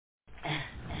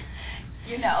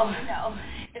You know.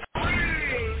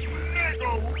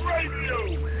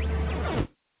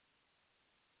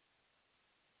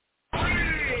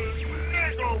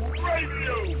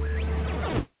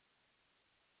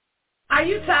 Are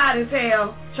you tired as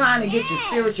hell trying to get your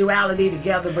spirituality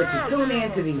together, but you tune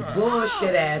in to these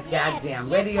bullshit-ass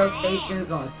goddamn radio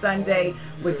stations on Sunday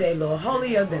with their little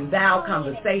holier-than-thou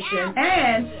conversation,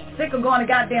 and sick of going to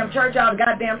goddamn church all the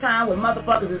goddamn time where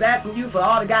motherfuckers is asking you for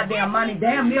all the goddamn money,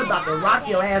 damn near about to rock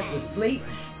your ass to sleep,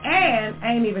 and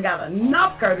ain't even got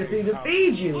enough courtesy to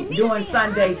feed you during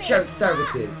Sunday church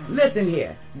services. Listen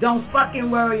here, don't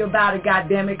fucking worry about it,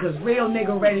 goddammit, because Real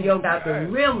Nigga Radio got the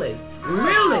realest.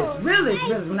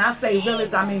 When I say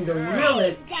realest, I mean the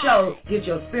realest show. Get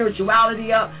your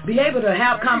spirituality up, be able to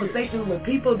have conversations with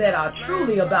people that are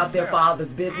truly about their Father's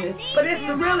business. But it's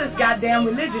the realest goddamn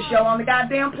religious show on the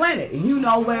goddamn planet, and you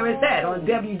know where it's at, on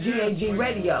WGAG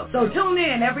Radio. So tune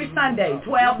in every Sunday,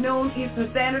 12 noon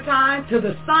Eastern Standard Time, to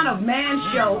the Son of Man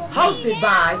show, hosted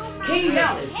by King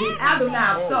Ellis, the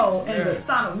Adonai Soul, and the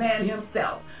Son of Man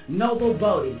himself, Noble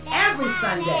Boddie, every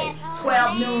Sunday,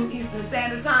 12 noon Eastern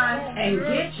Standard Time, and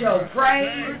get your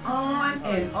praise on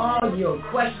and all your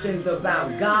questions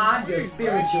about God, your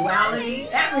spirituality,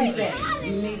 everything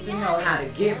you need to know how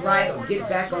to get right or get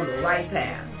back on the right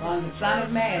path on the Son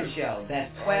of Man show.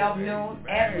 That's 12 noon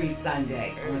every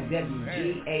Sunday on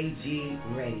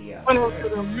WGAG Radio.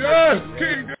 Yes,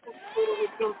 King.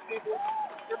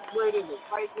 Celebrating the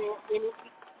white man image,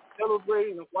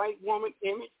 celebrating the white woman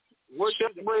image,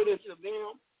 worship the greatest of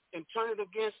them, and turn it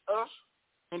against us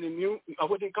and the new,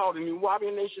 what they call the New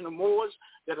Wabian Nation of Moors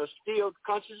that are still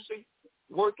consciously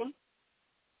working,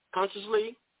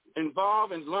 consciously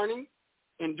involved in learning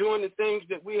and doing the things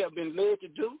that we have been led to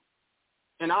do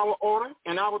in our order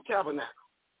and our tabernacle.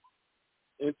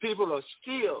 And people are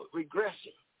still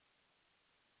regressing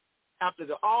after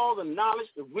all the knowledge,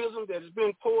 the wisdom that has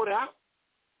been poured out,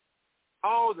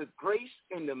 all the grace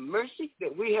and the mercy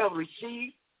that we have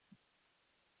received,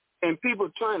 and people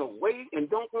turn away and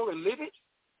don't want to live it.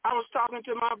 I was talking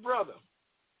to my brother,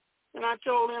 and I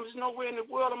told him there's nowhere in the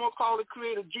world I'm going to call the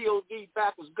Creator G-O-D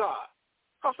backwards God,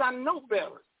 because I know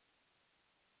better.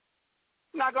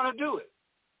 I'm not going to do it.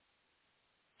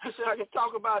 I said I can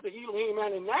talk about the Elohim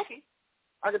Anunnaki.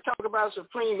 I can talk about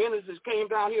supreme entities that came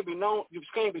down here,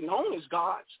 came to be known as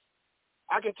gods.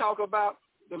 I can talk about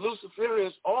the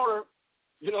Luciferian order,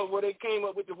 where they came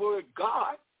up with the word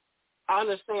God. I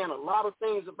understand a lot of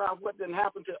things about what didn't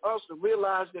happen to us to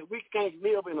realize that we can't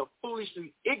live in a foolish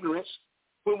ignorance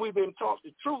when we've been taught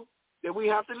the truth, that we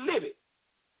have to live it.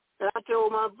 And I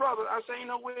told my brother, I say, ain't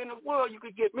nowhere in the world you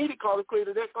could get me to call the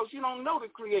Creator that, because you don't know the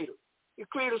Creator. The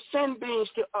Creator send beings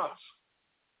to us.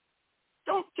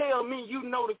 Don't tell me you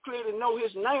know the Creator, know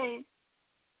his name.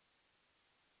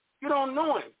 You don't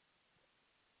know him.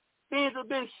 Beings have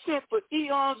been sent for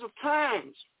eons of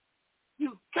times.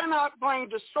 You cannot bring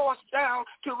the source down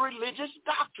to religious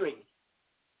doctrine.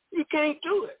 You can't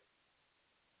do it.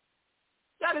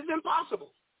 That is impossible.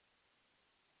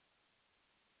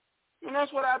 And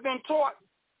that's what I've been taught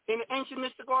in the ancient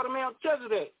mystic order of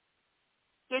Melchizedek,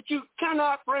 that you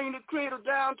cannot bring the Creator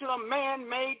down to a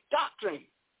man-made doctrine.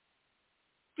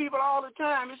 People all the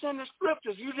time, it's in the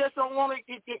scriptures. You just don't want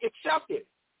to accept it.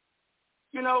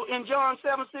 In John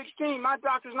 7:16, my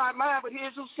doctrine's not mine, but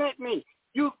his who sent me.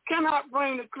 You cannot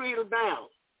bring the Creator down.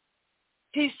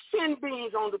 He sent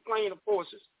beings on the plane of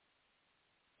forces.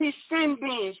 He sent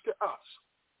beings to us.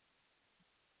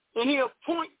 And he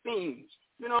appoint beings,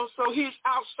 so he's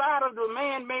outside of the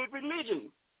man-made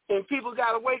religion. And people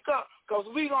got to wake up, because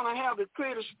we're going to have the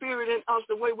Creator Spirit in us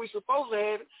the way we're supposed to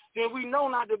have it. Then we know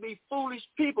not to be foolish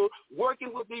people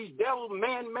working with these devil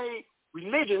man-made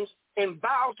religions and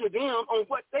bow to them on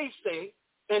what they say,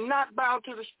 and not bow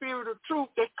to the Spirit of truth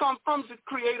that comes from the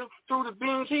Creator through the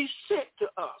beings he sent to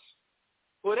us.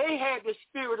 Well, they had the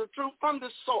Spirit of truth from the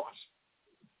source.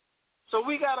 So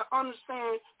we got to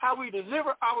understand how we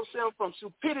deliver ourselves from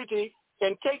stupidity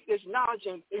and take this knowledge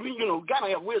and, got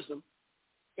to have wisdom.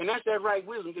 And that's that right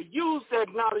wisdom, to use that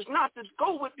knowledge, not to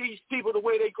go with these people the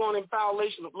way they're going in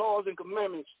violation of laws and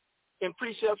commandments and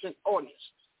precepts and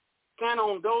ordinances. Stand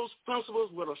on those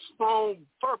principles with a strong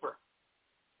purpose.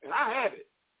 And I have it.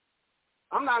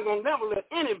 I'm not going to never let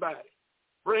anybody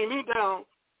bring me down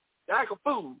like a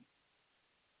fool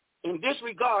and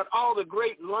disregard all the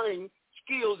great learning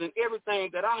skills and everything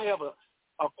that I have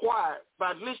acquired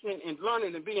by listening and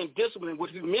learning and being disciplined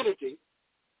with humility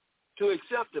to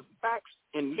accept the facts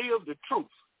and live the truth.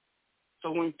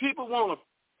 So when people want to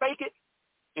fake it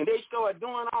and they start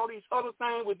doing all these other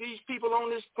things with these people on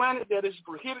this planet that is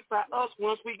prohibited by us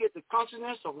once we get the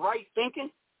consciousness of right thinking,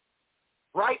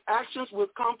 Right actions will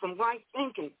come from right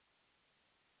thinking,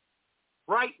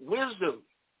 right wisdom,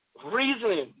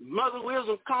 reasoning, mother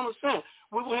wisdom, common sense.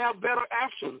 We will have better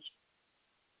actions.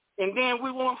 And then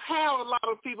we won't have a lot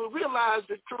of people realize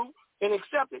the truth and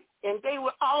accept it. And they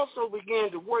will also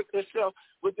begin to work themselves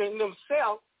within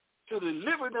themselves to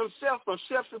deliver themselves from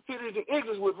self-stupidity and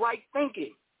ignorance with right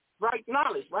thinking, right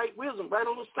knowledge, right wisdom, right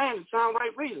understanding, sound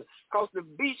right reason. Because the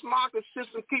beast market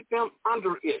system keep them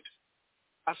under it.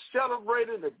 I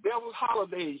celebrated the devil's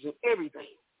holidays and everything.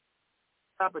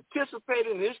 I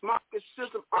participated in this market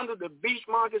system under the beast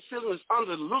market system, is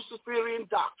under Luciferian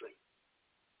doctrine.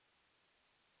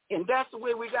 And that's the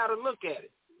way we got to look at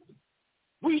it.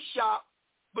 We shop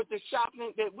with the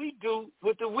shopping that we do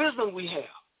with the wisdom we have.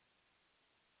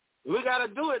 We got to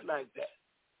do it like that.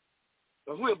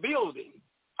 But we're building,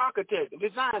 architecting,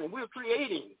 designing, we're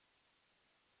creating.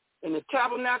 And the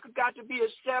tabernacle got to be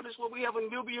established where we have a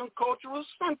Nubian cultural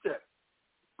center.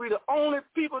 We're the only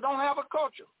people who don't have a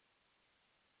culture.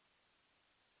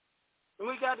 And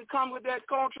we got to come with that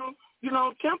cultural,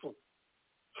 temple.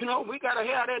 We got to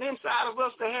have that inside of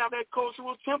us to have that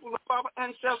cultural temple of our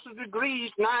ancestors'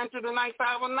 degrees, 9 to the 9th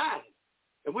power 9.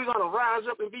 And we're going to rise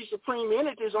up and be supreme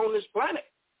entities on this planet.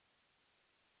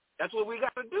 That's what we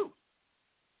got to do.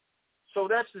 So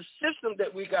that's the system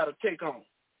that we got to take on.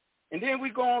 And then we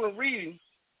go on and read,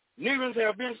 Negroes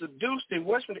have been seduced and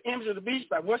worshiping the image of the beast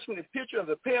by worshiping the picture of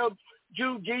the pale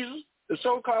Jew, Jesus. The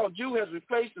so-called Jew has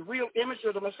replaced the real image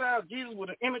of the Messiah, Jesus, with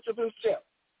an image of himself.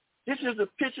 This is the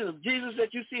picture of Jesus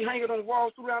that you see hanging on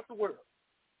walls throughout the world.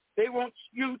 They want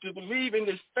you to believe in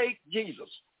this fake Jesus.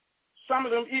 Some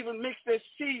of them even mix their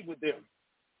seed with them.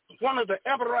 One of the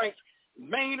Amorites'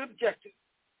 main objectives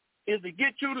is to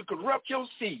get you to corrupt your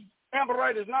seed.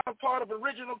 Amorite is not a part of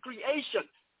original creation.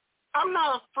 I'm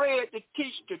not afraid to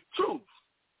teach the truth.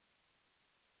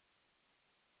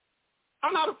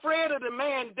 I'm not afraid of the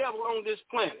man devil on this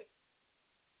planet.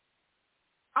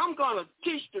 I'm going to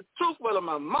teach the truth whether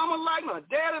my mama like, my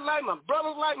daddy like, my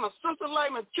brother like, my sister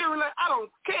like, my children like. I don't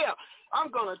care.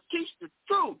 I'm going to teach the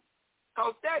truth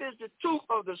because that is the truth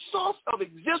of the source of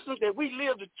existence, that we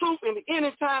live the truth and at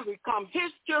any time become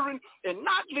his children and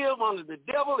not live under the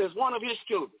devil as one of his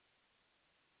children.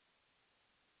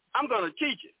 I'm going to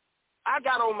teach it. I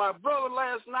got on my brother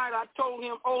last night. I told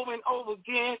him over and over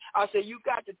again, I said, you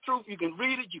got the truth. You can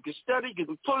read it. You can study. You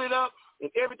can pull it up and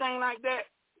everything like that.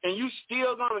 And you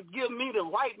still going to give me the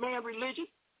white man religion?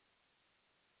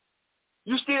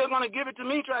 You still going to give it to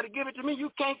me, try to give it to me? You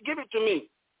can't give it to me.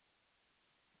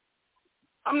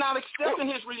 I'm not accepting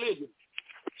his religion.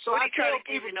 So I tell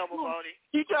people,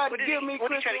 he tried to give me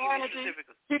Christianity.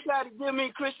 He tried to give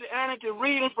me Christianity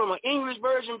reading from an English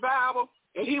version Bible,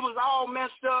 and he was all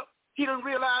messed up. He didn't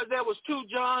realize there was 2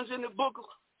 Johns in the book,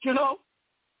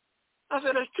 I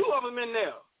said, there's 2 of them in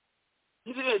there.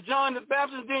 He said, John the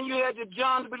Baptist, then you had the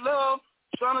John the Beloved,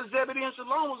 son of Zebedee and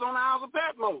Salome, was on the Isles of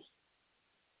Patmos.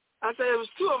 I said, there was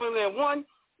 2 of them there. One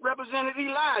represented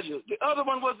Elijah. The other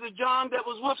one was the John that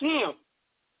was with him,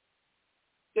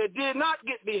 that did not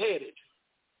get beheaded.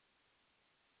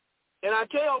 And I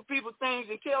tell people things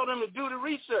and tell them to do the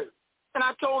research. And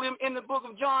I told him in the book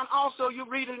of John also, you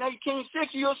read in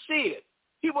 18:6, you'll see it.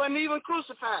 He wasn't even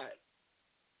crucified.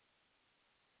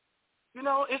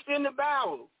 It's in the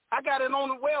Bible. I got it on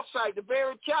the website, the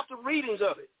very chapter readings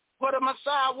of it, where the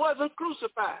Messiah wasn't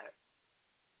crucified.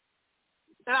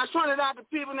 And I pointed out to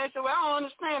people, and they said, well, I don't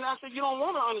understand. I said, you don't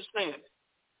want to understand it.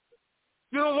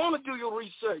 You don't want to do your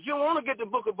research. You don't want to get the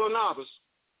book of Barnabas.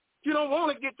 You don't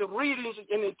want to get the readings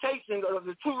and the tapes and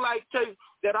the True Light tape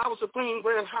that our Supreme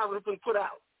Grand Hierophant put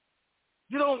out.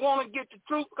 You don't want to get the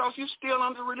truth because you're still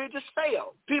under religious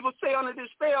spell. People say under this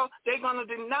spell, they're going to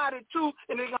deny the truth,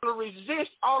 and they're going to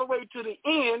resist all the way to the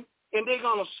end, and they're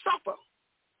going to suffer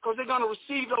because they're going to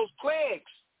receive those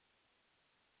plagues.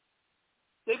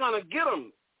 They're going to get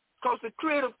them because the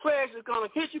creative plagues is going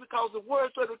to hit you because the word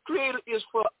of the Creator is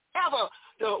forever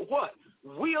the what?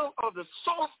 Will of the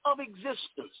source of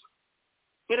existence.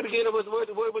 In the beginning was the word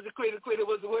was the Creator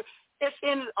was the word. It's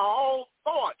in all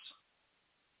thoughts,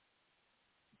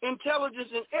 intelligence,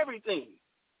 and everything.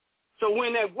 So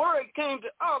when that word came to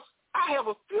us, I have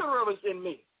a fear of us in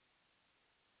me.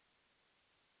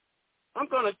 I'm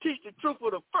going to teach the truth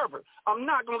with a fervor. I'm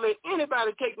not going to let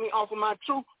anybody take me off of my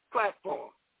true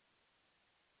platform.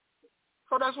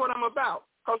 So that's what I'm about.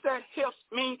 Because that helps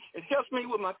me. It helps me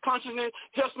with my consciousness,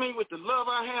 helps me with the love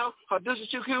I have,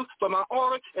 for my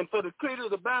order, and for the Creator of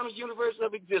the boundless universe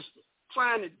of existence.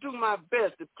 Trying to do my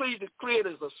best to please the Creator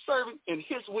as a servant in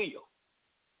his will.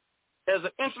 As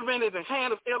an instrument in the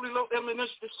hand of every low, every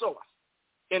source,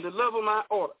 in the love of my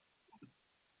order.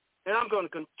 And I'm going to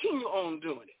continue on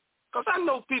doing it. Because I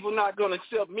know people not going to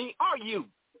accept me or you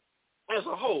as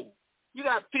a whole. You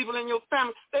got people in your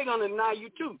family, they're going to deny you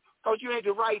too, because you ain't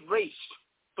the right race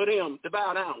for them to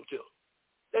bow down to.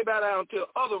 They bow down to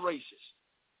other races.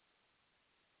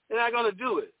 They're not going to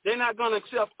do it. They're not going to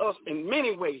accept us in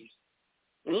many ways.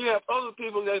 And you have other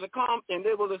people that will come and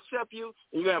they will accept you,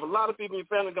 and you have a lot of people in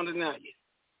your family going to deny you.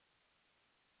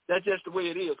 That's just the way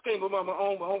it is. Came from my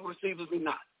own receivers me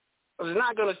not. But they're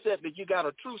not going to accept that you got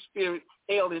a true spirit,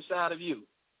 El, inside of you.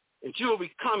 And you will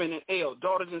be coming in El,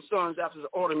 daughters and sons after the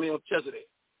order of Melchizedek.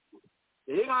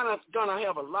 You're going to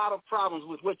have a lot of problems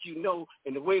with what you know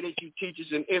and the way that you teach us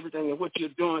and everything and what you're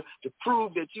doing to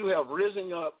prove that you have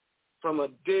risen up from a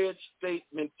dead state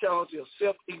mentality of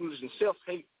self-ignorance and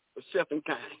self-hate or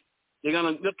self-kind. They're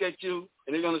going to look at you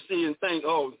and they're going to see and think,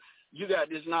 oh, you got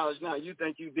this knowledge now. You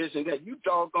think you this and that. You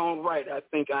doggone right. I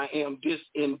think I am this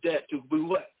and that to be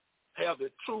what? Have the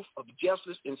truth of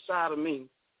justice inside of me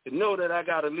to know that I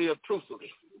got to live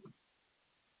truthfully.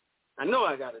 I know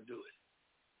I got to do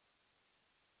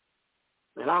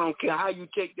it. And I don't care how you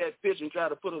take that picture and try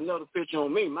to put another picture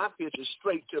on me. My picture's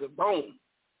straight to the bone,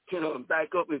 and back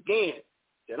up again.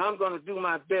 And I'm going to do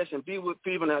my best and be with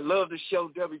people. And I love the show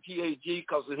WGAG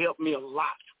because it helped me a lot.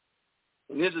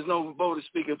 And this is no Boddie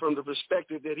speaking from the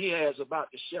perspective that he has about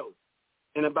the show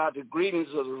and about the greetings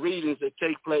of the readings that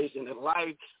take place and the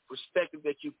life perspective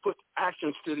that you put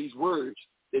actions to these words,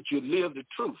 that you live the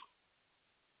truth.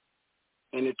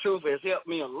 And the truth has helped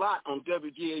me a lot on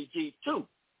WGAG too,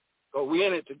 because we're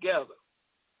in it together.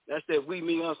 That's that we,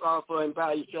 me, us, all for and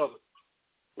by each other.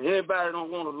 And anybody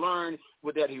don't want to learn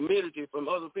with that humility from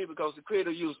other people, because the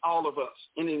Creator used all of us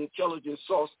in an intelligent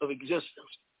source of existence.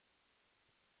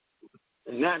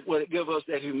 And that's what it gives us,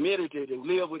 that humility to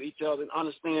live with each other and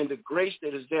understand the grace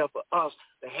that is there for us,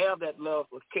 to have that love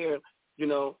for care,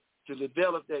 to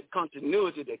develop that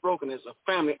continuity, that broken as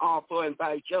a family, all for and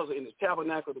by each other in the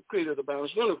tabernacle of the Creator of the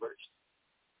balanced universe.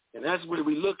 And that's where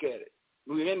we look at it.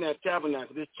 We're in that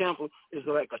tabernacle. This temple is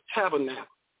like a tabernacle.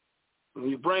 When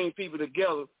you bring people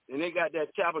together and they got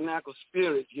that tabernacle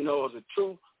spirit, of the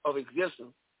truth of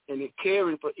existence, and they're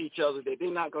caring for each other, that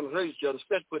they're not going to hurt each other,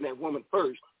 especially putting that woman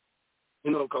first,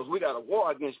 because we got a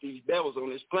war against these devils on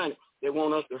this planet. They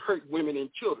want us to hurt women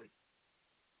and children.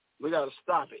 We got to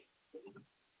stop it.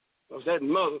 Because that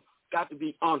mother got to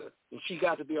be honored, and she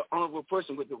got to be an honorable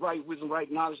person with the right wisdom,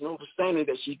 right knowledge, and understanding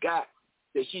that she got,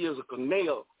 that she is a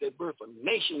canal that birthed a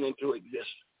nation into existence.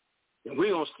 And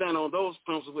we're going to stand on those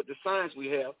principles with the science we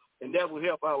have, and that will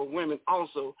help our women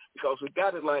also, because we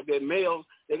got it like that. Males,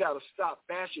 they got to stop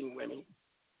bashing women.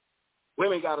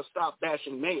 Women got to stop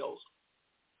bashing males.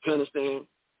 You understand?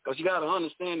 Because you got to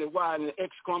understand the Y and the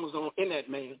X chromosome in that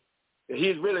man. And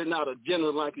he's really not a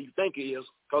gender like you think he is,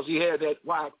 because he had that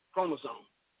Y chromosome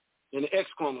and the X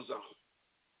chromosome.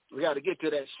 We got to get to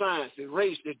that science,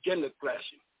 erase the gender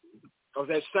clashing, because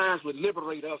that science would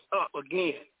liberate us up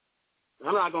again.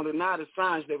 I'm not going to deny the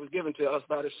science that was given to us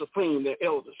by the Supreme, the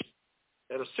elders,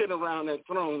 that are sitting around that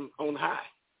throne on high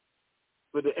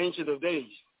with the Ancient of Days.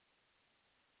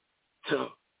 So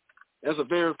that's a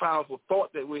very powerful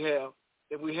thought that we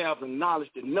have the knowledge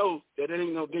to know that there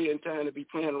ain't no day and time to be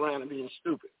playing around and being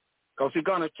stupid. Because he's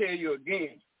going to tell you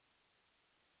again,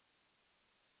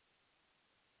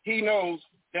 he knows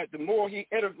that the more he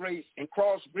integrates and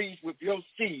crossbreeds with your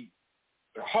seed,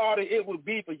 the harder it will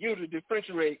be for you to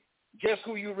differentiate just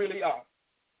who you really are.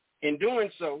 In doing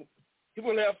so, you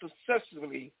will have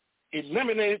successfully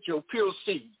eliminated your pure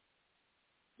seed.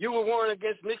 You were warned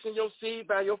against mixing your seed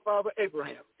by your father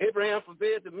Abraham. Abraham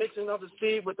forbid the mixing of the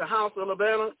seed with the house of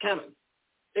Laban, Canaan.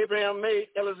 Abraham made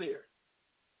Eliezer,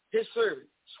 his servant,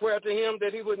 swear to him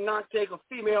that he would not take a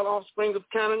female offspring of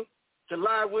Canaan to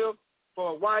lie with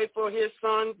for a wife for his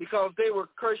son, because they were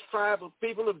cursed tribe of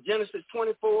people of Genesis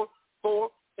 24, 4,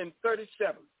 and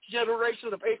 37.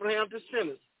 Generations of Abraham's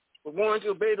descendants were warned to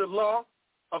obey the law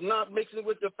of not mixing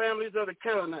with the families of the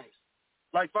Canaanites.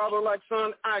 Like father, like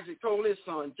son, Isaac told his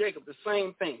son, Jacob, the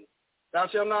same thing. Thou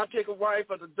shalt not take a wife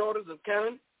of the daughters of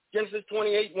Canaan. Genesis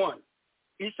 28, 1.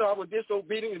 Esau was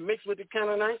disobedient and mixed with the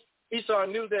Canaanites. Esau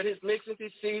knew that his mixing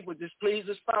his seed would displease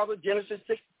his father. Genesis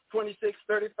 26,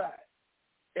 35.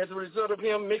 As a result of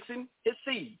him mixing his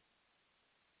seed,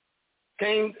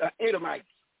 came Edomites,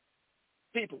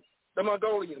 people, the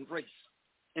Mongolian race.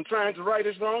 In trying to right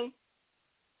his wrong,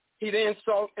 he then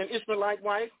sought an Ishmaelite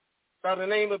wife by the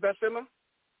name of Bathsheba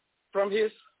from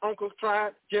his uncle's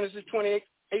tribe, Genesis 28,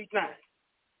 8, 9.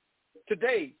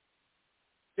 Today,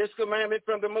 this commandment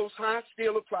from the Most High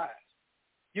still applies.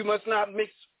 You must not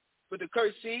mix with the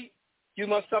cursed seed. You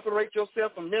must separate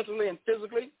yourself from mentally and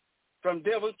physically from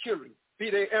devil's children. be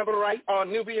they Amorite or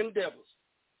Nubian devils.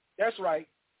 That's right.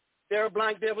 There are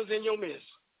black devils in your midst.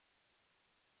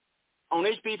 On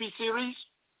HPP series,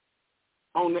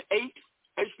 on the 8,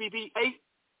 HPP 8,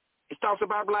 it talks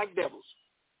about black devils.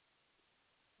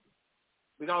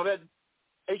 Because that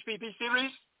HPP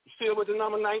series is filled with the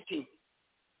number 19.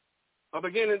 I'm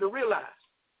beginning to realize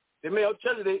that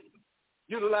Melchizedek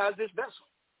utilized this vessel.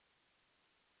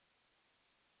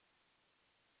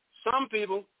 Some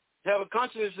people have a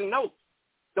conscience and know,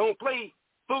 don't play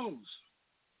fools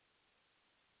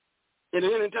in the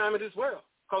ending time of this world,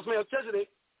 because Melchizedek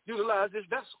utilized this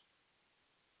vessel.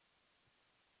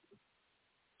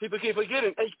 People keep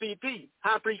forgetting HPP,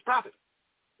 High Priest Prophet,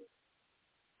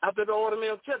 after the order of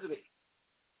Melchizedek,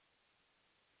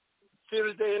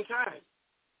 serious day and time.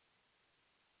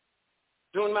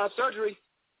 During my surgery,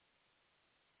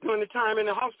 during the time in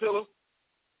the hospital,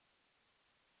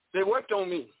 they worked on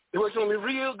me. They worked on me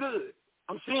real good.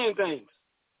 I'm seeing things.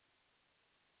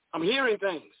 I'm hearing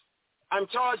things. I'm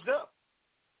charged up.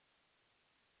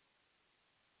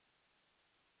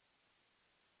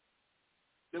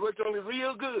 They worked on me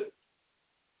real good.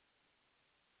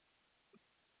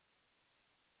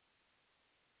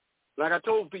 Like I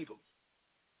told people,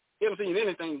 they haven't seen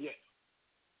anything yet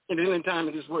in the ending time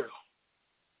of this world.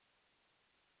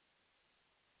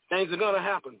 Things are going to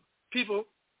happen. People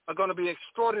are going to be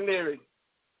extraordinary,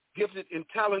 gifted and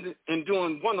talented and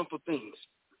doing wonderful things,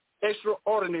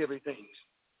 extraordinary things,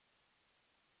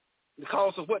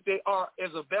 because of what they are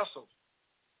as a vessel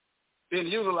being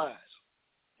utilized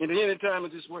in the ending time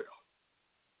of this world.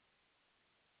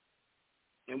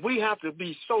 And we have to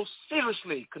be so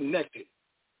seriously connected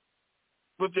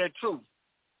with that truth.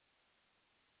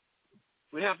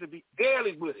 We have to be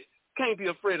daily with it. Can't be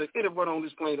afraid of anyone on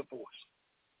this plane of force.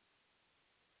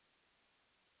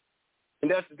 And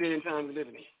that's the day and time we're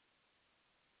living in.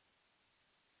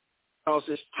 Because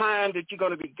it's time that you're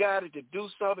going to be guided to do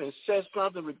something and say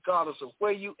something regardless of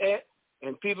where you at,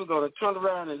 and people are going to turn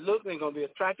around and look, and they're going to be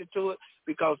attracted to it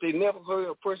because they never heard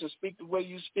a person speak the way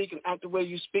you speak and act the way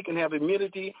you speak and have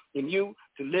immunity in you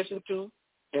to listen to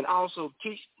and also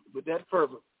teach with that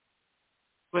fervor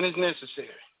when it's necessary.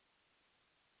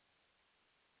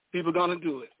 People are going to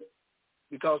do it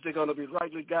because they're going to be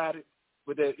rightly guided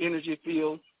with that energy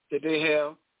field that they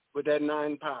have with that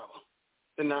 9 power,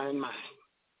 the 9 mind.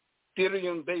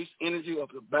 Ethereum-based energy of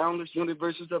the boundless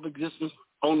universes of existence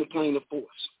on the plane of force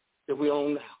that we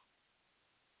own now.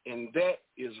 And that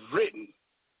is written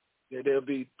that there'll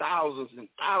be thousands and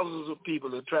thousands of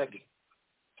people attracted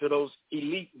to those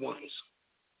elite ones,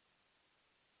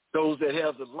 those that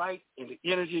have the light and the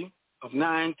energy of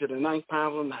 9 to the 9th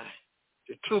power of 9,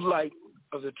 the true light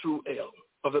of the true L,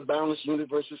 of the boundless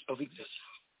universes of existence.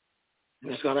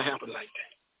 And it's going to happen like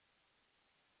that.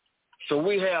 So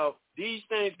we have these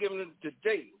things given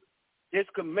today. This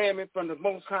commandment from the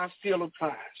Most High still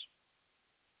applies.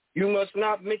 You must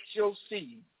not mix your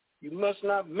seed. You must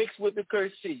not mix with the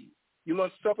cursed seed. You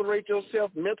must separate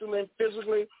yourself mentally and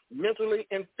physically, mentally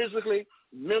and physically,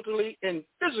 mentally and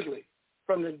physically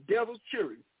from the devil's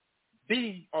children.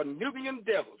 These are Nubian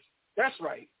devils. That's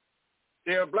right.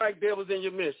 There are black devils in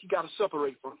your midst. You got to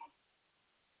separate from them.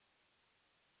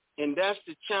 And that's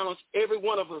the challenge every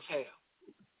one of us have,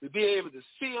 to be able to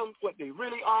see them what they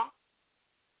really are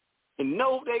and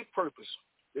know their purpose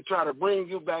to try to bring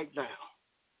you back down.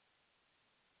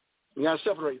 You got to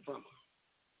separate from them.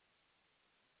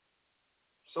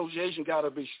 Association got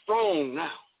to be strong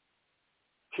now,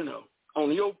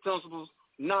 on your principles,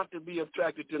 not to be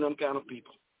attracted to them kind of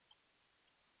people.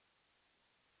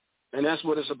 And that's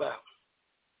what it's about.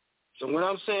 So what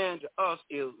I'm saying to us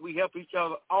is we help each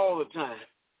other all the time.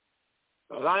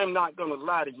 But I am not going to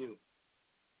lie to you.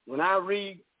 When I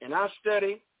read and I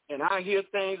study and I hear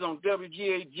things on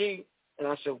WGAG, and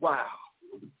I say, wow,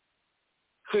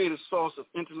 create a source of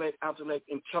intellect,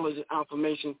 intelligent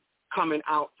information coming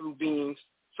out through beings.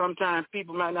 Sometimes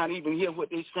people might not even hear what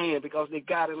they're saying because they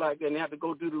got it like that and they have to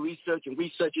go do the research and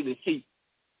research it and see.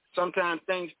 Sometimes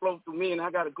things flow through me and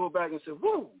I got to go back and say,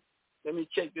 whoa, let me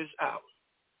check this out.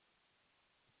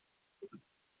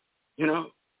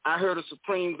 I heard a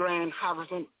Supreme Grand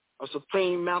Hierophant, a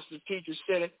Supreme Master Teacher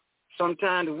said it.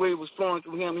 Sometime the way it was flowing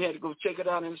through him, he had to go check it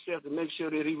out himself to make sure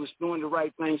that he was doing the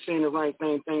right thing, saying the right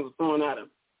thing, things was flowing out of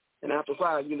him. And after a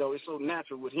while, it's so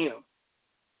natural with him,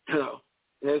 and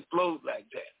it flows like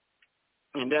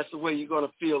that. And that's the way you're going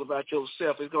to feel about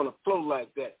yourself. It's going to flow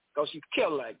like that because you care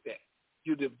like that.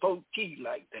 You devotee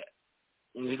like that.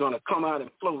 And you're going to come out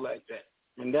and flow like that.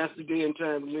 And that's the day and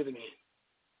time we're living in.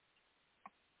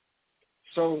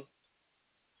 So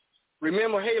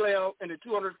remember, Halel and the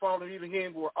 200 fallen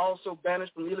Elohim were also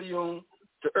banished from Elion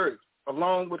to earth.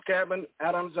 along with Cabin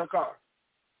Adam Zakar.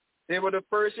 They were the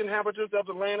first inhabitants of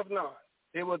the land of Nod.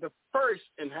 They were the first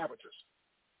inhabitants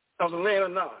of the land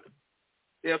of Nod.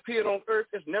 They appeared on earth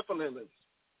as Nephilims,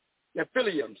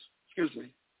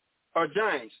 or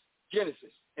giants,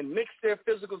 Genesis, and mixed their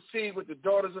physical seed with the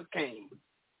daughters of Cain.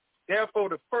 Therefore,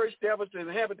 the first devils to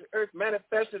inhabit the earth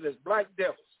manifested as black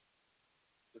devils.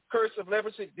 The curse of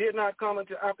leprosy did not come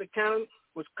until after Canaan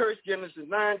was cursed, Genesis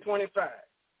 9:25.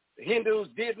 The Hindus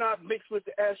did not mix with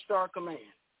the Ashtar command.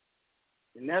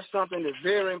 And that's something that's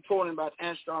very important about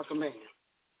Ashtar command.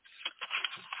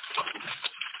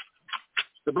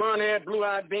 The blonde-haired,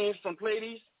 blue-eyed beings from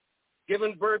Pleiades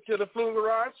given birth to the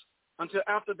Fulgurites until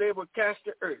after they were cast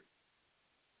to earth.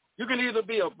 You can either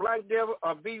be a black devil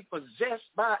or be possessed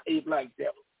by a black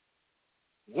devil.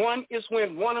 One is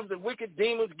when one of the wicked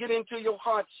demons get into your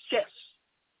heart's chest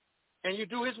and you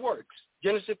do his works,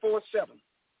 Genesis 4:7.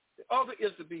 The other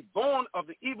is to be born of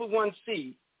the evil one's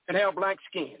seed and have black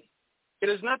skin. It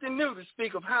is nothing new to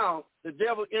speak of how the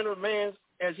devil entered man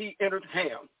as he entered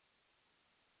Ham.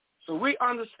 So we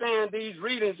understand these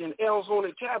readings in El's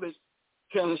Holy Tablets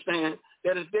to understand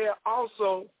that is there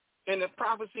also in the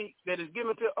prophecy that is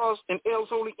given to us in El's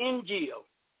Holy Injil,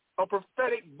 a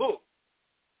prophetic book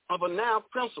of a now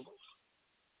principles.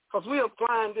 Because we are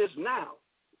applying this now.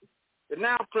 The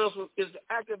now principle is to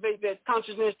activate that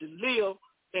consciousness to live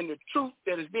in the truth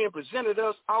that is being presented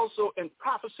us also in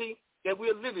prophecy that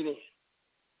we are living in.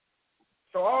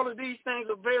 So all of these things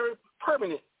are very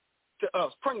permanent to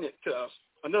us,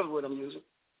 another word I'm using.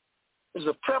 There's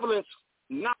a prevalence,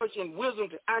 knowledge, and wisdom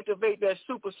to activate that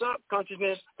super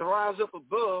subconsciousness to rise up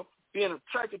above being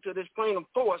attracted to this plane of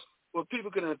force where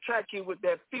people can attract you with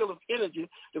that field of energy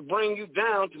to bring you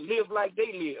down to live like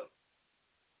they live,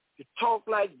 to talk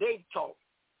like they talk,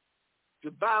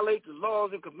 to violate the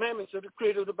laws and commandments of the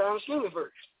creator of the balanced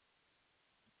universe.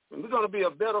 And we're going to be a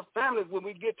better family when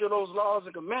we get to those laws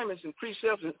and commandments and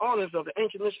precepts and honors of the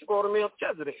ancient mystic order of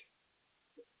Melchizedek.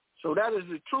 So that is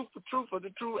the truth of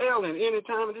the true El in any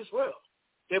time in this world,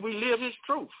 that we live his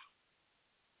truth.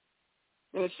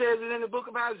 And it says it in the book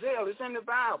of Isaiah. It's in the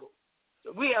Bible.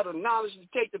 So we have the knowledge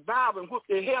to take the Bible and whoop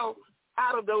the hell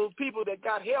out of those people that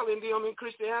got hell in them in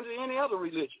Christianity or any other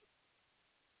religion.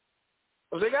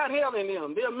 Because they got hell in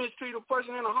them. They'll mistreat a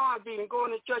person in a heartbeat and go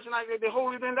in the church and like they're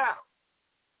holier than thou.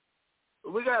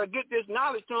 But we got to get this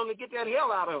knowledge to them to get that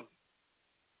hell out of them.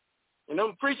 And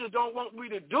them preachers don't want me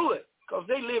to do it because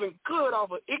they living good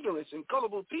off of ignorance and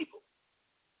gullible people.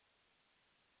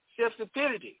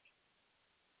 Self-stupidity.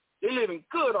 They're living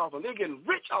good off of them. They're getting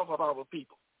rich off of our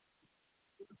people.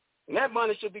 And that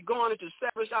money should be going to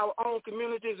establish our own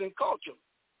communities and culture.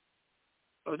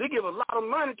 They give a lot of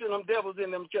money to them devils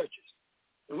in them churches.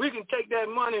 And we can take that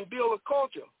money and build a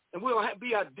culture, and we'll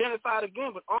be identified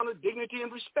again with honor, dignity,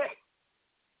 and respect.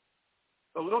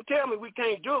 So don't tell me we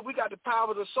can't do it. We got the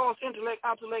power of the source, intellect,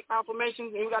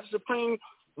 affirmations, and we got the supreme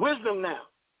wisdom now.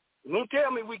 Don't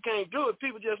tell me we can't do it.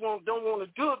 People just don't want to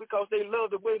do it because they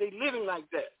love the way they living like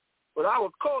that. But our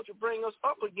culture bring us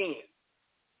up again.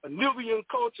 A Nubian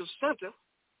culture center,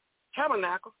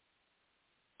 tabernacle,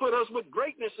 put us with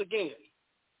greatness again.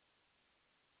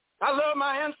 I love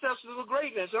my ancestors with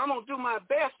greatness, and I'm going to do my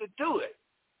best to do it.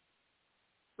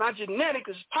 My genetic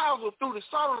is powerful through the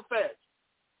solar effect.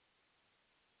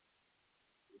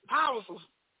 Powerful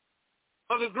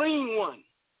of the green one.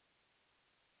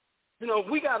 You know,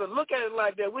 we got to look at it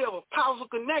like that. We have a powerful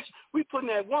connection. We putting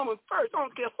that woman first. I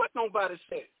don't care what nobody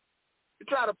says. To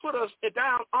try to put us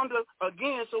down under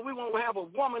again so we won't have a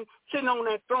woman sitting on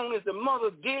that throne as the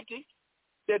mother deity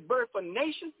that birthed a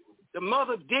nation, the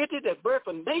mother deity that birthed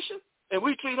a nation, and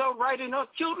we treat her right in her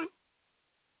children,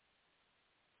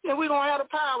 then we're going to have the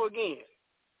power again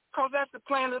because that's the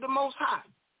plan of the Most High.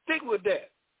 Stick with that.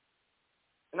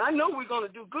 And I know we're going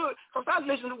to do good because I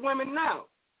listen to women now.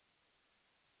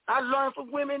 I learn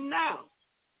from women now.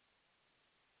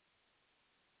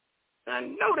 And I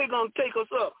know they're going to take us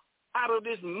up out of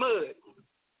this mud,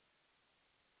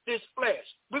 this flesh.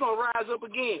 We're going to rise up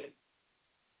again.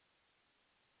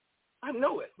 I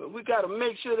know it, but we got to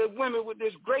make sure that women with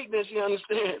this greatness, you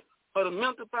understand, or the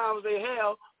mental powers they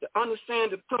have to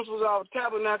understand the principles of our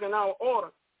tabernacle and our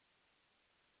order.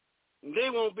 And they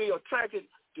won't be attracted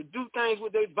to do things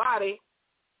with their body,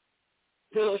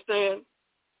 you understand,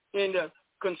 and the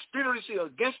conspiracy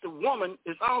against the woman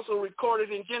is also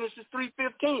recorded in Genesis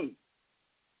 3:15.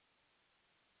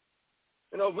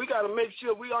 You know, we got to make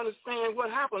sure we understand what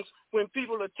happens when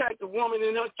people attack the woman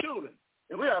and her children.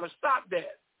 And we got to stop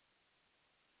that.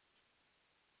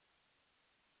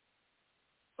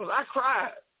 Because I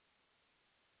cried.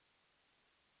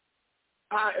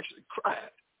 I actually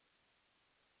cried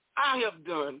I have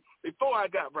done before I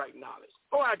got right knowledge,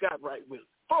 before I got right wisdom,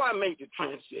 before I made the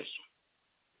transition.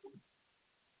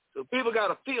 So people got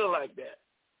to feel like that,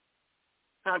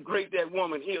 how great that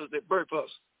woman is that birthed us.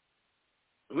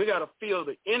 And we got to feel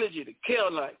the energy to care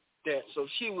like that, so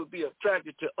she would be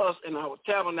attracted to us and our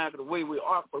tabernacle, the way we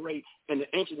operate in the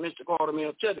ancient mystic order of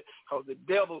Melchizedek, because the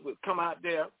devil would come out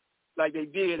there like they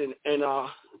did in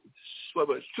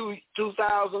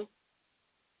 2000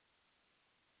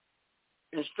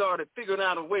 and started figuring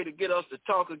out a way to get us to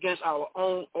talk against our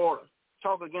own order,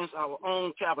 talk against our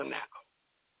own tabernacle.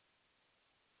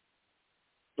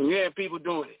 And you had people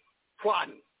doing it,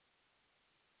 plotting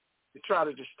to try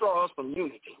to destroy us from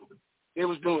unity. They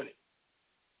was doing it.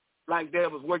 Like they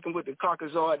was working with the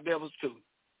Caucasoid devils too.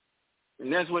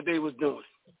 And that's what they was doing.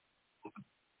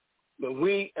 But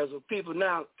we as a people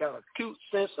now got a acute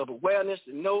sense of awareness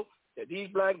to know that these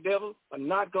black devils are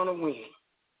not going to win.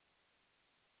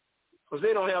 Because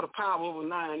they don't have the power over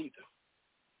 9 ether.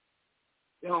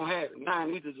 They don't have it.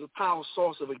 9 ether is a power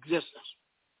source of existence.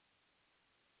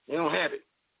 They don't have it.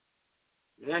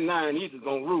 And that 9 ether is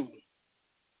going to rule.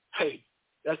 Hey,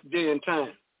 that's the day and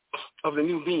time of the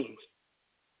new beings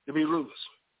to be rulers.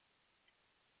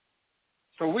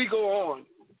 So we go on,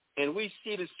 and we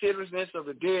see the seriousness of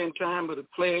the day and time of the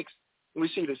plagues. We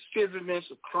see the seriousness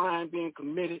of crime being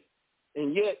committed,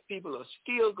 and yet people are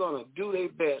still going to do their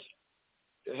best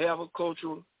to have a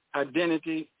cultural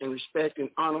identity and respect and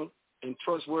honor and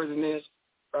trustworthiness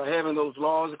by having those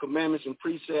laws and commandments and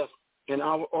precepts in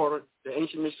our order, the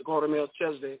ancient mystic order of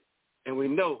Melchizedek. And we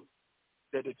know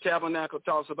that the tabernacle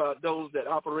talks about those that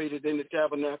operated in the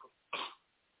tabernacle.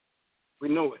 We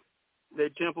know it. Their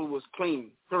temple was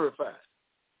clean, purified.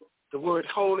 The word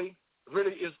holy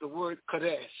really is the word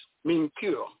kadesh, meaning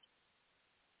pure.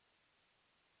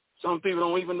 Some people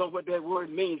don't even know what that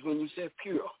word means when you say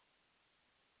pure.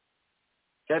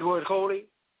 That word holy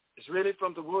is really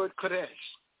from the word kadesh,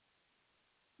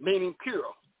 meaning pure.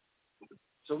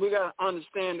 So we got to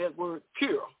understand that word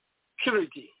pure,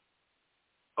 purity,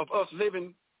 of us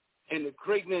living in the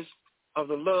greatness of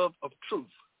the love of truth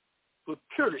with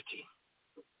purity,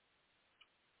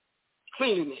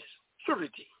 cleanliness,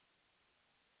 purity.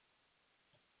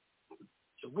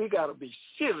 So we got to be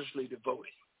seriously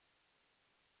devoted.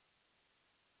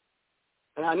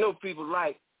 And I know people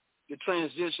like the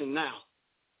transition now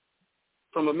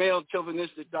from a male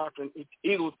chauvinistic doctrine,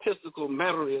 egotistical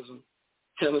mannerism,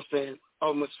 to understand,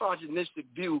 a misogynistic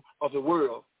view of the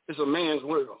world. It's a man's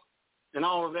world. And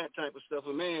all of that type of stuff.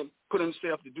 A man put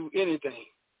himself to do anything.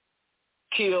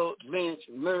 Kill, lynch,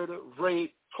 murder,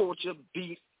 rape, torture,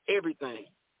 beat, everything.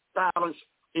 Violence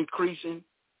increasing.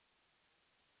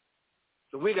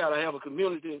 So we got to have a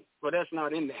community where that's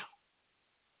not in there.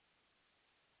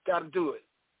 Got to do it.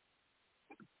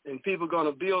 And people are going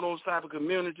to build those type of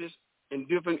communities in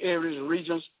different areas and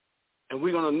regions, and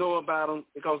we're going to know about them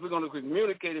because we're going to be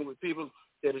communicating with people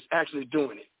that is actually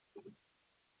doing it.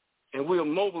 And we are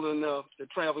mobile enough to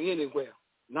travel anywhere,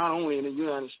 not only in the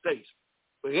United States,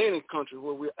 but any country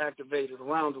where we're activated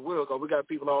around the world, because we got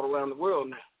people all around the world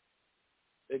now.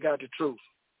 They got the truth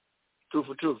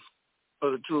for truth,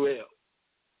 or the true L.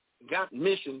 Got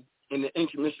mission in the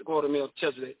ancient mystic order of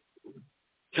Melchizedek,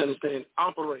 to understand,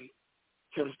 operate,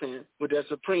 to understand, with that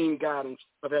supreme guidance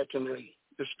of Elohim,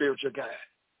 the spiritual guide.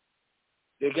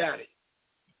 They got it.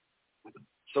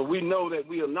 So we know that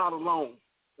we are not alone.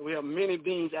 We have many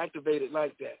beings activated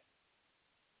like that,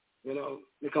 you know,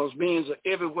 because beings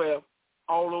are everywhere,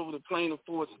 all over the plane of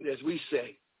force, as we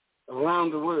say,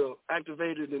 around the world,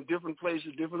 activated in different places,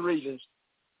 different regions,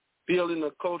 building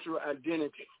a cultural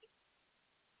identity,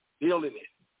 building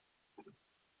it,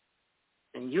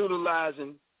 and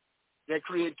utilizing that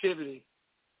creativity,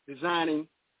 designing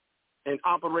and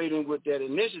operating with that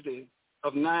initiative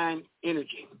of 9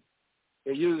 energy.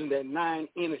 They're using that 9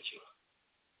 energy.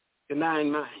 The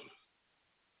 9 mind,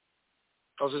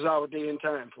 because it's our day and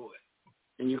time for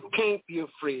it. And you can't be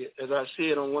afraid, as I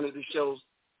said on one of the shows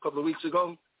a couple of weeks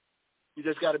ago, you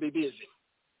just got to be busy,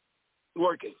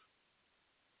 working.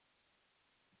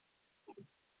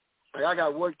 Like, I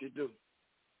got work to do.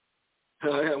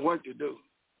 I got work to do.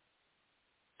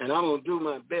 And I'm going to do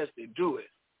my best to do it.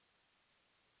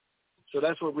 So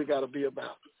that's what we got to be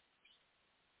about.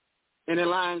 Any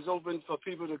lines open for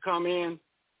people to come in,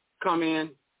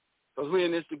 because we're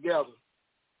in this together.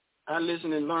 I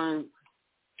listen and learn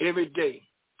every day,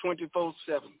 24/7,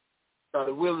 by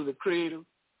the will of the Creator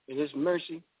and His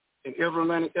mercy and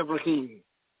Elohim.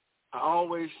 I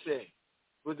always say,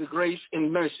 with the grace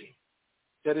and mercy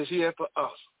that is here for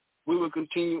us, we will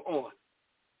continue on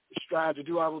to strive to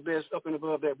do our best up and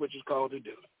above that which is called to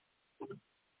do.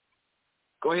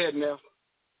 Go ahead, Neff.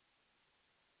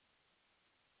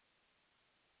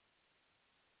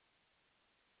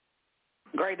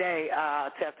 Great day,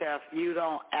 Tef. You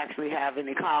don't actually have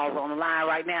any calls on the line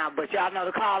right now, but y'all know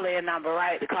the call-in number,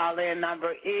 right? The call-in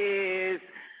number is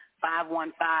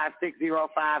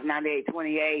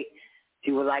 515-605-9828. If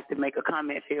you would like to make a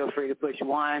comment, feel free to push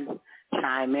 1,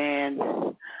 chime in,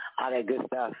 all that good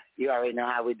stuff. You already know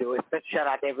how we do it. Special shout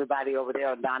out to everybody over there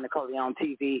on Don Nicoleon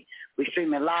TV. We're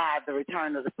streaming live the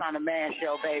return of the Son of Man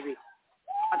show, baby.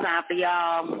 One time for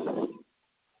y'all.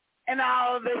 And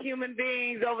all the human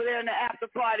beings over there in the after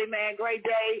party, man. Great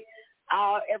day.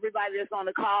 Everybody that's on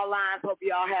the call lines, hope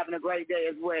y'all having a great day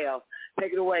as well.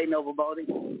 Take it away, Noble Boddie.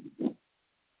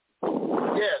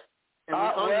 Yes. And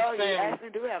well, you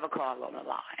actually do have a call on the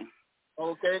line.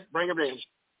 Okay, bring it in.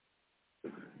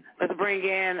 Let's bring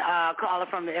in a caller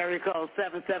from the area code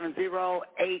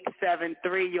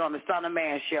 770-873. You're on the Son of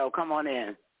Man show. Come on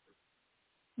in.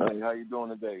 Hey, how you doing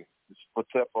today? It's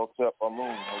Hotep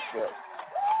Alun.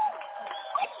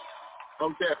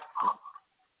 Okay.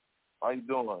 How you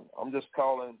doing? I'm just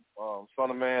calling, Son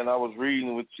of Man. I was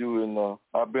reading with you, and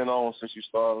I've been on since you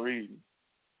started reading.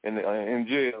 In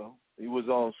jail, he was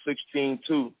on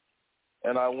 16-2,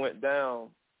 and I went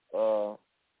down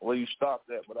where you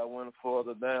stopped at, but I went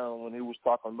further down when he was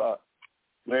talking about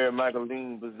Mary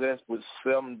Magdalene possessed with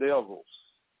 7 devils.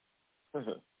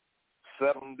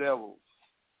 7 devils.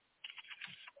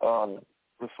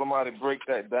 Could somebody break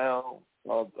that down?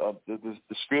 The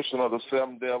description of the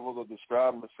 7 devils, or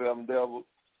describing the 7 devils,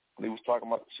 and he was talking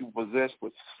about she was possessed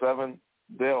with 7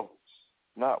 devils,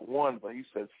 not 1, but he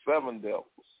said 7 devils.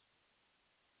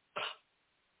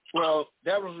 Well,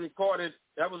 that was recorded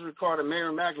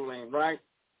Mary Magdalene, right?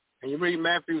 And you read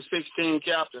Matthew 16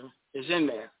 chapter, it's in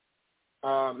there.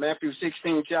 Matthew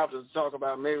 16 chapter talk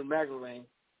about Mary Magdalene.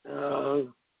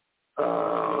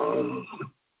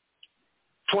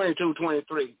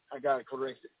 22-23. I got it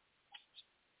corrected.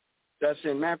 That's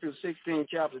in Matthew 16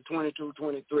 chapter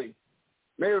 22-23.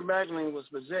 Mary Magdalene was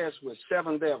possessed with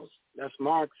 7 devils. That's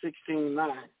Mark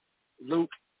 16:9,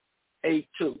 Luke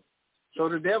 8:2. So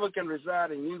the devil can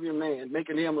reside in you, man,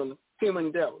 making him a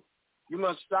human devil. You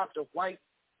must stop the white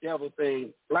devil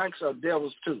thing. Blacks are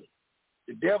devils too.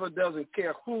 The devil doesn't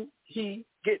care who he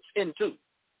gets into.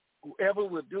 Whoever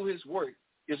will do his work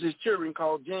is his children,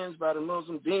 called jinns by the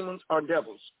Muslim. Demons are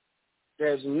devils.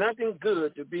 There's nothing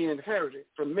good to be inherited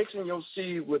from mixing your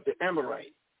seed with the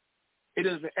Amorite. It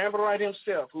is the Amorite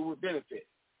himself who will benefit.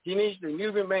 He needs the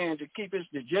human man to keep his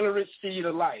degenerate seed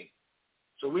alive.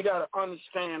 So we got to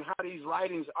understand how these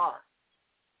writings are.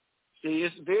 See,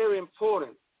 it's very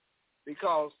important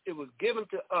because it was given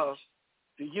to us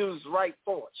to use right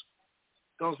thoughts,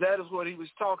 because that is what he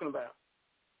was talking about.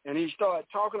 And he started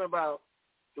talking about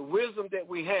the wisdom that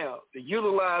we have to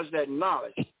utilize that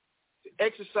knowledge, to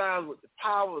exercise with the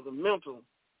power of the mental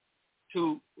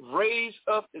to raise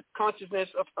up the consciousness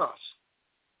of us,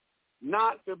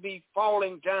 not to be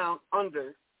falling down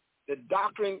under the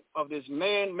doctrine of this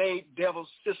man-made devil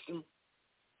system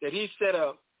that he set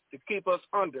up to keep us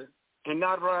under and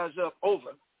not rise up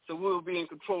over, so we'll be in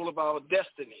control of our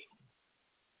destiny.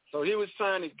 So he was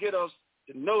trying to get us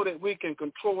to know that we can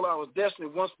control our destiny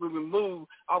once we remove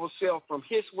ourselves from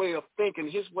his way of thinking,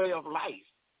 his way of life.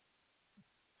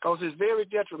 Because it's very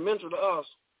detrimental to us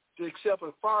to accept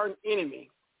a foreign enemy,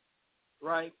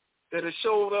 right, that has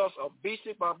showed us a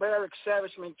basic, barbaric,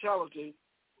 savage mentality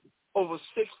over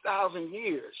 6,000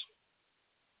 years.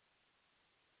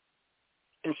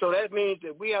 And so that means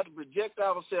that we have to project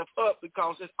ourselves up,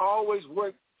 because it's always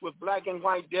worked with black and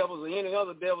white devils or any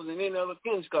other devils in any other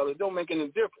skin color. It don't make any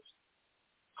difference,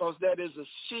 because that is a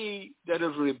seed that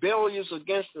is rebellious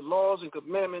against the laws and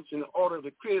commandments and the order of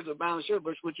the creators of balanced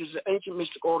universe, which is the ancient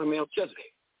mystic order of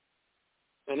Melchizedek.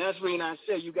 And that's the reason I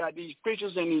say you got these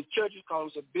preachers in these churches, call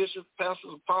them bishops,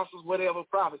 pastors, apostles, whatever,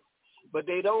 prophets, but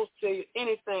they don't say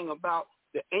anything about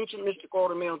the ancient mystic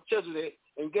order of Melchizedek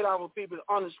and get our people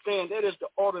to understand that is the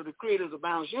order of the creators of the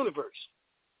balanced universe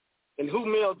and who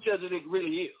Melchizedek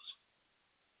really is,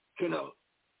 you know.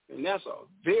 And that's a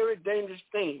very dangerous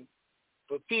thing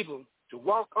for people to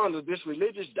walk under this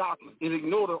religious doctrine and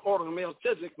ignore the order of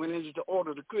Melchizedek when it is the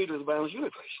order of the creator of the balanced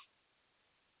universe.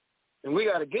 And we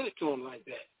got to get it to them like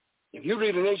that. If you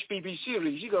read an HPB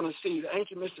series, you're going to see the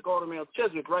ancient mystic order of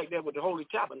Melchizedek right there with the Holy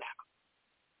Tabernacle.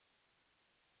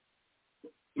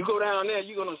 You go down there,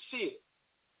 you're going to see it.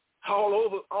 All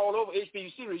over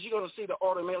HPB series, you're going to see the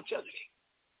order of Melchizedek.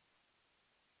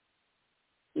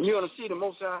 And you're going to see the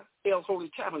Most High El Holy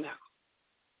Tabernacle.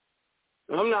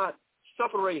 And I'm not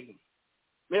separating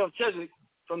Melchizedek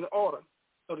from the order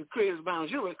of the creator of the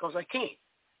balanced universe, because I can't.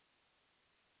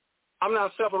 I'm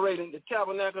not separating the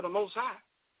tabernacle of the Most High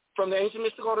from the ancient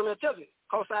mystic order of Melchizedek,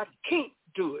 because I can't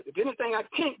do it. If anything I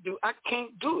can't do, I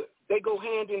can't do it. They go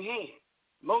hand in hand.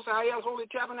 Most High El's Holy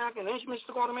Tabernacle and Ancient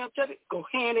Mystical Order Melchizedek go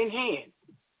hand in hand.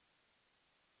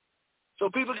 So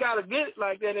people got to get it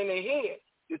like that in their head,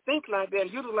 to think like that,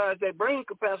 and utilize that brain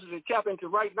capacity to tap into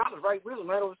right knowledge, right wisdom,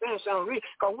 right understanding, sound real,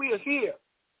 because we are here.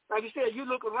 Like you said, you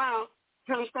look around,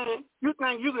 you understand, you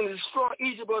think you can destroy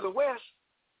Egypt or the West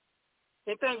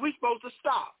and think we're supposed to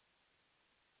stop.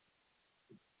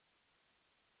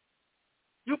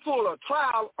 You pull a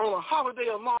trial on a holiday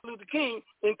of Martin Luther King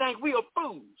and think we are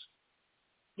fools.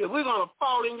 Yeah, we're going to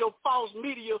fall in your false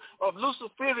media of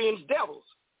Luciferian devils,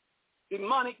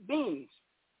 demonic beings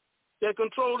that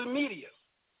control the media.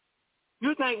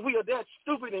 You think we are that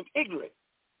stupid and ignorant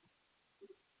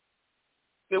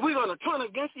that we're going to turn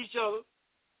against each other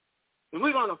and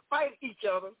we're going to fight each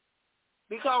other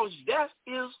because that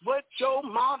is what your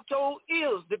motto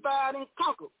is, divide and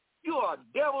conquer. You are a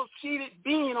devil-seated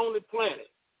being on the planet.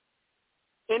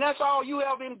 And that's all you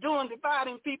have been doing,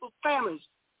 dividing people's families,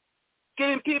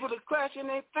 getting people to crash in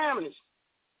their families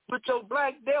with your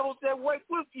black devils that work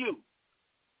with you.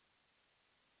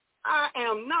 I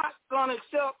am not going to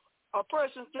accept a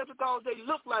person just because they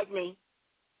look like me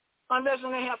unless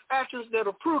they have actions that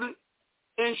are prudent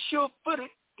and sure-footed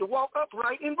to walk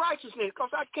upright in righteousness, because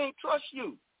I can't trust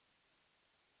you.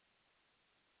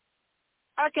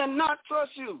 I cannot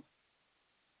trust you.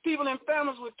 People in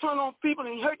families will turn on people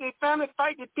and hurt their family,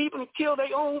 fight their people, and kill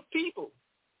their own people.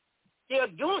 They're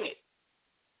doing it.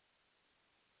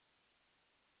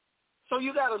 So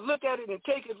you got to look at it and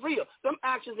take it real. Them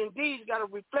actions and deeds got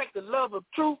to reflect the love of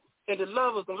truth and the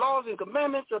love of the laws and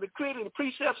commandments of the Creator, the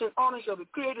precepts and honors of the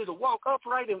Creator to walk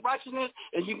upright in righteousness.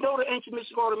 And you know the ancient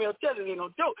mystical order of Melchizedek ain't no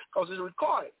joke because it's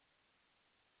recorded.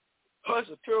 Oh, it's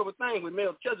a terrible thing when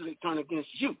Melchizedek turn against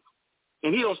you.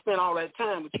 And he don't spend all that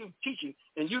time with you teaching,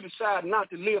 and you decide not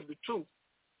to live the truth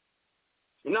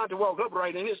and not to walk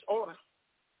upright in his order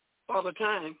all the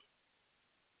time.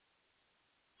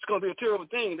 It's going to be a terrible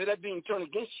thing that being turned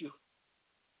against you.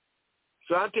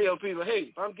 So I tell people, hey,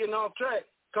 if I'm getting off track,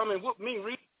 come and whoop me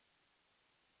real.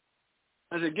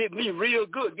 I said, get me real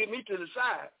good. Get me to the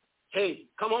side. Hey,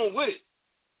 come on with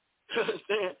it.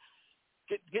 Understand?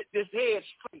 Get this head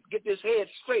straight. Get this head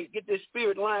straight. Get this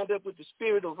spirit lined up with the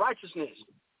spirit of righteousness,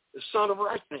 the son of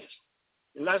righteousness.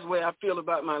 And that's the way I feel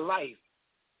about my life.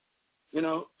 You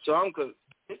know, so I'm committed.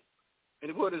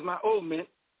 And what is my old man?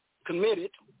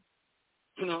 Committed.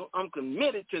 You know, I'm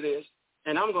committed to this,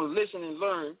 and I'm going to listen and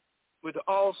learn with the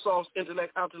all-source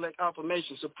intellect,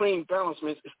 affirmation, supreme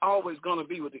balancements. It's always going to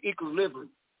be with the equilibrium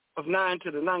of 9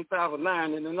 to the 9th power of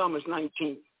 9, and the number is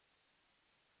 19.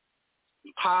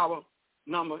 Power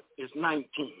number is 19.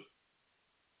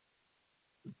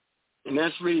 And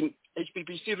that's reading,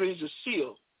 HPPC reads a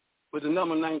seal with the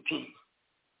number 19.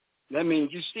 That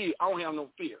means you see, I don't have no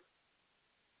fear.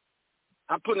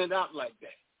 I'm putting it out like that.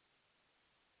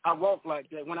 I walk like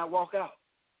that when I walk out.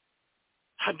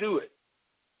 I do it.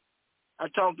 I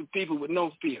talk to people with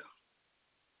no fear.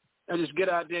 I just get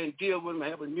out there and deal with them. I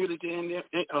have humility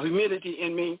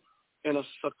in me, and a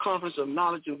circumference of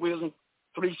knowledge and wisdom,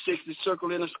 360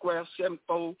 circle in a square,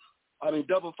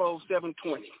 double fold,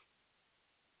 720.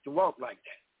 To walk like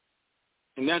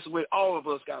that. And that's the way all of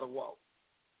us got to walk.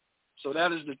 So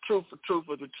that is the truth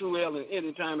of the true L in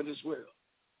any time in this world.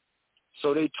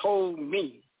 So they told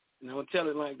me, and I'm going to tell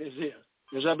it like this here,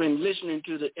 because I've been listening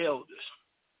to the elders.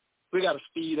 We got to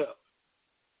speed up.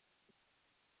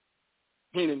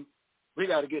 Meaning, we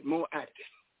got to get more active.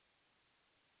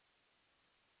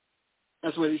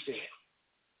 That's what he said.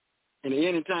 And at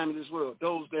any time in this world,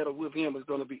 those that are with him is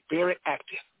going to be very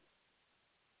active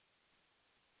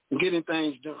in getting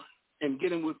things done and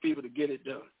getting with people to get it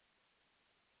done.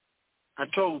 I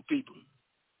told people,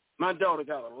 my daughter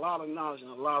got a lot of knowledge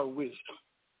and a lot of wisdom.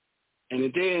 And the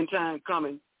day and time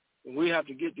coming when we have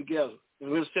to get together and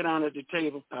we'll sit down at the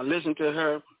table. I'll listen to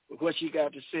her, what she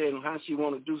got to say and how she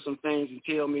want to do some things and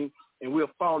tell me, and we'll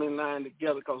fall in line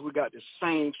together because we got the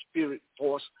same spirit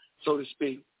force, so to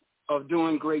speak, of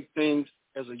doing great things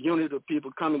as a unit of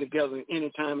people coming together at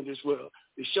any time in this world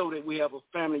to show that we have a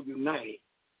family united.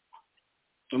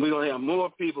 And we're going to have more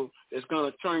people that's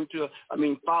going to turn to,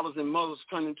 fathers and mothers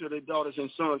turning to their daughters and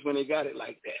sons when they got it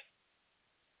like that.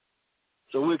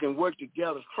 So we can work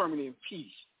together, harmony and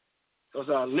peace. Because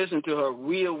I listened to her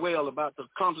real well about the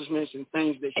accomplishments and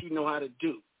things that she know how to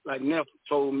do. Like Neff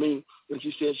told me when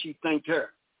she said she thanked her,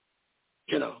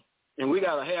 And we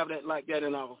got to have that like that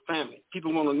in our family.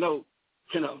 People want to know,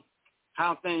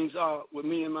 how things are with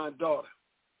me and my daughter.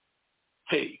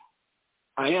 Hey,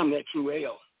 I am that true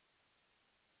L.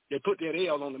 They put that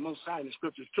L on the Most High in the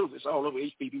scriptures too. It's all over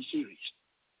HBB series.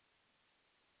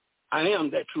 I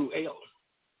am that true El,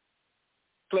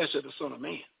 flesh of the Son of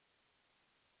Man.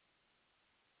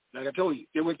 Like I told you,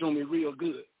 they worked on me real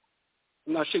good.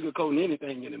 I'm not sugarcoating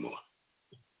anything anymore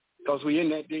because we're in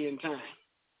that day and time.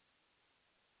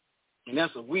 And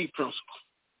that's a we principle.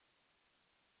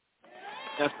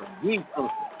 That's a we principle.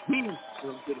 We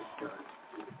will get it done.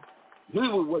 We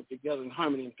will work together in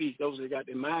harmony and peace. Those that got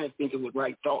their mind thinking with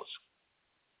right thoughts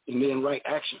and then right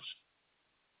actions.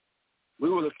 We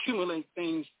will accumulate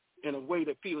things in a way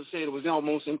that people said it was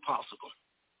almost impossible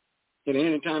at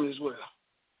any time as well.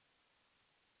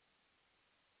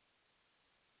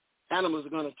 Animals are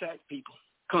going to attack people.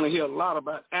 Going to hear a lot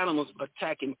about animals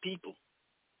attacking people.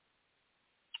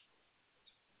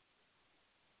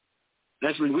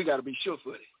 That's when we got to be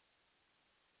sure-footed.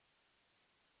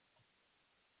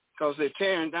 Because they're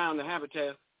tearing down the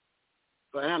habitat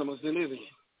for animals to live in.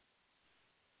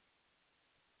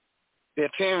 They're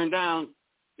tearing down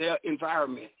their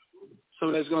environment.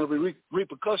 So there's going to be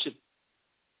repercussion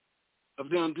of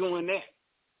them doing that.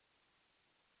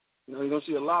 You know, you're going to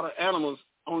see a lot of animals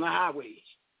on the highways.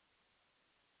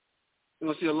 You're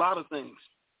going to see a lot of things.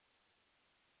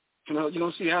 You know, you're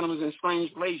going to see animals in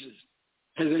strange places.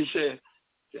 As they said,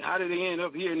 how did they end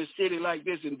up here in the city like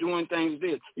this and doing things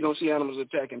this? You don't see animals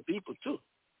attacking people, too.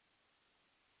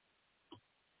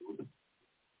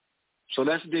 So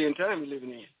that's the day and time we're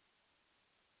living in.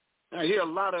 I hear a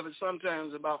lot of it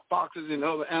sometimes about foxes and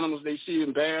other animals they see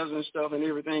and bears and stuff and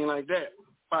everything like that.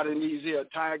 Fighting these here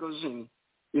tigers and,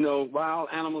 you know, wild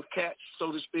animal cats,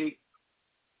 so to speak,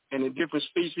 and the different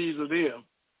species of them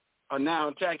are now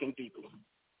attacking people.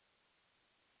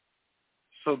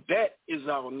 So that is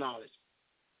our knowledge.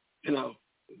 You know,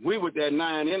 we with that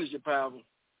 9 energy power,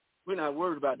 we're not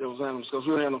worried about those animals because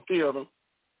we don't have no fear of them.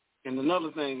 And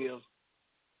another thing is,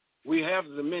 we have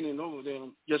the dominion over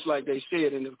them, just like they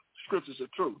said in the scriptures are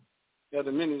true. They have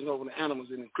dominion over the animals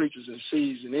and the creatures and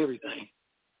seas and everything.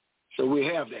 So we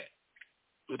have that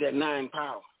with that 9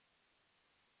 power,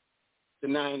 the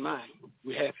 9 mind.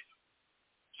 We have it.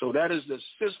 So that is the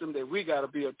system that we got to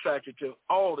be attracted to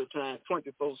all the time,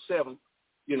 24/7.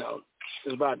 You know,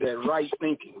 it's about that right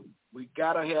thinking. We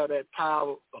got to have that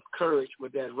power of courage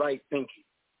with that right thinking.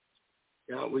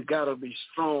 You know, we got to be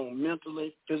strong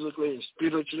mentally, physically, and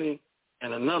spiritually.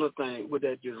 And another thing, with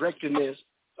that directedness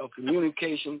of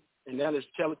communication, and that is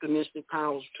telekinetic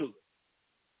powers too.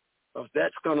 If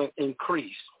that's going to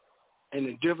increase, and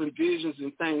the different visions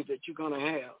and things that you're going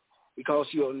to have, because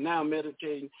you're now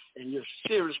meditating and you're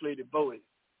seriously devoted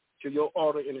to your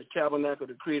order in the tabernacle of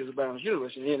the creator's abounding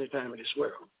universe in any time of this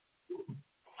world.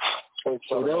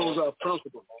 So those are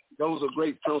principles. Those are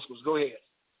great principles. Go ahead.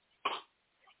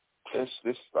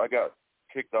 I got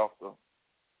kicked off the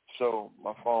show.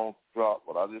 My phone dropped,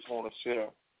 but I just want to share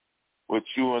with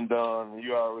you and Don.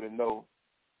 You already know.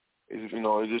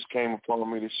 It just came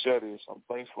upon me to share this. I'm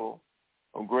thankful.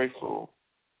 I'm grateful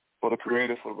for the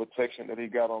Creator, for the protection that He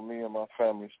got on me and my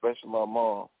family, especially my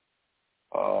mom.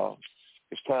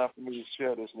 It's time for me to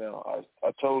share this now.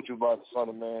 I told you about the Son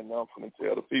of Man. Now I'm going to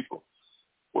tell the people.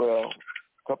 Well,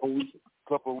 a couple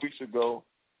of weeks ago,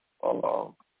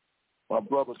 my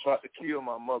brother tried to kill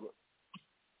my mother,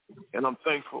 and I'm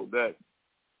thankful that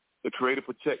the Creator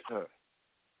protect her.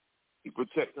 He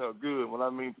protect her good. When I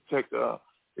mean protect her,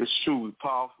 it's true,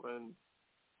 powerful,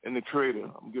 and the Creator.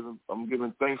 I'm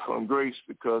giving thankful and grace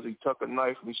because He took a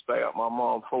knife and He stabbed my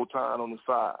mom 4 times on the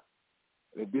side,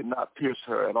 and it did not pierce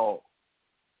her at all.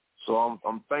 So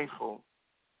I'm thankful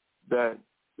that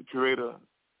the Creator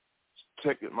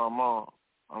protected my mom.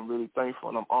 I'm really thankful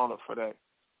and I'm honored for that.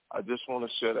 I just want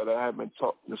to share that I have been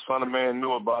taught. The Son of Man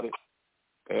knew about it,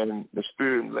 and the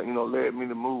Spirit, led me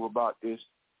to move about this.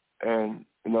 And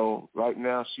right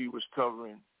now she was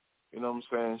covering. You know what I'm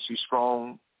saying? She's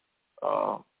strong.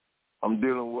 I'm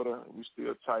dealing with her. We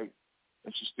still tight,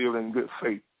 and she's still in good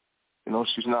faith.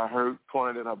 She's not hurt.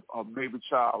 Pointed at her baby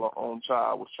child, her own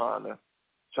child, was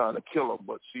trying to kill her,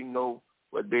 but she know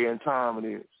what day and time it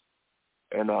is.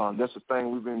 And that's the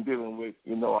thing we've been dealing with,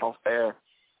 off air.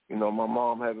 My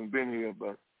mom hasn't been here,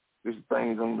 but this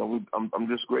thing, I'm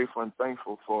just grateful and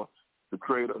thankful for the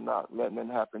Creator not letting it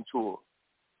happen to her.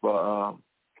 But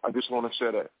I just want to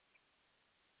share that.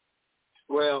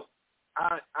 Well,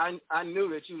 I knew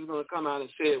that you was going to come out and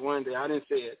say it one day. I didn't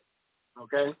say it,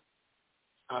 okay?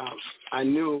 I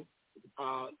knew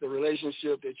the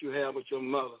relationship that you have with your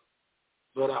mother,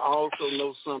 but I also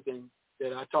know something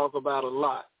that I talk about a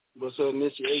lot, was her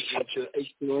initiation to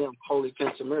HPM, Holy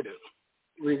Pentameter.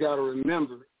 We got to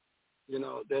remember,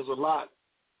 there's a lot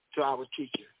to our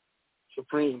teacher,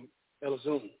 Supreme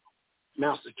Elazum,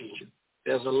 Master Teacher.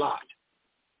 There's a lot.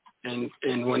 And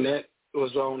when that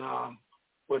was on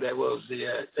what that was,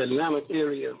 the Atlanta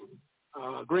area,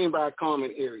 Greenbrier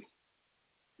Common area.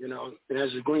 You know, and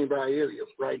that's the Greenbrier area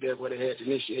right there where they had the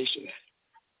initiation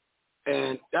at.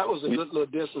 And that was a good little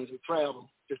distance to travel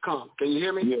to come. Can you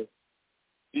hear me? Yeah.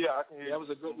 Yeah, I can hear you.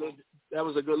 That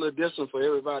was a good little distance for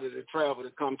everybody to travel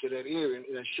to come to that area,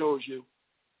 and that shows you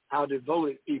how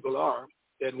devoted people are.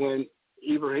 That when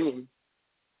Ibrahim,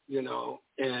 you know,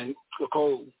 and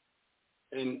Nicole,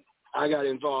 and I got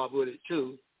involved with it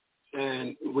too,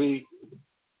 and we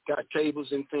got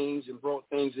tables and things and brought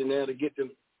things in there to get the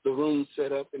room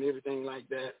set up and everything like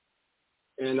that.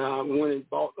 And we went and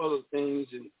bought other things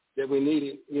and that we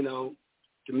needed, you know,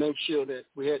 to make sure that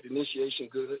we had the initiation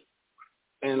good.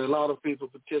 And a lot of people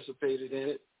participated in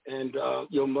it. And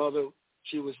your mother,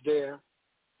 she was there,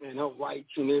 and her whites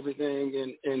and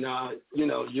everything, and you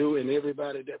know, you and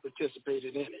everybody that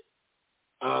participated in it.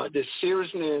 The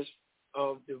seriousness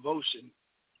of devotion,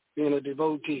 being a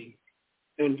devotee,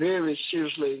 and very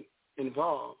seriously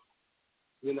involved,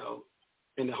 you know,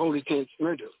 in the Holy Tenth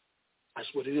Murder.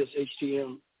 That's what it is,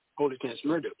 HTM, Holy Tenth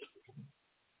Murder.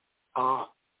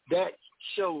 That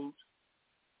shows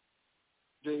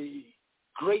the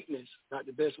greatness, not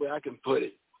the best way I can put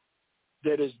it,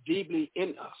 that is deeply in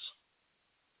us.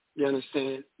 You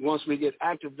understand? Once we get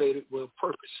activated with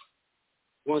purpose,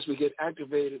 once we get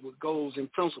activated with goals and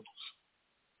principles,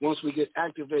 once we get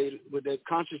activated with that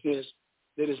consciousness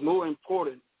that is more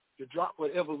important to drop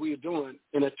whatever we're doing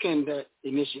and attend that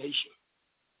initiation.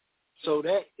 So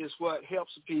that is what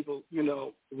helps people, you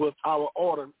know, with our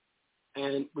order.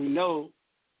 And we know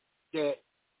that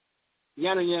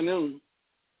Yana Yanun,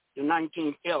 the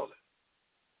 19th elder,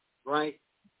 right,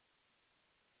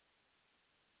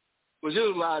 was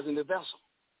utilizing the vessel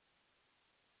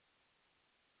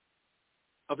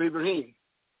of Ibrahim.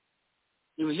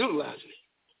 He was utilizing it.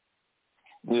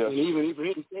 Yeah. And even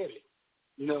Ibrahim said it,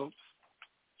 you know.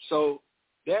 So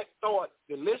that thought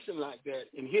to listen like that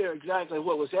and hear exactly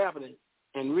what was happening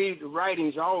and read the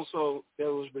writings also that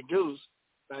was produced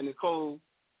by Nicole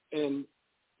and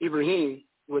Ibrahim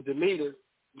with the leader,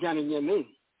 Johnny Yanun.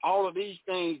 All of these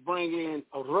things bring in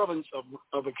a reverence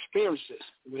of experiences.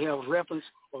 We have reference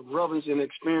of reverence and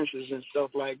experiences and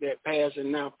stuff like that, past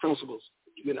and now principles,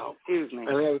 you know. Excuse me.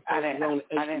 I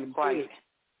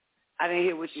didn't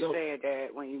hear what you said there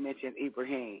when you mentioned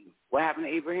Ibrahim. What happened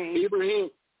to Ibrahim?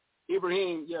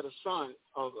 Ibrahim, yeah, the son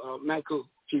of Michael,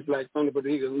 Chief Black Thunder, but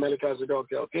he was Melchizedek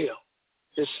Al-Kel.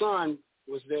 His son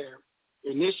was there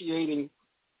initiating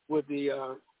with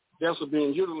the vessel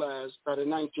being utilized by the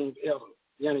 19th elder,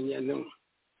 Yana Yanun.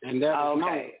 And that was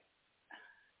known.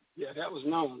 Yeah, that was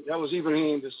known. That was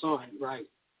Ibrahim, the son, right?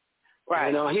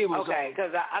 Right. And, he was, okay,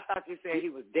 because I thought you said he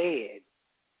was dead.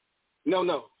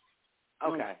 No.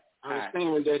 Okay. I was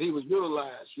saying that he was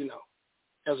utilized, you know,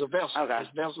 as a vessel. Okay. His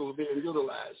vessel was being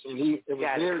utilized, and it was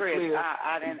very Chris, clear.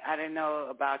 I didn't know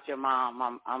about your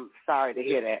mom. I'm sorry to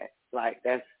hear that. Like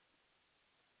that's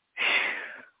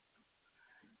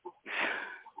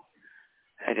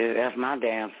that's my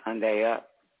damn Sunday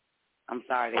up. I'm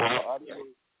sorry to hear that.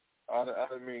 I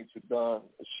didn't mean to, Don.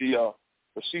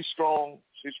 But she's strong.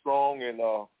 She's strong, and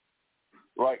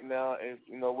right now, and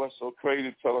you know what's so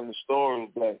crazy telling the story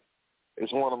is that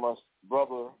it's one of my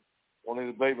brother, one of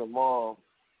his baby mom,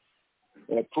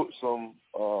 that put some,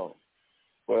 well,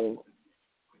 you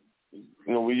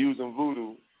know, we're using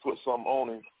voodoo, put some on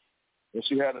him, and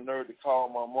she had the nerve to call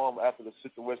my mom after the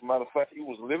situation. Matter of fact, he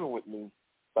was living with me.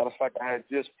 Matter of fact, I had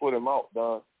just put him out,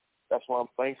 Don. That's why I'm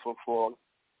thankful for.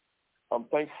 I'm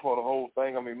thankful for the whole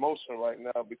thing. I'm emotional right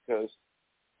now because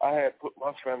I had put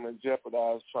my family in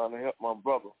jeopardy trying to help my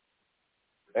brother,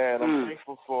 and I'm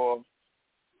thankful for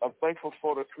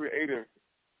the Creator.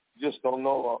 Just don't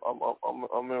know.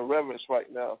 I'm in reverence right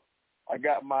now. I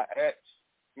got my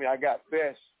I got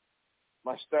best.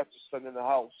 My statue sitting in the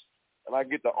house, and I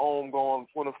get the Om going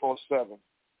 24/7. And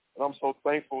I'm so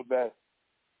thankful that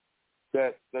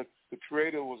the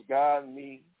Creator was guiding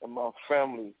me and my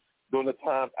family during the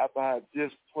time after I had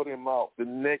just put him out. The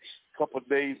next couple of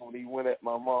days when he went at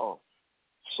my mom.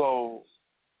 So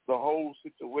the whole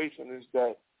situation is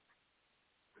that,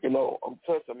 you know, I'm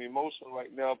touched, I'm emotional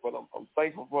right now, but I'm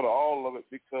thankful for all of it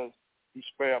because he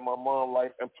spared my mom's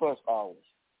life and plus ours.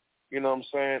 You know what I'm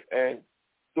saying? And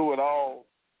through it all,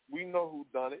 we know who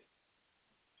done it.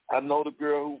 I know the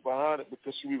girl who's behind it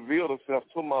because she revealed herself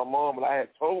to my mom, and I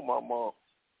had told my mom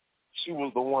she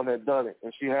was the one that done it.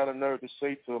 And she had a nerve to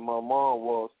say to my mom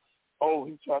was, "Oh,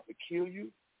 he tried to kill you?"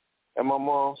 And my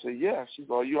mom said, "Yeah." She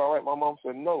said, "Are you all right?" My mom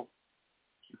said, "No."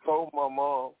 She told my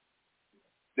mom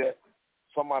that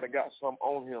somebody got something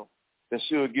on him, that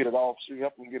she'll get it off. She'll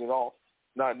help him get it off.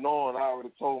 Not knowing, I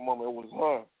already told Mama it was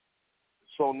her.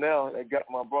 So now they got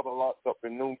my brother locked up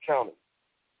in Noon County,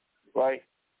 right?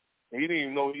 He didn't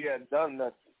even know he hadn't done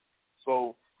nothing.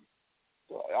 So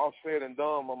all said and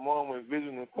done, my mom went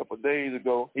visiting a couple of days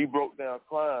ago. He broke down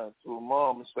crying to her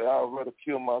mom and said, I'd rather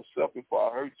kill myself before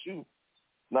I hurt you,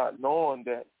 not knowing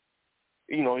that,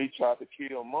 you know, he tried to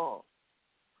kill mom.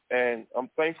 And I'm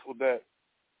thankful that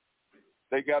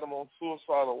they got him on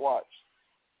suicidal watch.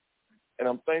 And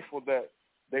I'm thankful that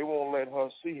they won't let her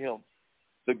see him.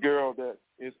 The girl that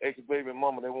is ex-baby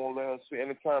mama, they won't let her see.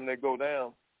 Anytime they go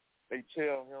down, they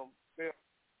tell him.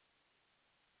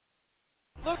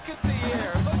 Look at the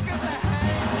air. Look at the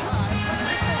hang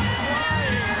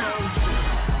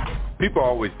time. People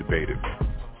always debate it.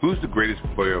 Who's the greatest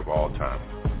player of all time?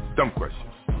 Dumb question.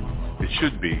 It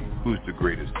should be, who's the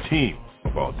greatest team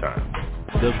of all time?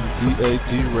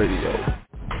 WGAG Radio.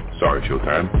 Sorry,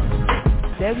 Showtime.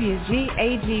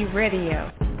 WGAG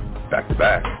Radio. Back to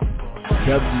back.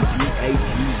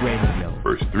 WGAG Radio.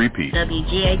 First three-peat.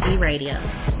 WGAG Radio.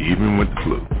 Even with the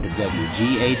flu. The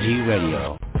WGAG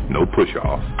Radio. No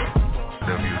push-off.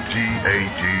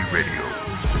 WGAG Radio.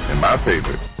 And my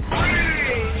favorite.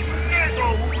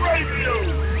 Radio.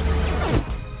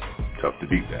 Tough to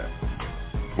beat that.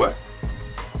 What?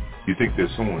 You think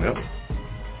there's someone else?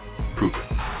 Prove it.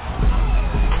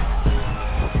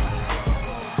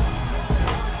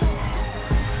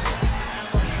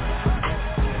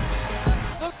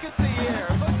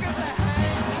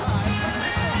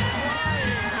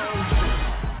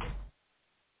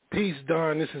 Peace,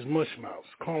 Don. This is Mushmouth,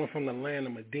 calling from the land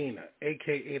of Medina,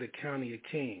 a.k.a. the County of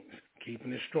Kings.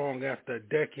 Keeping it strong after a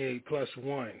decade plus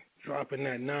one. Dropping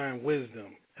that 9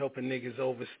 wisdom. Helping niggas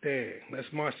overstand.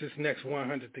 Let's march this next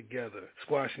 100 together.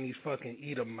 Squashing these fucking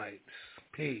Edomites.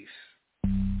 Peace.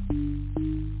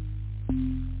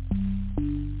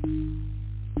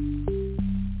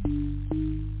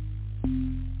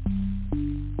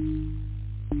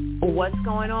 What's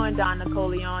going on, Don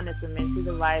Napoleon? It's Minty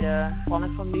the writer,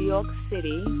 calling from New York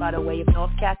City by the way of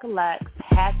North Cackalax.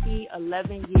 Happy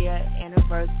 11-year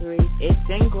anniversary. It's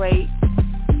been great.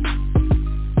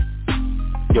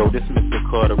 Yo, this is Mr.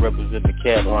 Carter representing the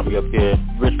Cat Army up here,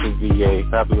 Richmond, VA.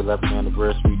 Happy 11th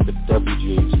anniversary to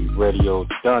WGAG Radio,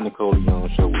 Don Napoleon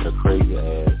Show with a crazy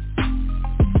ass.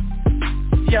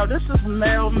 Yo, this is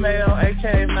Mel,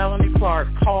 a.k.a. Melanie Clark,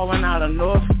 calling out of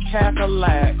North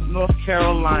Cackalack, North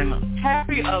Carolina.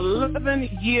 Happy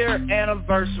 11-year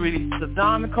anniversary to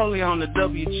Don Napoleon, the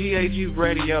WGAG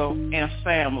Radio and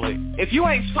family. If you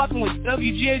ain't fucking with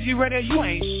WGAG Radio, you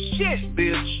ain't shit,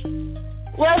 bitch.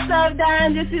 What's up,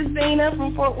 Don? This is Zena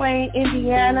from Fort Wayne,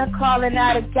 Indiana, calling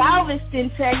out of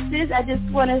Galveston, Texas. I just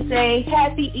want to say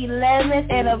happy 11th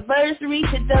anniversary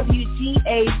to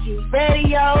WGAG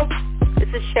Radio. This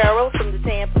is Cheryl from the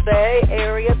Tampa Bay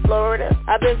area, Florida.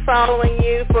 I've been following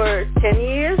you for 10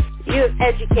 years. You have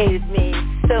educated me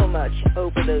so much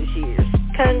over those years.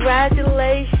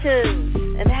 Congratulations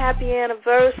and happy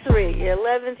anniversary, your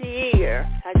 11th year.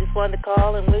 I just wanted to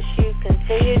call and wish you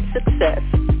continued success.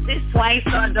 This twice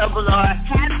on Double R.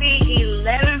 Happy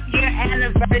 11th year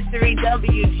anniversary,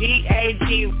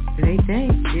 WGAG. Great day.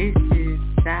 This is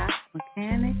Doc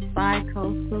Mechanic,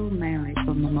 bi-coastal, mainly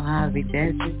from the Mojave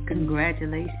Desert.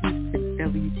 Congratulations to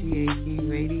WGAG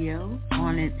Radio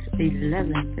on its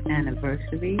 11th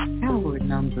anniversary, hour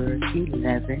number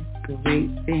 11. Great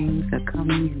things are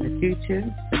coming in the future,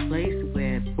 the place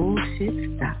where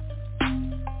bullshit stops.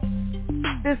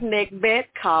 This is Nick Bett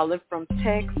calling from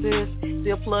Texas,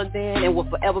 still plugged in and will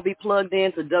forever be plugged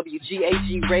in to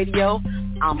WGAG Radio.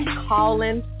 I'm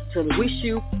calling to wish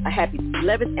you a happy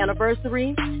 11th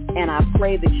anniversary, and I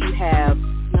pray that you have,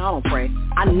 no, I don't pray,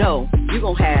 I know you're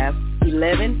going to have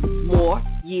 11 more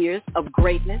years of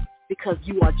greatness because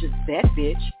you are just that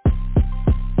bitch.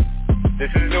 This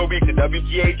is Nubi to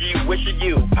WGAG wishing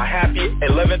you a happy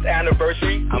 11th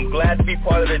anniversary. I'm glad to be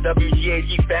part of the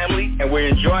WGAG family, and we're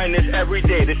enjoying this every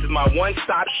day. This is my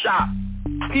one-stop shop.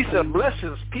 Peace and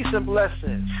blessings, peace and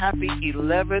blessings. Happy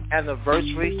 11th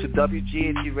anniversary to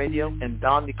WGAG Radio and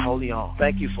Don Napoleon.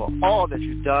 Thank you for all that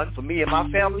you've done for me and my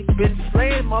family. Been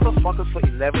slaying motherfuckers for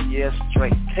 11 years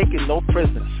straight, taking no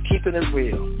prisoners, keeping it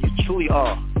real. You truly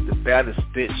are the baddest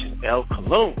bitch in El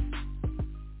Cologne.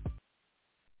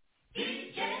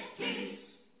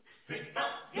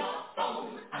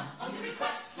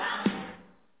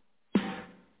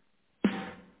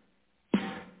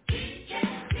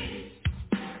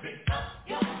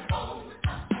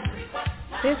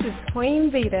 This is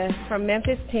Queen Vita from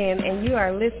Memphis 10, and you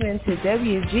are listening to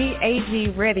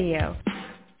WGAG Radio.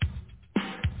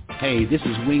 Hey, this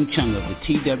is Wing Chung of the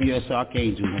TWS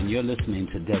Archangel, and you're listening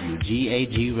to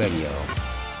WGAG Radio.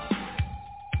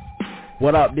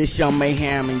 What up, this Young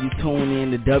Mayhem, and you tune in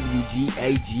to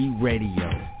WGAG Radio.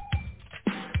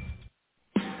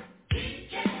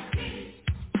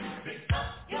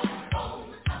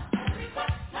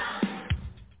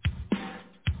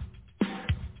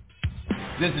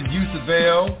 This is Yusuf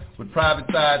L with Private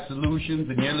Side Solutions,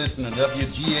 and you're listening to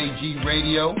WGAG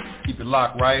Radio. Keep it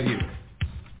locked right here.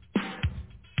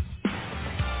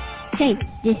 Hey,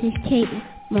 this is Katie.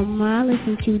 Mama,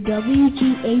 listen to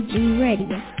WGAG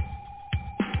Radio.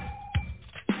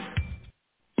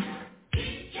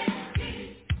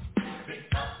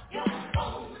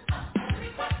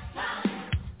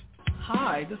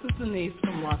 Hi, this is Denise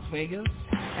from Las Vegas,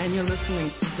 and you're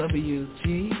listening to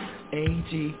WGAG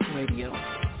Radio.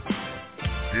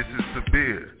 This is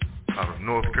Sabir out of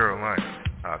North Carolina.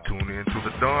 I tune in to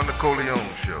the Don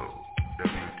Nicoleone Show,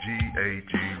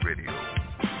 WGAG Radio.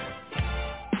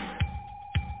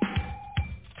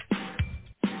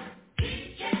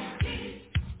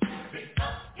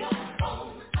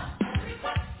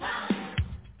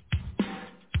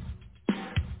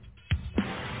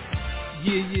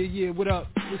 Yeah, what up?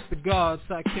 It's the God,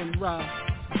 Sakim Ra,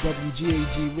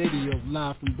 WGAG Radio,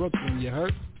 live from Brooklyn, you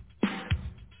heard?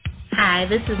 Hi,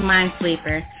 this is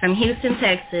Minesweeper from Houston,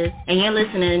 Texas, and you're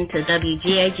listening to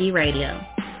WGAG Radio.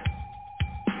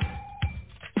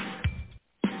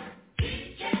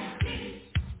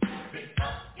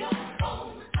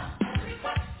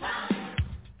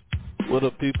 What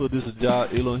up, people? This is Ja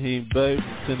Elohim Bay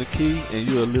from Tennessee, and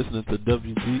you are listening to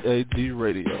WGAG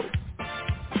Radio.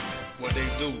 What they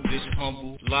do, this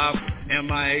humble, live,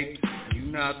 MIA. You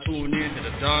now tuning in to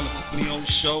the Don Nicoleone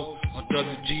Show on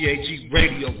WGAG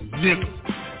Radio, nigga.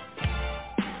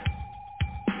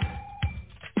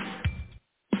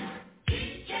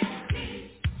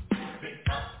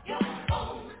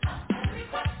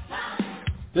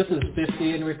 This is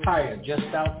 50 and retired,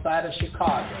 just outside of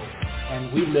Chicago,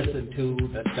 and we listen to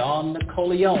the Don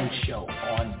Nicoleone Show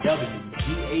on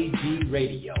WGAG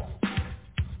Radio.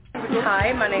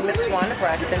 Hi, my name is Wanda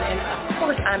Braxton, and of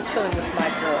course I'm chilling with my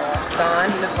girl, Don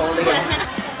Nicoleone.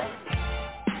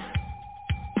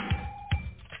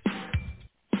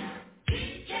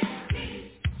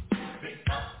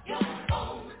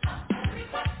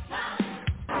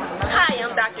 Hi,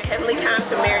 I'm Dr. Heavenly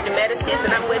Thompson, married to Medicist,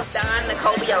 and I'm with Don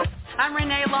Nicoleone. I'm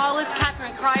Renee Lawless,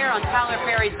 Catherine Cryer on Tyler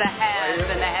Perry's The Haves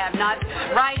and the Have-Nots,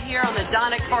 right here on the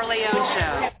Don Nicoleone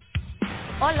Show.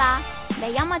 Hola,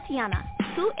 me llamo Tiana.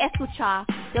 Tú escuchas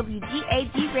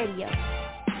WGAG Radio.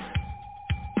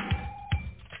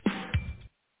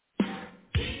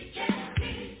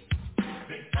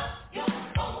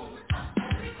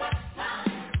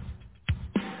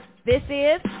 This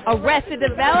is Arrested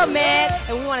Development,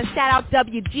 and we want to shout out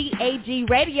WGAG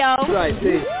Radio. Right,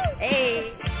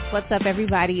 hey. What's up,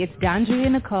 everybody? It's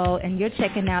Dondria Nicole, and you're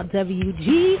checking out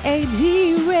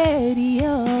WGAG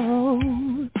Radio.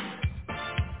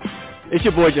 It's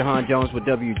your boy Jahan Jones with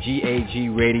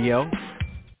WGAG Radio.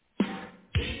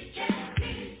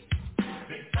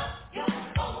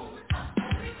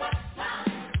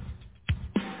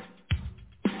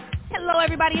 Hello,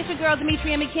 everybody. It's your girl,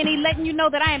 Demetria McKinney, letting you know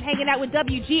that I am hanging out with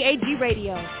WGAG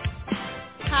Radio.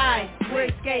 Hi, we're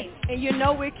Escape, and you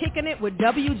know we're kicking it with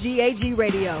WGAG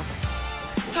Radio.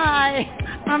 Hi,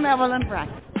 I'm Evelyn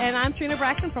Braxton. And I'm Trina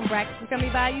Braxton from Braxton Family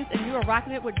Values, and you are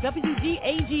rocking it with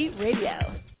WGAG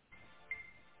Radio.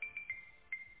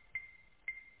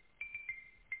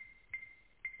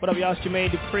 What up, y'all? It's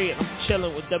Jermaine Dupree. I'm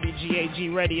chilling with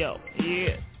WGAG Radio.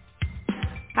 Yeah.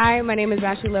 Hi, my name is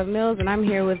Ashley Love Mills, and I'm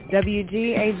here with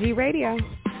WGAG Radio.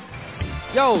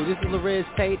 Yo, this is Larez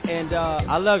Tate, and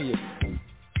I love you.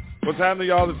 What's happening,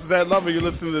 y'all? This is Ed Lover. You're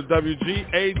listening to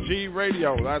WGAG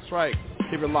Radio. That's right.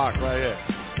 Keep it locked right here.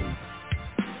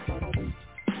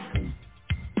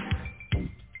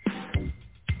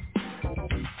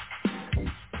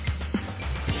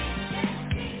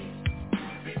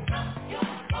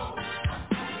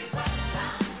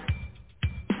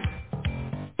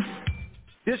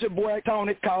 This your boy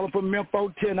Tony calling from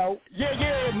Memphis, Tennessee.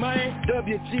 Yeah, man.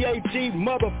 WGAG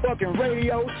motherfucking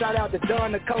radio. Shout out to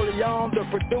Don Nicoleone, the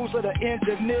producer, the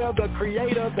engineer, the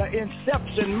creator, the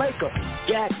inception maker.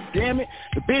 God damn it.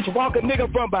 The bitch walk a nigga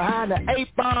from behind the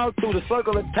 8 ball through the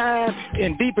circle of time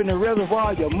and deep in the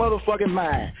reservoir of your motherfucking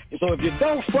mind. And so if you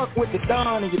don't fuck with the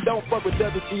Don and you don't fuck with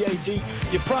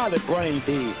WGAG, you're probably brain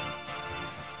dead.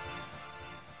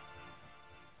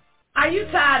 Are you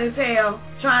tired as hell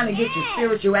trying to get your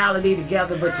spirituality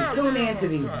together, but you tune in to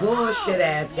these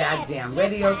bullshit-ass goddamn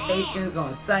radio stations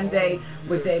on Sunday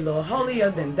with their little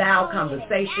holier-than-thou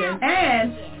conversation,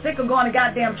 and sick of going to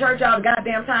goddamn church all the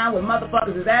goddamn time where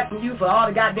motherfuckers is asking you for all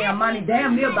the goddamn money,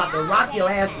 damn near about to rock your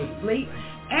ass to sleep,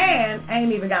 and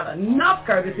ain't even got enough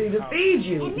courtesy to feed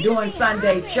you during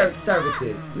Sunday church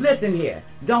services. Listen here,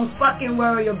 don't fucking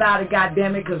worry about it,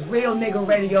 goddammit, because Real Nigga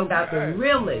Radio got the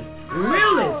realest.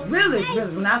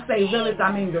 When I say realest,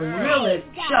 I mean the realest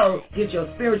show. Get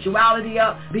your spirituality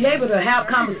up. Be able to have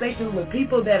conversations with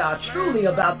people that are truly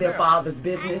about their Father's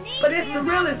business. But it's the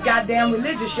realest goddamn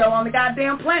religious show on the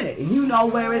goddamn planet. And you know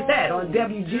where it's at, on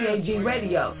WGAG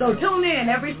Radio. So tune in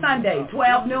every Sunday,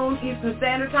 12 noon Eastern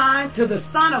Standard Time, to the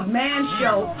Son of Man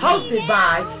show, hosted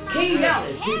by King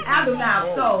Ellis, the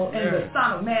Adonai Soul, and the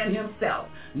Son of Man himself,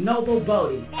 Noble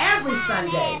Boddie, every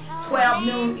Sunday, 12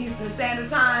 noon Eastern Standard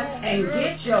Time, and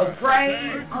get your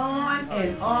praise on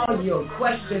and all your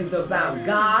questions about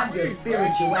God, your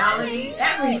spirituality,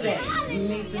 everything you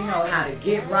need to know how to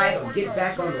get right or get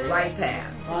back on the right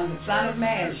path. On the Son of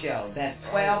Man show, that's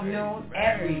 12 noon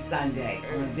every Sunday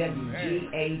on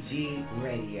WGAG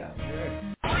Radio.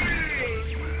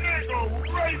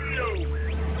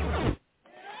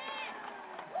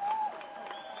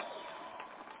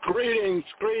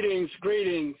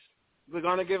 Greetings. We're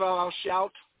going to give our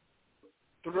shout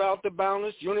throughout the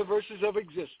boundless universes of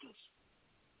existence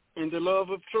in the love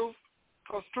of truth,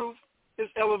 because truth is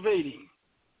elevating.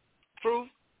 Truth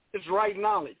is right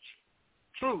knowledge.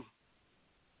 Truth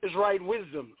is right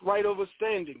wisdom, right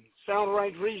understanding, sound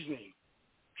right reasoning.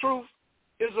 Truth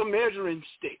is a measuring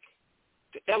stick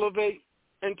to elevate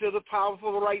into the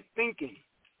powerful right thinking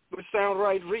with sound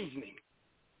right reasoning.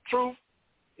 Truth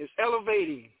is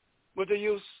elevating with the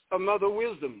use of mother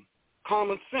wisdom,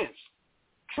 common sense.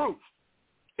 Truth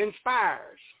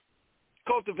inspires,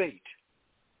 cultivate,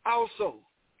 also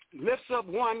lifts up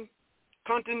one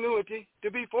continuity to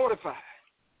be fortified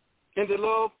in the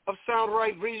love of sound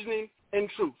right reasoning and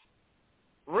truth.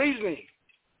 Reasoning,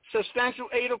 substantial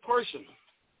aid a person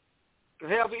to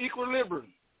have the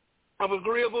equilibrium of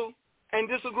agreeable and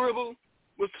disagreeable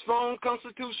with strong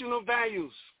constitutional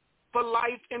values for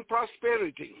life and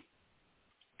prosperity.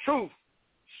 Truth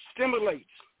stimulates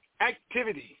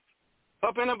activity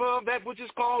up and above that which is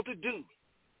called to do.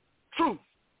 Truth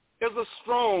is a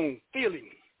strong feeling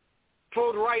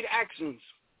toward right actions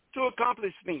to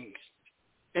accomplish things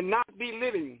and not be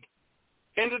living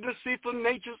in the deceitful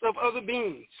natures of other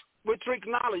beings with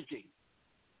tricknology.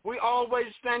 We always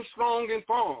stand strong and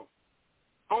firm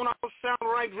on our sound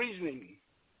right reasoning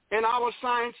and our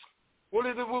science,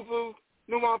 Wulidu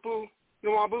Nuwapu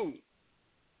Nuwabu.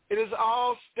 It is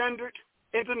all standard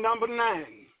into number 9.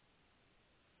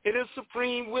 It is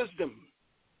supreme wisdom.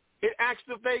 It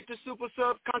activates the super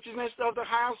subconsciousness of the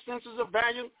higher senses of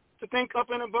value to think up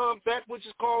and above that which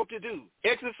is called to do.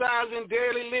 Exercise in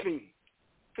daily living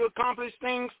to accomplish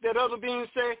things that other beings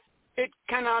say it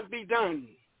cannot be done.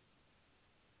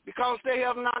 Because they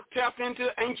have not tapped into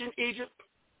ancient Egypt.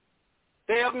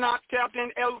 They have not tapped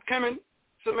in El-Kemen,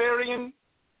 Sumerian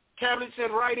tablets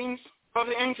and writings of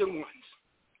the ancient ones.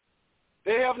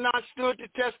 They have not stood the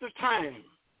test of time.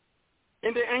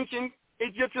 In the ancient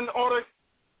Egyptian order,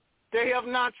 they have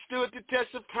not stood the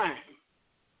test of time.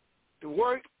 To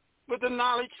work with the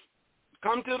knowledge,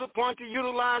 come to the point to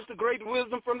utilize the great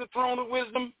wisdom from the throne of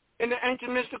wisdom in the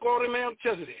ancient mystic order of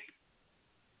Melchizedek.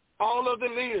 All of the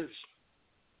leaders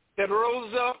that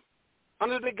rose up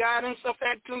under the guidance of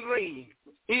Acton Ray,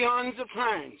 eons of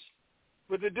times,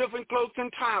 with the different cloaks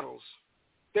and titles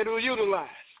that were utilized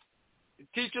to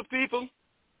teach a people,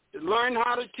 to learn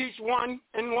how to teach one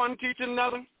and one teach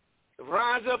another, to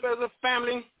rise up as a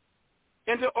family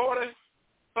in the order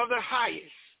of the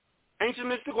highest ancient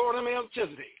mystic order of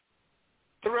Melchizedek.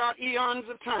 Throughout eons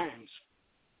of times,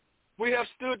 we have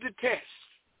stood the test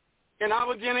in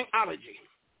our genealogy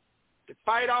to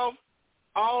fight off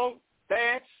all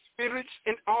bad spirits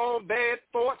and all bad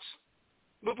thoughts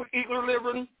with an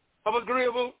equilibrium of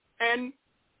agreeable and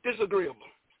disagreeable.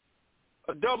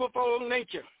 A double-fold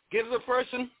nature gives a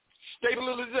person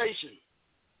stabilization.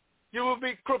 You will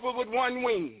be crippled with one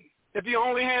wing if you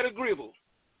only had agreeable.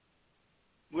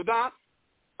 Without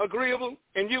agreeable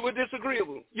and you were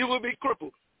disagreeable, you will be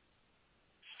crippled.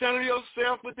 Center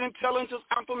yourself with intelligence,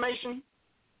 affirmation,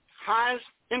 highest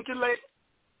intellect,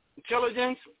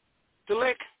 intelligence,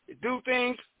 intellect, to do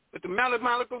things with the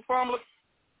mathematical formula,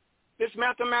 this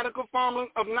mathematical formula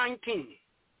of 19,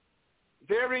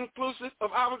 very inclusive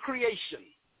of our creation.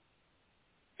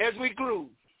 As we grew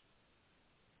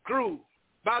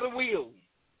by the wheel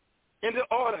in the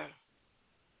order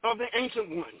of the ancient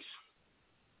ones,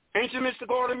 ancient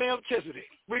mystical order Melchizedek,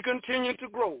 we continue to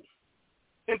grow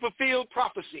and fulfill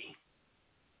prophecy.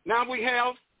 Now we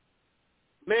have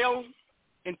male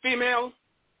and female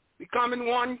becoming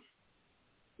one,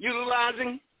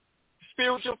 utilizing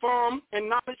spiritual form and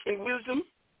knowledge and wisdom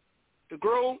to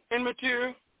grow and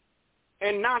mature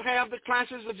and not have the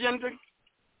clashes of gender,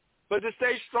 but to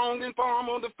stay strong and firm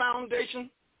on the foundation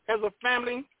as a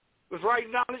family with right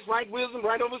knowledge, right wisdom,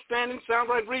 right understanding, sound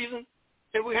right reason,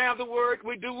 and we have the word,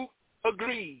 we do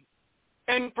agree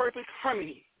in perfect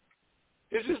harmony.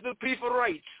 This is the peaceful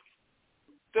rights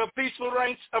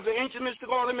of the ancient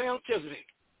mystical order Melchizedek.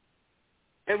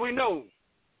 And we know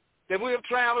that we have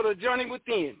traveled a journey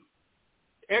within,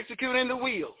 executing the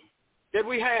will that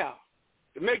we have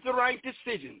to make the right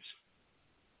decisions.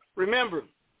 Remember,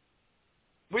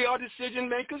 we are decision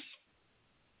makers,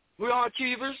 we are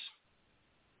achievers,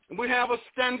 and we have a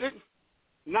standard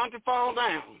not to fall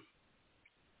down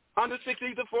under six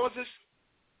ether forces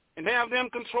and have them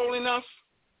controlling us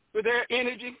with their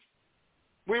energy.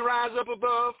 We rise up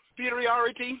above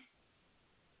superiority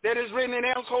that is written in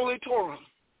El's Holy Torah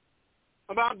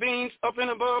about beings up and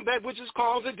above that which is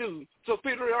called to do.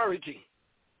 Superiority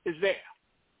is there.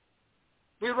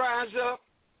 We rise up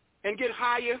and get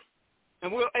higher,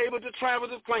 and we're able to travel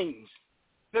the planes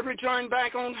that return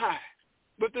back on high.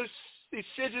 But this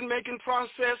decision-making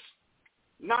process,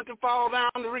 not to fall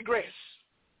down, to regress.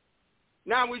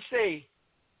 Now we say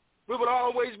we will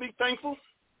always be thankful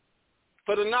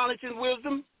for the knowledge and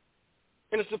wisdom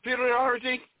and the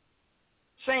superiority,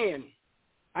 saying,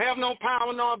 I have no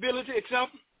power nor ability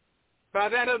except by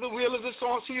that of the will of the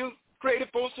source here, creative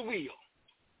force of will.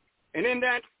 And in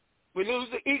that, we lose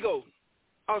the ego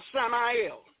of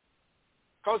Samael,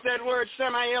 because that word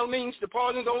Samael means the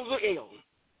poison goes to ill.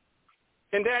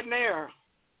 And that there,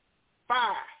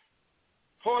 fire,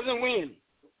 poison wind,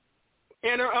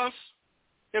 enter us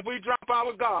if we drop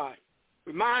our guard.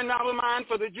 Remind our mind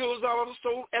for the jewels of our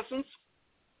soul essence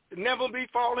to never be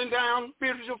falling down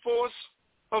spiritual force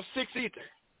of six ether,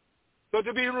 but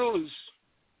to be rulers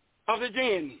of the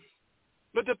jinn,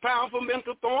 with the powerful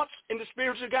mental thoughts and the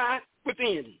spiritual guide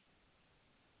within.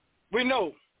 We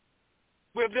know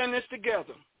we have done this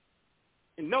together,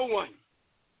 and no one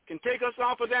can take us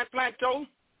off of that plateau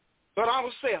but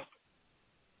ourselves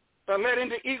by letting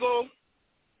the ego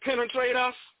penetrate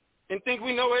us and think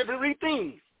we know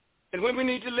everything. And when we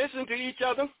need to listen to each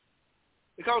other,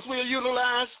 because we are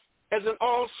utilized as an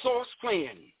all-source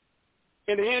plan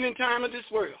in the ending time of this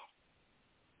world.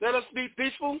 Let us be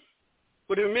peaceful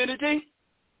with humility,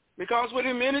 because with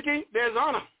humility there's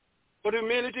honor, but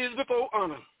humility is before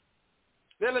honor.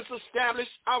 Let us establish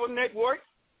our network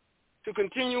to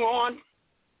continue on,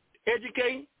 to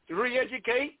educate, to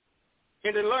re-educate,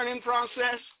 in the learning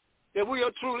process that we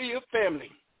are truly a family.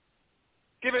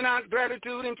 Giving out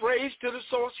gratitude and praise to the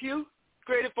source hue,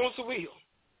 creative force of will.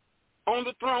 On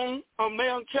the throne of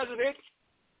Melchizedek,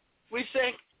 we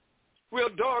say we are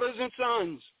daughters and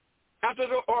sons after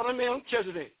the order of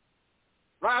Melchizedek,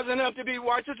 rising up to be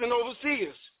watchers and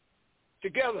overseers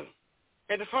together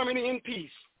in harmony and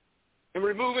peace, and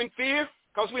removing fear,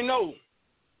 because we know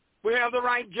we have the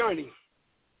right journey.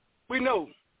 We know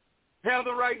we have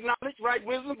the right knowledge, right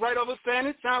wisdom, right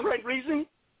understanding, sound right reason,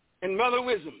 and mother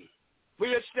wisdom.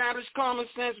 We establish common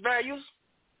sense values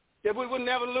that we will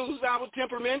never lose our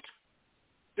temperament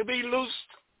to be loosed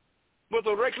with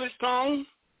a reckless tongue,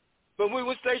 but we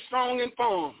will stay strong and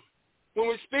firm. When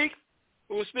we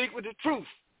will speak with the truth,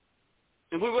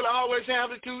 and we will always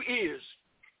have the two ears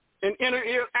and inner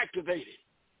ear activated.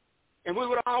 And we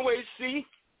will always see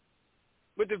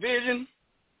with the vision,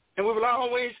 and we will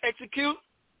always execute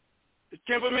the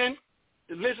temperament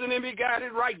to listen and be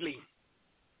guided rightly.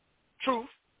 Truth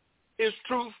is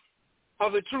truth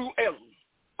of the true El,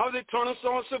 of the eternal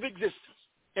source of existence.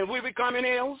 And we becoming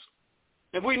Els,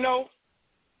 and we know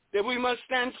that we must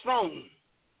stand strong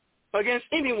against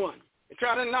anyone that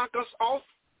try to knock us off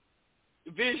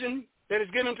the vision that is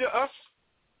given to us,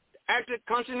 the active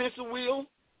consciousness of will,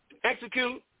 to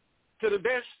execute to the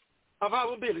best of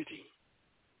our ability.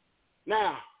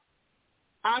 Now,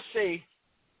 I say,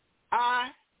 I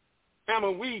am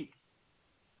a we.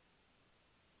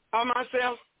 Of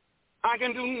myself, I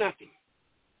can do nothing.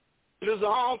 It is the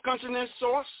all-consciousness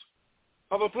source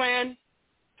of a plan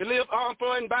to live on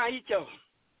for and by each other.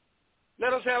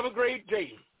 Let us have a great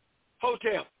day.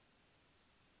 Hotel.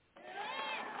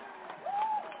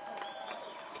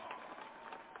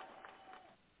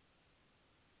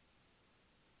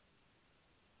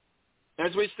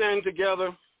 As we stand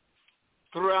together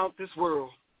throughout this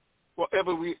world,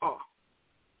 wherever we are,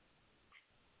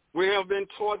 we have been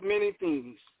taught many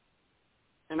things,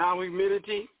 and our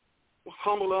humility will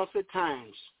humble us at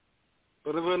times,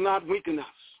 but it will not weaken us.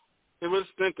 It will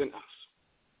strengthen us.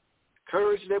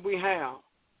 Courage that we have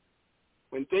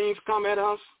when things come at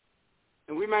us,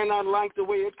 and we may not like the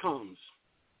way it comes,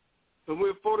 but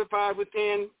we're fortified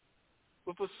within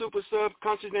with a super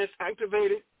subconsciousness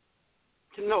activated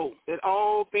to know that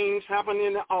all things happen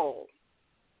in the all,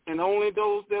 and only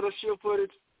those that are sure-footed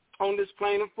on this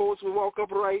plane of force will walk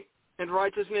upright in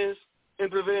righteousness and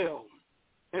prevail,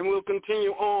 and will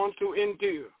continue on to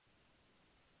endure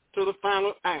to the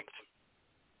final act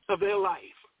of their life,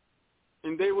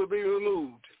 and they will be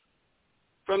removed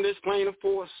from this plane of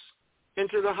force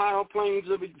into the higher planes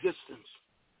of existence.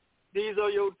 These are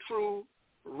your true,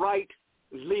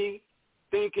 rightly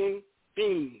thinking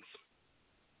beings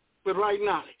with right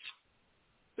knowledge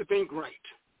to think right.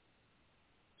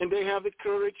 And they have the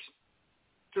courage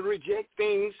to reject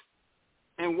things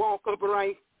and walk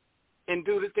upright and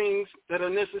do the things that are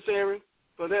necessary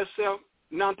for their self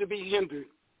not to be hindered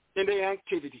in their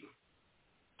activity,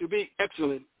 to be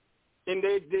excellent in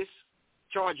their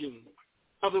discharging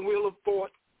of the will of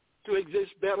thought to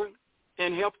exist better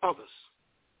and help others.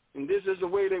 And this is the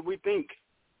way that we think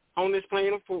on this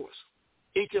plane of force.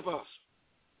 Each of us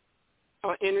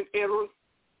are in an era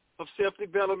of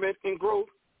self-development and growth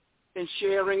and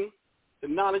sharing the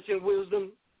knowledge and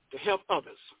wisdom to help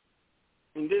others.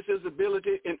 And this is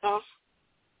ability in us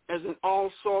as an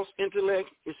all-source intellect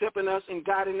is helping us and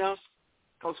guiding us,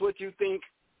 because what you think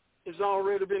has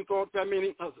already been thought by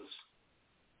many others.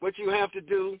 What you have to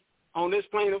do on this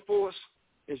plane of force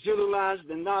is utilize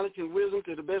the knowledge and wisdom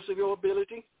to the best of your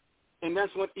ability, and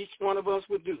that's what each one of us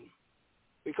would do,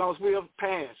 because we have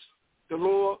passed the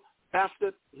lower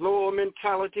bastard, lower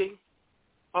mentality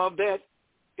of that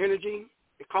energy.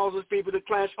 It causes people to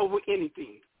clash over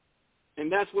anything, and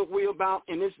that's what we're about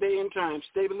in this day and time.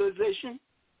 Stabilization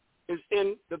is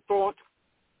in the thought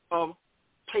of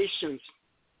patience,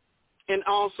 and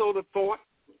also the thought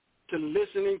to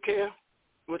listen and care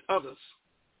with others.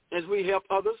 As we help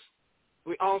others,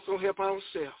 we also help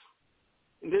ourselves.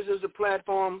 And this is the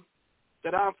platform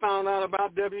that I found out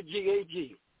about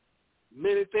WGAG.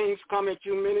 Many things come at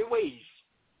you many ways,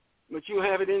 but you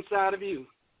have it inside of you.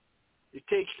 It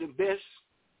takes the best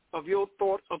of your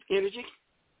thought of energy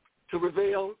to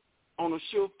prevail on a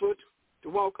sure foot, to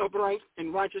walk upright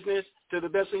in righteousness to the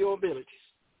best of your abilities.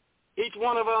 Each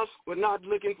one of us, we're not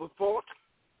looking for fault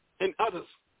in others,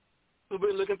 but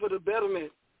we're looking for the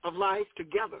betterment of life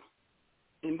together.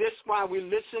 And this is why we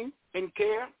listen and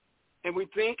care, and we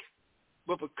think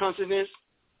with a consciousness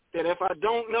that if I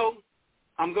don't know,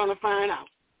 I'm going to find out.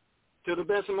 To the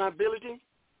best of my ability,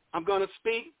 I'm going to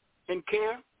speak and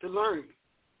care to learn.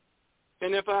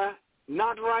 And if I'm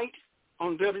not right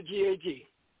on WGAG,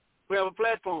 we have a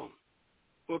platform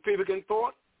where people can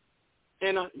thought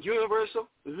in a universal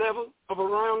level of a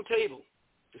round table,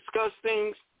 discuss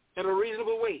things in a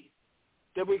reasonable way,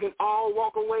 that we can all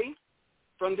walk away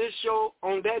from this show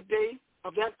on that day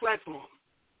of that platform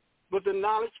with the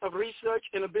knowledge of research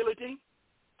and ability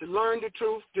to learn the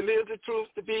truth, to live the truth,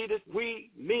 to be that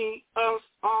we, me, us,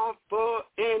 are for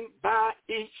and by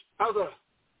each other.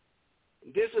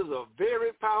 This is a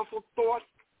very powerful thought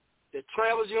that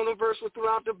travels universal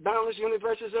throughout the boundless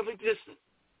universes of existence,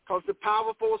 because the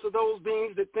power force of those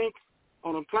beings that think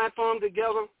on a platform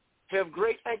together have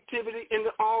great activity in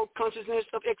the all consciousness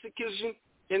of execution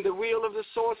in the will of the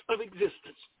source of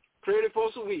existence, creative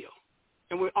force of will,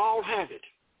 and we all have it.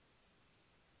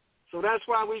 So that's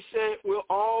why we say we're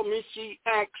all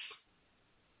Mishi-X.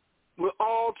 We're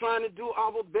all trying to do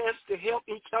our best to help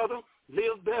each other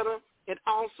live better and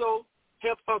also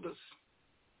help others.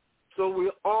 So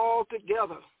we're all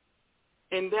together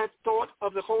in that thought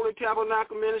of the Holy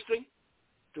Tabernacle Ministry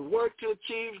to work to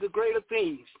achieve the greater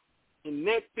things and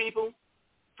net people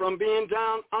from being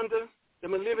down under the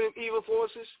malevolent evil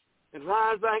forces and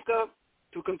rise back up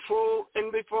to control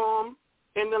and reform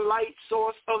in the light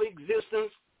source of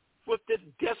existence with the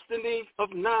destiny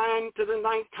of 9 to the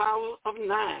 9th tower of 9.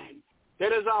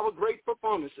 That is our great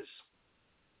performances.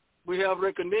 We have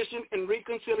recognition and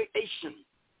reconciliation.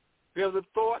 We have the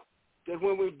thought that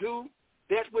when we do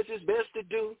that which is best to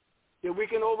do, that we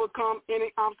can overcome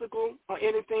any obstacle or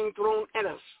anything thrown at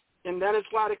us. And that is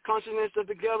why the consciousness of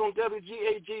the Together on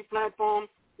WGAG platform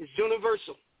is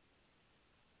universal.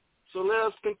 So let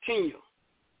us continue.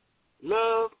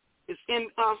 Love is in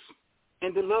us,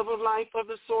 and the love of life of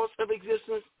the source of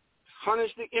existence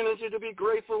harness the energy to be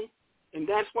grateful, and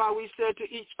that's why we said to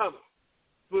each other,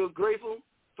 we're grateful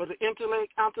for the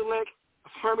intellect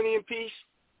of harmony and peace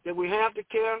that we have to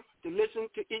care to listen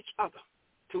to each other,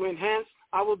 to enhance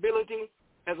our ability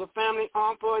as a family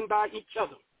on for and by each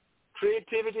other.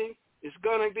 Creativity is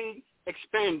going to be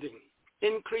expanding,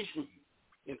 increasing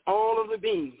in all of the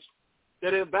beings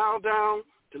that have bowed down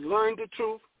to learn the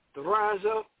truth, to rise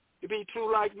up, to be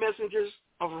true light messengers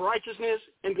of righteousness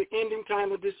in the ending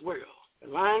time of this world. The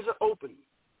lines are open.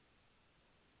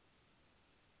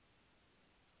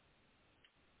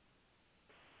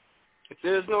 If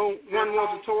there's no one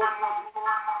wants to talk,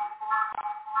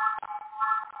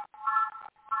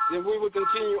 then we will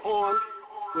continue on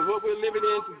with what we're living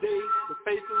in today, to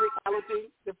face the reality,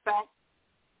 the fact,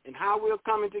 and how we're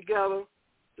coming together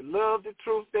to love the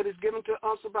truth that is given to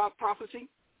us about prophecy.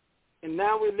 And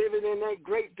now we're living in that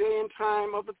great day and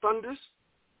time of the thunders.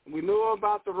 We know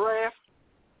about the wrath.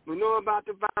 We know about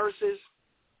the viruses.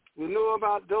 We know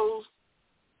about those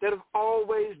that have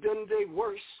always done their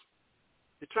worst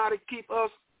to try to keep us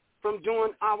from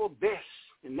doing our best.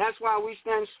 And that's why we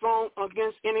stand strong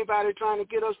against anybody trying to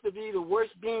get us to be the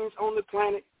worst beings on the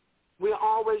planet. We're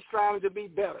always striving to be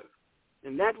better.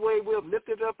 And that way we've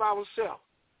lifted up ourselves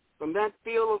from that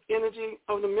field of energy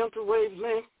of the mental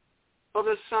wavelength of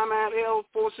the Samael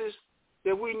forces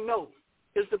that we know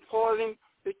is departing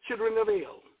the children of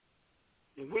hell.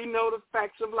 And we know the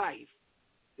facts of life,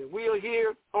 that we are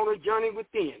here on a journey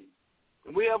within.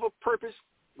 And we have a purpose,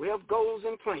 we have goals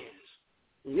and plans.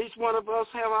 And each one of us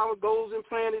have our goals and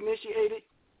plans initiated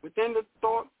within the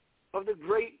thought of the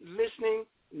great listening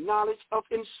knowledge of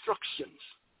instructions.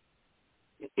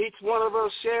 And each one of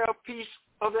us share a piece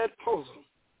of that puzzle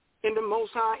in the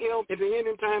Most High El at the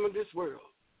ending time of this world.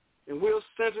 And we're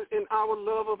centered in our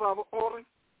love of our order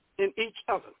and each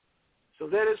other. So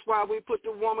that is why we put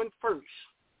the woman first,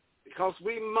 because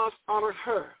we must honor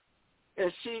her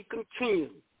as she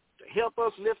continues to help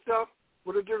us lift up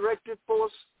with a directive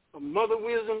force of mother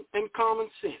wisdom and common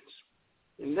sense.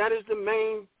 And that is the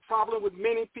main problem with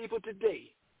many people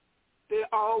today. They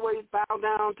always bow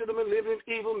down to the malignant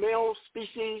evil male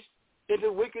species and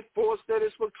the wicked force that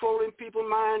is controlling people's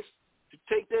minds to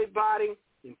take their body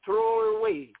and throw it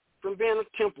away from being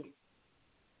a temple.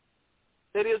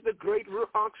 That is the great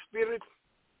Ruach spirit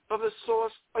of the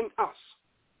source in us,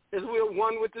 as we are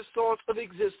one with the source of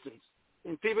existence.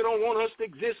 And people don't want us to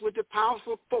exist with the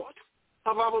powerful thought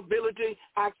of our ability,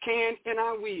 I can and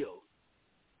I will,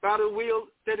 by the will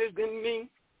that is in me,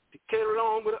 to carry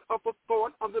on with the upper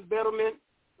thought of the betterment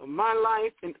of my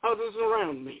life and others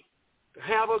around me, to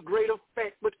have a great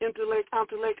effect with intellect,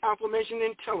 affirmation,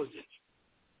 intelligence.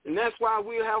 And that's why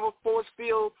we have a force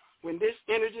field. When this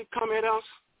energy come at us,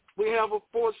 we have a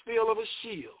force field of a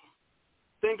shield,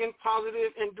 thinking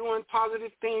positive and doing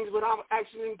positive things with our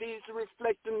actions and deeds to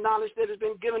reflect the knowledge that has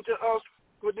been given to us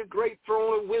with the great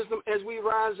throne of wisdom as we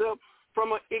rise up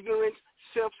from ignorance,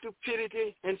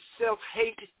 self-stupidity, and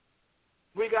self-hate.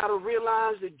 We got to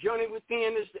realize the journey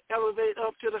within is to elevate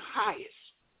up to the highest.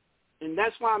 And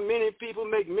that's why many people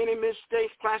make many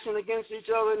mistakes, clashing against each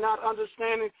other, not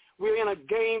understanding we're in a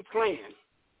game plan.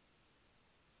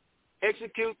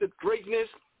 Execute the greatness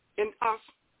in us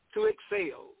to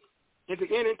excel at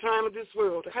the ending time of this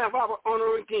world, to have our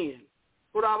honor again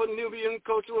with our Nubian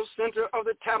cultural center of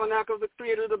the tabernacle of the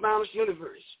creator of the boundless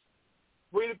universe.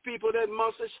 We're the people that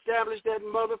must establish that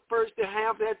mother first to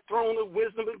have that throne of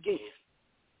wisdom again.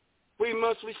 We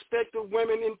must respect the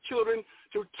women and children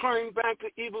to turn back to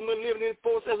evil malignant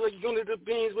force as a unit of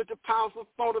beings with the powerful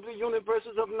thought of the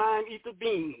universes of 9 ether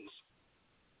beings.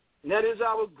 And that is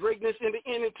our greatness in the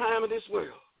ending time of this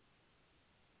world.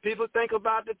 People think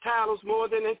about the titles more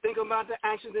than they think about the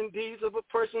actions and deeds of a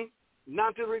person,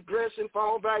 not to regress and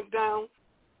fall back down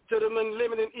to the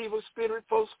malignant evil spirit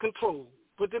force control,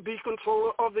 but to be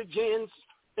controller of the jinns,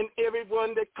 and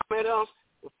everyone that come at us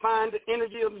will find the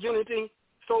energy of unity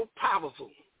so powerful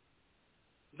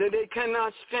that they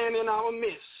cannot stand in our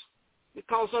midst,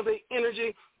 because of the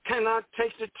energy cannot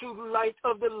take the true light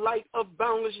of the light of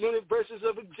boundless universes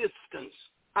of existence.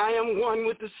 I am one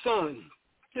with the sun,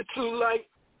 the true light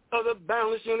of the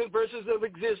boundless universes of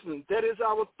existence. That is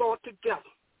our thought together.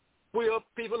 We are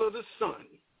people of the sun,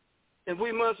 and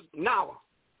we must now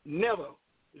never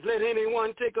let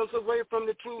anyone take us away from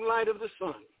the true light of the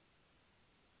sun.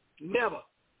 Never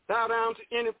bow down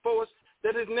to any force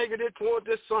that is negative toward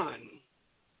the sun.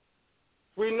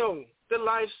 We know the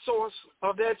life source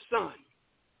of that sun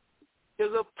is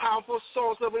a powerful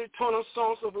source of an eternal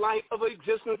source of life, of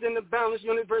existence in the boundless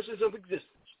universes of existence.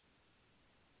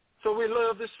 So we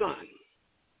love the sun,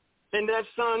 and that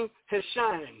sun has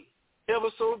shined ever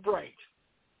so bright,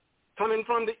 coming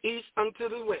from the east unto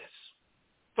the west,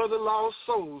 for the lost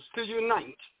souls to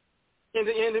unite in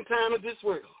the ending time of this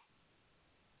world.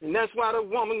 And that's why the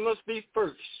woman must be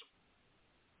first.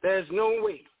 There's no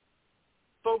way.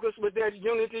 Focus with that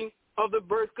unity of the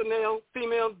birth canal,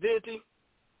 female deity,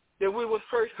 that we will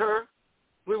hurt her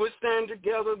we will stand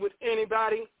together with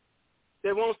anybody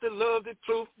that wants to love the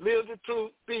truth, live the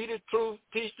truth, be the truth,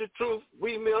 teach the truth.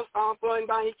 We must all find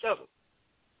by each other.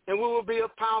 And we will be a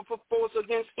powerful force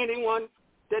against anyone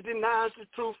that denies the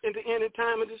truth into any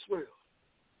time of this world.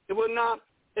 It will not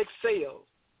excel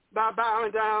by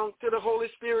bowing down to the Holy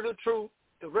Spirit of truth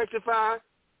to rectify.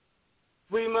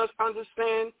 We must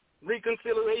understand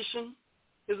reconciliation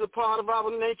is a part of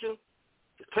our nature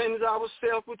to cleanse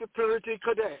ourselves with the purity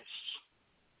Kadesh.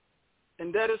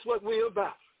 And that is what we're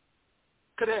about.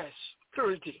 Kadesh,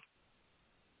 purity.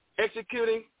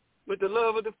 Executing with the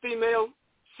love of the female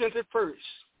centered first.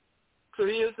 So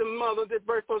he is the mother that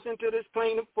birthed us into this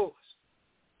plane of force.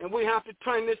 And we have to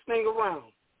turn this thing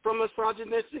around from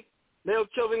misogynistic, male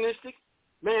chauvinistic,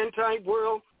 man-type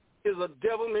world is a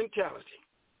devil mentality.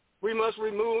 We must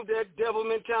remove that devil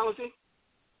mentality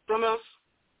from us,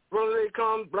 whether they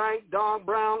come black, dark,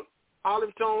 brown,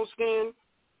 olive tone skin,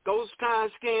 ghost kind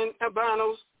skin,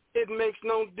 albinos, it makes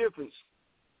no difference.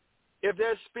 If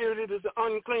that spirit is an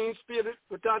unclean spirit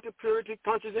without the purity,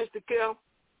 consciousness to care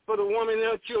for the woman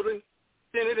and her children,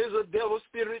 then it is a devil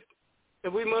spirit,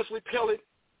 and we must repel it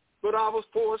with our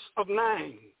force of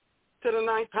 9 to the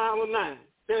 9th power of 9.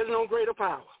 There's no greater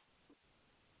power.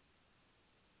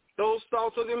 Those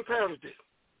thoughts are imperative.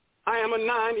 I am a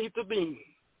 9 ether being,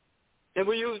 and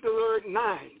we use the word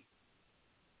 9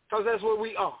 because that's what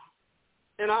we are.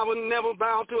 And I will never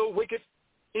bow to a wicked,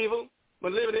 evil,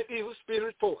 malignant, evil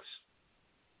spirit force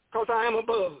because I am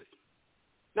above it.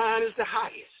 9 is the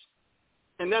highest,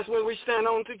 and that's where we stand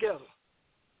on together.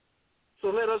 So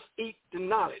let us eat the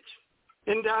knowledge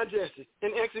and digest it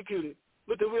and execute it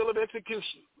with the will of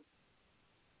execution.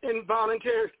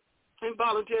 Involuntary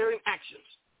actions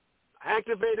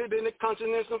activated in the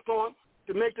consciousness of form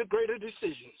to make the greater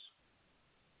decisions.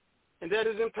 And that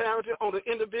is imperative on an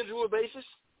individual basis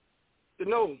to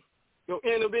know your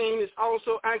inner being is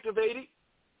also activated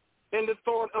in the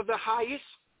thought of the highest,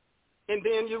 and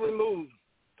then you remove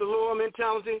the lower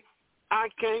mentality, I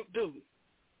can't do.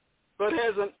 But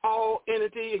as an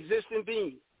all-entity existing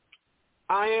being,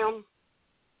 I am,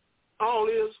 all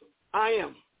is, I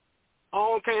am.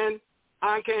 All can,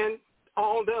 I can,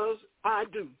 all does, I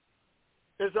do.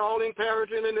 It's all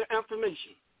imperative in the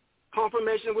affirmation.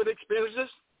 Confirmation with experiences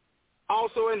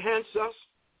also enhance us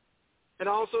and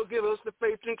also give us the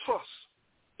faith and trust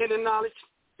in the knowledge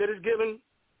that is given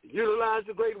to utilize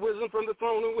the great wisdom from the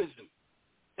throne of wisdom.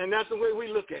 And that's the way we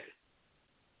look at it.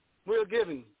 We're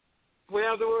given. We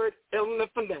have the word El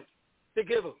Nefandet, the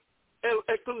giver, El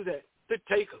Ekuzet, the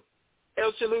taker,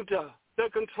 El Shaluta, the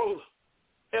controller,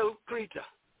 El Krita,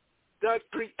 the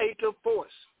creator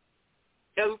force,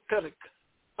 El Kadik,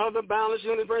 of the boundless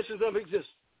universes of existence.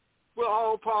 We're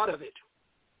all part of it.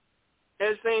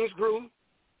 As things grew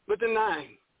with the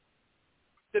 9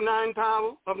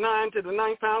 power of 9 to the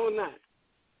 9th power of 9,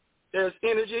 there's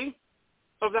energy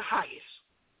of the highest,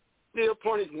 the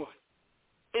appointed one,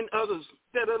 and others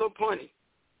that are appointed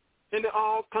in the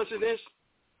all consciousness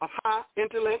of high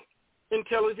intellect,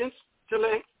 intelligence,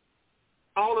 intellect.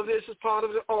 All of this is part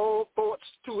of the all thoughts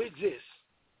to exist,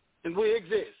 and we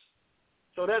exist.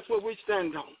 So that's what we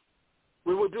stand on.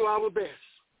 We will do our best.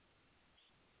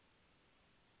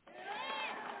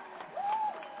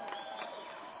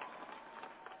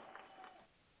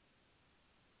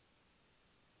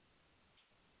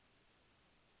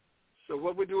 So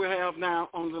what we do have now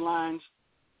on the lines,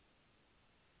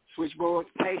 switchboard.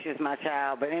 Patience, my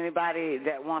child, but anybody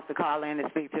that wants to call in and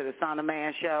speak to the Son of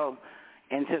Man show,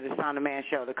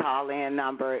 the call-in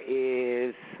number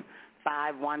is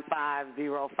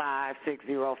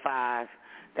 515-05-605.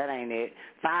 That ain't it.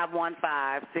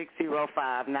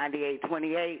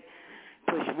 515-605-9828.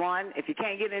 Push 1. If you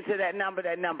can't get into that number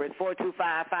is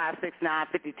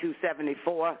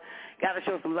 425-569-5274. Got to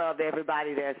show some love to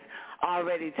everybody that's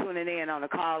already tuning in on the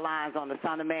call lines on the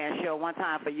Son of Man show. One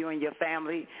time for you and your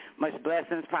family. Much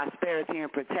blessings, prosperity,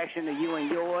 and protection to you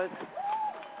and yours.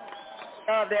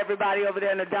 Love to everybody over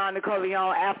there in the Don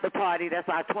Nicoleon after party. That's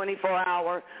our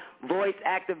 24-hour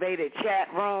voice-activated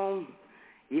chat room.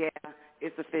 Yeah,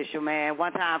 it's official, man.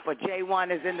 One time for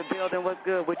J1 is in the building. What's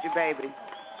good with you, baby?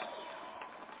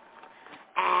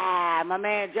 My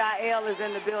man Jael is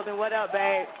in the building. What up,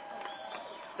 babe?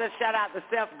 Let's shout out to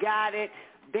Self-Guided.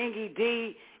 Bingy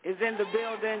D is in the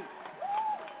building.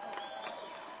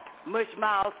 Mush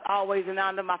Mouse, always and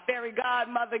under. My fairy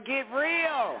godmother, Get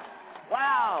Real.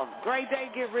 Wow, great day,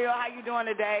 Get Real. How you doing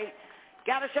today?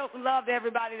 Got to show some love to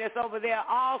everybody that's over there.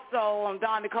 Also on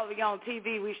Don Nicoleon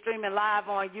TV, we streaming live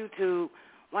on YouTube.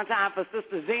 One time for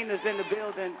Sister Zena's in the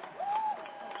building.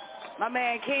 My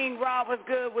man King Rob was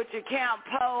good with your Camp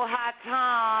Po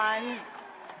Hatan.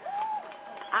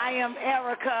 I am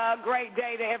Erica. Great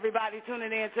day to everybody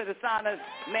tuning in to the Son of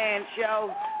Man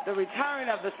Show, the return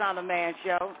of the Son of Man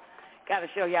Show. Got to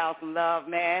show y'all some love,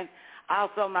 man.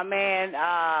 Also, my man,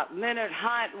 Leonard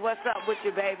Hunt, what's up with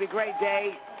you, baby? Great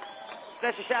day.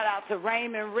 Special shout-out to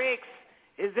Raymond Ricks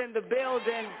is in the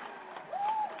building.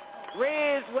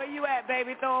 Riz, where you at,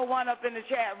 baby? Throw one up in the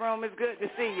chat room. It's good to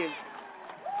see you.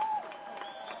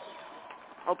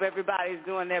 Hope everybody's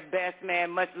doing their best,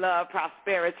 man. Much love,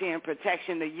 prosperity, and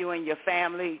protection to you and your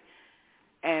family.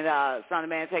 And, Son of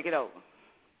Man, take it over.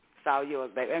 It's all yours,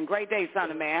 baby. And great day,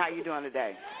 Son of Man. How you doing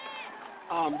today?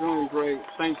 I'm doing great.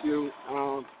 Thank you.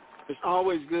 It's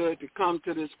always good to come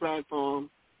to this platform.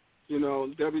 You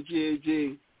know,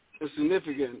 WGAG is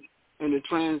significant in the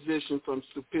transition from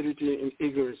stupidity and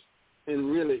ignorance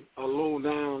and really a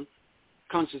low-down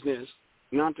consciousness,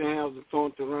 not to have the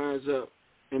thought to rise up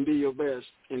and be your best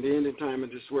in the ending time of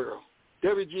this world.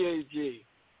 WGAG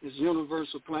is a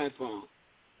universal platform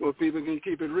where people can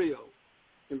keep it real.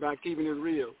 And by keeping it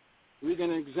real, we can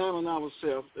examine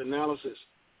ourselves, analysis,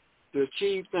 to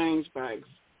achieve things by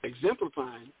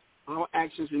exemplifying our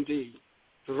actions and deeds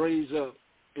to raise up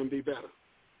and be better.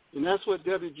 And that's what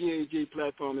WGAG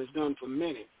platform has done for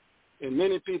many. And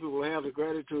many people will have the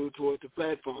gratitude toward the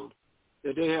platform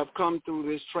that they have come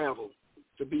through this travel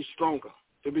to be stronger,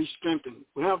 to be strengthened.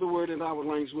 We have the word in our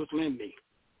language within me,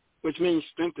 which means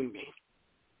strengthen me.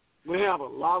 We have a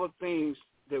lot of things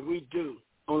that we do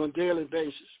on a daily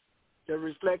basis that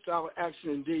reflects our action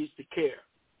and deeds to care.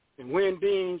 And when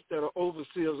beings that are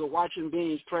overseers are watching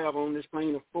beings travel on this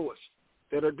plane of force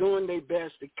that are doing their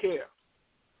best to care,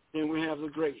 then we have the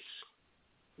grace.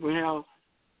 We have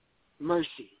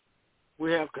mercy.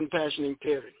 We have compassion and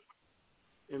caring.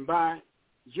 And by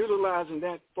utilizing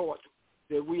that thought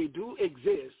that we do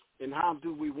exist and how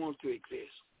do we want to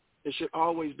exist, it should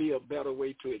always be a better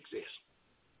way to exist.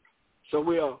 So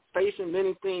we are facing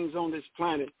many things on this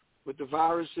planet with the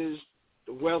viruses,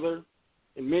 the weather,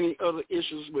 and many other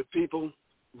issues with people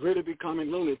really becoming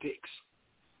lunatics.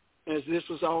 As this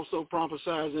was also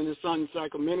prophesied in the sun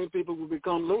cycle, many people will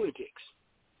become lunatics.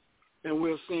 And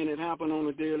we're seeing it happen on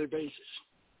a daily basis.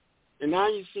 And now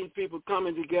you see people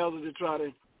coming together to try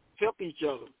to help each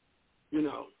other, you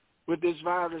know, with this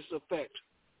virus effect.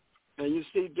 And you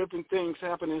see different things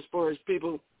happening as far as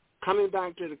people coming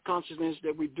back to the consciousness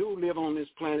that we do live on this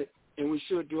planet and we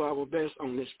should do our best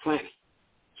on this planet.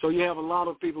 So you have a lot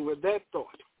of people with that thought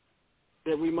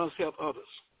that we must help others.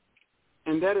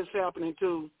 And that is happening,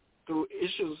 too, through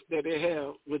issues that they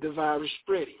have with the virus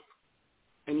spreading.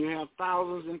 And you have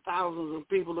thousands and thousands of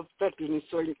people affected in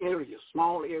certain areas,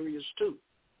 small areas, too.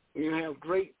 And you have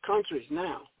great countries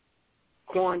now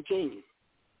quarantining.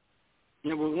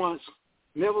 And we once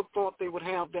never thought they would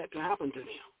have that to happen to them.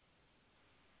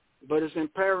 But it's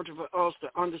imperative for us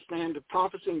to understand the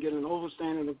prophecy and get an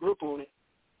understanding of the group on it,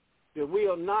 that we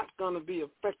are not going to be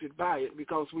affected by it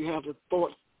because we have the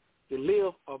thought to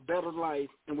live a better life,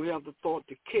 and we have the thought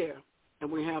to care, and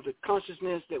we have the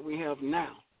consciousness that we have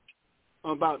now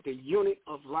about the unit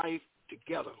of life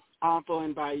together, on for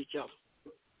and by each other.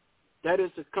 That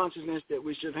is the consciousness that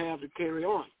we should have to carry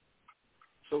on.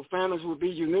 So families will be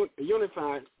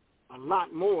unified a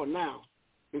lot more now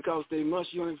because they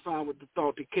must unify with the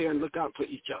thought to care and look out for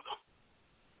each other.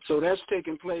 So that's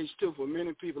taking place, too, for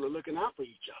many people are looking out for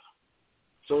each other.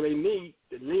 So they need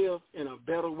to live in a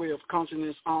better way of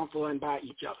consciousness on for and by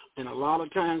each other. And a lot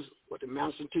of times, what the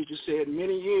master teacher said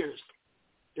many years,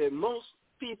 that most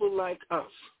people like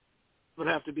us would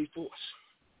have to be forced.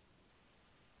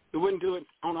 We wouldn't do it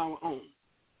on our own.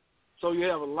 So you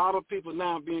have a lot of people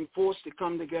now being forced to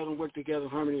come together and work together in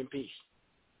harmony and peace.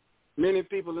 Many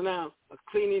people now are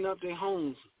cleaning up their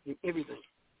homes and everything.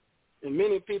 And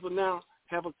many people now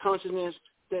have a consciousness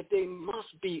that they must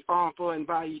be on for and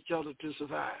by each other to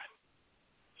survive.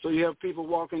 So you have people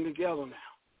walking together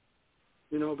now,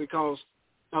 you know, because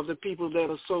of the people that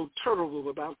are so terrible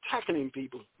about tackling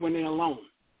people when they're alone.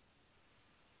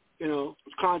 You know,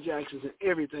 carjackings and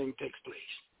everything takes place.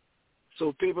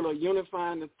 So people are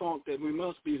unifying the thought that we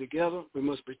must be together, we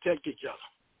must protect each other,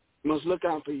 we must look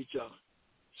out for each other.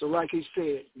 So like he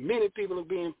said, many people are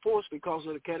being forced because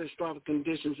of the catastrophic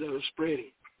conditions that are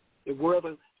spreading. The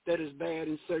weather that is bad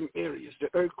in certain areas, the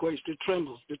earthquakes, the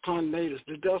trembles, the tornadoes,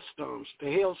 the dust storms, the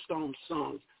hailstorm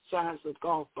songs, size of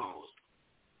golf balls.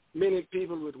 Many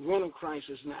people with winter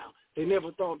crisis now, they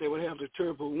never thought they would have the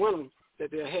terrible winter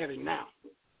that they're having now.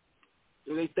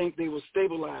 So they think they will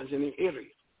stabilize in the area.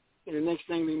 And the next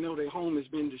thing they know, their home has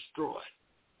been destroyed.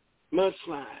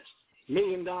 Mudslides,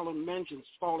 million-dollar mansions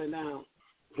falling down,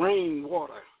 rain,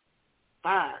 water,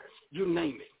 fires, you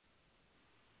name it.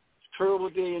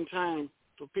 Terrible day and time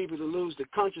for people to lose the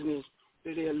consciousness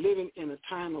that they are living in a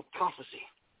time of prophecy,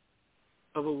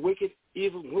 of a wicked,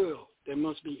 evil world that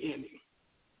must be ending.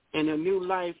 And a new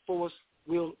life force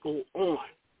will go on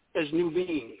as new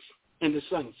beings in the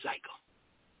sun cycle.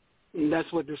 And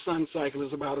that's what the sun cycle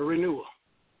is about, a renewal.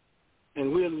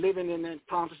 And we're living in that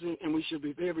prophecy, and we should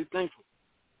be very thankful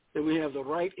that we have the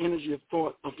right energy of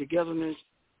thought, of togetherness,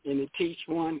 and to teach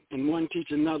one and one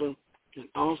teach another, and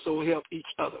also help each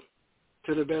other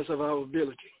to the best of our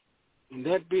ability. And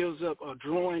that builds up a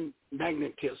drawing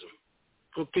magnetism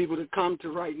for people to come to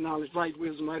right knowledge, right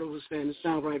wisdom, right understanding,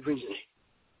 sound right reasoning.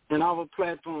 And our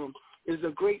platform is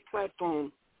a great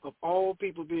platform of all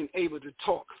people being able to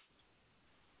talk.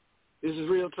 This is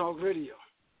Real Talk Radio.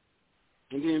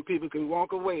 And then people can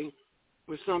walk away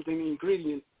with something,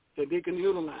 ingredient that they can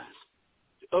utilize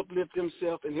to uplift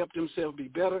themselves and help themselves be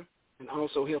better and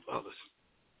also help others.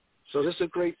 So this is a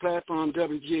great platform,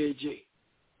 WGAG.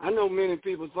 I know many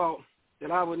people thought that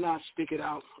I would not stick it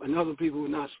out and other people would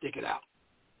not stick it out.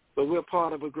 But we're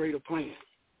part of a greater plan,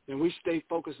 and we stay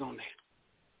focused on that.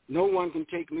 No one can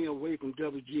take me away from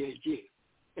WGAG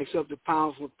except the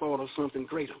powerful thought of something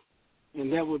greater,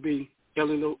 and that would be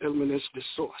Eliminus, the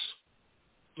source,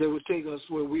 that would take us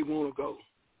where we want to go.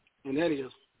 And that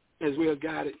is, as we are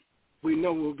guided, we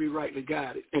know we'll be rightly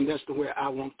guided, and that's the way I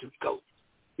want to go.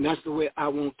 And that's the way I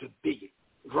want to be,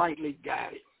 rightly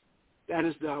guided. That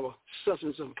is our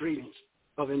substance of greetings,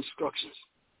 of instructions.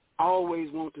 I always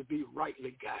want to be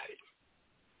rightly guided.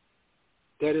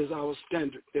 That is our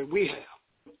standard that we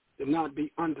have, to not be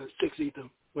under six ether,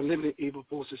 but limited evil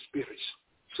forces spirits.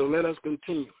 So let us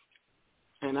continue.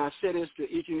 And I say this to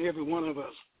each and every one of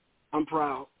us. I'm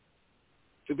proud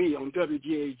to be on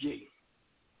WGAG.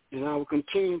 And I will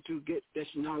continue to get this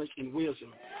knowledge and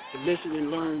wisdom to listen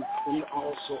and learn from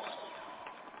all sources.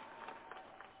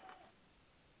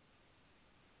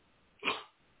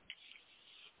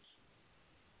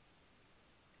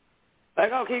 Let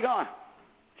go, keep going.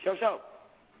 Show.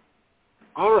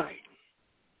 All right.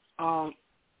 On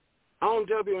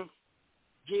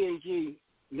WGAG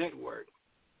network,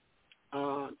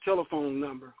 telephone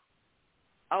number.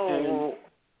 Oh,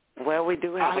 well, we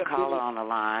do have a caller on the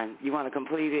line. You want to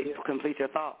complete it? Yeah. Complete your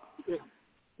thought? Yeah.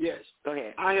 Yes. Go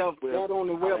ahead. I have that on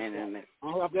the website.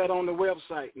 I have that on the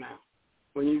website now.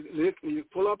 When you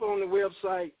pull up on the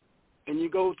website and you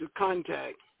go to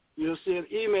contact, you'll see an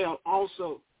email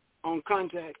also on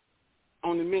contact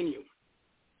on the menu.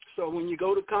 So when you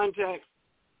go to contact,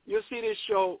 you'll see this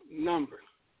show number,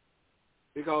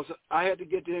 because I had to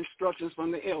get the instructions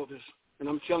from the elders, and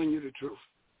I'm telling you the truth,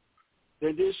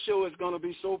 that this show is going to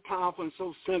be so powerful and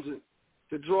so sensitive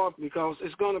to draw, because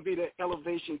it's going to be the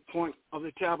elevation point of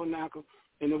the tabernacle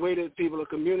and the way that people are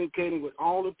communicating with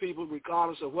all the people,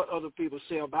 regardless of what other people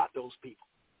say about those people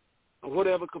or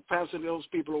whatever capacity those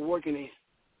people are working in.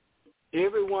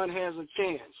 Everyone has a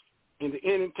chance in the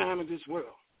ending time of this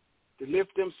world to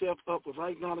lift themselves up with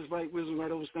right knowledge, right wisdom,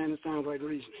 right understanding, sound right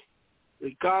reasoning,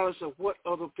 regardless of what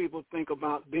other people think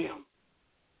about them.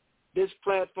 This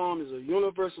platform is a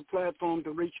universal platform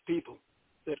to reach people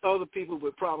that other people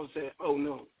would probably say, oh,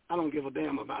 no, I don't give a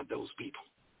damn about those people.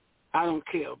 I don't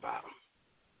care about them.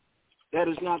 That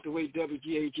is not the way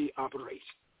WGAG operates.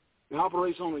 It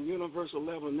operates on a universal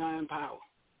level of 9 power,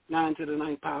 9 to the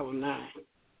 9th power of 9.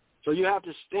 So you have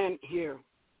to stand here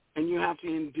and you have to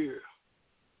endure.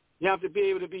 You have to be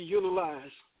able to be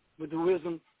utilized with the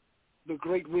wisdom, the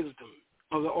great wisdom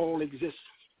of the all existence.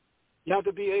 You have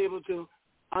to be able to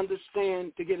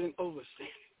understand to get an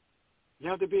overstanding. You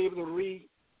have to be able to read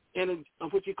and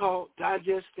what you call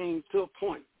digest things to a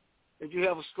point that you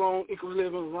have a strong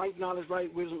equilibrium, right knowledge,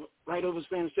 right wisdom, right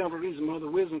understanding, self-reason,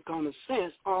 other wisdom, common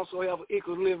sense, also have an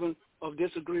equilibrium of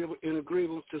disagreeable and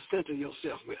agreeable to center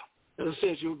yourself with. As I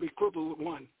said, you'll be crippled with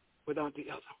one without the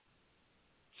other.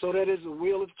 So that is a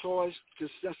will of choice to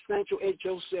substantiate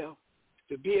yourself,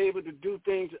 to be able to do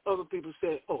things that other people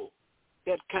say, oh,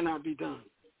 that cannot be done.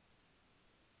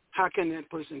 How can that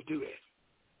person do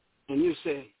that? And you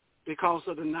say, because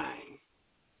of the 9,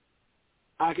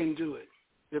 I can do it.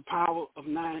 The power of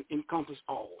 9 encompasses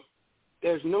all.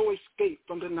 There's no escape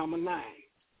from the number 9.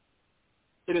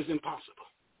 It is impossible.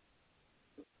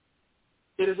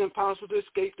 It is impossible to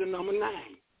escape the number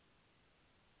 9.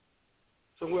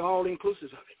 So we're all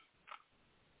inclusive of it.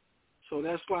 So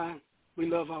that's why we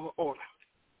love our order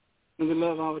and we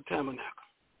love our tabernacle.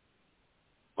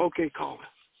 Okay, caller.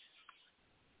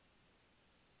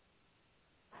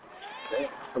 Okay,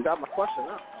 forgot my question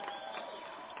now.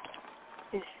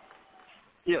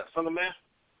 Yeah, son of man.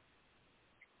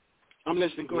 I'm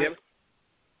listening. Go ahead.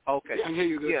 Okay. Yeah, I can hear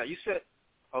you good. Yeah, you said.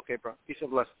 Okay, bro. Peace and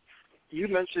blessings. you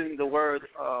mentioned the word,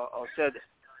 or said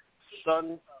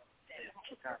sun.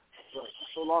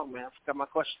 So long, man. I forgot my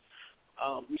question.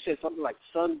 You said something like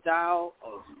sundial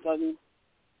or sun.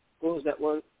 What was that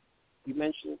word you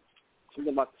mentioned?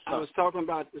 Something about the sun. I was talking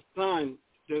about the sun,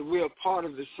 that we're a part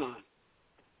of the sun,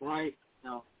 right?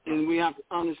 No. And we have to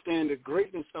understand the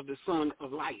greatness of the sun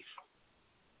of life.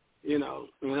 You know,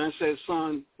 when I say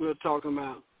sun, we're talking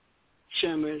about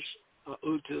Shemesh or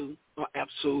Utu or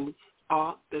Apsu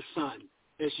or the sun,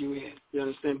 S-U-N. You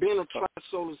understand? Being a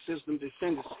tri-solar system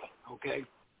descendancy, okay?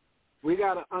 We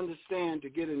got to understand to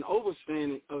get an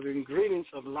understanding of the ingredients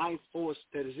of life force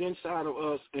that is inside of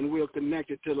us, and we're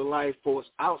connected to the life force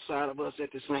outside of us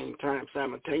at the same time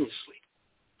simultaneously.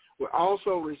 We're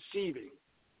also receiving,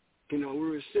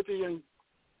 we're recipient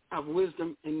of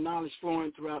wisdom and knowledge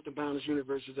flowing throughout the boundless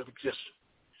universes of existence.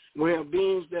 We have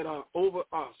beings that are over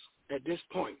us at this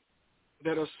point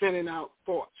that are sending out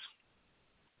thoughts.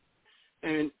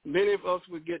 And many of us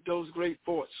will get those great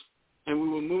thoughts, and we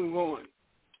will move on.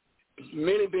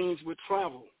 Many beings will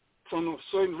travel from a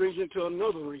certain region to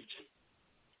another region,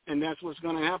 and that's what's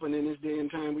going to happen in this day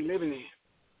and time we're living in.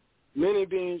 Many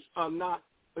beings are not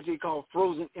what they call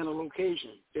frozen in a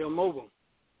location. They're mobile,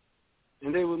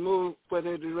 and they will move where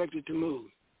they're directed to move,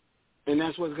 and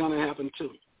that's what's going to happen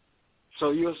too.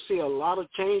 So you'll see a lot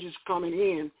of changes coming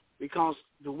in because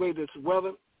the way this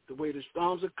weather, the way the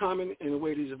storms are coming, and the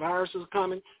way these viruses are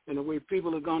coming, and the way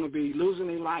people are going to be losing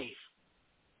their life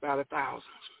by the thousands.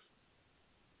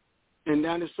 And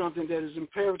that is something that is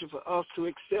imperative for us to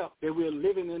accept, that we're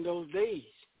living in those days,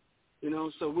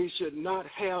 so we should not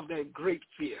have that great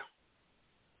fear.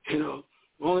 The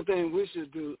only thing we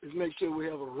should do is make sure we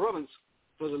have a reverence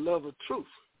for the love of truth,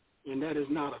 and that is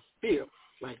not a fear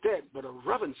like that, but a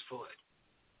reverence for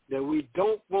it, that we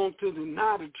don't want to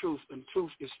deny the truth, and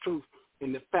truth is truth,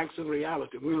 and the facts of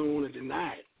reality. We don't want to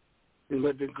deny it.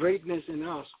 But the greatness in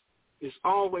us has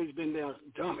always been there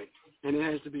dormant, and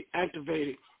it has to be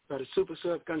activated by the super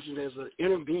subconscious. There's an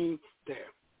inner being there.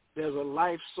 There's a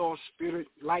life source, spirit,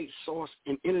 light source,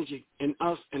 and energy in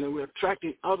us, and then we're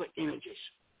attracting other energies,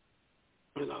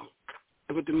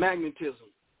 with the magnetism.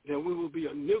 Then we will be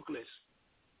a nucleus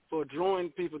for drawing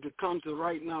people to come to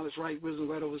right knowledge, right wisdom,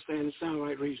 right understanding, sound,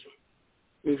 right reason.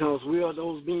 Because we are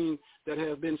those beings that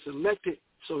have been selected,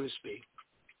 so to speak,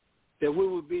 that we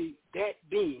will be that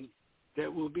being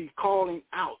that will be calling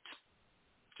out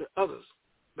to others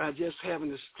by just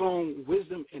having a strong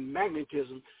wisdom and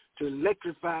magnetism to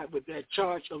electrify with that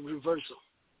charge of reversal.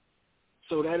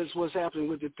 So that is what's happening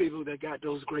with the people that got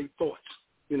those great thoughts.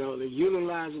 They're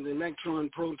utilizing the electron,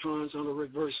 protons on a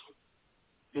reversal.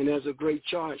 And there's a great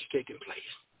charge taking place.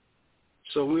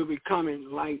 So we're becoming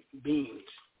light beings.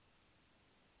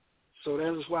 So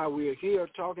that is why we are here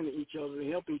talking to each other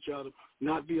to help each other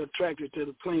not be attracted to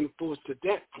the plane of force to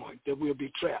that point that we'll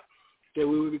be trapped, that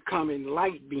we will become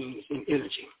light beings in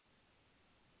energy.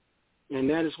 And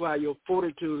that is why your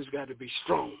fortitude has got to be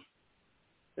strong.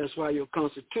 That's why your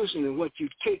constitution and what you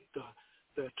take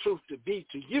the truth to be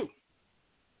to you.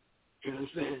 You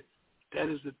understand? That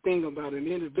is the thing about an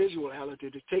individuality,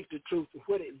 to take the truth for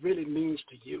what it really means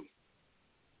to you.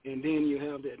 And then you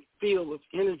have that field of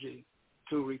energy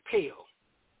to repel.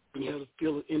 And you have the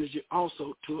field of energy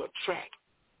also to attract.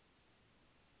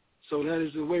 So that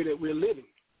is the way that we're living.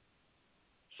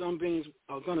 Some beings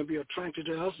are going to be attracted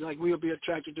to us like we'll be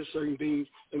attracted to certain beings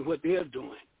and what they're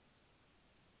doing.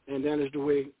 And that is the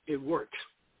way it works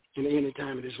in the end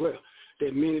time as well,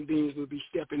 that many beings will be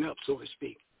stepping up, so to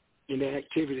speak, in their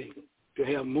activity to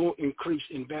have more increase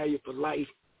in value for life.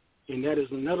 And that is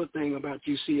another thing about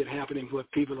you see it happening where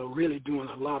people are really doing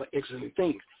a lot of excellent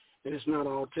things. And it's not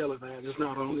all televised. It's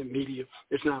not all in media.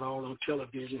 It's not all on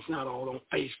television. It's not all on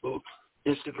Facebook,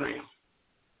 Instagram.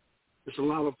 There's a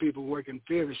lot of people working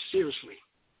very seriously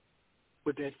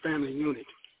with that family unit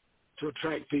to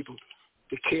attract people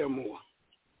to care more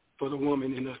for the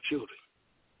woman and her children.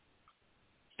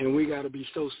 And we got to be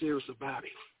so serious about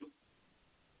it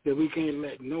that we can't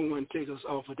let no one take us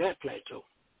off of that plateau.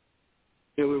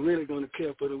 And we're really going to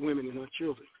care for the women and our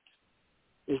children.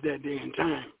 It's that day and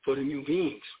time for the new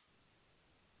beings.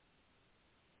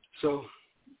 So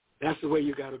that's the way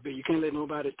you got to be. You can't let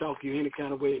nobody talk you any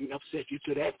kind of way and upset you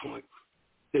to that point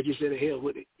that you say the hell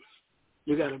with it.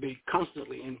 You got to be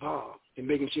constantly involved in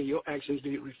making sure your actions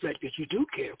do reflect that you do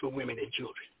care for women and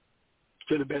children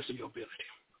to the best of your ability.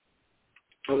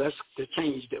 So that's the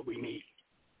change that we need.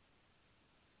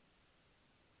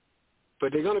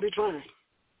 But they're going to be trying,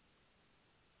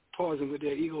 pausing with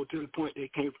their ego to the point they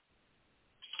can't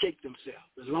shake themselves.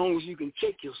 As long as you can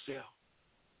shake yourself,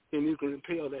 then you can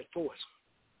repel that force.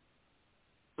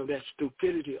 of that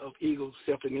stupidity of ego,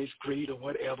 selfishness, greed, or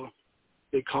whatever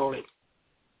they call it,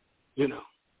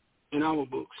 in our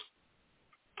books.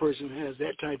 Person has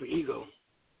that type of ego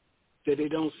that they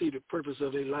don't see the purpose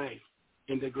of their life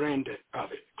and the grandeur of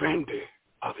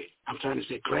it. I'm trying to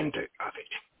say grandeur of it.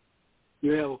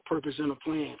 You have a purpose and a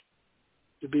plan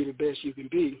to be the best you can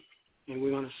be, and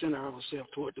we're going to center ourselves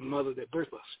toward the mother that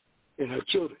birthed us and her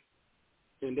children.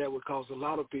 And that would cause a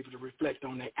lot of people to reflect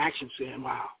on their actions, saying,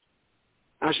 wow,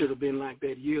 I should have been like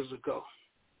that years ago.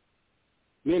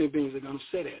 Many beings are going to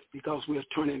say that because we're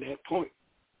turning that point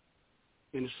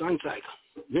in the sun cycle.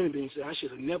 Many beings say, I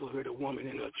should have never hurt a woman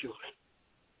and her children.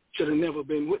 Should have never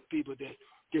been with people that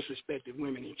disrespected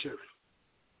women and children.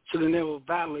 Should have never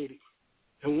violated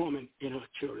a woman and her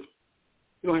children.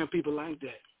 You don't have people like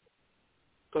that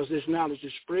because this knowledge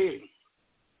is spreading.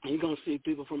 And you're going to see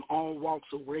people from all walks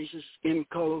of races, skin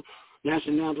color,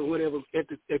 nationality, whatever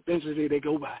ethnicity they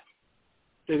go by.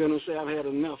 They're going to say, I've had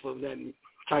enough of that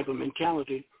type of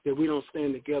mentality that we don't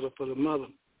stand together for the mother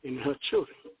and her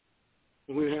children.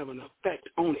 And we have an effect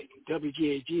on it.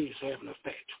 WGAG is having an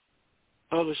effect.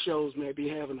 Other shows may be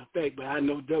having an effect, but I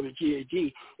know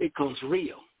WGAG, it comes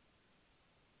real.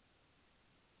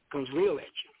 It comes real at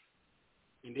you.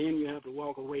 And then you have to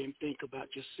walk away and think about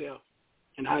yourself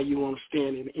and how you want to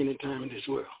stand in any time in this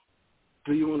world.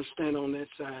 Do you want to stand on that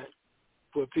side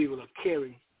where people are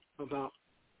caring about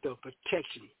the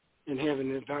protection and having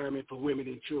an environment for women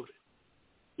and children?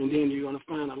 And then you're going to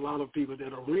find a lot of people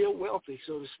that are real wealthy,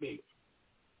 so to speak.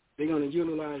 They're going to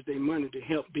utilize their money to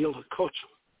help build a culture,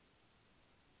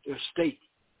 a state,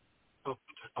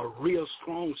 a real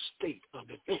strong state of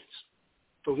defense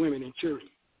for women and children.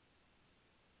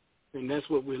 And that's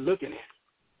what we're looking at.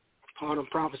 Part of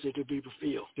prophecy to be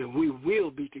fulfilled, that we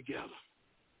will be together.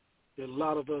 That a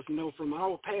lot of us know from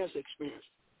our past experience,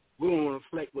 we don't want to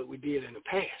reflect what we did in the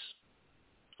past.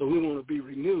 So we want to be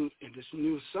renewed in this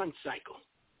new sun cycle,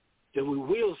 that we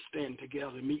will stand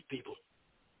together and meet people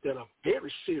that are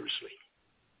very seriously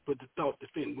put the thought to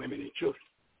defend women and children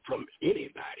from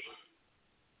anybody.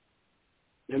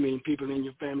 I mean, people in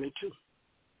your family too,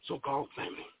 so-called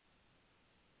family.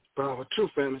 But our true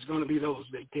family is going to be those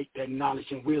that take that knowledge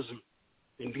and wisdom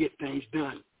and get things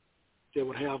done that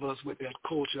would have us with that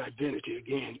culture identity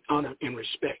again, honor and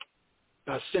respect,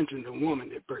 by centering the woman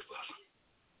that birthed us.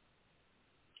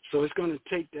 So it's going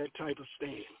to take that type of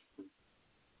stand.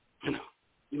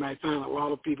 You might find a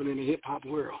lot of people in the hip-hop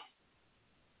world,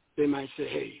 they might say,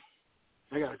 hey,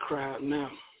 I got to cry out now,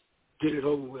 get it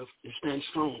over with, and stand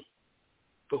strong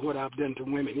for what I've done to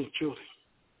women and children.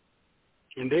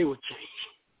 And they will change,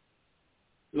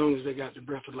 as long as they got the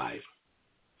breath of life,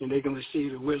 and they can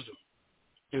receive the wisdom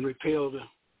and repel the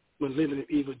malignant,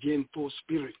 evil, gen-force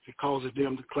spirit that causes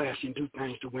them to clash and do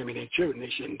things to women and children they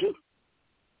shouldn't do.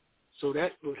 So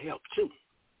that would help too,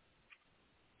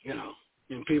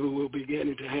 and people will be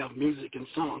getting to have music and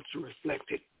songs to reflect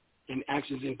it, and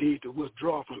actions indeed to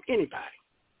withdraw from anybody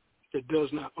that does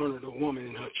not honor the woman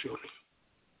and her children.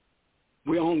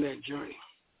 We're on that journey.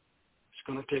 It's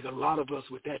going to take a lot of us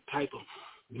with that type of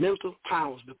mental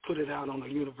powers to put it out on a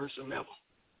universal level.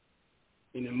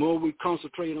 And the more we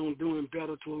concentrate on doing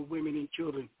better to women and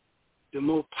children, the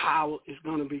more power is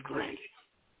going to be granted.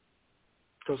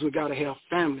 Because we got to have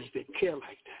families that care like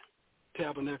that.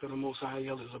 Tabernacle of the Most High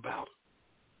El is about.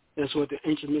 That's what the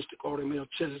ancient mystic order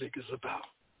Melchizedek is about.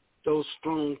 Those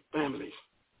strong families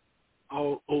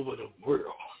all over the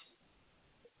world.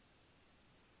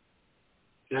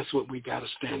 That's what we got to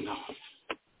stand on.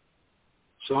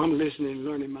 So I'm listening and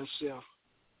learning myself,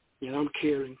 and I'm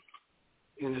caring.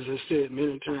 And as I said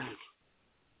many times,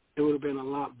 it would have been a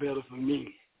lot better for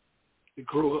me to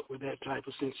grow up with that type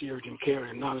of sincerity and care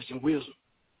and knowledge and wisdom.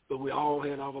 But we all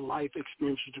had our life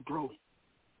experiences to grow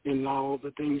in all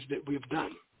the things that we've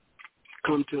done.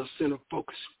 Come to a center of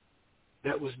focus.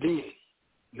 That was then.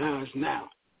 Now is now.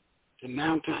 The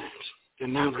now times. The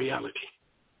now reality.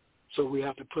 So we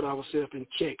have to put ourselves in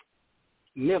check,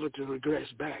 never to regress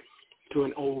back to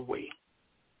an old way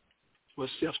for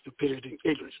self-stupidity and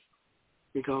ignorance,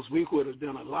 because we would have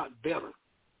done a lot better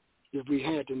if we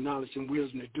had the knowledge and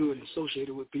wisdom to do it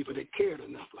associated with people that cared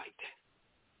enough like that.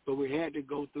 But we had to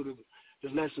go through the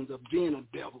lessons of being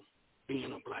a devil,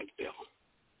 being a black devil.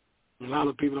 And a lot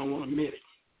of people don't want to admit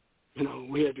it.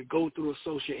 We had to go through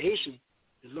association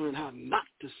to learn how not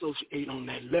to associate on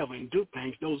that level and do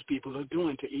things those people are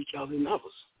doing to each other and others.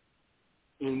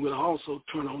 And will also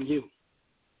turn on you.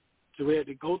 So we had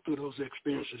to go through those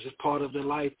experiences as part of the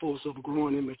life force of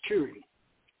growing and maturing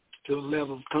to a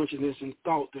level of consciousness and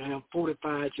thought to have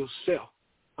fortified yourself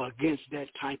against that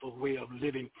type of way of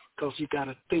living, because you got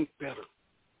to think better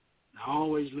I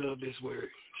always love this word.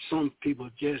 Some people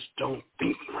just don't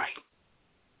think right.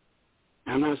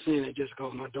 I'm not saying it just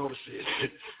because my daughter said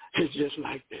it. It's just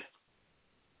like that.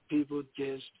 People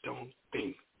just don't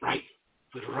think right.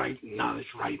 With right knowledge,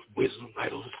 right wisdom,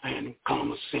 right understanding,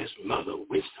 common sense, mother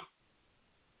wisdom.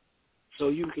 So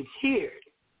you can hear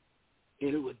it,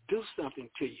 and it would do something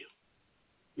to you.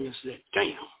 You say,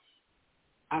 damn,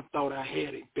 I thought I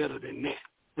had it better than that.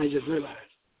 And I just realized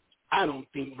I don't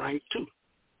think right, too.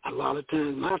 A lot of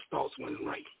times my thoughts weren't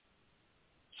right.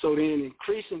 So then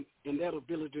increasing in that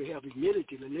ability to have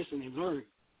humility to listen and learn,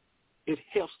 it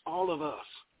helps all of us.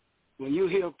 When you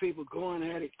hear people going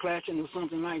at it, clashing or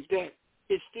something like that,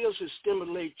 it still should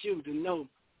stimulate you to know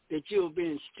that you're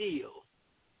being still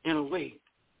in a way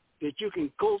that you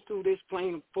can go through this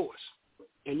plane of force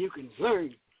and you can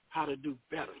learn how to do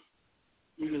better.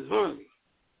 You can learn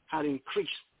how to increase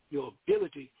your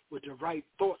ability with the right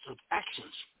thoughts of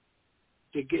actions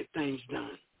to get things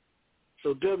done.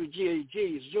 So WGAG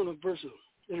is universal.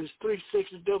 It is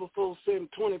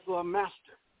 360-447-20 for a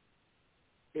master.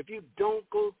 If you don't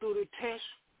go through the test,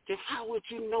 then how would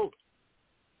you know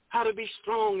how to be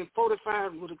strong and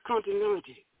fortified with a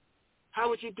continuity? How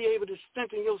would you be able to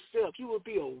strengthen yourself? You would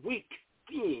be a weak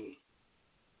being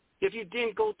if you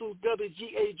didn't go through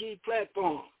WGAG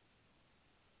platform.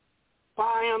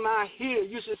 Why am I here?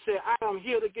 You should say, I am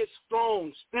here to get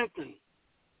strong, strengthened.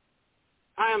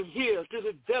 I am here to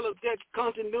develop that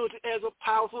continuity as a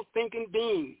powerful thinking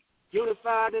being,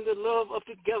 unified in the love of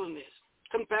togetherness,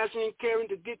 compassion and caring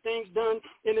to get things done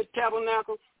in the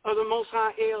tabernacle of the Most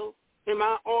High El. And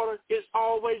my order is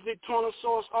always the eternal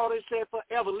source. Order said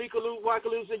forever, Likaloo,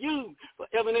 Wakaloo, to you,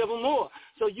 forever and evermore.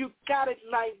 So you got it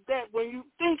like that when you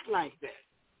think like that.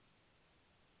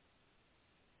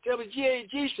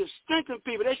 WGAG should strengthen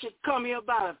people. They should come here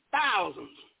by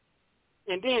thousands,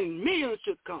 and then millions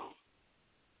should come.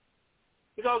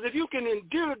 Because if you can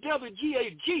endure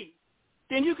WGAG,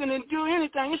 then you can endure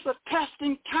anything. It's a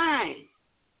testing time.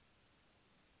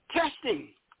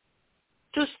 Testing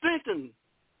to strengthen,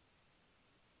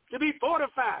 to be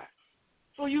fortified.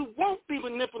 So you won't be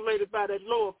manipulated by that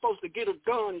lower folks to get a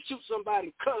gun and shoot somebody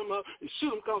and cut them up and shoot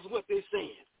them because of what they're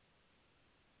saying.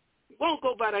 You won't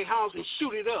go by their house and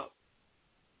shoot it up.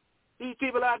 These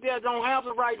people out there don't have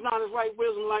the right knowledge, right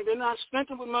wisdom, like they're not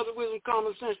strengthened with mother wisdom,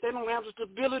 common sense. They don't have the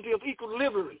stability of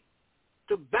equilibrium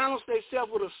to balance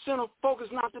themselves with a center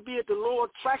focus, not to be at the lower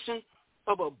attraction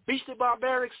of a beastly,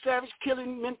 barbaric, savage,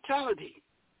 killing mentality.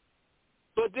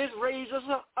 But this raises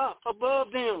us up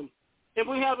above them, and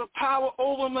we have the power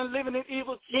over them and living in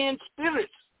evil in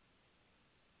spirits.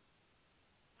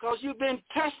 Because you've been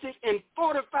tested and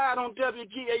fortified on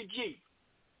WGAG.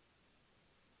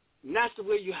 And that's the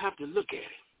way you have to look at it.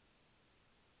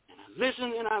 And I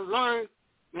listen and I learn,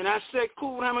 and I said,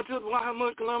 cool, and I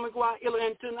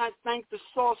thank the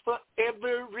source for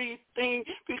everything,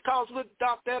 because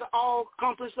without that all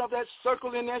compass of that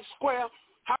circle in that square,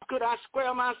 how could I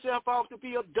square myself off to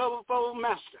be a double-fold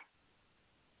master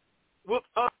with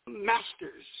other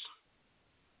masters?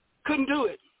 Couldn't do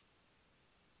it.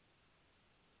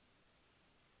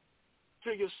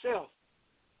 To yourself.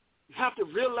 You have to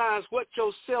realize what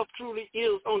yourself truly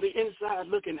is on the inside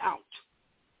looking out.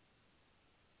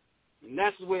 And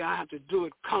that's the way I have to do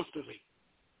it constantly.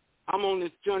 I'm on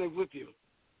this journey with you,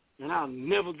 and I'll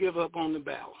never give up on the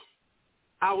battle.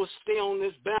 I will stay on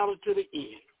this battle to the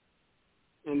end.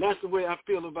 And that's the way I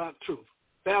feel about truth.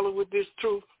 Battle with this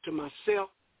truth to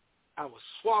myself. I will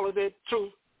swallow that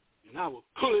truth, and I will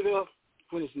pull it up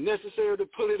when it's necessary to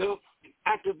pull it up and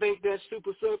activate that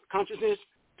super consciousness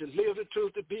to live the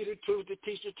truth, to be the truth, to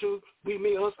teach the truth. We,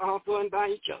 me, us, all for and by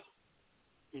each other.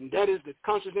 And that is the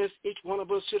consciousness each one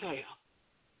of us should have,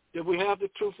 that we have the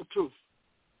truth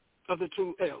of the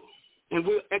true L. And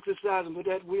we're exercising with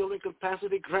that will and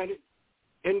capacity granted.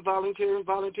 Involuntary and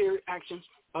voluntary actions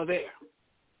are there.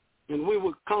 And we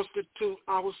will constitute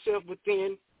ourselves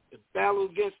within the battle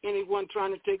against anyone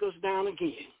trying to take us down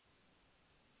again.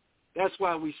 That's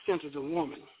why we center the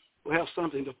woman. We'll have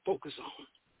something to focus on.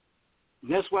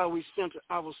 And that's why we center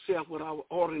ourselves with our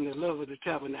order in the love of the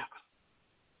tabernacle.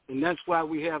 And that's why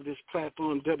we have this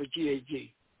platform,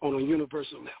 WGAG, on a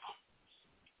universal level.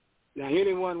 Now,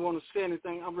 anyone want to say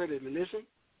anything, I'm ready to listen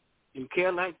and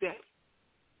care like that.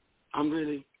 I'm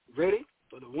really ready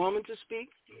for the woman to speak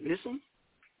and listen,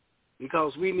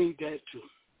 because we need that too.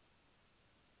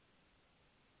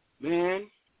 Man,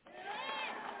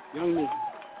 young men,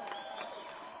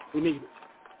 we need it.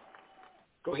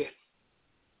 Go ahead.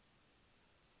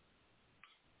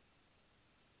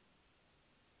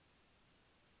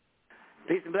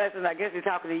 Peace and blessings. I guess he's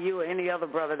talking to you or any other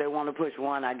brother that want to push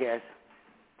one, I guess.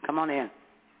 Come on in.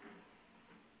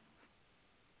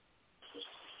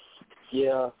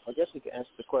 Yeah, I guess we can answer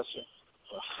the question.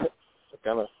 I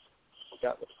kind of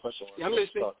forgot what the question was. Yeah, I'm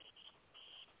listening.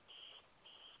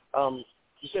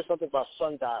 You said something about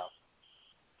sundial.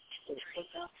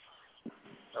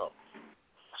 Oh,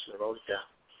 I should have wrote it down.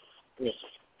 Give me a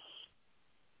second.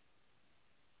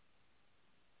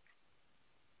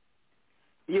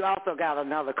 You also got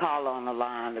another caller on the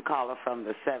line, the caller from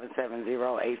the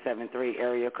 770-873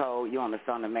 area code. You're on the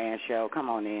Son of Man show. Come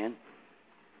on in.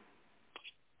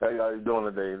 Hey, how you doing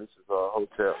today? This is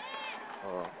Hotel.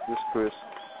 This is Chris.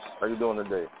 How you doing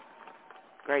today?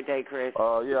 Great day, Chris.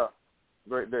 Yeah,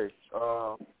 great day.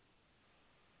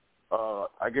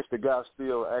 I guess the guy's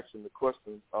still asking the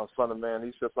question on Son of Man.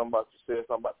 He said something about the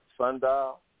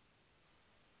sundial.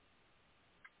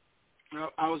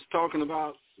 Well, I was talking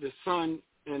about the sun,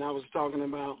 and I was talking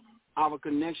about our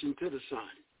connection to the sun.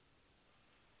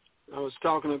 I was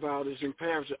talking about it's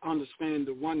imperative to understand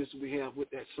the oneness we have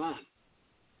with that sun.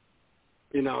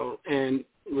 You know, and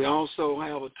we also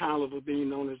have a title of being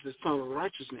known as the Son of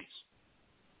Righteousness.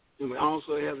 And we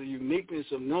also have the uniqueness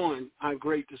of knowing how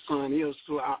great the sun is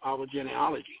through our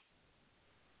genealogy.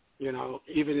 You know,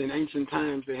 even in ancient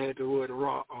times, they had the word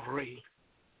Ra, or Ray.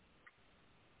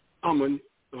 Amun,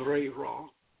 Ray, Ra.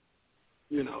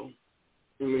 You know,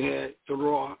 and we had the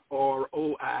Ra, or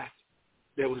O-I,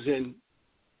 that was in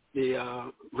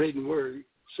the written word,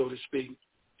 so to speak,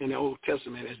 in the Old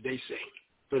Testament, as they say.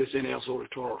 But it's in El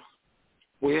Torah.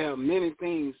 We have many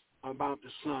things about the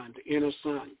sun, the inner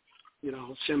sun, you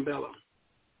know, Shambhala,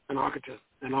 an architect,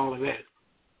 and all of that.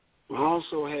 We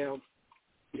also have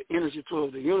the energy flow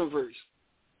of the universe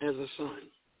as a sun,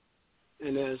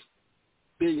 and there's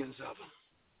billions of them,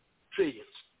 trillions.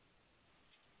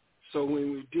 So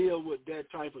when we deal with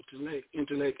that type of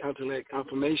intellect,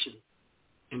 information,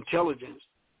 intelligence,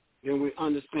 then we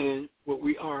understand what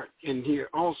we are in here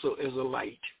also as a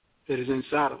light that is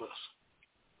inside of us.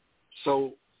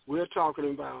 So we're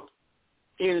talking about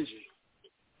energy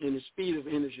and the speed of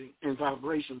energy and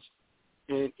vibrations,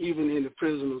 and even in the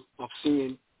prism of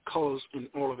seeing colors and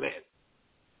all of that.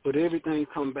 But everything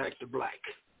comes back to black.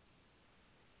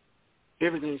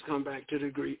 Everything's come back to the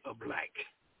degree of black.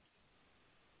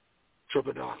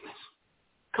 Triple darkness.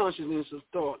 Consciousness of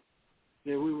thought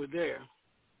that we were there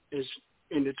is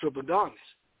in the triple darkness.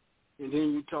 And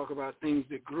then you talk about things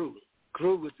that grew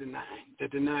with the nine,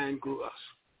 that the nine grew us.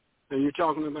 And you're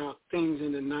talking about things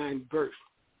in the nine birth.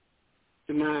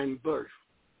 The nine birth.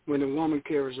 When a woman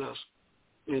carries us,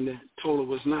 and the total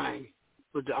was 9,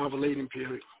 with the ovulating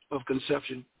period of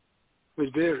conception,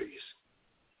 which varies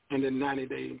in the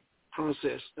 90-day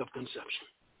process of conception.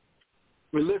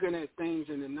 We're looking at things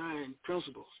in the 9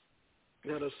 principles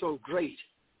that are so great.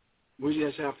 We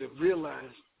just have to realize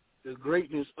the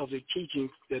greatness of the teaching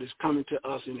that is coming to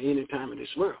us in any time in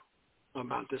this world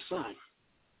about the sun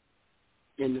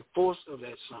and the force of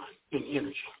that sun and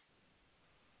energy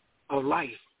of life,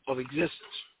 of existence.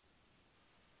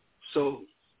 So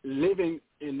living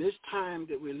in this time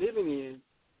that we're living in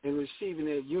and receiving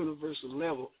that universal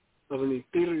level of an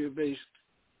ethereal-based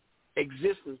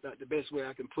existence, that's the best way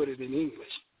I can put it in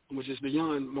English, which is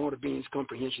beyond mortal beings'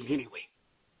 comprehension anyway,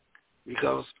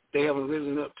 because they haven't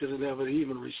risen up to the level to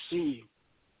even receive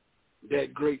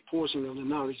that great portion of the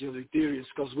knowledge of the ethereals,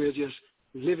 because we're just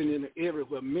living in an era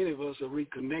where many of us are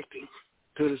reconnecting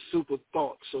to the super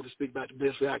thought, so to speak, about the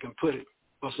best way I can put it,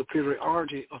 of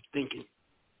superiority of thinking,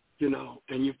 you know,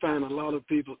 and you find a lot of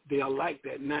people, they are like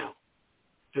that now.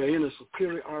 They're in a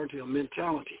superiority of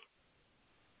mentality,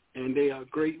 and they are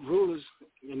great rulers,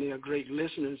 and they are great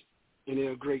listeners, and they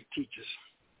are great teachers.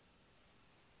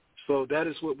 So that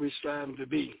is what we're striving to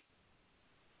be,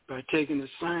 by taking the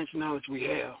science knowledge we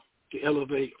have to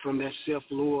elevate from that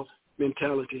self-lure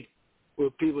mentality where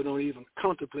people don't even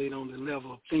contemplate on the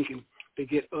level of thinking to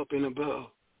get up and above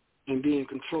and be in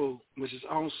control, which is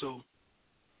also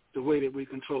the way that we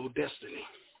control destiny.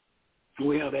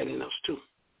 We have that in us too,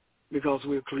 because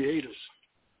we're creators,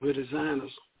 we're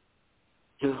designers,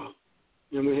 you know,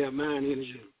 and we have mind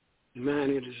energy, and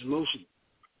mind energy is motion,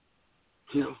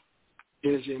 you know,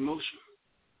 energy and motion.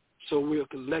 So we're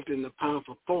collecting the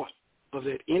powerful thought of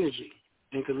that energy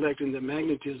and collecting the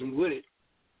magnetism with it,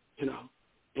 you know,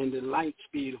 and the light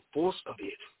speed of force of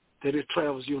it, that it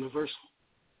travels universal.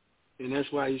 And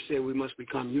that's why he said we must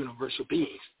become universal beings,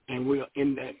 and we're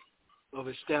in that of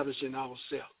establishing ourselves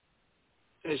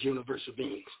as universal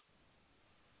beings.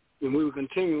 And we will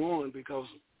continue on because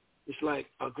it's like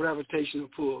a gravitational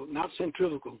pull, not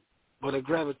centrifugal, but a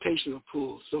gravitational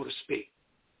pull, so to speak,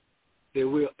 that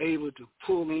we're able to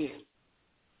pull in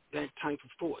that type of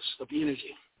force of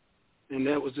energy. And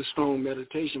that was the strong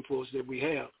meditation force that we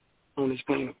have on this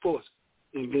plane of force.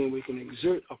 and then we can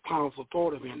exert a powerful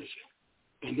thought of energy,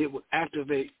 and it will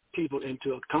activate people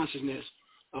into a consciousness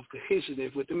of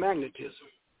cohesiveness with the magnetism.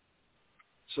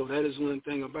 So that is one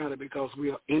thing about it, because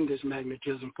we are in this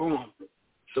magnetism form,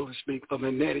 so to speak, a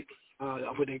magnetic,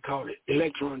 what they call it,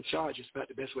 electron charge is about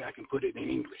the best way I can put it in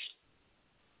English.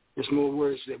 There's more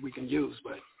words that we can use,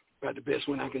 but about the best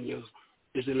one I can use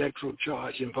is electron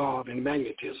charge involved in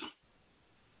magnetism.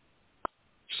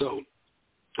 So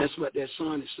that's what that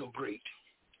sun is so great.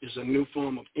 It's a new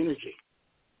form of energy.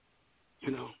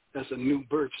 That's a new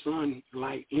birth, sun,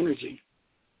 light energy,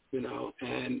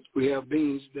 and we have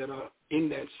beings that are in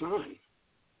that sun.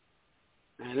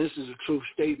 And this is a true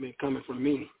statement coming from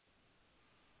me.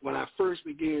 When I first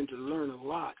began to learn a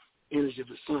lot energy of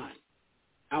the sun,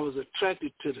 I was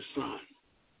attracted to the sun.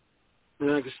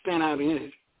 And I could stand out in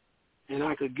it, and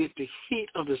I could get the heat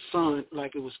of the sun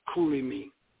like it was cooling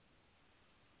me,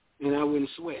 and I wouldn't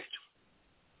sweat.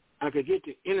 I could get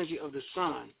the energy of the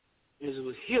sun as it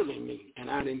was healing me, and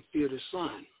I didn't feel the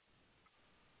sun.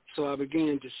 So I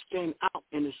began to stand out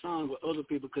in the sun where other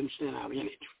people couldn't stand out in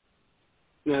it.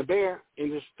 Now bear in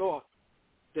this thought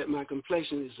that my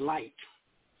complexion is light,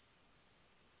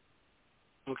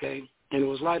 okay? And it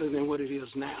was lighter than what it is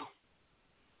now.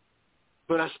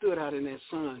 But I stood out in that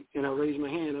sun, and I raised my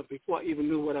hand up before I even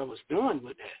knew what I was doing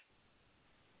with that.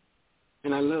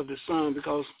 And I love the sun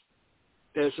because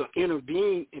there's an inner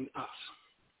being in us.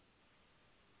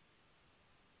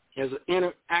 There's an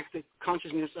inner active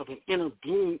consciousness of an inner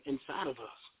being inside of us.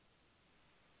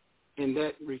 And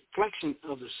that reflection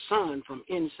of the sun from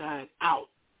inside out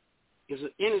is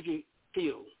an energy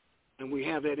field, and we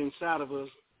have that inside of us.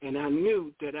 And I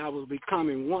knew that I was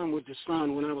becoming one with the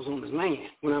sun when I was on the land,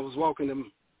 when I was walking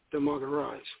the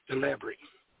Margarage, the labyrinth.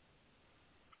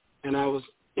 And I was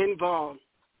involved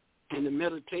in the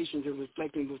meditations and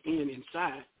reflecting within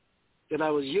inside, that I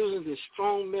was using this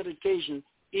strong meditation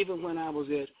even when I was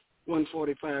at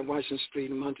 145 Washington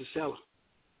Street in Monticello.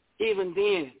 Even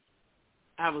then,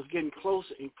 I was getting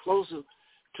closer and closer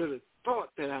to the thought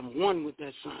that I'm one with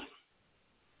that sun.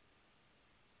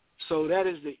 So that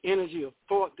is the energy of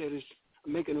thought that is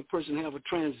making a person have a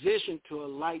transition to a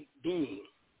light being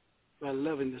by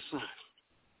loving the sun,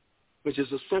 which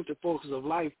is a central focus of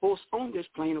life force on this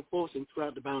plane of force and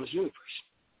throughout the boundless universe.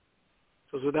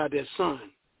 Because without that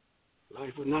sun,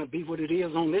 life would not be what it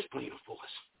is on this plane of force,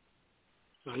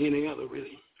 or any other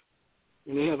really.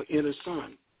 And they have an inner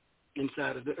sun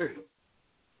inside of the earth.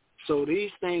 So these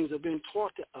things have been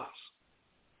taught to us,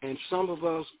 and some of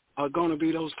us are going to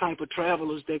be those type of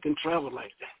travelers that can travel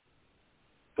like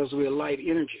that because we're light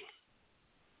energy.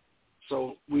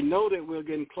 So we know that we're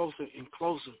getting closer and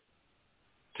closer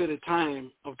to the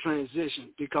time of transition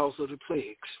because of the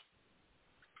plagues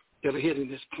that are hitting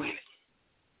this planet.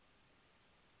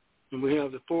 And we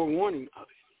have the forewarning of it.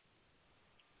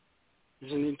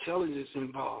 There's an intelligence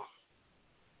involved,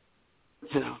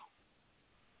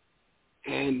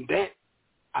 And that,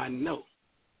 I know,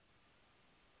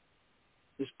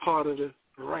 is part of the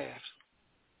wrath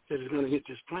that is going to hit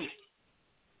this planet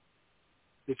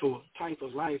before a type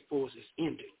of life force is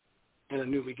ended and a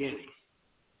new beginning.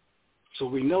 So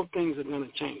we know things are going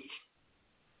to change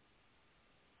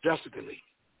drastically.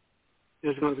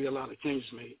 There's going to be a lot of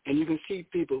changes made. And you can see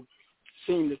people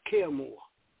seem to care more.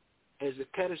 As the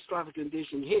catastrophic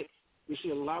condition hit, you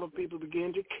see a lot of people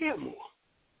begin to care more.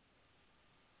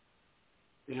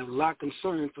 They have a lot of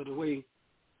concern for the way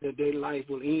that their life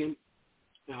will end,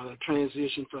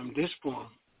 transition from this form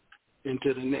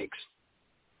into the next.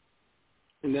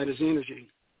 And that is energy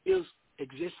is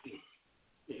existing.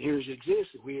 The energy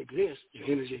exists. We exist. The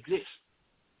energy exists.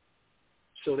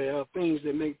 So there are things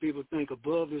that make people think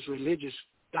above this religious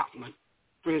dogma,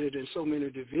 spread in so many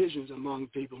divisions among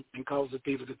people and cause the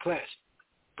people to clash.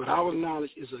 But our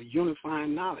knowledge is a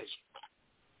unifying knowledge.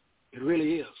 It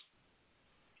really is.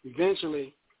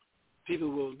 Eventually, people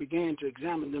will begin to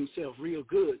examine themselves real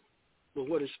good for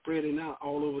what is spreading out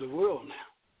all over the world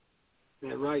now.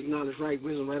 That right knowledge, right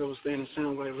wisdom, right understanding,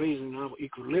 sound, right reason, our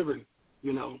equilibrium,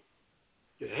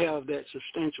 to have that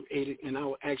substantiated in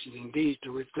our actions and deeds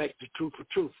to reflect the truth for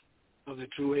truth of the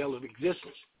true hell of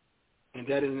existence. And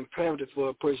that is imperative for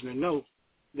a person to know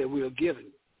that we are given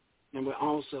and we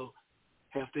also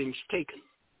have things taken,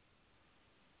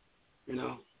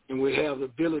 and we have the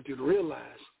ability to realize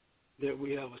that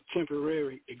we have a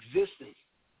temporary existence.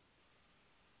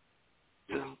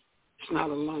 It's not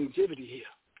a longevity here.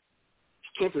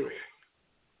 It's temporary.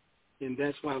 And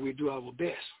that's why we do our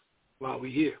best while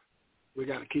we're here. We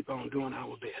got to keep on doing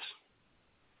our best.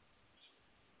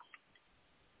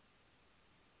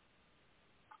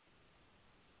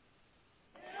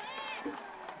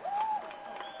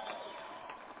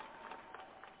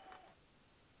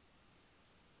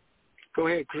 Go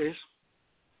ahead, Chris.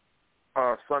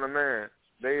 Son of man,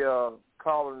 they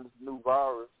calling this new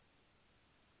virus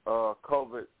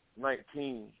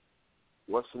COVID-19.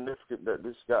 What's significant that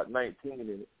this got 19 in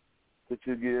it? Could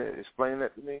you explain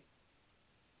that to me?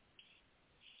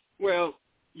 Well,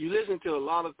 you listen to a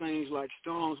lot of things like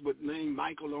storms with name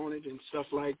Michael on it and stuff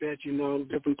like that, you know,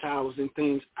 different towers and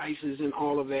things, ISIS and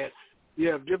all of that. You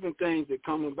have different things that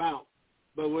come about.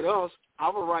 But with us,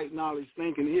 our right knowledge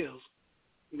thinking is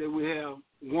that we have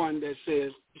one that says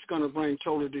it's going to bring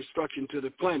total destruction to the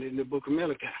planet in the book of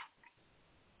Malachi.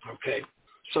 Okay?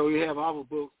 So we have our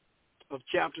book of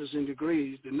chapters and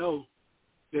degrees to know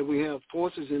that we have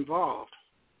forces involved.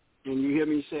 And you hear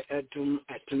me say atum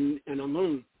and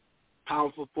amun,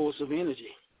 powerful force of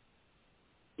energy.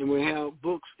 And we have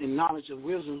books and knowledge of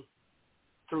wisdom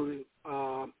through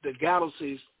the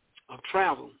galaxies of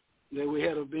travel that we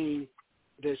had of being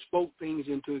that spoke things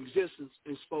into existence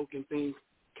and spoke and things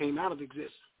came out of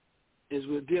existence as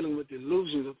we're dealing with the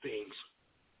illusions of things.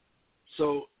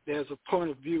 So there's a point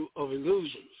of view of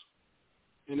illusions,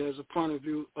 and there's a point of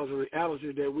view of the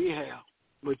reality that we have.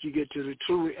 But you get to the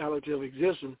true reality of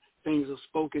existence, things are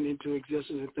spoken into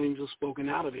existence and things are spoken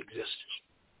out of existence.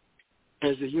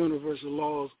 As the universal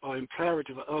laws are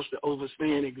imperative for us to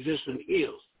understand existence is.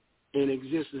 And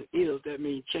existence is, that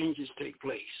means changes take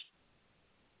place.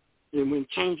 And when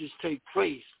changes take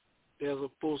place, there's a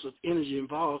force of energy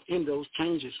involved in those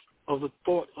changes of the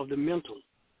thought of the mental.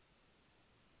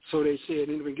 So they said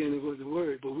in the beginning was the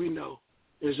word, but we know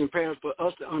it's imperative for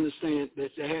us to understand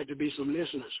that there had to be some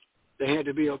listeners. There had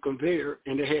to be a conveyor,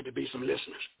 and there had to be some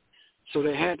listeners. So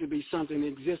there had to be something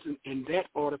existing in that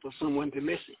order for someone to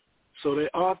listen. So there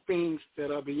are things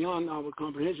that are beyond our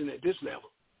comprehension at this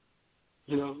level.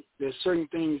 You know, there's certain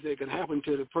things that can happen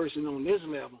to the person on this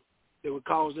level that would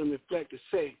cause them to reflect to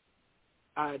say,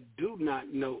 I do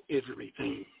not know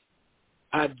everything.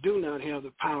 I do not have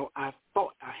the power I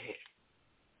thought I had,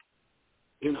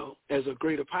 you know, as a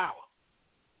greater power.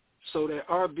 So there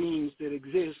are beings that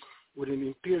exist with an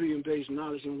imperium-based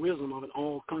knowledge and wisdom of an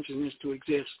all consciousness to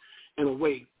exist in a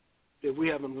way that we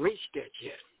haven't reached that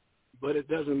yet. But it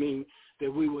doesn't mean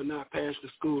that we will not pass the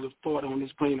school of thought on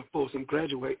this plane of force and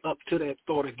graduate up to that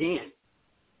thought again.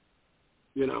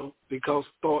 You know, because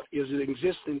thought is an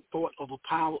existing thought of a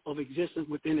power of existence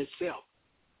within itself.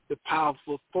 The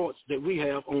powerful thoughts that we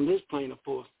have on this plane of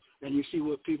force. And you see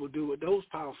what people do with those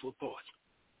powerful thoughts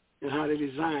and how they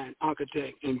design,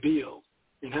 architect, and build,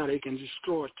 and how they can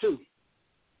destroy too.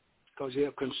 Because you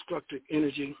have constructive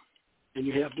energy and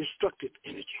you have destructive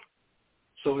energy.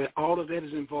 So that all of that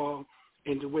is involved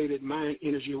in the way that mind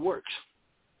energy works.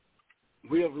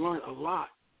 We have learned a lot,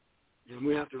 and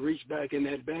we have to reach back in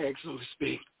that bag, so to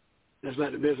speak. That's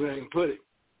not the best way I can put it.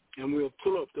 And we'll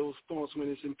pull up those thoughts when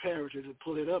it's imperative to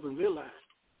pull it up and realize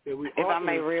that we If I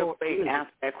may real quick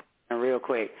answer that question real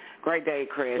quick. Great day,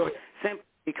 Chris. Simply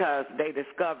because they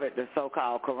discovered the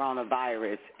so-called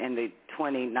coronavirus in the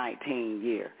 2019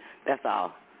 year. That's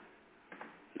all.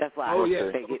 That's why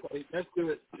they get. That's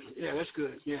good. Yeah, that's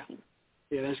good. Yeah,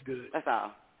 that's good. That's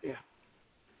all.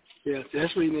 Yeah,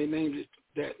 that's why they named it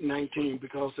that 19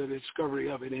 because of the discovery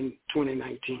of it in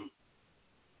 2019.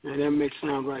 And that makes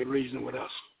sound right reason with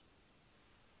us.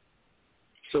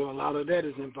 So a lot of that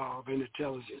is involved in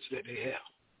intelligence that they have.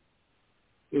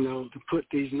 You know, to put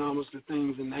these numbers to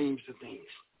things and names to things.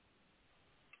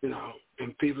 You know,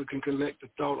 and people can collect the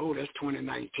thought, oh, that's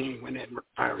 2019 when that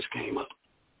virus came up.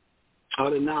 Or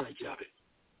the knowledge of it.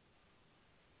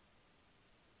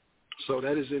 So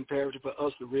that is imperative for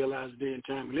us to realize the day and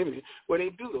time we're living in, where they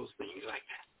do those things like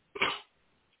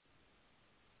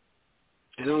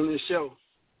that. And on this show,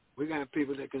 we got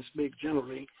people that can speak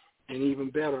generally and even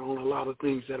better on a lot of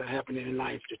things that are happening in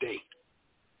life today.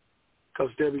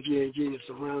 Because WGAG is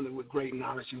surrounded with great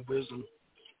knowledge and wisdom,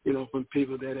 you know, from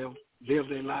people that have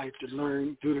lived their life to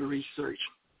learn, do the research,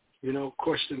 you know,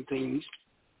 question things.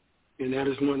 And that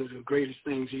is one of the greatest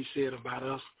things he said about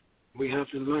us. We have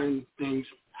to learn things,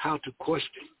 how to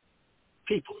question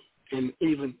people and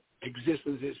even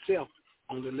existence itself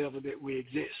on the level that we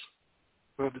exist.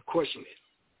 We have to question it.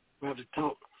 We have to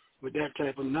talk with that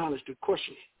type of knowledge to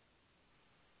question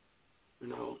it. You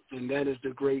know, and that is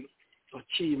the great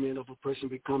achievement of a person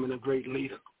becoming a great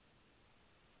leader.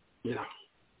 You know,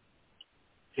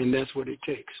 and that's what it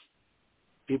takes.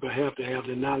 People have to have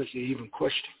the knowledge to even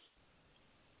question.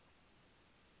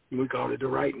 We call it the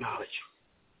right knowledge.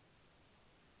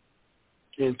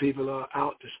 And people are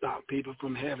out to stop people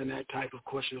from having that type of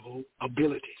questionable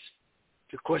abilities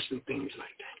to question things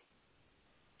like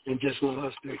that. And just want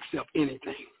us to accept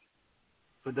anything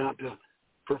without the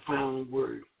profound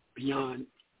word beyond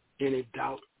any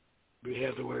doubt. We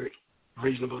have the word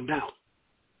reasonable doubt,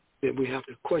 that we have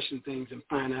to question things and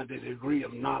find out the degree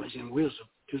of knowledge and wisdom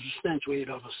to substantiate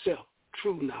of a self,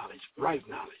 true knowledge,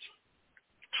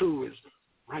 true wisdom,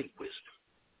 right wisdom.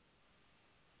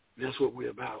 That's what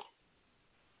we're about.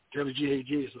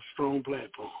 WGAG is a strong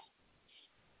platform.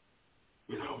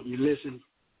 You know, you listen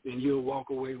and you'll walk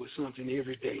away with something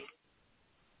every day,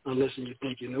 unless you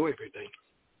think you know everything.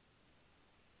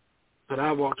 But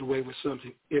I walked away with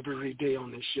something every day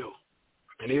on this show.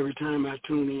 And every time I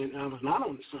tune in, I was not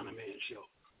on the Son of Man show.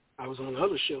 I was on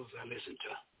other shows I listened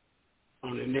to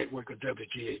on the network of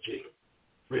WGAG,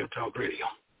 Real Talk Radio.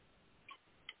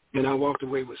 And I walked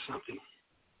away with something.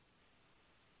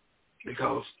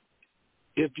 Because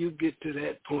if you get to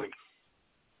that point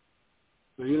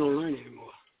where you don't learn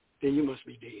anymore, then you must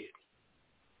be dead.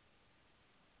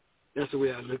 That's the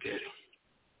way I look at it.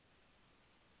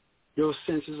 Your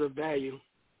senses of value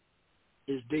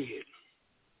is dead.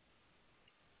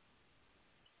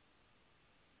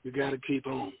 You got to keep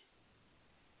on.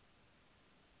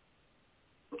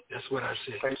 That's what I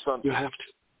said. Hey, son. You have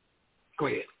to. Go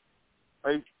ahead.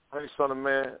 Hey, Son of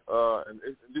Man, and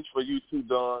this for you too,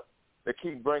 Don. They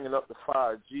keep bringing up the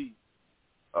 5G.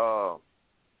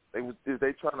 Is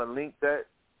they trying to link that?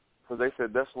 Because they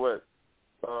said that's what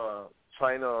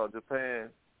China or Japan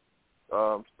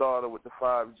started with the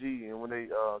 5G, and when they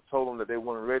told them that they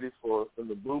weren't ready for them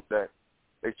to boot that,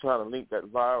 they trying to link that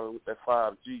virus with that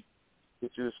 5G.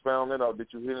 Did you expound that, or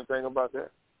did you hear anything about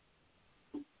that?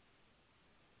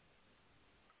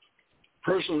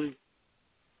 Personally,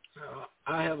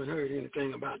 I haven't heard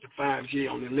anything about the 5G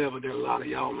on the level that a lot of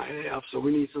y'all might have, so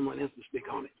we need someone else to speak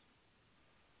on it.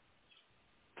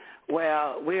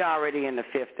 Well, we're already in the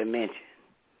fifth dimension.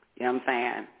 You know what I'm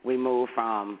saying? We moved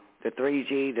from the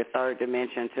 3G, the third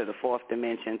dimension, to the fourth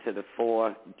dimension, to the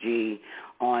 4G,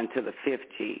 on to the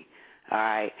 5G. All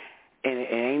right? And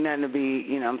it ain't nothing to be,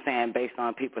 you know what I'm saying, based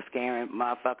on people scaring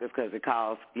motherfuckers because it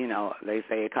causes, you know, they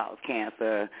say it causes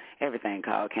cancer, everything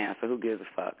called cancer. Who gives a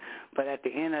fuck? But at the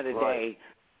end of the day,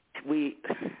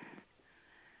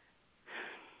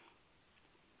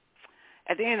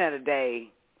 at the end of the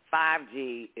day,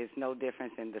 5G is no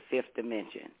different than the fifth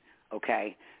dimension,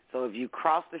 okay? So if you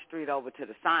cross the street over to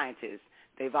the scientists,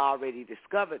 they've already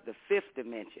discovered the fifth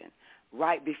dimension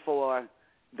right before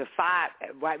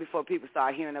people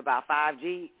start hearing about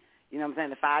 5G. You know what I'm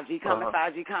saying? The 5G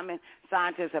coming,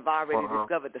 scientists have already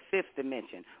discovered the fifth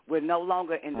dimension. We're no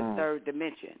longer in the third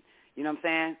dimension. You know what I'm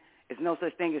saying? It's no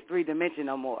such thing as three dimension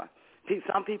no more.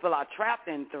 Some people are trapped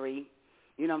in three.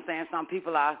 You know what I'm saying? Some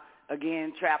people are,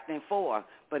 again, trapped in four.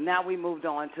 But now we moved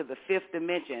on to the fifth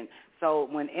dimension. So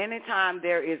anytime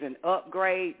there is an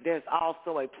upgrade, there's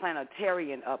also a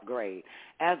planetarian upgrade.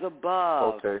 As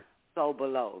above, so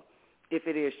below, if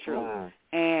it is true.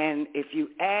 And if you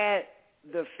add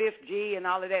the 5G and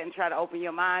all of that and try to open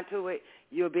your mind to it,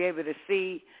 you'll be able to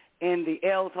see in the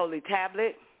L's Holy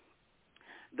Tablet,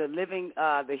 the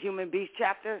Human Beast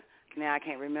chapter. Now I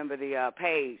can't remember the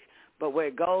page, but where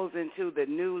it goes into the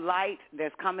new light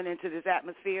that's coming into this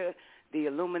atmosphere, the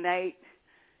Illuminati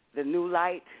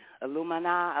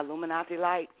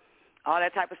light, all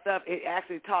that type of stuff. It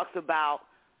actually talks about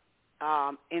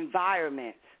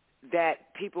environments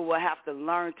that people will have to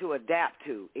learn to adapt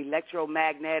to,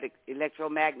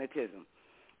 electromagnetism.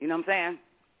 You know what I'm saying?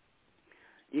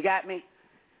 You got me?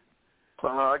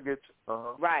 I get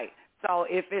you. Right. So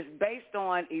if it's based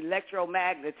on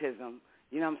electromagnetism,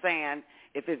 you know what I'm saying?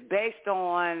 If it's based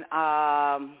on,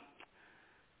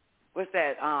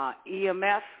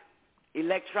 EMF,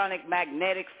 electronic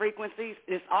magnetic frequencies,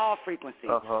 it's all frequency.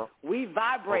 We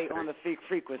vibrate on the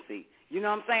frequency. You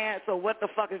know what I'm saying? So what the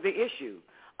fuck is the issue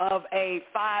of a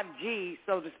 5G,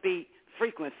 so to speak,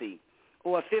 frequency,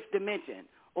 or a fifth dimension,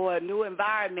 or a new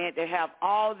environment that have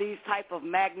all these type of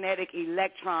magnetic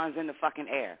electrons in the fucking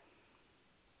air?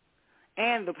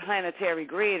 And the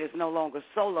grid is no longer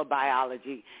solar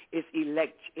biology. It's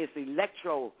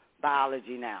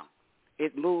electrobiology now.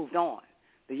 It moved on.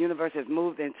 The universe has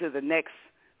moved into the next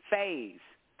phase.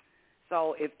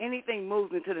 So if anything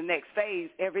moves into the next phase,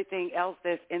 everything else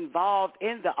that's involved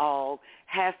in the all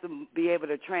has to be able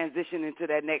to transition into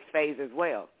that next phase as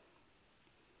well.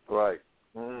 Right.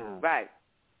 Right.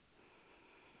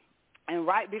 And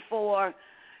right before,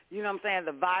 you know what I'm saying,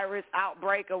 the virus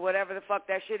outbreak or whatever the fuck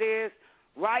that shit is,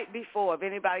 right before, if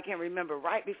anybody can remember,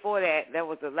 right before that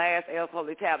was the last L's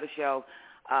Holy Tablet show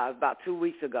about 2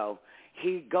 weeks ago.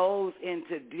 He goes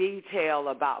into detail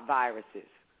about viruses.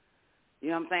 You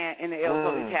know what I'm saying? In the L's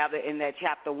Holy Tablet, in that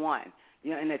chapter 1.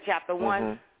 You know, in the chapter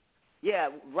 1, yeah,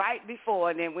 right before,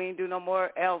 and then we didn't do no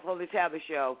more L's Holy Tablet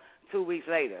show 2 weeks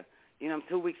later. You know,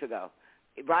 2 weeks ago.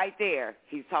 right there,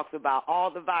 he talks about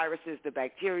all the viruses, the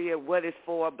bacteria, what it's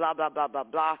for, blah, blah, blah, blah,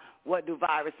 blah. What do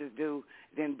viruses do?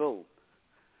 Then boom.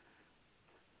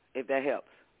 If that helps.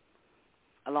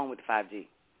 Along with the 5G.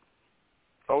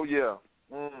 Oh, yeah.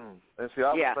 And see,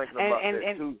 I was thinking about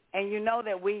that, too. And you know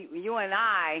that you and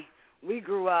I, we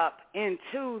grew up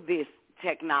into this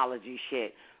technology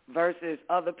shit versus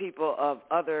other people of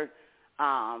other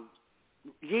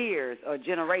years or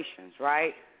generations,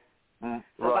 right? So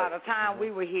by the time we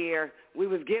were here, we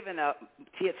was given a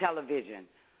television.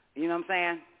 You know what I'm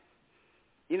saying?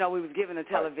 You know, we was given a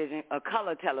television, a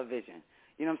color television.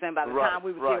 You know what I'm saying? By the time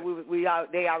we was here,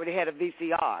 they already had a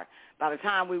VCR. By the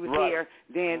time we was here,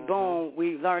 then boom,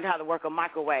 we learned how to work a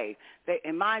microwave.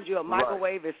 And mind you, a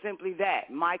microwave is simply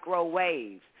that,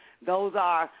 microwaves. Those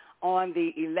are on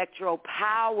the electro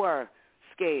power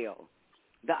scale.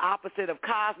 The opposite of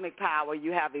cosmic power,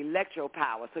 you have electro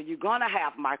power. So you're going to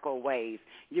have microwaves.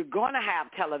 You're going to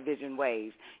have television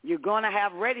waves. You're going to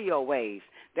have radio waves.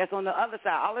 That's on the other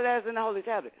side. All of that is in the Holy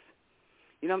Tablets.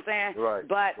 You know what I'm saying?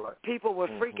 But people were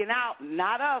freaking out,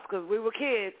 not us because we were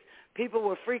kids. People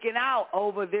were freaking out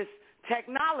over this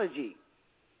technology.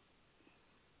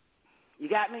 You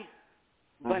got me?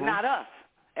 But not us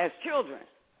as children.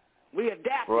 We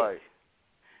adapted.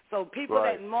 So people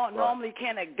that normally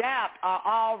can adapt are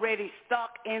already stuck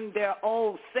in their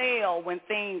old cell when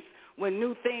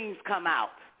new things come out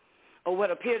or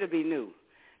what appear to be new,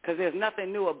 because there's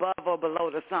nothing new above or below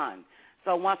the sun.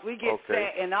 So once we get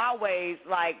set in our ways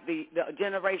like the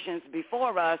generations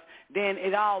before us, then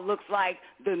it all looks like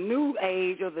the new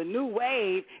age or the new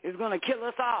wave is going to kill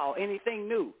us all, anything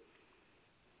new.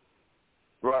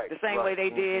 The same way they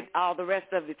did all the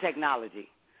rest of the technology.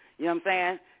 You know what I'm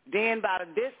saying? Then by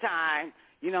this time,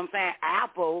 you know what I'm saying,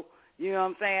 Apple, you know what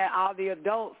I'm saying, all the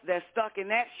adults that's stuck in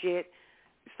that shit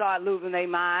start losing their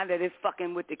mind that it's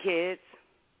fucking with the kids.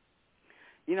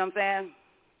 You know what I'm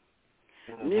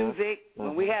saying? Music,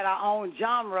 when we had our own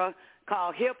genre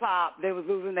called hip-hop, they was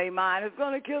losing their mind. It's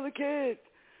going to kill the kids.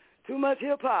 Too much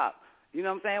hip-hop. You know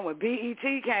what I'm saying? When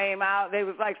BET came out, they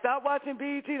was like, stop watching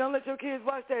BET. Don't let your kids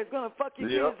watch that. It's going to fuck your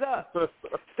kids up.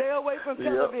 Stay away from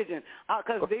television.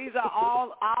 Because these are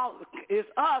all, it's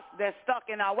us that's stuck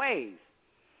in our ways.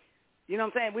 You know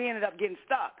what I'm saying? We ended up getting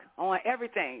stuck on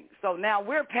everything. So now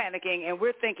we're panicking and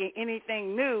we're thinking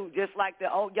anything new, just like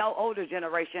y'all older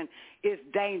generation, is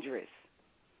dangerous.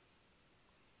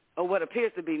 Or what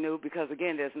appears to be new, because,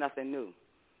 again, there's nothing new.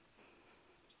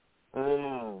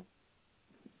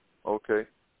 Okay.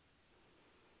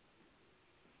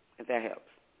 If that helps.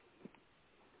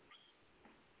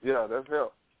 Yeah, that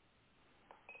helps.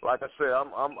 Like I said,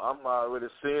 I'm already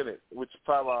seeing it, which is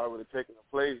probably already taking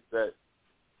place, that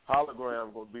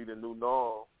hologram going to be the new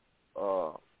norm.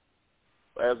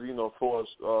 As you know, for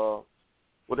us,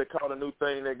 what they call the new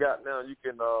thing they got now, you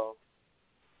can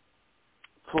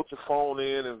put your phone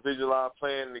in and visualize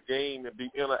playing the game and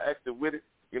be interactive with it.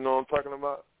 You know what I'm talking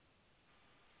about?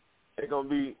 That's gonna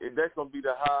be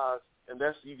the highs, and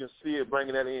you can see it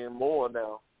bringing that in more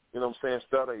now. You know what I'm saying?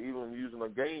 Instead of even using a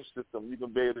game system, you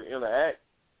can be able to interact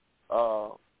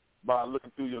by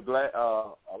looking through your like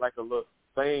a little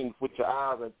thing with your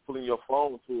eyes and pulling your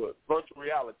phone to it. Virtual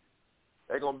reality.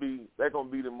 They're gonna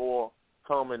be the more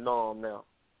common norm now.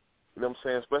 You know what I'm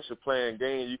saying? Especially playing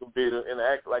games, you can be able to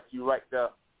interact like you right there,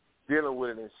 dealing with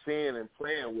it and seeing and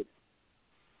playing with it.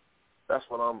 That's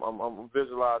what I'm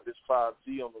visualizing this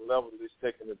 5G on the level that it's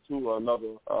taking it to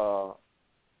another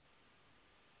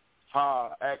high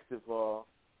active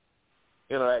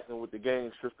interacting with the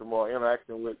game system or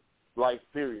interacting with life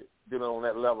period, dealing on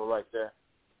that level right there.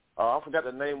 I forgot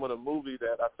the name of the movie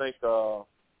that I think I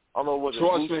don't know what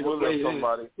Schwarzenegger played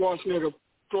somebody.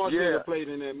 Schwarzenegger played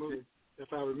in that movie,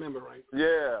 if I remember right.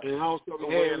 Yeah. And also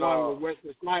we had one with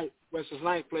Wesley Snipes. Wesley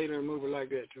Snipes played in a movie like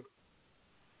that too.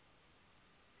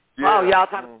 Yeah. Oh, y'all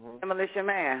talking about Demolition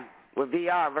Man with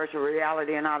VR, virtual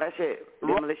reality, and all that shit.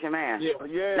 Demolition Man.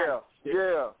 Yeah.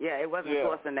 Yeah, it wasn't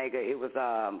Schwarzenegger. It was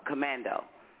Commando,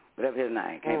 whatever his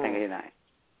name. Can't think of his name.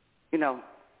 You know,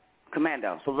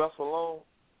 Commando. Sylvester Stallone.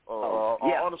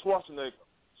 Arnold Schwarzenegger.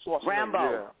 Rambo.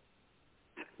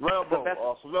 Yeah.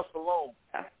 Rambo. Sylvester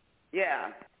Stallone.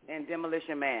 Yeah, and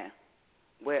Demolition Man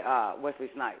with Wesley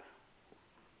Snipes.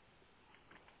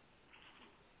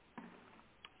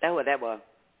 That's what that was.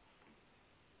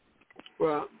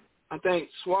 Well, I think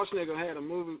Schwarzenegger had a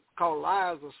movie called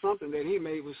Lies or something that he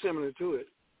made was similar to it.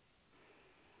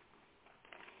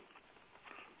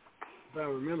 If I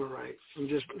remember right. I'm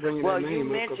just bringing that name up. Well, you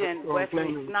mentioned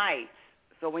Wesley Snipes.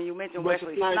 So when you mention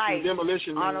Wesley Snipes,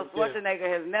 Arnold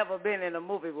Schwarzenegger has never been in a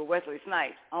movie with Wesley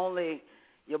Snipes. Only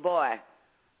your boy,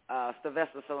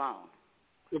 Sylvester Stallone.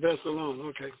 Sylvester Stallone.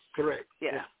 Okay, correct.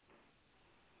 Yeah.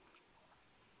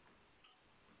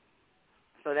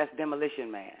 So that's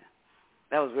Demolition Man.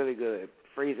 That was really good.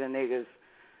 Freezing niggas,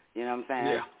 you know what I'm saying?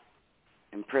 Yeah.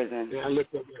 In prison. Yeah, I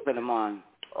looked up. Put them on.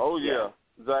 Oh yeah,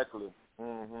 exactly.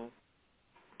 Mhm.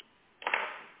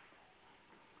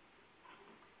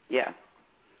 Yeah.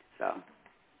 So.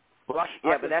 Well,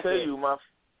 I can tell you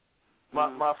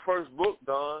my first book,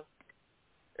 Don,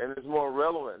 and it's more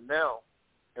relevant now.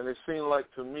 And it seemed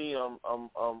like to me, I'm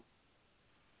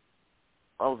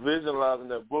visualizing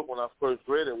that book when I first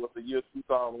read it, with the year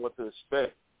 2000, what to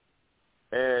expect,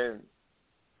 and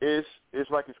it's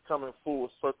like it's coming full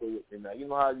circle with me now. You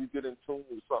know how you get in tune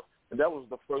with something, and that was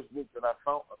the first book that I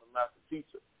found as a master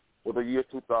teacher, with the year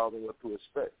 2000, what to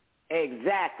expect.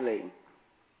 Exactly.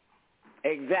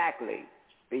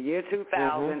 The year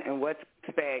 2000 and what to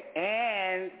expect,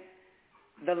 and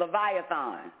the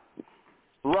Leviathan.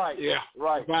 Right. Yeah.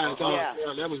 Right. Yeah,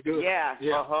 that was good. Yeah.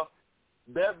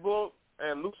 That book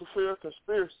and Lucifer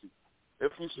Conspiracy.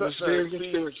 If you set Lucifer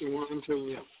Conspiracy 1 and 2,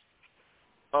 yeah.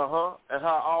 And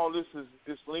how all this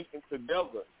is linking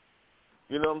together.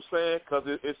 You know what I'm saying? Because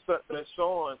it's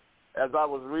showing, as I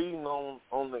was reading on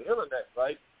the internet,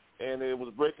 right? And it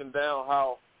was breaking down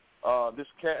how this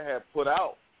cat had put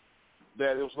out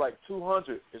that it was like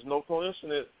 200. It's no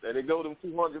coincidence that they go them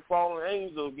 200 fallen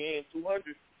angels again, 200.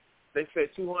 They said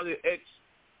 200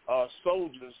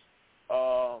 ex-soldiers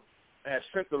had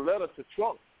sent a letter to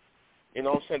Trump. You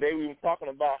know what I'm saying? They were even talking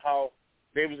about how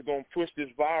they was going to push this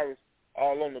virus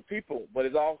all on the people. But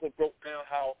it also broke down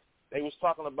how they was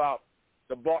talking about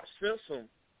the Bart Simpson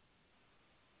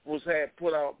had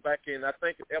put out back in, I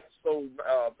think, an episode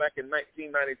back in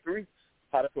 1993,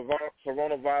 how the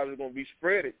coronavirus was going to be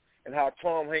spreaded and how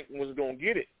Tom Hanks was going to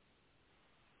get it.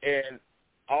 And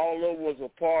all of it was a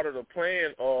part of the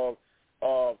plan of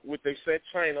what they said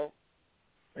China,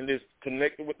 and this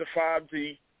connected with the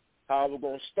 5G, how we're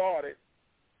going to start it,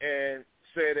 and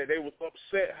said that they was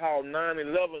upset how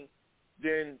 9/11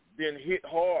 didn't hit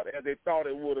hard as they thought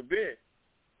it would have been.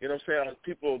 You know what I'm saying?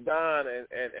 People dying,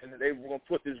 and they were going to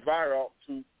put this virus out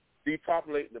to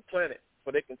depopulate the planet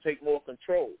so they can take more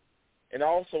control. And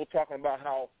also talking about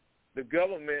how the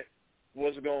government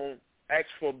was going to ask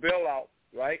for a bailout,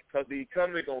 right? Because the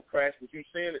economy going to crash, which you're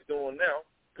seeing it doing now,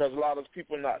 because a lot of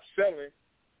people are not selling.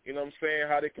 You know what I'm saying?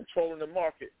 How they're controlling the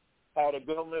market. How the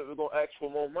government is going to ask for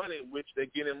more money, which they're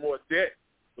getting more debt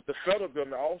with the federal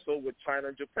government, also with China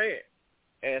and Japan.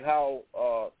 And how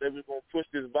they were going to push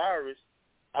this virus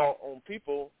out on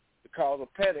people to cause a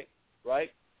panic,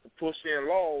 right? To push in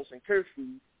laws and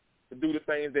curfews to do the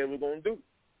things they were going to do.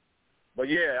 But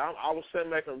yeah, I was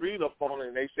sitting back and read up on it,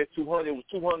 and they said 200. It was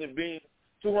 200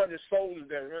 soldiers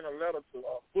that wrote a letter to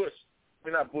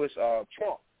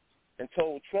Trump, and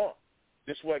told Trump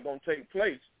this wasn't going to take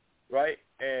place, right?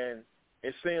 And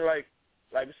it seemed like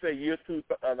I said, year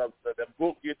 2000, the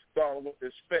book year 2000, what to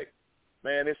expect,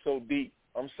 man, it's so deep.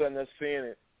 I'm sitting there seeing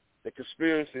it. The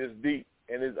conspiracy is deep,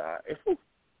 and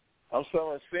I'm sitting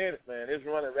there seeing it, man. It's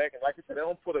running back, and like I said, they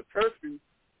don't put a curfew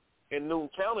in Newton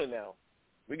County now.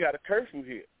 We got a curfew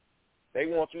here. They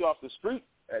want you off the street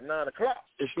at 9 o'clock.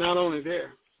 It's not only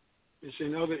there. It's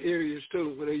in other areas,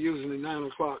 too, where they're using the 9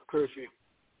 o'clock curfew.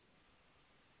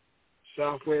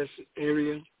 Southwest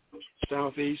area,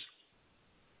 southeast.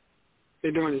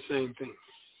 They're doing the same thing.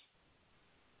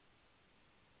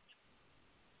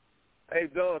 Hey,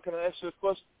 Don, can I ask you a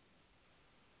question?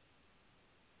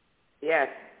 Yes.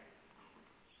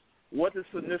 What is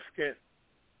significant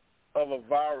of a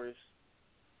virus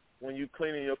when you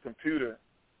cleaning your computer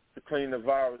to clean the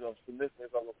virus, of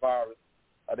significance of a virus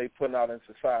are they putting out in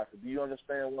society? Do you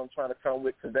understand what I'm trying to come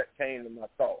with? Because that came to my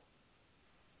thought.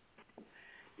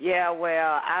 Yeah,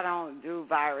 well, I don't do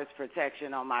virus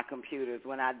protection on my computers.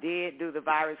 When I did do the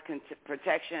virus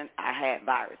protection, I had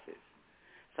viruses.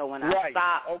 So when I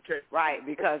stopped,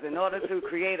 because in order to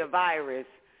create a virus,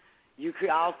 you could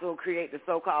also create the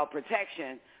so-called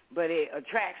protection, but it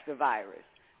attracts the virus.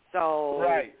 So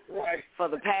for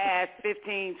the past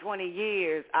 15, 20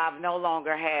 years, I've no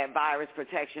longer had virus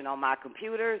protection on my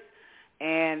computers,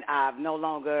 and I've no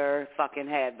longer fucking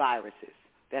had viruses.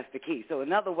 That's the key. So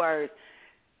in other words,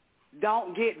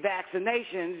 don't get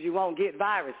vaccinations, you won't get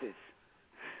viruses.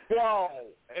 Wow.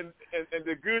 And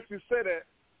the good you said that,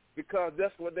 because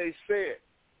that's what they said.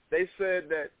 They said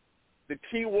that the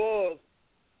key was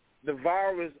the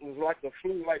virus was like a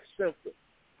flu-like symptom.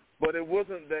 But it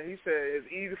wasn't that. He said it's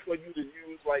easy for you to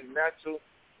use like natural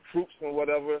fruits and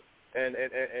whatever and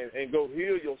go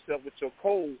heal yourself with your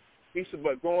cold. He said,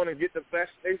 but going and get the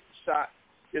vaccination shot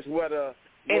is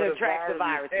it attracts the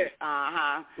viruses.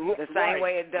 The same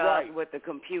way it does with the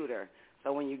computer.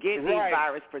 So when you get these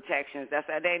virus protections, that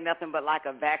ain't nothing but like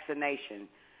a vaccination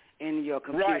in your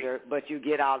computer, but you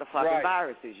get all the fucking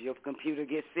viruses. Your computer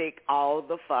gets sick all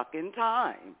the fucking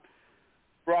time.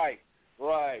 Right.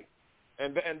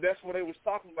 And that's what they was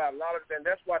talking about. A lot of them.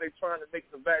 That's why they're trying to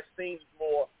make the vaccines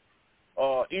more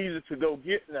easier to go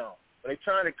get now. They're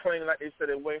trying to claim, like they said,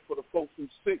 they're waiting for the folks who's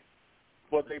sick.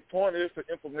 But their point is to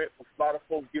implement for a lot of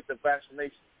folks get the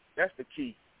vaccination. That's the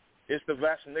key. It's the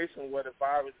vaccination where the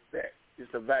virus is at.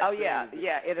 It's the vaccine. Oh,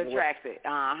 yeah, it attracts it.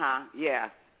 Yeah.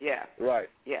 Right.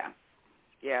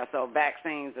 Yeah, so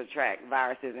vaccines attract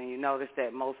viruses, and you notice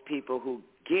that most people who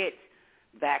get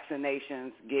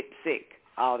vaccinations get sick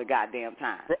all the goddamn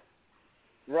time.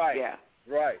 Right. Yeah.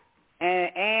 Right.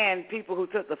 And people who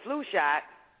took the flu shot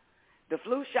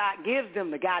gives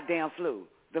them the goddamn flu.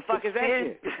 The fuck is that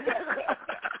shit?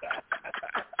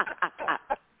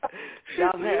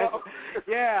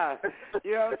 Yeah.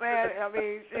 You know what I'm saying? I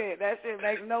mean, shit, that shit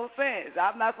makes no sense.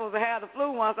 I'm not supposed to have the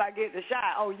flu once I get the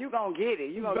shot. Oh, you going to get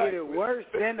it. You going to get it worse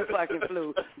than the fucking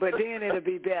flu, but then it'll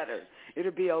be better.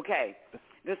 It'll be okay.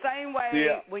 The same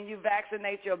way when you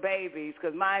vaccinate your babies,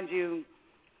 because mind you,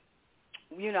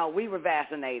 we were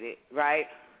vaccinated, right?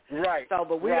 Right. So,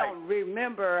 but we don't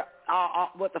remember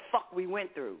what the fuck we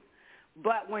went through.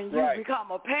 But when you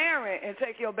become a parent and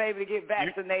take your baby to get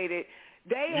vaccinated,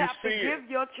 they have to give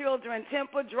your children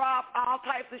temper drops, all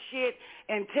types of shit,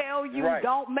 and tell you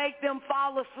don't make them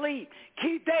fall asleep.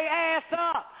 Keep their ass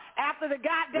up after the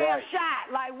goddamn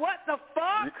shot. Like, what the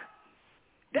fuck?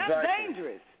 That's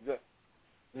dangerous.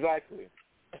 Exactly.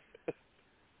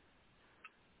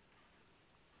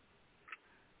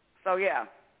 So,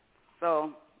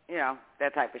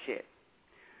 that type of shit.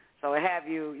 So it have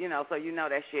you, so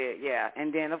that shit,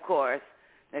 And then, of course,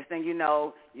 next thing you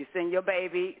know, you send your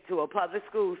baby to a public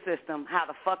school system, how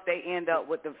the fuck they end up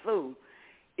with the flu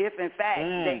if, in fact,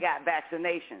 they got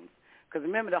vaccinations. Because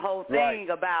remember the whole thing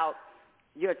about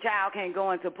your child can't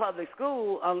go into public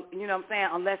school,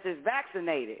 unless it's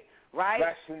vaccinated, right?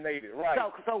 Vaccinated, right.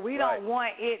 So we don't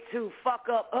want it to fuck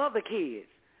up other kids.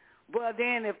 But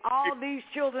then if all these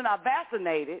children are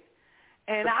vaccinated,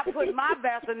 and I put my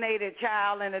vaccinated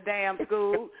child in a damn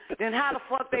school, then how the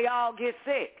fuck they all get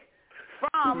sick?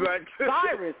 From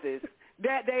viruses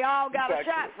that they all got a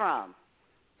shot from.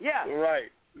 Yeah.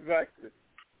 Right. Exactly.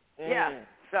 Yeah.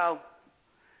 So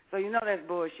that's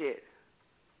bullshit.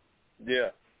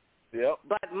 Yeah. Yep.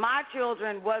 But my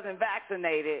children wasn't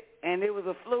vaccinated, and it was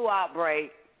a flu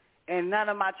outbreak, and none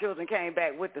of my children came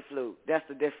back with the flu. That's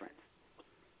the difference.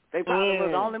 They probably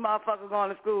was the only motherfucker going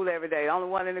to school every day, the only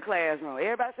one in the classroom.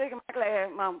 Everybody sick in my class,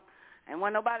 Mom. And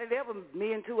wasn't nobody there but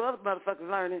me and two other motherfuckers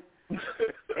learning.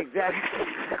 Exactly.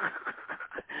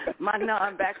 My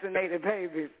non-vaccinated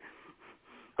babies.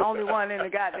 Only one in the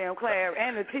goddamn class,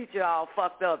 and the teacher all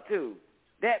fucked up, too.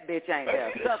 That bitch ain't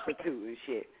there. Substitute and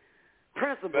shit.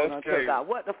 Principal done took out.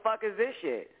 What the fuck is this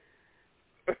shit?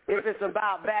 If it's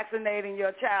about vaccinating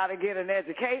your child to get an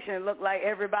education, it look like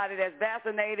everybody that's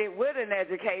vaccinated with an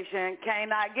education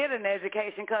cannot get an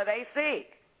education because they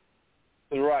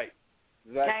sick. Right.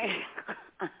 Exactly.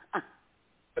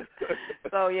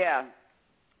 So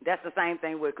that's the same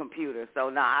thing with computers. So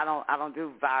no, I don't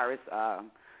do virus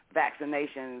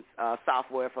vaccinations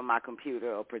software for my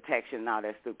computer or protection and all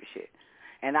that stupid shit.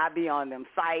 And I be on them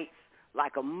sites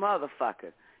like a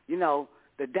motherfucker.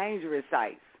 The dangerous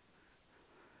sites.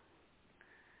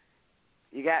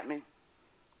 You got me?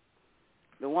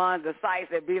 The sites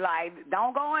that be like,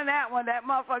 don't go in that one. That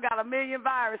motherfucker got 1 million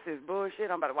viruses. Bullshit,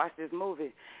 I'm about to watch this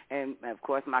movie. And, of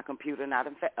course, my computer not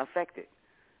affected.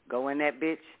 Go in that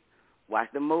bitch, watch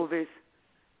the movies,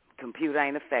 computer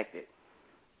ain't affected.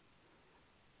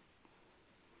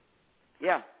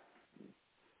 Yeah.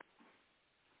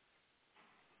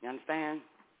 You understand?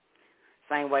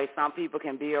 Same way some people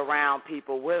can be around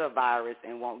people with a virus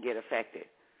and won't get affected.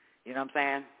 You know what I'm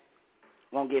saying?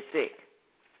 Won't get sick.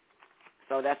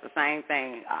 So that's the same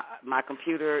thing. My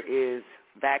computer is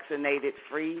vaccinated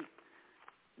free,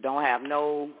 don't have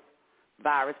no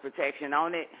virus protection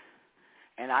on it,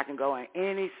 and I can go in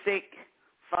any sick,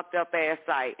 fucked up ass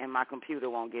site and my computer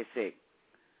won't get sick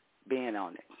being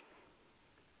on it.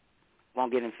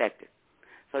 Won't get infected.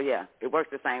 So yeah, it works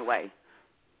the same way.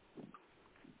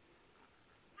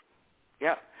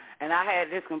 Yep. And I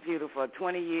had this computer for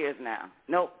 20 years now.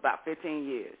 Nope, about 15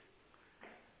 years.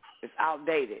 It's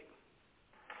outdated.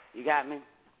 You got me?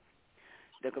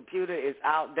 The computer is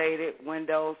outdated.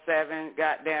 Windows 7,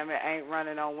 goddamn it, ain't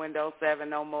running on Windows 7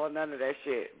 no more, none of that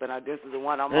shit. But this is the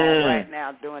one I'm on right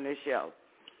now doing this show.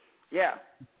 Yeah.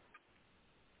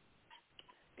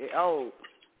 It old.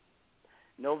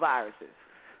 No viruses.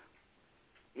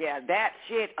 Yeah, that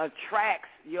shit attracts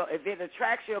if it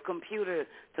attracts your computer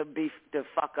to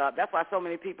fuck up. That's why so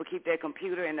many people keep their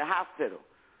computer in the hospital.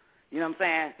 You know what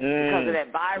I'm saying? Because of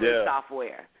that virus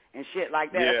software and shit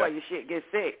like that. That's why your shit gets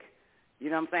sick. You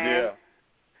know what I'm saying?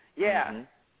 Yeah. Mm-hmm.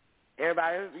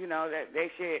 Everybody, you know, that they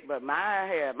shit, but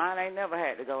mine ain't never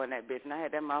had to go in that bitch, and I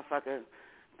had that motherfucker,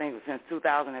 I think, since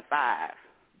 2005,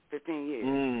 15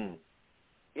 years.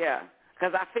 Yeah,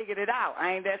 because I figured it out.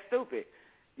 I ain't that stupid.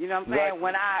 You know what I'm saying?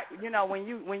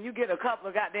 Right. When you get a couple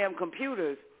of goddamn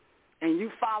computers and you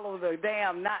follow the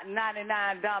damn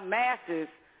 99 dumb masses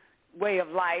way of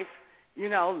life, you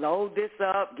know, load this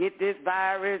up, get this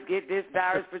virus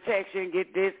protection,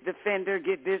 get this defender,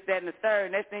 get this, that, and the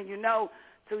third. Next thing you know,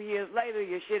 2 years later,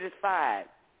 your shit is fired.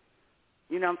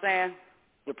 You know what I'm saying?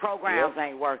 Your programs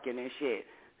ain't working and shit.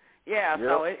 Yeah,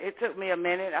 so it took me a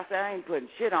minute. I said, I ain't putting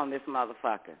shit on this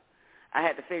motherfucker. I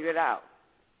had to figure it out.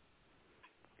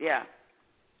 Yeah.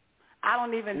 I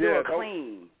don't even do a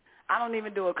clean. I don't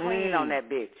even do a clean on that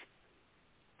bitch.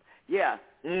 Yeah.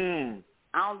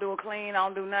 I don't do a clean. I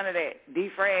don't do none of that.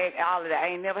 Defrag, all of that. I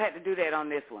ain't never had to do that on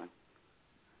this one.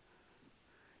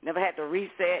 Never had to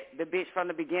reset the bitch from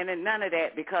the beginning. None of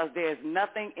that, because there's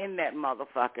nothing in that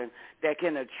motherfucker that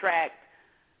can attract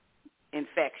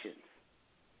infections.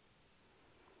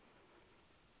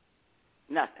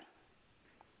 Nothing.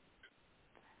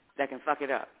 That can fuck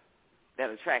it up. That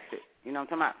attracts it. You know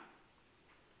what I'm talking about?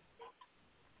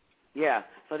 Yeah.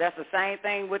 So that's the same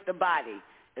thing with the body.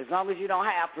 As long as you don't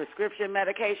have prescription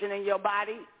medication in your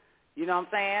body, you know what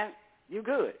I'm saying, you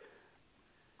good.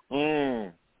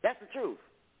 That's the truth.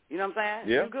 You know what I'm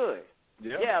saying? Yeah. You good.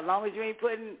 Yeah, as long as you ain't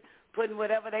putting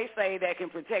whatever they say that can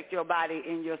protect your body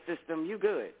in your system, you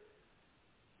good.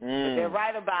 But they're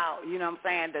right about, you know what I'm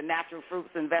saying, the natural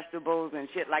fruits and vegetables and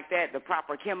shit like that, the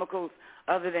proper chemicals.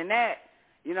 Other than that,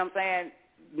 you know what I'm saying,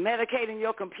 medicating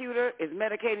your computer is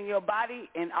medicating your body,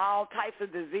 and all types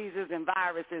of diseases and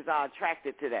viruses are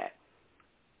attracted to that.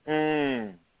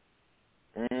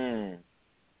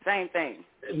 Same thing.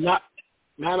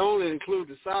 Not only include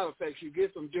the side effects you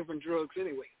get from different drugs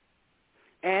anyway.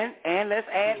 And let's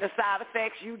add the side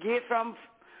effects you get from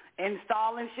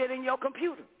installing shit in your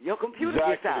computer. Your computer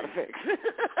gets side effects.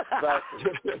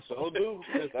 Exactly. So do.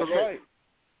 That's right.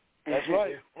 That's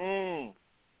right. And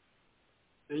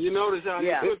you notice how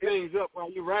you put things up while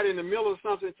you're right in the middle of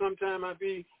something. Sometime I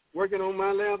be working on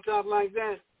my laptop like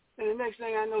that, and the next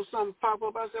thing I know, something pop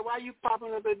up. I say, why you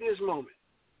popping up at this moment?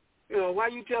 You know, why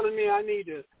you telling me I need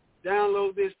to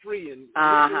download this free and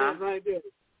that right there,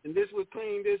 and this would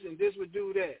clean this and this would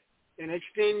do that, and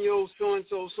extend your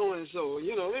so-and-so, so-and-so.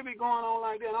 You know, they be going on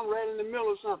like that. I'm right in the middle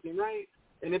of something, right?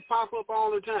 And it pop up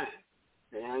all the time.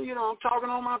 And, you know, I'm talking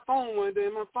on my phone one day,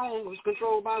 and my phone was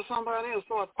controlled by somebody else,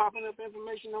 started popping up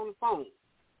information on the phone.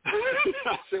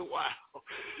 I said, wow.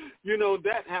 You know,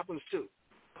 that happens too.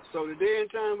 So the day and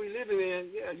time we living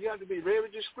in, you have to be very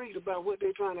discreet about what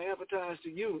they're trying to advertise to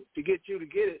you to get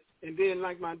it. And then,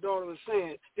 like my daughter was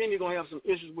saying, then you're going to have some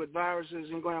issues with viruses, and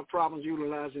you're going to have problems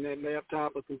utilizing that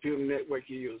laptop or computer network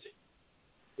you're using,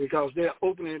 because they're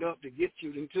opening it up to get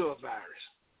you into a virus.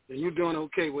 And you're doing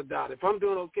okay without it. If I'm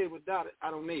doing okay without it, I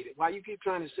don't need it. Why you keep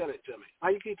trying to sell it to me?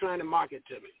 Why you keep trying to market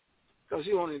to me? Because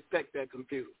you want to infect that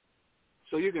computer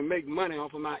so you can make money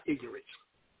off of my ignorance.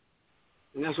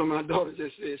 And that's what my daughter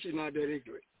just said. She's not that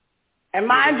ignorant. And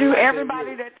mind you,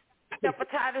 everybody that took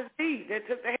hepatitis B, that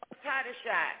took the hepatitis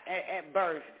shot at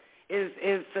birth, is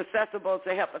susceptible to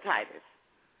hepatitis.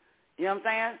 You know what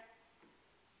I'm saying?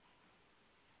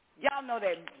 Y'all know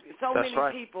that so many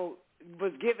people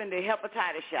was given the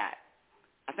hepatitis shot.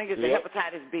 I think it's the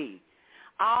hepatitis B.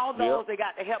 All those that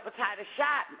got the hepatitis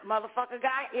shot, motherfucker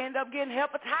guy end up getting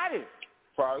hepatitis.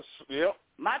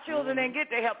 My children didn't get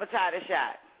the hepatitis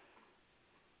shot.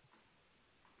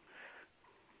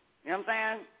 You know what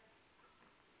I'm saying?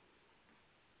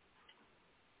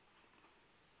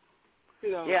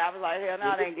 You know, I was like, hell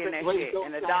no, they ain't getting that shit.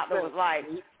 And the doctor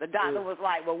was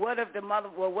like, well, what if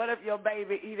your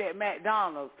baby eat at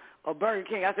McDonald's or Burger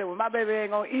King? I said, well, my baby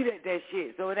ain't gonna eat at that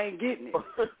shit, so it ain't getting it,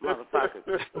 motherfucker.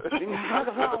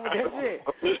 What's wrong with that shit?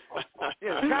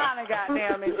 Just trying to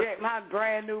goddamn inject my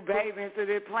brand new baby into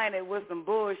this planet with some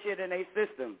bullshit in their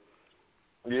system.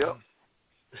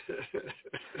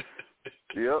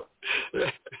 So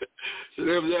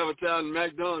they was advertising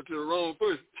McDonald's to the wrong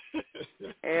person.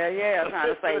 Hell yeah,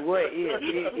 trying to say what if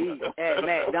you eat at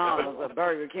McDonald's or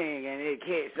Burger King and it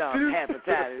catch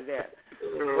hepatitis there.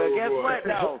 But guess what,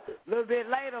 though? A little bit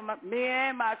later, me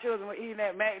and my children were eating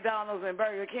at McDonald's and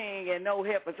Burger King and no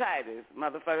hepatitis,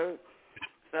 motherfucker.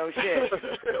 So shit.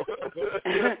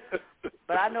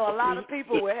 But I know a lot of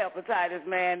people with hepatitis,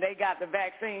 man, they got the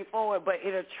vaccine for it, but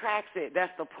it attracts it.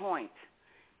 That's the point.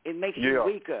 It makes you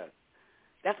weaker.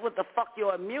 That's what the fuck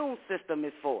your immune system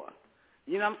is for.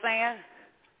 You know what I'm saying?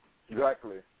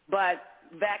 Exactly. But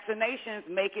vaccinations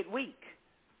make it weak.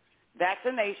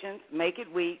 Vaccinations make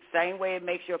it weak, same way it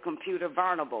makes your computer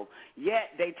vulnerable. Yet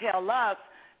they tell us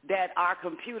that our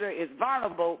computer is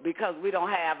vulnerable because we don't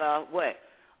have a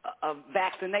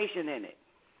vaccination in it.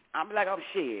 I'm like, oh,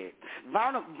 shit.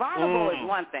 Vulnerable is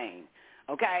one thing,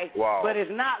 okay? Wow. But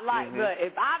it's not like,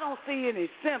 if I don't see any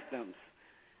symptoms,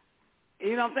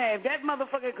 you know what I'm saying? If that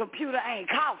motherfucking computer ain't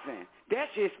coughing, that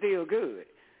shit's still good.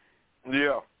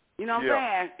 Yeah. You know what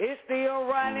I'm saying? It's still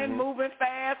running, moving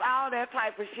fast, all that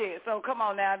type of shit. So come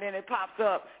on now, then it pops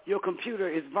up, your computer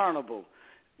is vulnerable.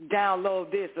 Download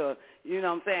this or, you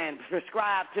know what I'm saying,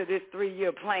 prescribe to this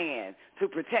 3-year plan to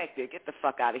protect it. Get the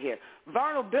fuck out of here.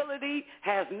 Vulnerability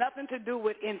has nothing to do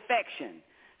with infection.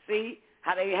 See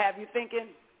how they have you thinking?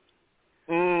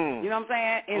 You know what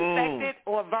I'm saying? Infected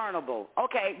or vulnerable.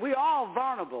 Okay, we're all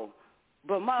vulnerable,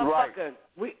 but motherfucker,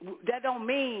 we that don't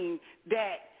mean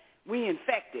that we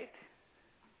infected.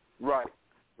 Right.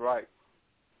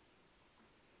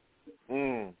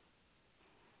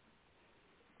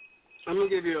 I'm going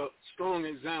to give you a strong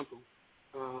example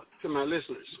to my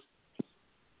listeners.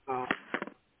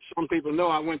 Some people know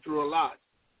I went through a lot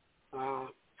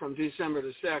from December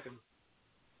the 2nd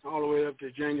all the way up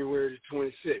to January the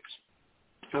 26th.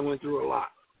 I went through a lot.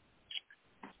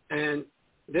 And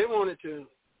they wanted to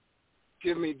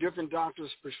give me different doctors'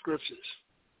 prescriptions.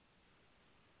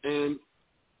 And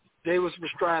they was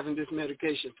prescribing this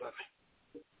medication for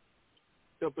me,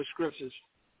 the prescriptions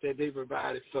that they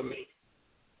provided for me.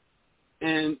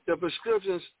 And the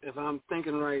prescriptions, if I'm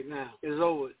thinking right now, is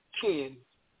over 10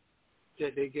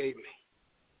 that they gave me.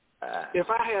 If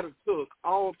I had took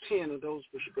all 10 of those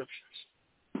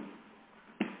prescriptions,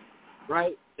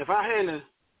 right, if I hadn't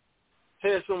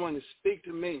had someone to speak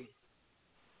to me,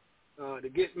 to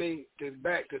get me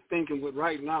back to thinking with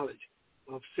right knowledge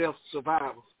of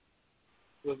self-survival,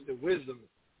 with the wisdom,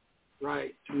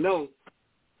 right, to know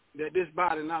that this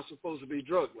body not supposed to be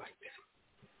drugged like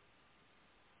that.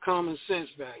 Common sense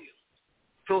value,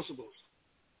 principles,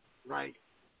 right,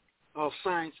 of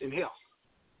science and health.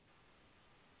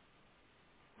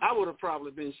 I would have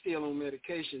probably been still on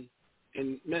medication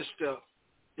and messed up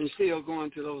and still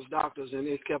going to those doctors, and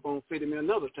they kept on feeding me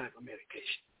another type of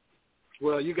medication.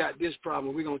 Well, you got this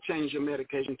problem. We're going to change your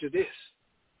medication to this.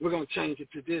 We're going to change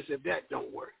it to this if that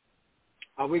don't work.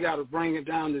 We got to bring it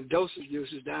down, the dosage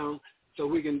usage down, so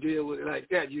we can deal with it like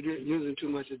that. You're using too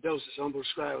much of doses, so I'm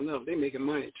prescribing enough. They're making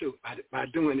money, too, by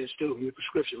doing this, too, in the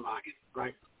prescription market,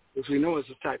 right? Which we know is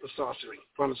a type of sorcery,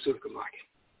 pharmaceutical market.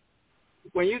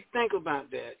 When you think about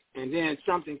that, and then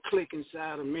something click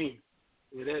inside of me,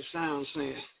 with that sound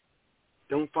saying,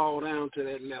 don't fall down to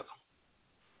that level.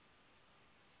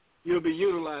 You'll be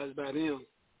utilized by them,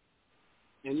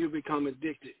 and you'll become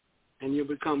addicted, and you'll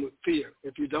become with fear.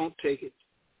 If you don't take it,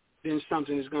 then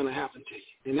something is going to happen to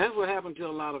you. And that's what happened to a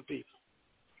lot of people.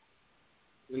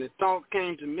 When the thought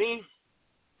came to me,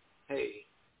 hey,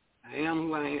 I am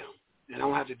who I am, and I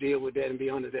don't have to deal with that and be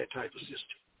under that type of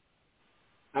system.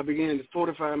 I began to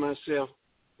fortify myself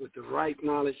with the right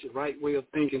knowledge, the right way of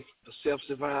thinking, the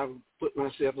self-survival, put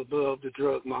myself above the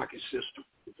drug market system.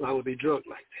 So I would be drugged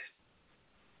like that.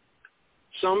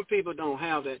 Some people don't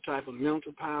have that type of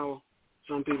mental power.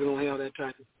 Some people don't have that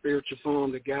type of spiritual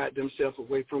form to guide themselves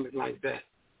away from it like that.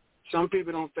 Some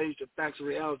people don't face the facts of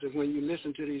reality. When you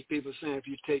listen to these people saying, if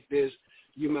you take this,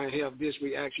 you might have this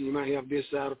reaction, you might have this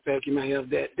side effect, you might have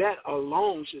that. That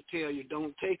alone should tell you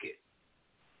don't take it.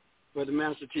 But the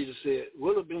master teacher said,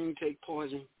 will a being take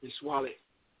poison and swallow it?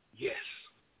 Yes.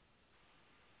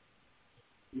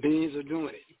 Beings are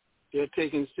doing it. They're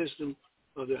taking the system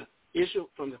of the issue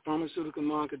from the pharmaceutical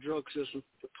market drug system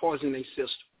to poison their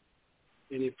system.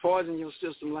 And you poison your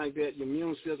system like that, your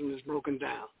immune system is broken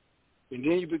down. And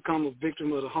then you become a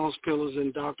victim of the hospitals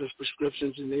and doctors'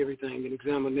 prescriptions and everything and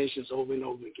examinations over and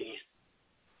over again.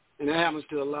 And that happens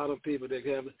to a lot of people that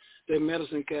have their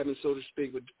medicine cabinet, so to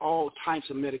speak, with all types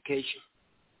of medication.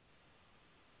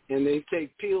 And they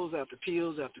take pills after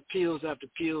pills after pills after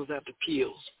pills after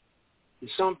pills. And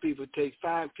some people take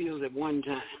 5 pills at one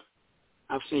time.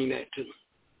 I've seen that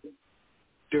too.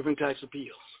 Different types of pills.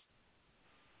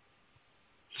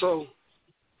 So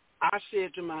I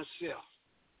said to myself,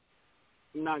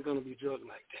 I'm not going to be drugged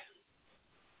like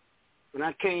that. When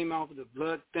I came off of the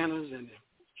blood thinners and the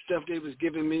stuff they was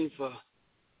giving me for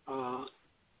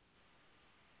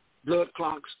blood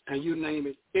clots, and you name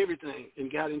it, everything,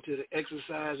 and got into the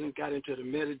exercising, got into the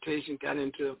meditation, got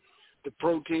into the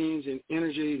proteins and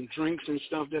energy and drinks and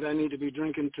stuff that I need to be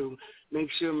drinking to make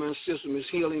sure my system is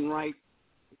healing right,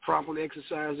 proper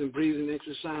exercise and breathing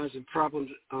exercise and proper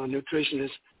nutrition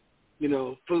is,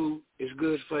 food is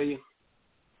good for you.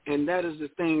 And that is the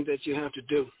thing that you have to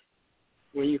do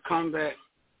when you combat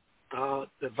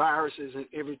the viruses and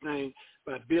everything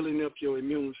by building up your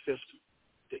immune system.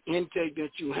 The intake that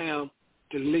you have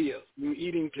to live, you're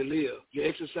eating to live, you're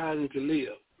exercising to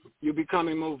live, you're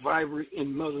becoming more vibrant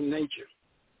in Mother Nature,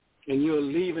 and you're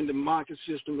leaving the market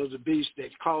system of the beast that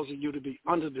causes you to be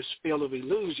under the spell of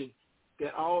illusion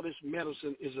that all this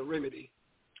medicine is a remedy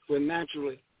for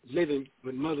naturally living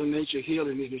with Mother Nature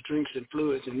healing in the drinks and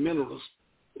fluids and minerals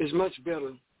is much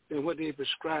better than what they're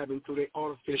prescribing through their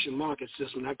artificial market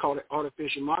system. I call it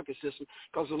artificial market system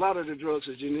because a lot of the drugs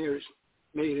are generics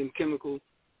made in chemical,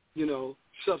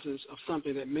 substance of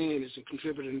something that man is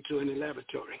contributing to in the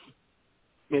laboratory.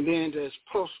 And then there's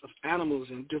pulse of animals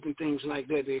and different things like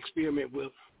that they experiment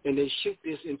with, and they shoot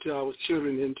this into our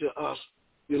children, into us,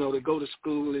 to go to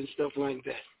school and stuff like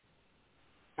that.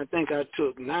 I think I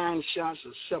took 9 shots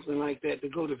or something like that to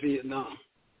go to Vietnam.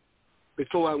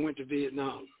 Before I went to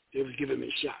Vietnam, they was giving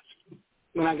me shots.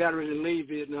 When I got ready to leave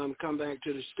Vietnam and come back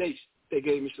to the States, they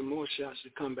gave me some more shots to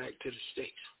come back to the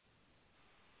States.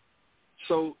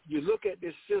 So you look at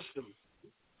this system,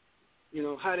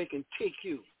 how they can take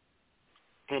you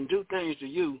and do things to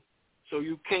you so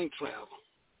you can't travel.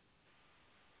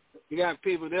 You got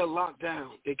people, they're locked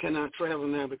down. They cannot travel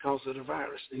now because of the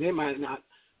virus. And they might not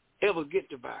ever get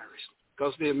the virus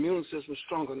because their immune system is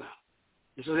strong enough.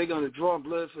 And so they're going to draw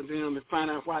blood from them and find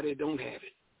out why they don't have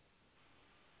it.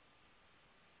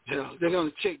 They're going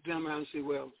to check them out and say,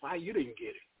 well, why you didn't get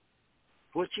it?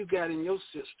 What you got in your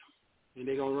system? And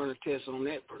they're going to run a test on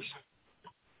that person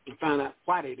and find out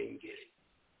why they didn't get it.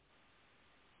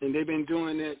 And they've been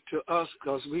doing that to us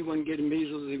because we weren't getting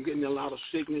measles, we were getting a lot of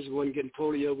sickness, we weren't getting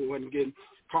polio, we weren't getting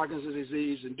Parkinson's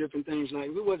disease and different things like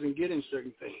that. We wasn't getting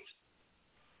certain things.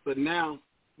 But now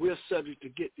we're subject to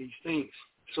get these things.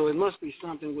 So it must be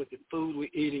something with the food we're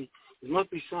eating. There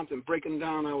must be something breaking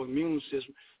down our immune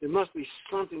system. There must be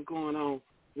something going on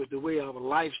with the way our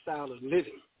lifestyle is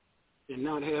living and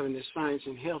not having the science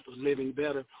and health of living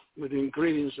better with the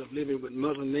ingredients of living with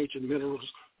Mother Nature, minerals,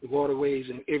 the waterways,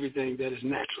 and everything that is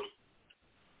natural.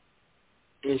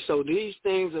 And so these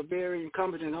things are very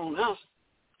incumbent on us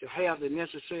to have the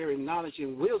necessary knowledge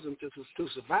and wisdom to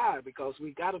survive because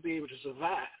we got to be able to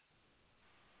survive.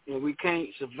 And we can't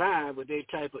survive with that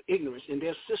type of ignorance in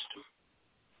their system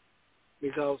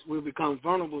because we'll become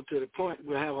vulnerable to the point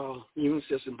we'll have our immune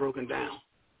system broken down.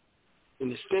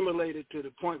 And it's stimulated to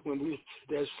the point when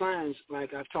there's signs,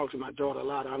 like I talk to my daughter a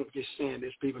lot. I'm just saying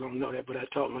this, people don't know that, but I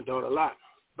talk to my daughter a lot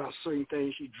about certain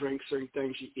things she drinks, certain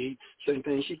things she eats, certain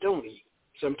things she don't eat.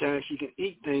 Sometimes she can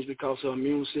eat things because her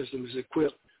immune system is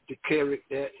equipped to carry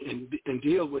that and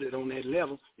deal with it on that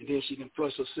level, and then she can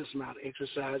flush her system out,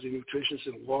 exercise and nutrition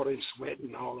and water and sweat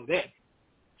and all of that.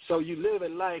 So you live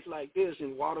a life like this,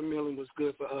 and watermelon was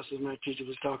good for us, as my teacher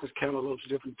was talking, cantaloupes,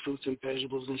 different fruits and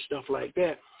vegetables and stuff like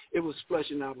that. It was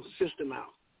flushing our system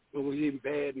out when we were eating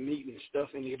bad meat and stuff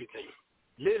and everything.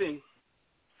 Living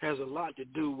has a lot to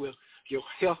do with your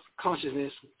health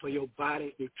consciousness for your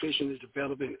body, nutrition is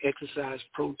developing, exercise,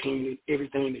 protein, and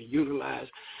everything to utilize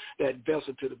that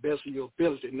vessel to the best of your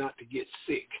ability not to get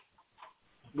sick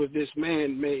with this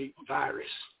man-made virus.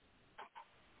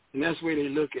 And that's where they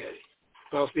look at it,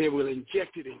 because they will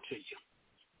inject it into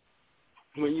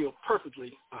you when you're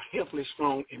perfectly a healthily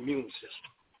strong immune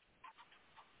system.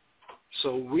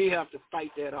 So we have to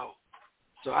fight that off.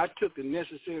 So I took the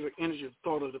necessary energy of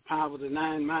thought of the power of the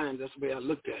 9 minds. That's the way I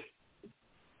looked at it.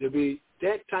 To be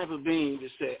that type of being that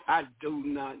said, I do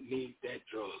not need that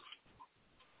drug.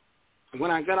 And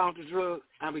when I got off the drug,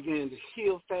 I began to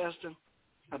heal faster.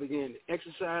 I began to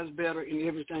exercise better and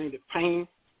everything. The pain,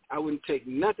 I wouldn't take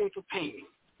nothing for pain.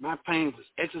 My pain was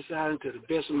exercising to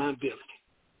the best of my ability,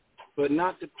 but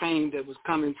not the pain that was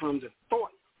coming from the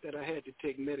thought that I had to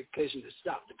take medication to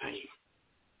stop the pain.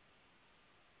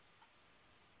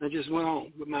 I just went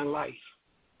on with my life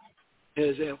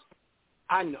as if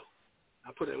I know,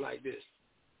 I put it like this,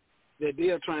 that they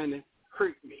are trying to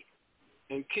hurt me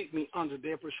and keep me under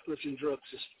their prescription drug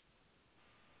system.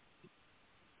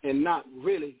 And not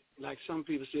really, like some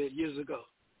people said years ago,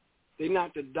 they're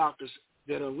not the doctors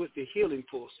that are with the healing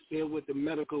force. They're with the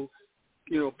medical,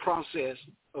 process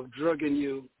of drugging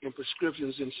you and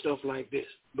prescriptions and stuff like this.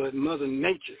 But Mother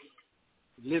Nature,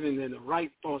 living in the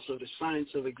right force of the science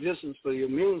of existence for your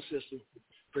immune system,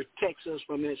 protects us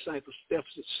from that type of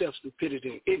self-stupidity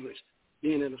and ignorance,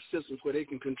 being in a system where they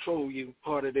can control you,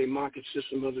 part of their market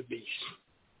system of the beast.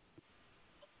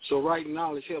 So right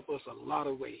knowledge helps us a lot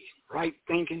of ways. Right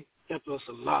thinking helps us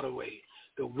a lot of ways.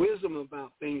 The wisdom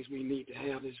about things we need to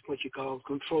have is what you call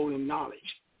controlling knowledge.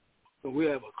 But we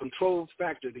have a control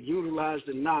factor to utilize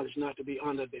the knowledge, not to be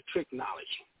under the trick knowledge.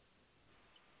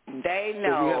 They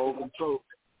know. So we have to control.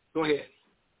 Go ahead.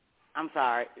 I'm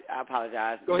sorry. I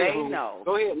apologize. Go ahead, they know.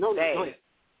 Go ahead. No, go ahead.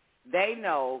 They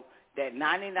know that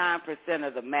 99%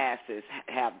 of the masses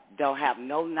don't have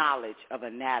no knowledge of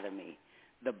anatomy,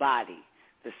 the body,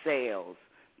 the cells,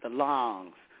 the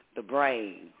lungs, the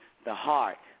brain, the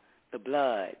heart, the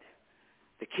blood,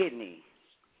 the kidney,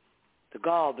 the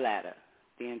gallbladder,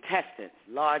 the intestines,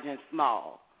 large and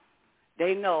small.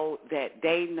 They know that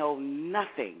they know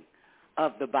nothing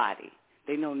of the body.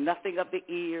 They know nothing of the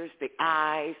ears, the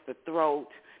eyes, the throat.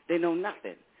 They know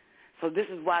nothing. So this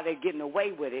is why they're getting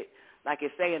away with it. Like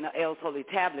it say in the L's Holy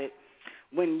Tablet,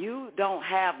 when you don't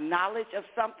have knowledge of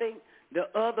something, the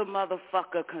other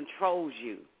motherfucker controls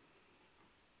you.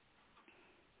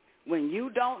 When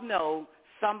you don't know,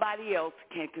 somebody else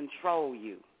can control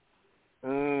you.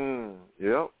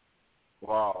 Yep.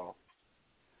 Wow.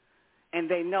 And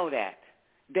they know that.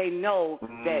 They know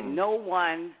that no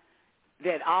one,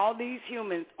 that all these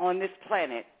humans on this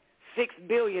planet, 6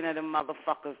 billion of them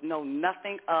motherfuckers, know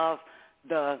nothing of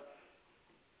the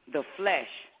flesh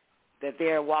that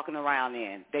they're walking around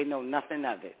in. They know nothing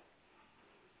of it.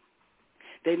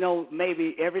 They know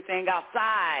maybe everything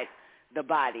outside the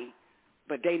body,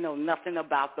 but they know nothing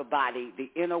about the body,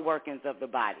 the inner workings of the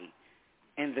body,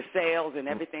 and the cells and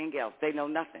everything else. They know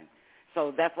nothing.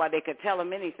 So that's why they could tell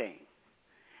them anything.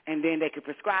 And then they could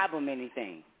prescribe them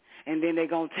anything. And then they're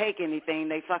going to take anything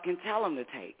they fucking tell them to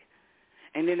take.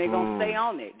 And then they're going to stay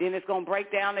on it. Then it's going to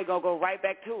break down. They're going to go right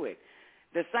back to it.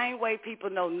 The same way people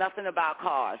know nothing about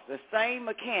cars. The same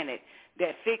mechanic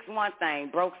that fixed one thing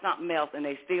broke something else, and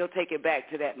they still take it back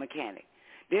to that mechanic.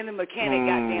 Then the mechanic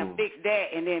goddamn fixed that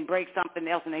and then break something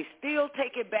else, and they still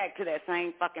take it back to that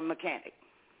same fucking mechanic.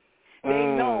 They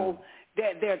know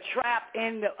that they're trapped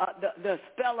in the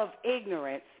spell of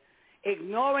ignorance,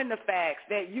 ignoring the facts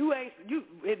that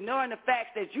ignoring the facts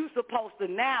that you're supposed to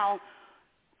now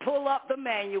pull up the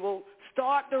manual,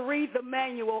 start to read the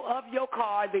manual of your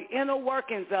car, the inner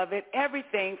workings of it,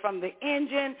 everything from the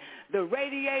engine, the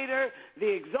radiator, the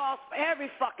exhaust, every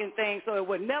fucking thing, so it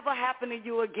would never happen to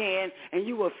you again, and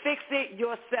you will fix it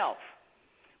yourself.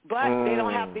 But they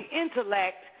don't have the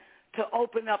intellect to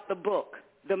open up the book,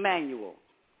 the manual,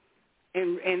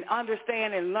 and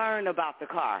understand and learn about the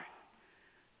car.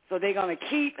 So they're going to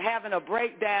keep having a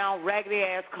breakdown,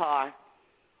 raggedy-ass car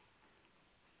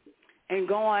and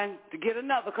going to get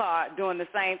another car doing the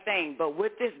same thing. But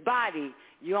with this body,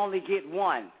 you only get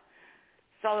one.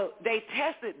 So they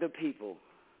tested the people.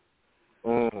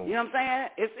 You know what I'm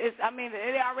saying?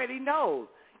 They already know.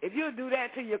 If you do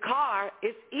that to your car,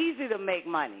 it's easy to make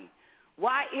money.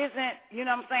 Why isn't, you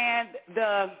know what I'm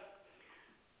saying,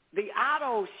 the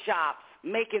auto shops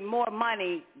making more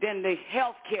money than the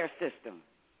healthcare system?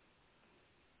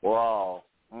 Wow.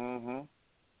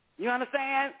 You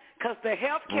understand? Because the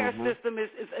healthcare system is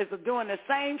doing the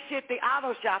same shit the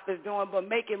auto shop is doing, but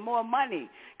making more money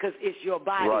because it's your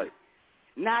body. Right.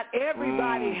 Not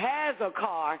everybody has a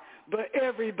car, but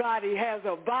everybody has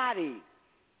a body.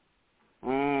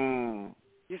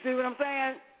 You see what I'm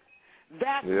saying?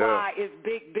 That's why it's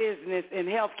big business in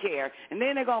healthcare. And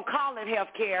then they're going to call it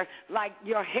healthcare like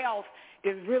your health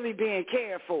is really being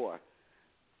cared for.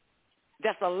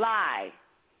 That's a lie.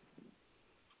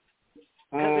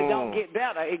 Because it don't get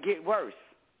better, it get worse.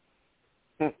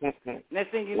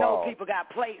 Next thing you know, people got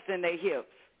plates in their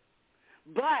hips.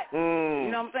 But, you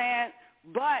know what I'm saying?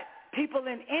 But people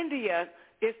in India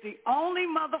is the only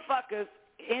motherfuckers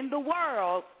in the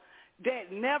world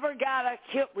that never got a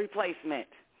hip replacement,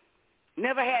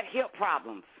 never had hip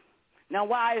problems. Now,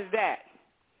 why is that?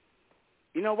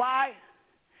 You know why?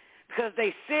 Because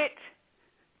they sit,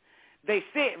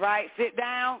 right? Sit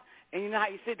down, and you know how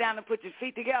you sit down and put your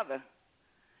feet together?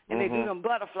 And they do them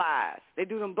butterflies. They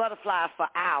do them butterflies for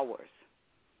hours.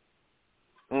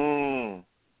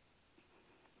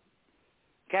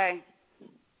 Okay?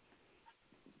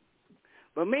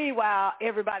 But meanwhile,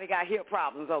 everybody got hip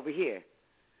problems over here.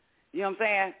 You know what I'm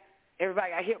saying?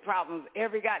 Everybody got hip problems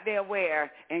every goddamn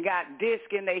where, and got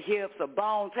disc in their hips, a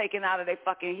bone taken out of their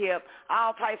fucking hip,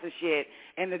 all types of shit.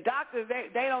 And the doctors,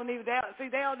 they don't even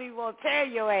want to tell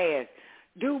your ass.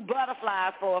 do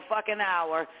butterflies for a fucking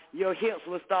hour, your hips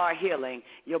will start healing.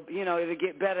 It'll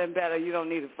get better and better. You don't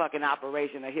need a fucking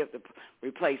operation, a hip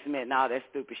replacement, and all that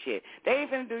stupid shit. They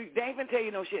ain't finna tell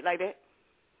you no shit like that.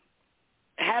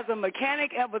 Has a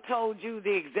mechanic ever told you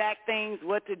the exact things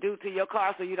what to do to your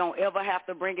car so you don't ever have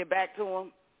to bring it back to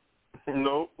them?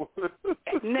 No.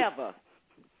 Never.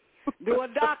 Do a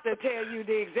doctor tell you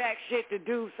the exact shit to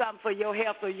do something for your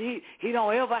health so he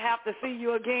don't ever have to see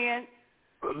you again?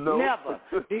 No. Never.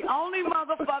 The only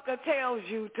motherfucker tells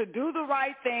you to do the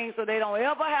right thing so they don't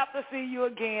ever have to see you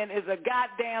again is a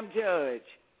goddamn judge.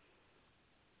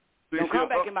 Don't come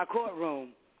back in my courtroom.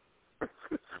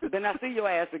 Then I see your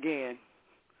ass again.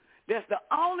 That's the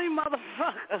only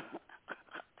motherfucker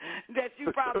that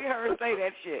you probably heard say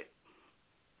that shit.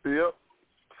 Yep.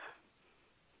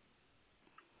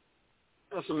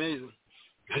 That's amazing.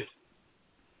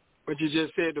 But you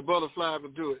just said the butterfly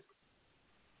would do it.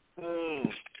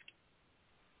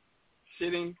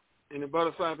 Sitting in the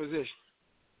butterfly position.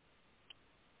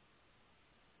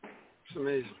 It's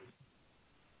amazing.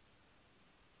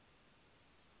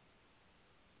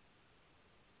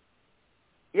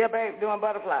 Yeah, babe, doing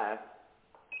butterflies.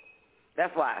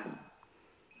 That's why.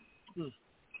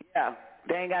 Yeah,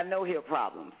 they ain't got no hip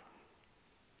problems.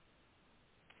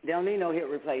 They don't need no hip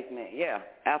replacement. Yeah,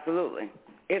 absolutely.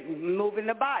 It's moving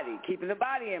the body, keeping the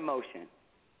body in motion.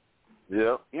 Yeah.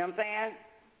 You know what I'm saying?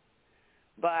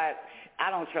 But I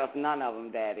don't trust none of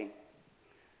them, Daddy.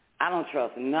 I don't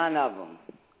trust none of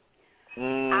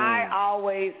them. I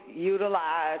always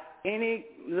utilize any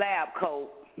lab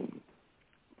coat,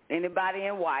 anybody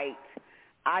in white.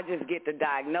 I just get the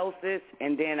diagnosis,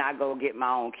 and then I go get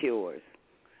my own cures.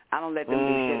 I don't let them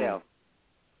do shit else.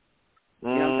 You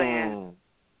know what I'm saying?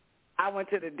 I went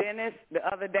to the dentist the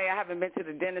other day. I haven't been to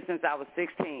the dentist since I was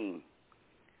 16.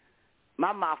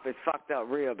 My mouth is fucked up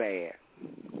real bad,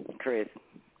 Chris.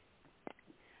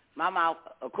 My mouth,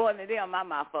 according to them, my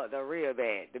mouth fucked up real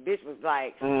bad. The bitch was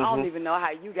like, I don't even know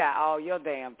how you got all your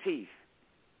damn teeth.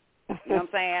 You know what I'm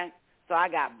saying? So I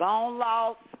got bone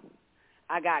loss.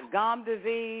 I got gum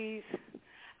disease.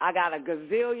 I got a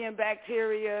gazillion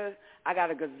bacteria. I got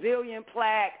a gazillion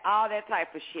plaque, all that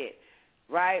type of shit,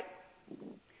 right?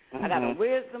 I got a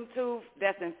wisdom tooth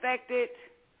that's infected.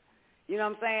 You know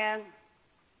what I'm saying?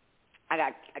 I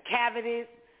got cavities,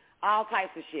 all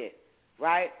types of shit,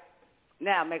 right?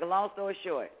 Now, make a long story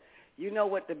short, you know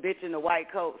what the bitch in the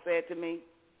white coat said to me?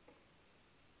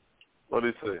 What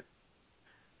did he say?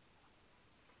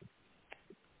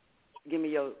 Give me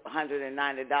your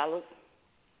 $190.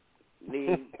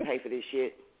 Leave, pay for this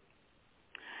shit.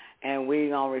 And we're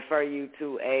going to refer you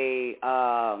to a,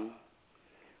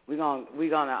 we're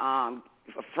gonna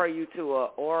refer you to a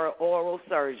oral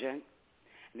surgeon.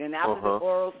 Then after the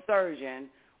oral surgeon,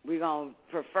 we're going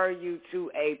to refer you to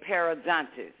a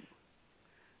periodontist.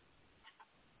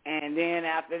 And then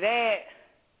after that,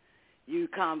 you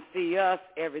come see us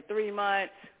every 3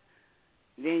 months.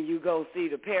 Then you go see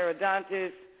the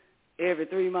periodontist every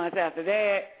 3 months after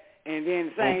that. And then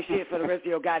the same shit for the rest of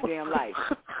your goddamn life.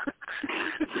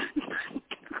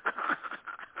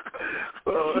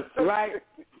 Right?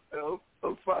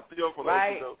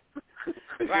 Right?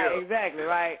 Right, exactly,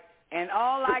 right. And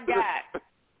all I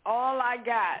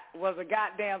got was a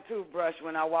goddamn toothbrush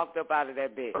when I walked up out of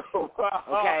that bitch.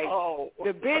 Okay?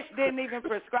 The bitch didn't even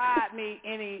prescribe me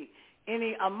any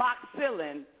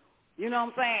amoxicillin, you know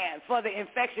what I'm saying, for the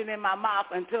infection in my mouth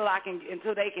until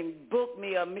they can book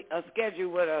me a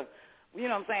schedule with a, you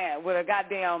know what I'm saying, with a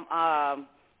goddamn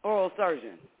oral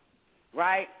surgeon.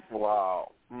 Right?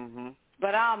 Wow.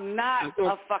 But I'm not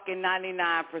a fucking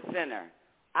 99%er.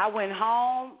 I went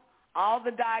home. All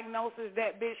the diagnoses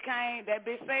that bitch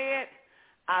said,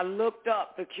 I looked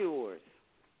up the cures.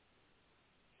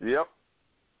 Yep.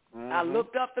 I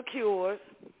looked up the cures.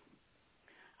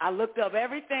 I looked up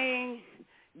everything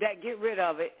that get rid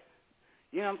of it.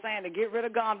 You know what I'm saying? To get rid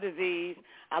of gum disease.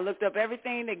 I looked up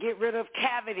everything to get rid of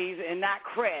cavities and not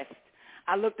crest.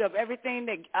 I looked up everything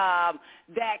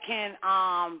that can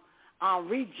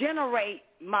regenerate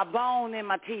my bone in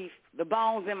my teeth, the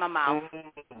bones in my mouth,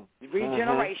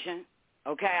 regeneration.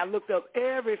 Okay, I looked up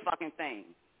every fucking thing.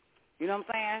 You know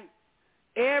what I'm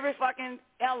saying? Every fucking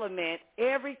element,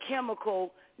 every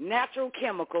chemical, natural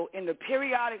chemical in the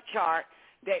periodic chart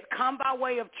that come by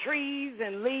way of trees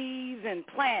and leaves and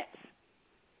plants.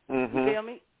 You feel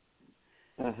me?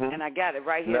 And I got it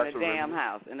right here in the damn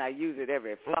house, and I use it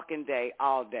every fucking day,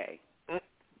 all day.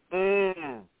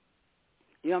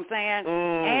 You know what I'm saying?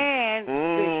 And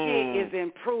the shit is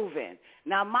improving.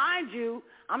 Now, mind you,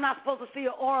 I'm not supposed to see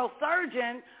an oral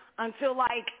surgeon until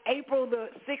like April the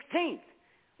 16th.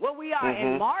 What we are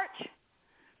in March?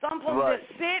 So I'm supposed to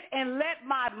just sit and let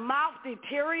my mouth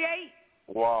deteriorate?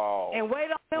 Wow. And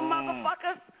wait on them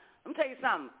motherfuckers? Let me tell you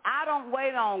something. I don't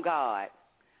wait on God.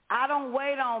 I don't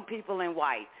wait on people in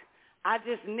white. I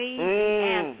just need the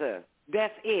answer.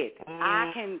 That's it.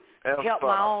 I can help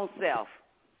my own self.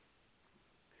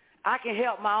 I can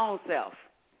help my own self.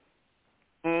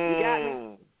 You got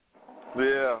me?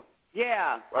 Yeah.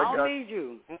 Yeah, I don't need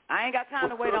you. I ain't got time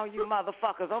to wait on you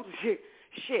motherfuckers. I'm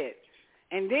shit.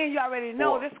 And then you already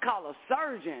know this is called a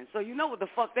surgeon, so you know what the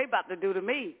fuck they about to do to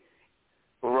me.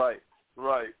 Right.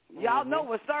 Y'all know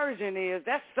what surgeon is.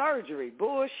 That's surgery.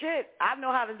 Bullshit. I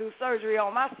know how to do surgery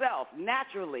on myself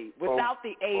naturally without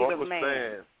the aid of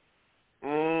man.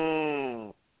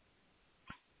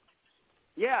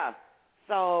 Yeah.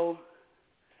 So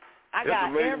I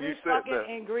got every fucking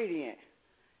ingredient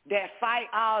that fight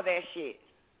all that shit.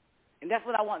 And that's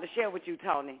what I want to share with you,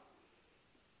 Tony.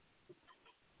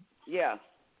 Yeah.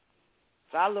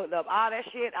 So I looked up all that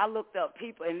shit. I looked up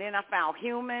people, and then I found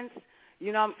humans,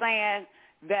 you know what I'm saying,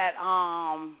 that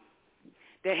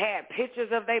had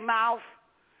pictures of their mouth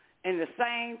and the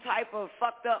same type of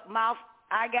fucked up mouth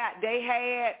they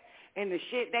had, and the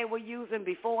shit they were using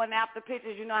before and after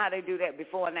pictures. You know how they do that,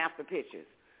 before and after pictures.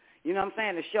 You know what I'm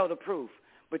saying, to show the proof.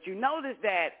 But you notice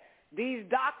that these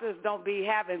doctors don't be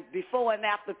having before and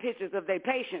after pictures of their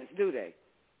patients, do they?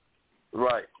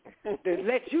 Right. To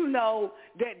let you know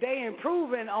that they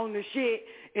improving on the shit,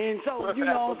 and so, you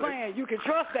know what I'm saying, you can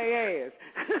trust their ass.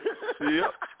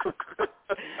 Yep.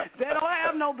 They don't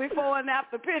have no before and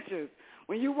after pictures.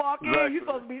 When you walk in, you're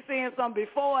supposed to be seeing some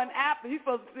before and after. You're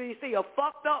supposed to see a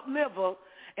fucked up liver,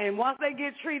 and once they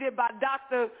get treated by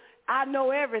Dr. I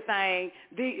Know Everything,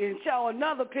 and show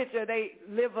another picture, they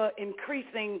liver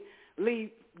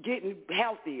increasingly getting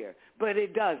healthier, but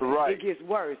it doesn't. Right. It gets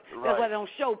worse. That's why they don't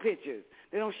show pictures.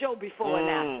 They don't show before and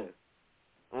after.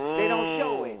 They don't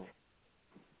show it.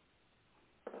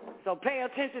 So pay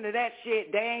attention to that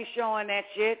shit. They ain't showing that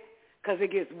shit because it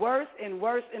gets worse and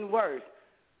worse and worse.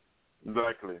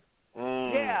 Exactly.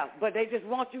 Yeah, but they just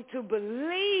want you to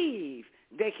believe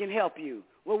they can help you.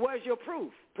 Well, where's your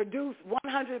proof? Produce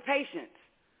 100 patients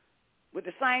with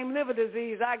the same liver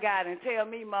disease I got and tell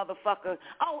me, motherfucker,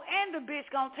 oh, and the bitch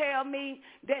gonna tell me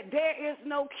that there is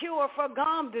no cure for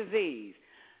gum disease.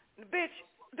 Bitch,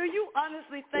 do you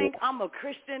honestly think I'm a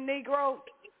Christian Negro?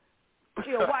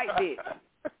 She a white bitch.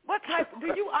 What type, do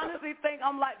you honestly think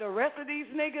I'm like the rest of these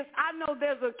niggas? I know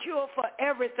there's a cure for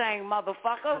everything,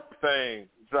 motherfucker. Everything,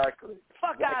 exactly.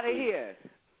 Fuck out of here.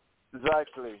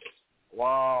 Exactly.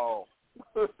 Wow.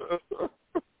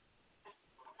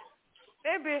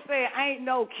 That bitch said, ain't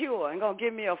no cure and gonna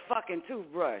give me a fucking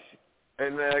toothbrush.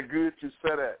 And good you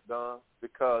said that, Don,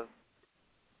 because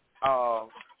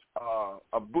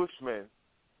a bushman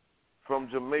from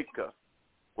Jamaica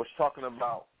was talking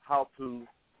about how to,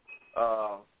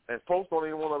 and folks don't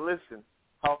even want to listen,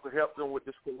 how to help them with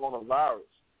this coronavirus.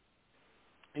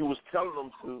 He was telling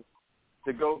them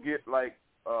to go get like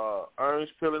orange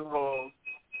peeling hulls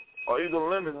or either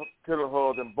lemon peeling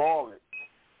hulls and boil it.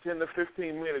 10 to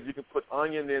 15 minutes. You can put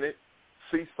onion in it,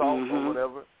 sea salt or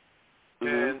whatever.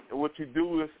 And what you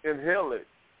do is inhale it.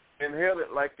 Inhale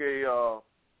it like a,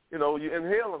 you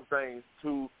inhale them things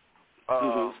to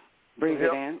breathe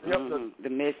help, it in. Help the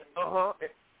mist.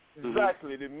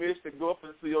 Exactly. The mist that go up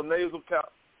into your nasal cavity.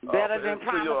 Better than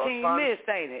Primatine mist,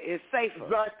 ain't it? It's safer.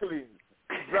 Exactly.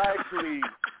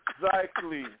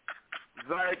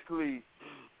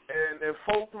 And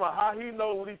folks, how he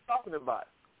know what he's talking about.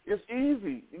 It's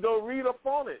easy. You go read up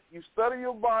on it. You study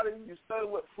your body. You study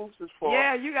what fruits is for.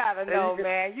 Yeah, you got to know,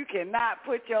 man. You cannot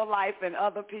put your life in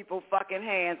other people's fucking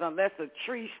hands unless a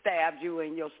tree stabs you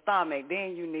in your stomach.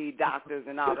 Then you need doctors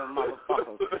and all them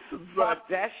motherfuckers. Fuck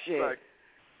that shit.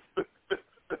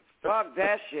 Fuck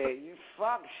that shit. You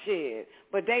fuck shit.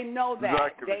 But they know that.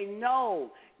 Exactly. They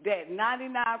know that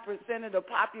 99% of the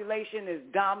population is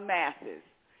dumb masses.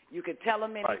 You can tell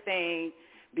them anything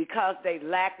because they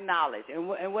lack knowledge. And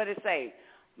what it say?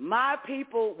 My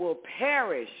people will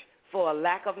perish for a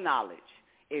lack of knowledge.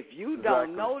 If you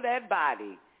don't know that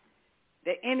body,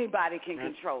 that anybody can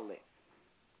control it.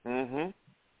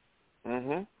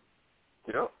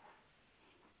 Yep.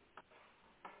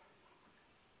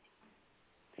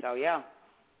 So, yeah,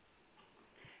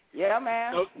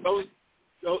 man.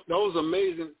 Those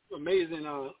amazing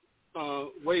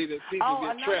way that people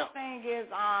get trapped. Another thing is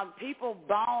people's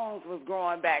bones was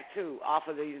growing back, too, off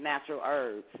of these natural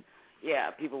herbs. Yeah,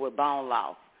 people with bone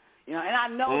loss. And I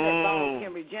know that bones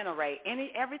can regenerate.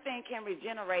 Everything can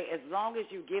regenerate as long as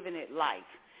you're giving it life.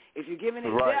 If you're giving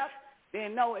it death,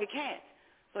 then no, it can't.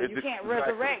 So you can't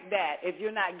resurrect that if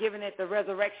you're not giving it the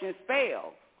resurrection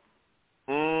spell.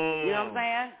 You know what I'm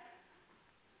saying?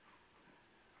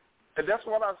 And that's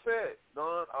what I said,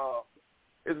 Don.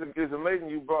 It's amazing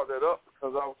you brought that up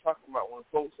because I was talking about when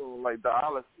folks on like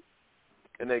dialysis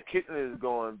and their kidney is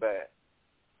going bad,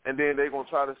 and then they're gonna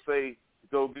try to say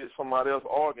go get somebody else's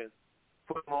organ,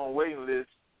 put them on waiting list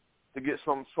to get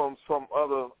some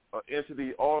other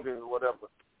entity organ or whatever.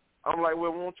 I'm like,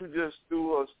 well, won't you just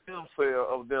do a stem cell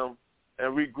of them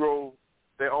and regrow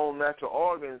their own natural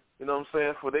organs? You know what I'm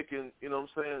saying? For they can, you know what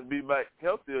I'm saying, be back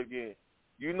healthy again.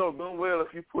 You know good well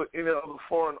if you put any other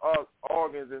foreign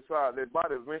organs inside their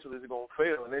body, eventually it's going to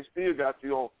fail. And they still got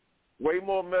you on way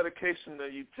more medication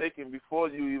than you taking before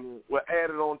you even were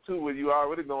added on to where you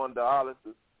already going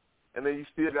dialysis. And then you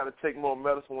still got to take more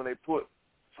medicine when they put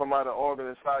some other organ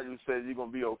inside you and say you're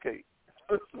going to be okay.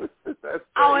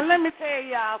 Oh, and let me tell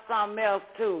y'all something else,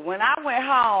 too. When I went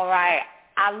home, right,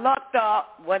 I looked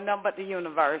up, wasn't nothing but the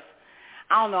universe.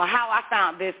 I don't know how I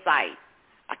found this site.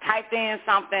 I typed in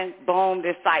something, boom,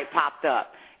 this site popped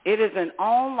up. It is an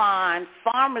online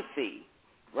pharmacy,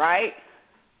 right?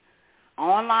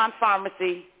 Online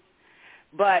pharmacy.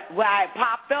 But why it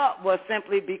popped up was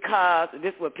simply because,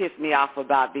 this what pissed me off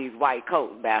about these white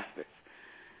coat bastards,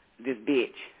 this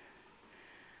bitch.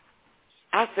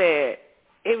 I said,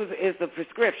 it's a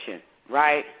prescription,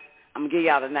 right? I'm going to give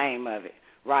y'all the name of it,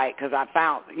 right? Because I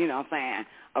found, you know what I'm saying,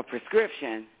 a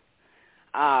prescription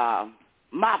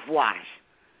mouthwash.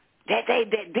 That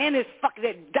dentists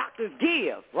that doctors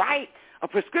give, right? A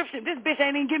prescription. This bitch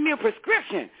ain't even give me a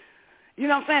prescription. You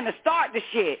know what I'm saying? To start the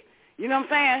shit. You know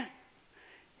what I'm saying?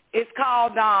 It's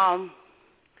called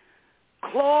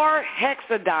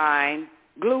chlorhexidine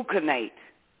gluconate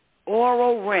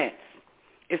oral rinse.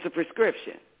 It's a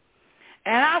prescription.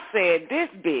 And I said, this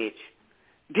bitch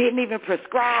didn't even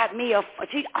prescribe me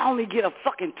she only get a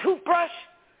fucking toothbrush.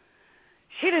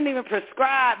 She didn't even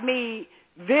prescribe me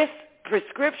this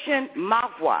prescription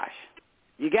mouthwash.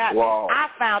 You got wow. me? I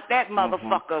found that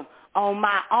motherfucker on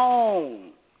my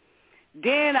own.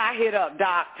 Then I hit up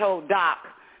Doc, told Doc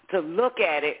to look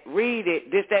at it, read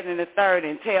it, this, that, and the third,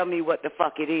 and tell me what the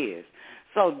fuck it is.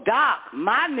 So Doc,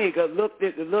 my nigga, looked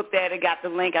at it, got the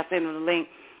link. I sent him the link.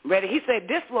 Ready? He said,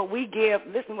 this what we give.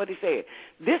 Listen what he said.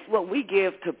 This what we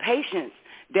give to patients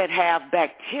that have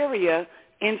bacteria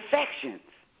infections.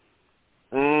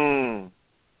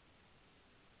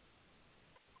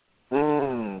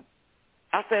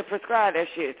 I said, prescribe that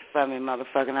shit for me,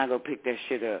 motherfucker, and I go pick that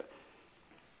shit up.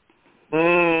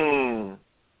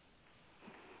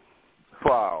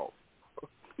 Wow.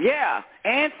 Yeah,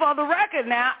 and for the record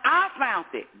now, I found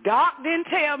it. Doc didn't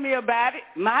tell me about it.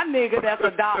 My nigga that's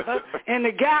a doctor, and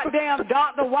the goddamn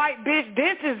doctor white bitch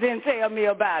dentist didn't tell me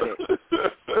about it.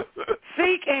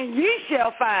 Seek and ye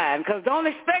shall find, because don't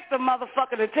expect a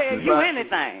motherfucker to tell you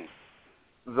anything.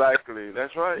 Exactly,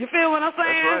 that's right. You feel what I'm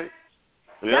saying? That's right.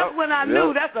 Yep. That's when I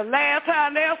knew that's the last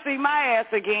time they'll see my ass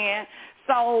again.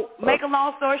 So, make a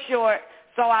long story short,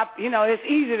 it's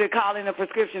easy to call in a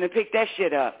prescription and pick that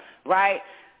shit up, right?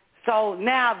 So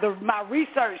now my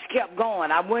research kept going.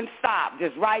 I wouldn't stop,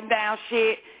 just writing down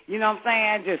shit, you know what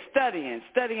I'm saying, just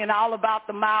studying all about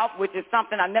the mouth, which is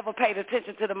something I never paid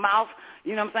attention to the mouth,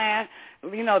 you know what I'm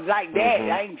saying, like that,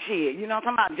 ain't shit, you know what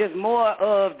I'm talking about, just more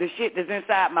of the shit that's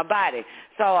inside my body.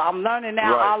 So I'm learning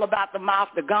now all about the mouth,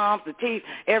 the gums, the teeth,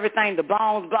 everything, the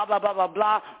bones, blah, blah, blah, blah,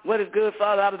 blah, what is good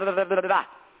for, blah, blah, blah, blah, blah,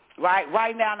 right?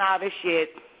 Writing down all this shit.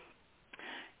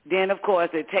 Then, of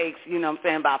course, it takes, you know what I'm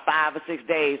saying, about 5 or 6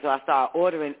 days. So I started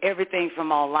ordering everything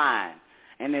from online.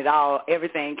 And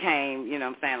everything came, you know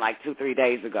what I'm saying, like 2-3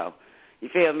 days ago. You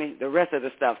feel me? The rest of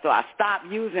the stuff. So I stopped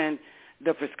using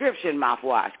the prescription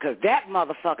mouthwash because that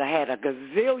motherfucker had a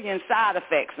gazillion side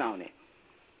effects on it.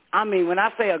 I mean, when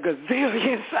I say a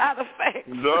gazillion side effects.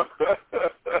 No.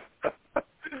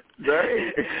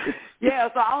 Yeah,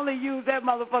 so I only used that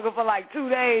motherfucker for like 2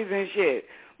 days and shit.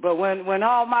 But when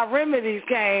all my remedies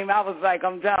came, I was like,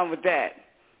 I'm done with that.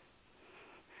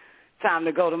 Time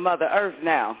to go to Mother Earth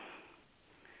now.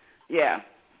 Yeah.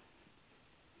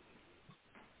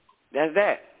 That's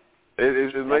that.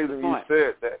 It's amazing you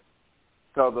said that.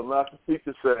 Because the master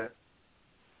teacher said,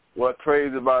 what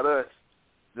crazy about us,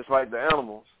 just like the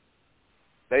animals,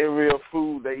 they real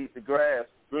food, they eat the grass,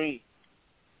 the green.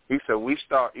 He said, we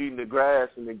start eating the grass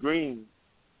and the green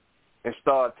and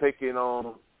start taking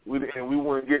on, and we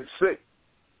weren't getting sick.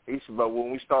 He said, but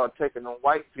when we started taking on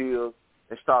white pills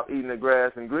and stopped eating the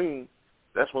grass and green,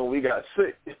 that's when we got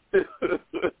sick.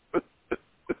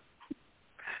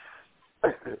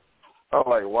 I'm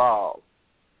like, wow.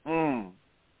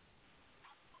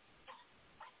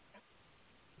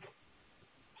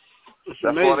 It's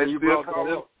amazing you brought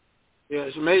that up. Yeah,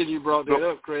 it's amazing you brought that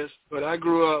up, Chris. But I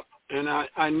grew up And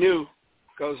I knew,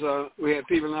 because we had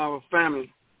people in our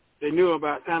family, they knew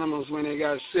about animals when they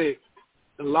got sick.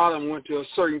 A lot of them went to a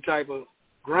certain type of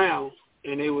ground,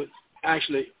 and they would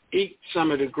actually eat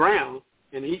some of the ground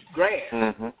and eat grass.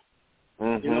 Mm-hmm.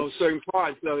 You know, certain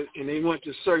parts of it, and they went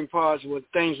to certain parts with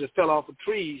things that fell off of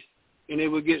trees, and they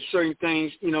would get certain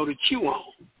things, you know, to chew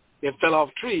on that fell off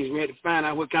trees. We had to find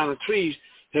out what kind of trees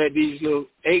had these little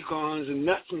acorns and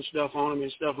nuts and stuff on them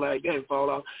and stuff like that and fall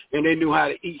off, and they knew how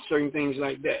to eat certain things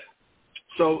like that.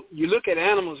 So you look at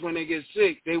animals when they get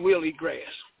sick, they will eat grass,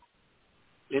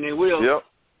 and they will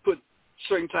put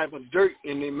certain type of dirt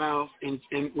in their mouth and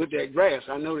with that grass.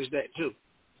 I noticed that too.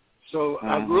 So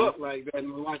I grew up like that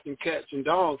and watching cats and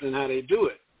dogs and how they do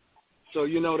it. So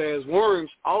you know there's worms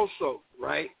also,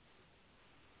 right?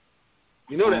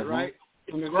 You know that, right?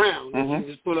 In the ground.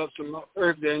 You just put up some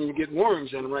earth there and you get worms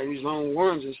in them, right? These long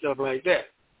worms and stuff like that.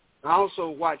 I also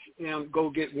watch them go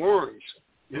get worms,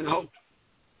 you know.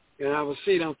 And I would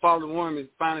see them follow the worm and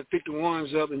finally pick the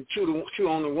worms up and chew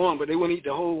on the worm, but they wouldn't eat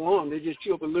the whole worm. They just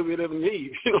chew up a little bit of it and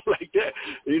leave, you know, like that.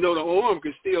 And you know the worm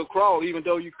could still crawl even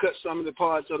though you cut some of the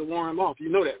parts of the worm off. You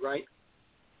know that, right?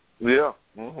 Yeah.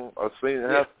 I've seen it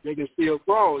happen. They can still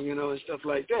crawl, you know, and stuff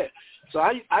like that. So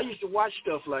I used to watch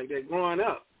stuff like that growing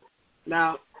up.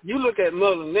 Now, you look at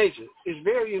Mother Nature. It's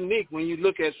very unique when you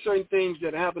look at certain things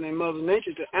that happen in Mother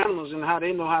Nature to animals and how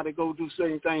they know how to go do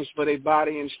certain things for their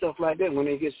body and stuff like that when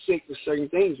they get sick with certain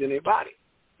things in their body.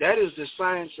 That is the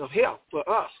science of health for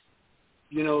us,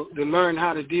 you know, to learn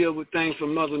how to deal with things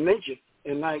from Mother Nature.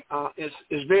 And, like,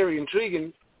 it's very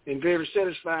intriguing and very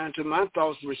satisfying to my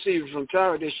thoughts to receive from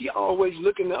Tara that she always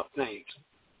looking up things.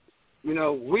 You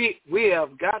know, we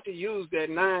have got to use that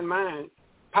nine-mind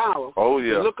power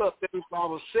to look up things for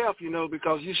ourselves, you know,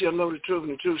 because you shall know the truth,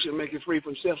 and the truth shall make you free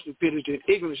from self-stupidity and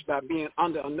ignorance by being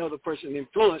under another person's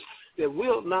influence that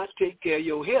will not take care of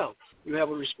your health. You have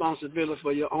a responsibility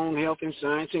for your own health and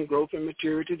science and growth and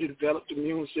maturity to develop the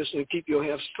immune system and keep your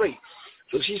health straight.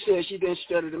 So she said she didn't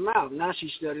study them out. Now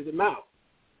she studied them out.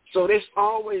 So there's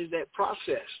always that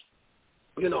process,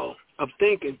 you know, of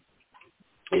thinking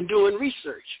and doing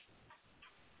research,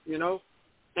 you know.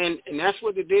 And that's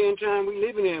what the day and time we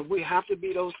living in. We have to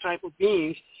be those type of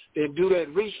beings that do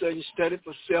that research and study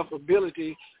for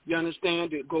self-ability, you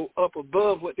understand, to go up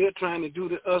above what they're trying to do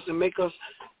to us and make us,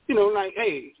 you know, like,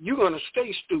 hey, you're going to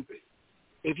stay stupid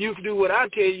if you do what I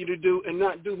tell you to do and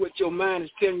not do what your mind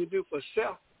is telling you to do for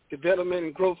self-development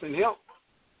and growth and health.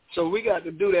 So we got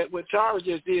to do that. What Tara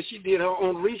just did, she did her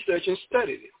own research and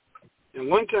studied it. And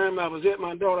one time I was at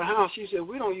my daughter's house, she said,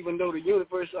 we don't even know the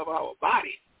universe of our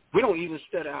body. We don't even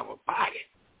study our body.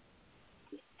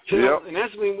 You know, and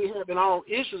that's when we having all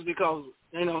issues because,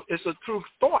 you know, it's a true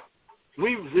thought.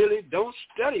 We really don't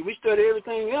study. We study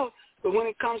everything else, but when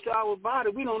it comes to our body,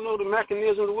 we don't know the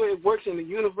mechanism, the way it works and the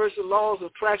universal laws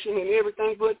of attraction and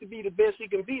everything for it to be the best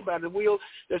it can be by the will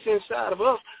that's inside of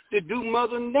us to do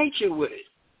Mother Nature with it.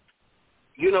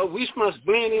 You know, we must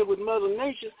blend in with Mother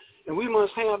Nature, and we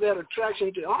must have that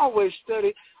attraction to always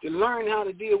study to learn how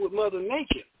to deal with Mother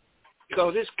Nature.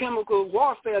 Because this chemical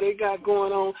warfare they got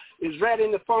going on is right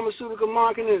in the pharmaceutical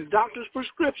market and the doctor's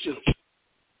prescriptions.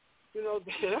 You know,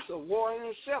 that's a war in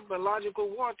itself, biological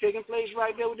war taking place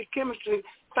right there with the chemistry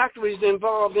factories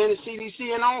involved in the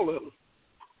CDC and all of them.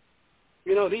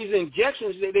 You know, these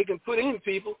injections that they can put in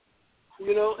people,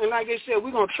 you know, and like I said,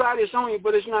 we're going to try this on you,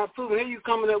 but it's not proven. Here you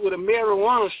coming up with a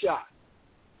marijuana shot.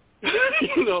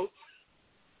 You know,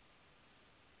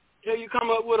 here you come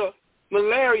up with a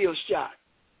malaria shot.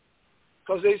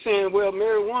 Because they're saying, well,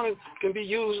 marijuana can be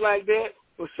used like that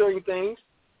for certain things,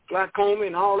 glaucoma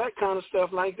and all that kind of stuff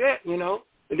like that, you know.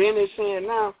 And then they're saying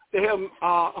now they have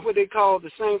what they call the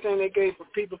same thing they gave for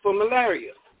people for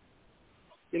malaria.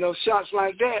 You know, shots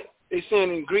like that, they're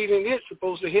saying ingredient is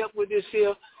supposed to help with this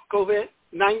here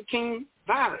COVID-19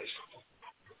 virus.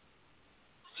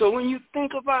 So when you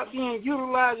think about being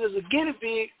utilized as a guinea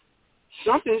pig,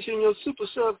 something in your super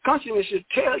subconscious should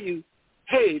tell you,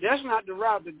 hey, that's not the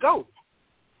route to go.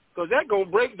 Because that's going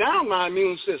to break down my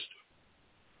immune system.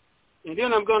 And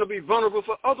then I'm going to be vulnerable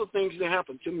for other things that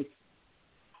happen to me.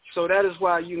 So that is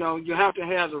why, you know, you have to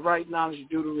have the right knowledge to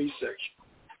do the research.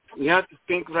 You have to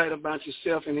think right about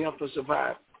yourself and help to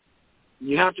survive.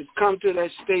 You have to come to that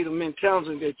state of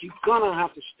mentality that you're going to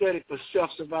have to study for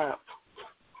self-survival.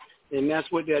 And that's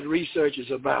what that research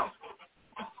is about.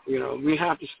 You know, we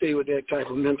have to stay with that type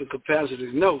of mental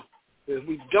capacity to know that if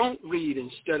we don't read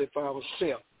and study for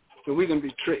ourselves, then we're going to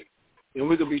be tricked. And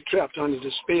we're going to be trapped under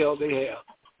the spell they have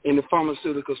in the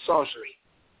pharmaceutical sorcery.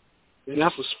 And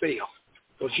that's a spell.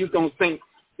 Because you're going to think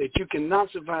that you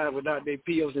cannot survive without their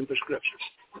pills and prescriptions.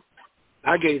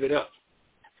 I gave it up.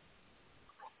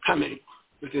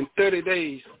 within 30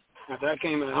 days after I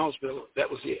came in the hospital, that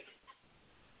was it.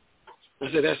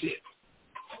 I said, that's it.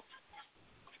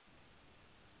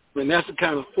 And that's the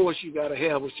kind of force you got to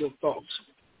have with your thoughts.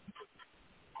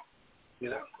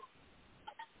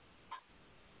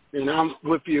 And I'm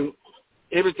with you.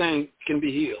 Everything can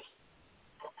be healed.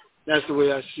 That's the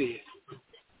way I see it.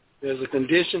 There's a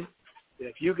condition that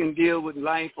if you can deal with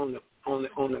life on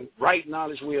the right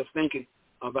knowledge way of thinking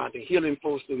about the healing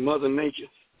force of Mother Nature,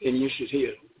 then you should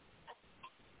heal.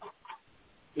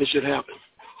 It should happen.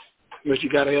 But you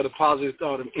got to have the positive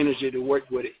thought and energy to work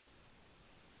with it.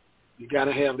 You got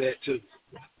to have that too.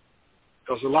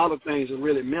 Because a lot of things are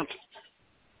really mental.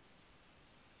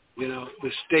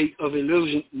 The state of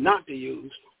illusion not to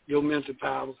use your mental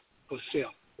power for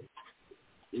self.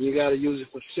 And you got to use it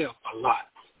for self a lot.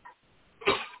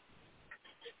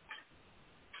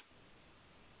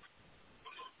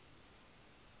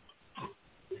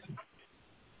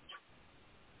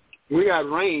 We got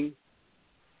rain.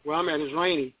 Where I'm at is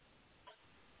rainy.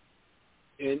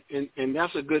 And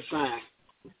that's a good sign.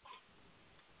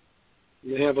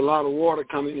 You have a lot of water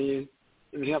coming in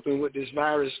and helping with this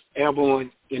virus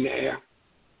airborne in the air.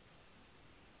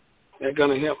 That's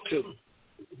going to help too.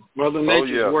 Mother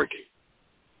Nature's working.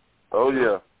 Oh,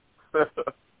 yeah.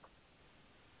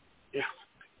 Yeah.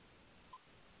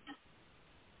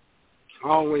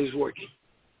 Always working.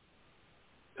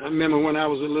 I remember when I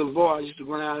was a little boy, I used to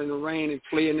run out in the rain and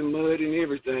play in the mud and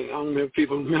everything. I don't know if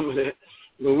people remember that.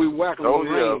 But we whacked them in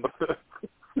the rain.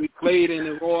 We played in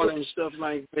the water and stuff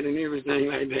like that and everything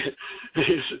like that.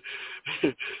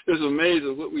 It's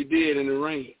amazing what we did in the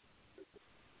rain.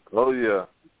 Oh, yeah.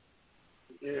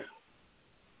 Yeah.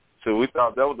 So we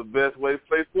thought that was the best way to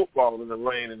play football, in the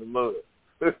rain and the mud.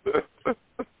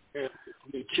 Yeah.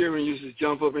 The children used to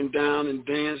jump up and down and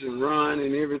dance and run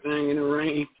and everything in the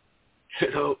rain.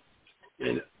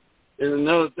 And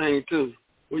another thing, too.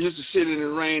 We used to sit in the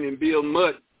rain and build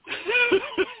mud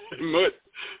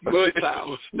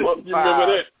towers. You remember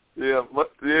that? Yeah.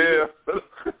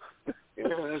 Yeah,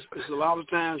 it's a lot of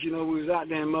times, we was out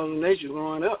there in Mother Nature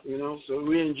growing up, so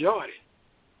we enjoyed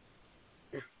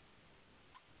it.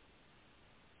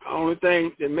 The only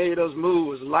thing that made us move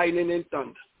was lightning and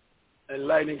thunder. And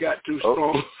lightning got too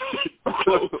strong.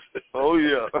 Oh,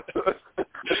 yeah.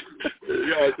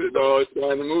 Yeah, I said, no, it's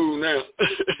time to move now.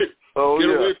 Oh, Get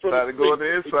yeah. away from Try to go on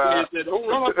the inside. He said, don't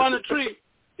run up on the tree.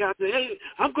 Yeah, I said, hey,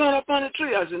 I'm going up on the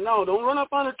tree. I said, no, don't run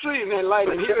up on the tree. And that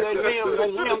lightning hit that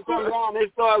limb come down, they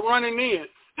start running in.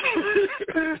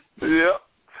 Yeah.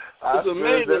 It's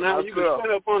amazing how you can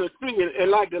set up on a tree and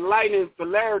like the lightning,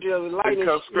 polarity of the lightning,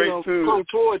 come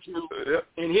towards you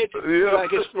and hit you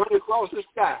like it's running across the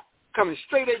sky, coming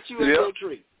straight at you into a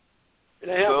tree.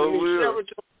 And that happened to me several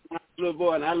times when I was a little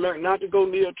boy, and I learned not to go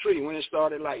near a tree when it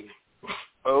started lightning.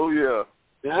 Oh, yeah.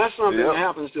 Now, that's something that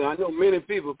happens to. I know many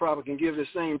people probably can give the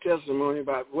same testimony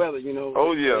about weather,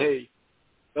 Oh, yeah. Hey,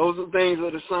 those are things are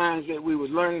the signs that we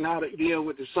was learning how to deal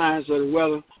with the signs of the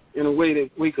weather in a way that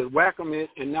we could whack them it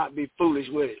and not be foolish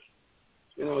with it.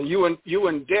 You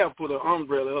wouldn't dare put an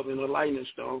umbrella up in a lightning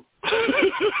storm.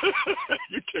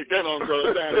 You take that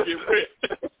umbrella down and get wet.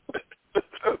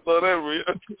 Whatever.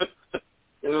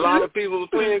 And a lot of people were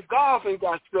playing golf and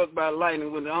got struck by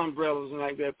lightning with the umbrellas and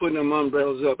like that, putting them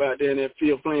umbrellas up out there in that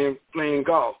field playing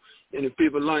golf. And the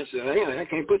people lunch said, hey, I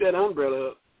can't put that umbrella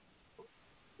up.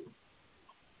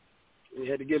 You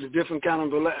had to get a different kind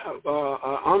of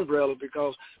umbrella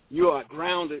because you are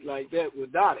grounded like that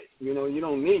without it. You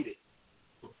don't need it.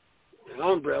 An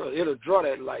umbrella, it'll draw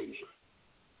that lightning.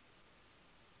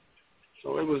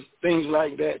 So it was things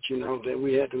like that, that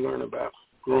we had to learn about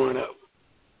growing up.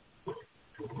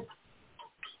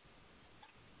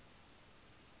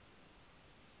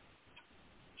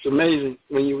 It's amazing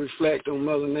when you reflect on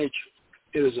Mother Nature.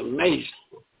 It is amazing.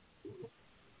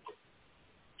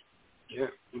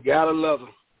 Yeah, you gotta love her.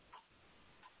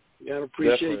 You gotta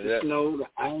appreciate the snow, the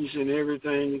ice, and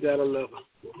everything. You gotta love her.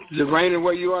 Is it raining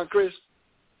where you are, Chris?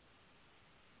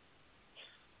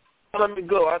 Let me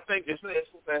go. I think it's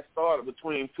that started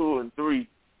between 2 and 3.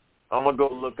 I'm gonna go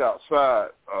look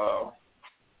outside.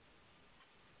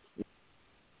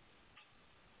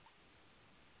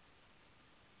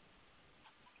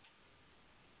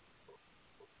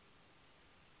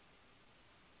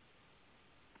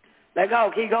 Let's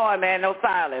go. Keep going, man. No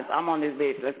silence. I'm on this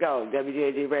bitch. Let's go.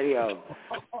 WGAG Radio.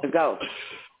 Let's go.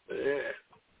 Yeah.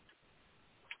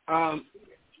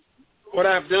 What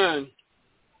I've done,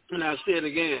 and I'll say it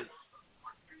again,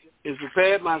 is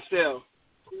prepared myself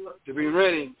to be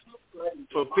ready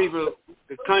for people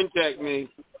to contact me.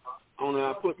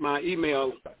 I put my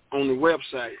email on the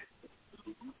website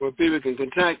where people can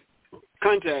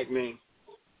contact me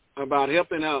about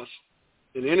helping us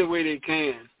in any way they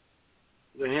can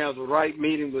to have the right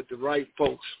meeting with the right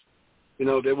folks, they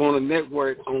want to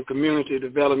network on community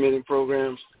development and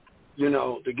programs,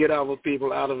 to get our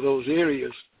people out of those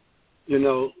areas,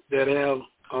 that have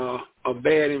a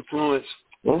bad influence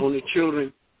on the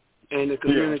children and the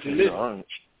community living.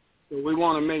 So we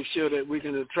want to make sure that we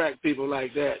can attract people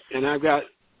like that. And I've got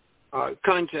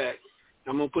contact.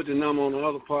 I'm going to put the number on the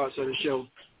other parts of the show,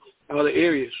 other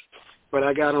areas. But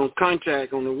I got on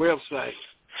contact on the website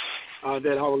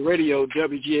that our radio,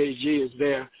 WGAG, is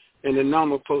there, and the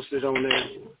number posted on there.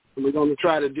 And we're going to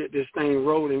try to get this thing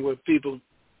rolling where people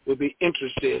will be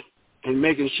interested in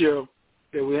making sure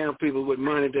that we have people with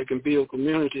money that can build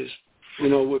communities,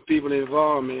 with people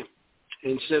involvement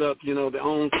and set up, their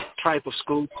own type of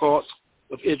school courts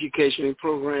of education and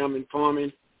program and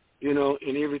farming,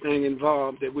 and everything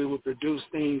involved, that we will produce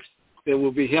things that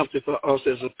will be healthy for us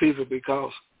as a people,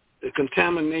 because the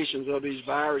contaminations of these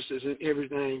viruses and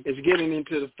everything is getting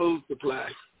into the food supply.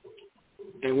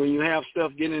 And when you have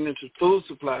stuff getting into food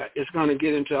supply, it's going to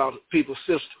get into our people's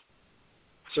system.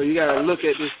 So you got to look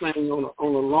at this thing on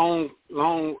a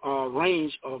long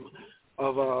range of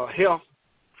health,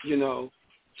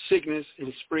 sickness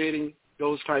and spreading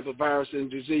those type of viruses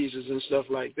and diseases and stuff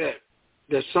like that,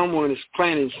 that someone is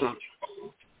planning something,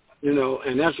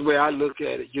 and that's the way I look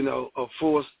at it, a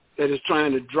force that is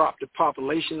trying to drop the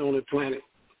population on the planet,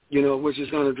 which is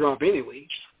going to drop anyway,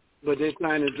 but they're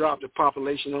trying to drop the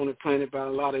population on the planet by a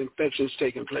lot of infections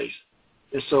taking place.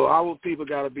 And so our people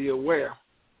got to be aware,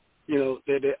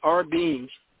 that there are beings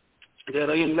that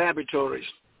are in laboratories,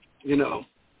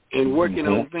 and working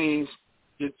on things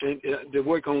that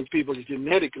work on people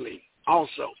genetically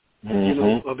also,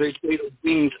 of their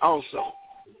beings also.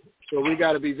 So we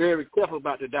got to be very careful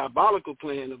about the diabolical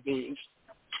plan of beings,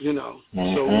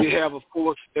 So we have a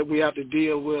force that we have to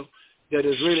deal with that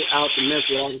is really out to mess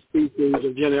with all the species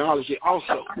of genealogy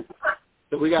also.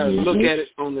 So we got to look at it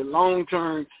on the long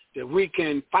term, that we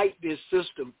can fight this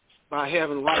system by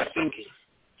having right thinking.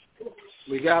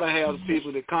 We got to have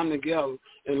people that come together,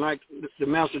 and like the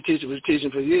master teacher was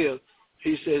teaching for years,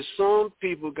 he says some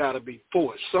people got to be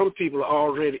forced. Some people are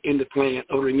already in the plan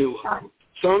of renewal.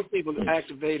 Some people are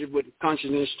activated with the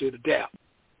consciousness to adapt,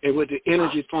 and with the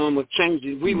energy form of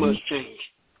changing, we must change.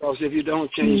 Because if you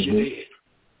don't change, you're dead.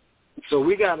 So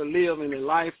we got to live in the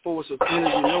life force of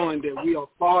energy, knowing that we are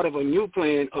part of a new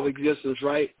plan of existence,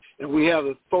 right? And we have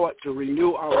a thought to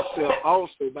renew ourselves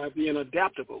also by being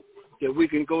adaptable, that we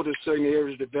can go to certain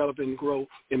areas, develop and grow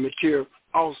and mature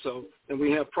also. And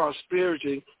we have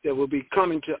prosperity that will be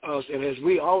coming to us. And as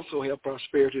we also have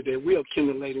prosperity, that we're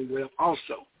accumulating wealth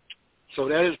also. So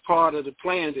that is part of the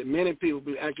plan, that many people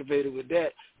be activated with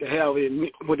that, to have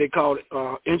what they call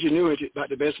ingenuity, about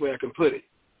the best way I can put it.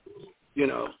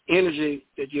 Energy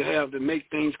that you have to make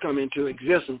things come into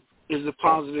existence is a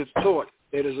positive thought.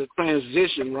 That is a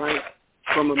transition, right,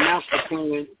 from a master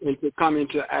plan into coming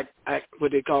to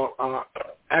what they call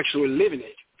actual living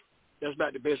it. That's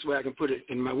about the best way I can put it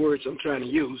in my words I'm trying to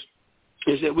use,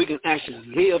 is that we can actually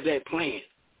live that plan.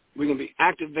 We can be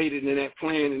activated in that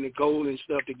plan and the goal and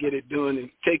stuff to get it done and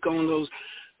take on those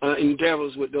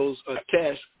endeavors with those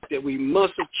tasks that we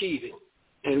must achieve it.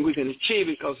 And we can achieve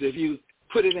it because if you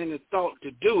put it in the thought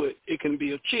to do it, it can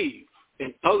be achieved.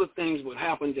 And other things will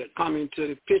happen that come into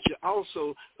the picture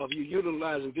also of you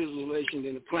utilizing visualization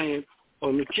in the plan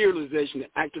or materialization to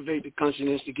activate the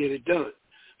consciousness to get it done.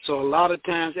 So a lot of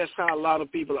times that's how a lot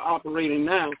of people are operating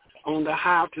now, on the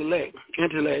high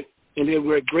intellect, and they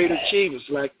were great achievers.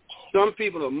 Like some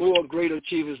people are more great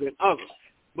achievers than others,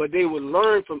 but they will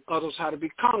learn from others how to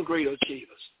become great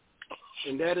achievers.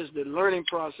 And that is the learning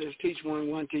process. Teach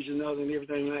one, teach another, and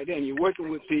everything like that. And you're working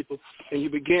with people, and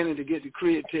you're beginning to get the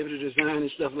creativity, design,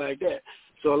 and stuff like that.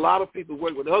 So a lot of people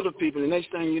work with other people, and next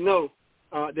thing you know,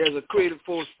 there's a creative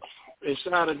force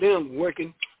inside of them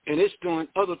working, and it's doing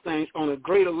other things on a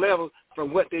greater level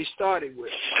from what they started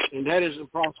with. And that is the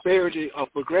prosperity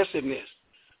of progressiveness.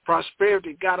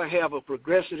 Prosperity got to have a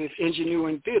progressive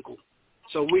engineering vehicle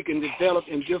so we can develop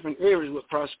in different areas, with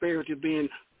prosperity being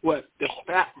the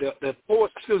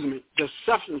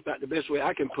substance, about the best way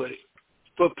I can put it,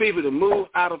 for people to move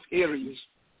out of areas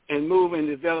and move and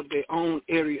develop their own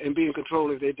area and be in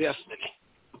control of their destiny.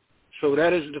 So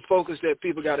that is the focus that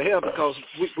people got to have, because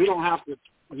we don't have to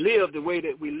live the way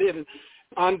that we live in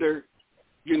under,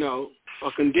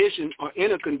 a condition or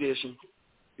in a condition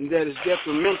that is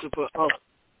detrimental for us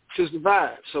to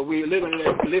survive. So we're living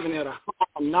at a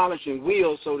high knowledge and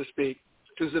will, so to speak,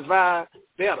 to survive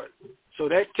better. So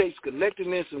that takes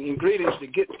collectedness and ingredients to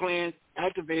get plans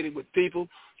activated with people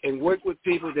and work with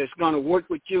people that's going to work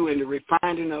with you in the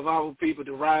refining of our people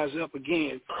to rise up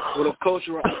again with a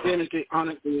cultural identity,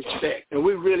 honor, and respect. And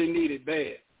we really need it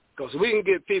bad because we can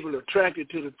get people attracted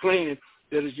to the plan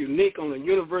that is unique on a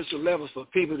universal level for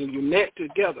people to unite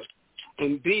together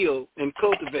and build and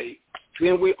cultivate.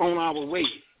 Then we're on our way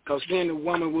because then the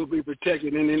woman will be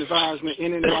protected in the environment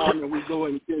we go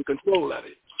and in control of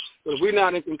it. But if we're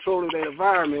not in control of that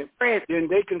environment, Chris, then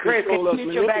they can Chris, control us. Chris,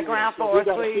 can you get your background for us,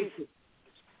 please?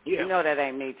 Yeah. You know that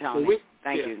ain't me, Tony.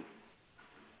 Thank you.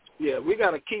 Yeah, we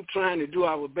got to keep trying to do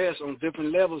our best on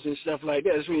different levels and stuff like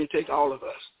that. That's when you take all of us.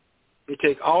 You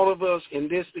take all of us in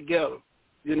this together,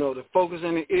 you know, to focus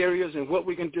in the areas and what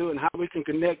we can do and how we can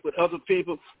connect with other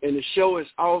people. And the show is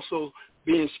also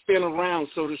being spun around,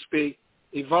 so to speak,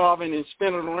 evolving and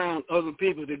spinning around other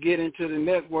people to get into the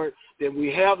network, that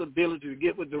we have the ability to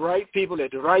get with the right people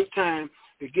at the right time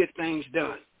to get things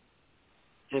done.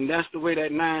 And that's the way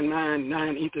that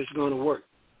 999 ether is going to work.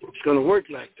 It's going to work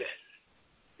like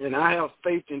that. And I have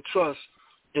faith and trust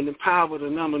in the power of the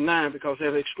number 9 because I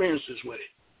have experiences with it.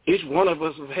 Each one of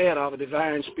us have had our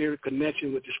divine spirit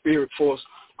connection with the spirit force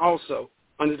also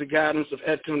under the guidance of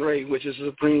Etun Ray, which is a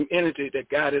supreme entity that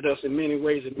guided us in many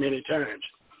ways and many times.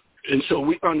 And so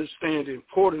we understand the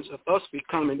importance of us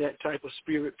becoming that type of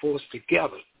spirit force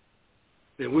together,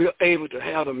 that we're able to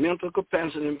have the mental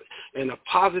capacity and the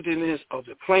positiveness of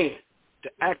the plan to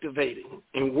activate it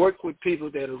and work with people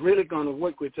that are really going to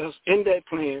work with us in that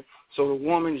plan so the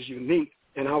woman is unique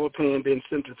and our plan being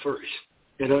centered first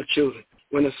and her children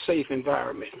in a safe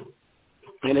environment.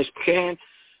 And it can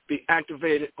be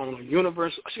activated on a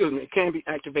universal, it can be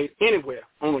activated anywhere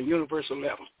on a universal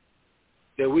level.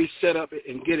 That we set up it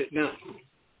and get it done.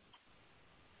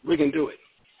 We can do it.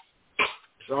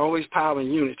 There's always power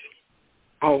in unity.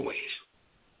 Always.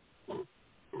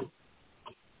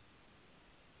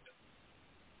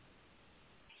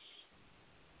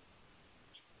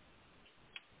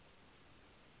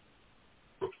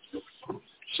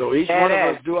 So each one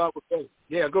of us do our thing.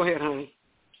 Yeah, go ahead, honey.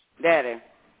 Daddy.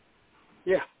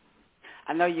 Yeah.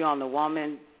 I know you're on the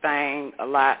woman thing a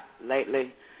lot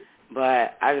lately.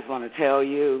 But I just want to tell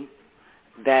you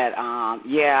that,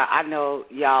 I know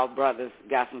y'all brothers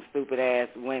got some stupid-ass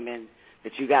women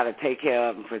that you got to take care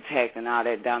of and protect and all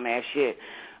that dumb-ass shit.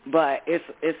 But it's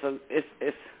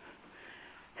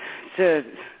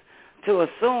to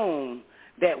assume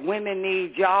that women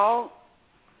need y'all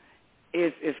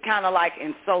is kind of like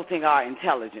insulting our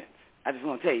intelligence. I just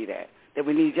want to tell you that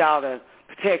we need y'all to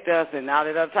protect us and all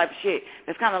that other type of shit.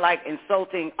 It's kind of like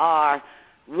insulting our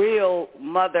real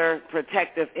mother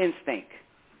protective instinct.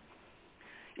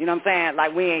 You know what I'm saying?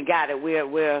 Like we ain't got it.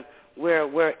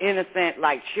 We're innocent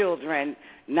like children,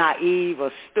 naive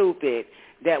or stupid,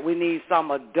 that we need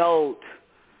some adult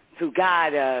to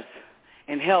guide us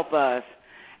and help us,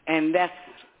 and that's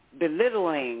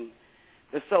belittling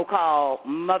the so-called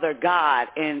mother God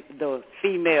and the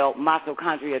female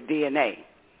mitochondria DNA.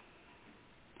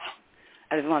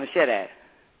 I just want to share that.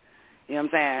 You know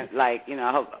what I'm saying? Like,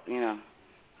 I hope,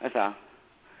 that's all.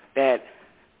 That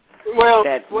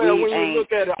when you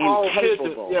look at the all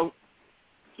incapable.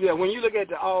 picture, when you look at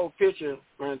the all picture,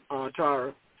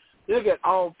 Tara, you look at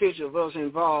all picture of us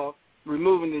involved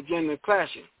removing the gender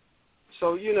clashing.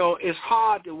 So, it's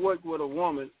hard to work with a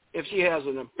woman if she has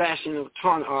an abashing of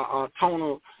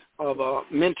tonal of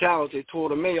mentality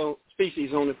toward a male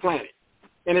species on the planet.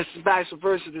 And it's vice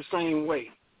versa the same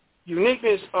way.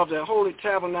 Uniqueness of the Holy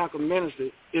Tabernacle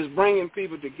Ministry is bringing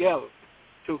people together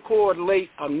to correlate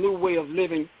a new way of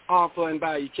living off and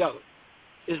by each other.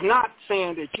 It's not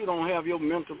saying that you don't have your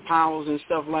mental powers and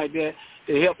stuff like that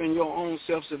to help in your own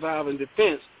self-survival and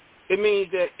defense. It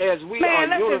means that as we are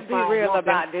let's unified, just be real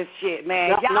about this shit,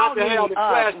 man. Y'all need us.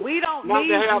 Class, we don't need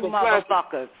you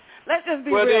motherfuckers. Let's just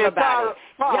be real about it.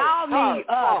 Y'all need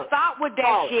us. Stop with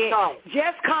that shit.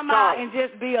 Just come out and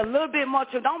just be a little bit more.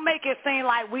 Don't make it seem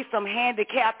like we some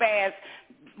handicapped-ass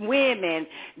women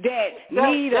that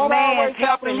need a man's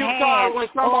helping hand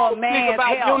or a man's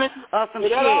help or some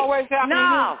shit.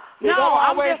 No,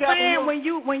 I'm just saying when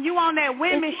you on that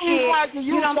women shit,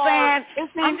 you know what I'm saying?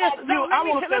 I'm just,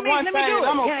 let me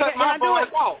do it.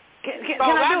 Can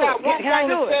I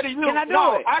do it? Can I do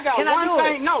it? I got one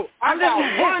thing. No, I got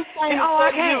one thing to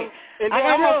say to you. And then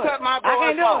I'm going to cut my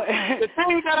voice off. The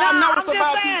thing that I notice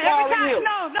about you, Tara, is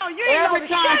every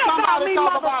time somebody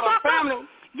talks about a family,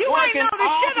 You ain't know the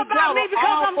shit about me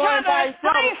because I'm trying to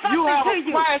explain something to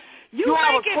you. You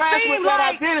have a clash with that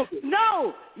identity.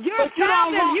 No, you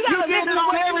gotta listen to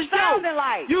what you sounding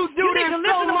like. You this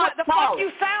so much. What the fuck you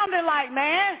sounding like,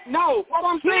 man? No, what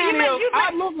I'm saying is,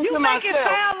 I listen to myself. You make it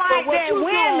sound like that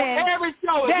women, every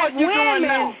show is what you're doing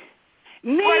now.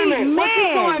 Need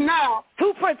men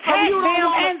to protect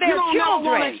them and their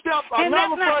children. And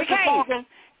that's not the case.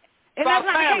 And that's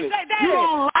not the case. You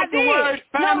don't like the word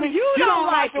family. No, you don't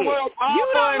like it. You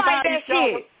don't like that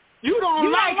shit. You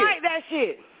don't like that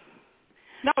shit.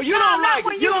 No, you don't like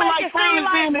it. You don't like families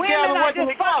being together, working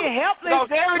together. Because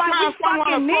every time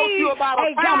someone approaches you about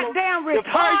a family, the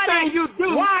first thing you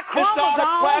do is start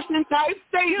a question-type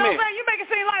statement. You know what I'm saying? You make it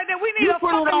seem like that we need a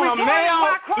fucking retarded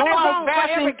Y chromosome for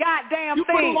every goddamn thing. You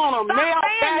put it on a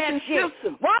male-bashing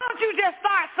system. Why don't you just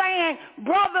start saying,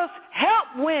 brothers,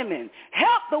 help women.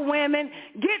 Help the women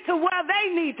get to where they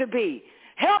need to be.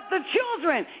 Help the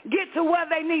children get to where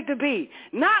they need to be.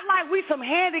 Not like we some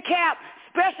handicapped,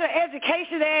 special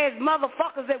education ass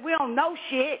motherfuckers that we don't know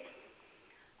shit.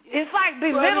 It's like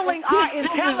belittling our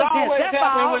intelligence. That's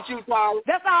all.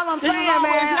 That's all I'm saying,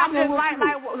 man. I'm just like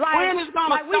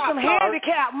we some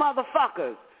handicapped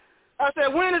motherfuckers. I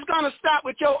said, when is gonna stop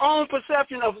with your own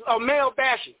perception of male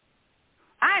bashing?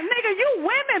 Nigga, you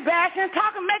women bashing,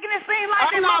 making it seem like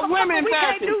I'm not women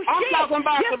bashing. I'm talking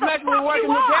about collectively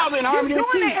working together in harmony and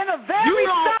peace. You're doing it in a very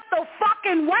subtle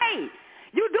fucking way.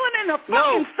 You doing it in a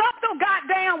fucking subtle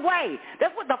goddamn way.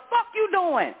 That's what the fuck you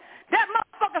doing. That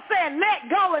motherfucker said,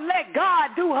 let go and let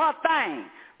God do her thing.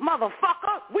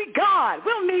 Motherfucker, we God.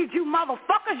 We don't need you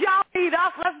motherfuckers. Y'all need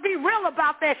us. Let's be real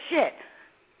about that shit.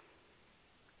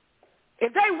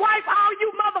 If they wipe all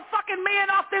you motherfucking men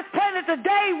off this planet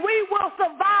today, we will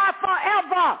survive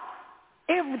forever.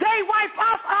 If they wipe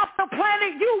us off the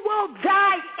planet, you will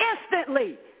die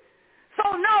instantly.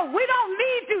 So, no, we don't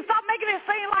need you. Stop making it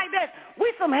seem like that.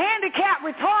 We some handicapped,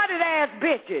 retarded-ass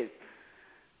bitches.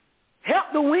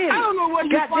 Help the women. I don't know where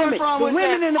you're coming from with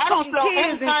women that. And the fucking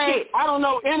kids and shit. I don't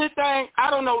know anything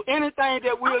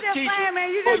that we'll teach saying,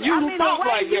 man, for you to talk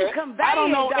like that. I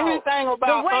don't know anything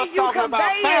about us talking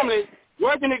about families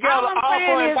working together all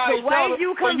for and by each other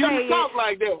for you to talk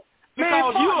like that.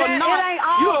 Because you are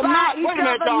not, wait a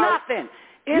minute, darling.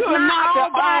 It's you are not the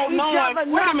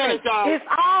all-knowing. Wait a minute, darling. It's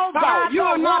all by the woman. You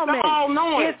are not the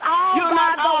all-knowing. It's all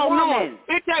by the woman.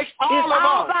 It takes all of us. It's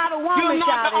all by the woman, you're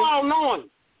not the all-knowing.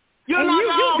 You're not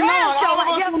the all-knowing. All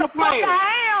of us in the plan.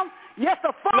 I am. Yes,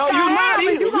 the fuck no, you're I not am.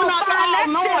 either. You're not the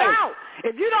all-knowing.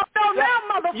 If you don't know now,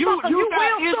 motherfucker, you will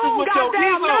soon,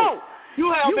 goddamn know. You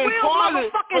have been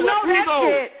poisoned with an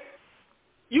ego.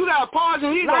 You got a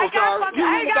poison ego, sir.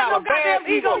 I ain't got no goddamn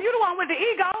ego. You the one with the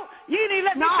ego. You didn't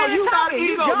let me finish you got talking.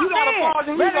 ego. You got a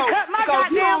poison ego because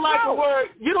you don't like the word.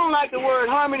 You don't like the word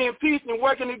harmony and peace and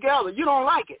working together. You don't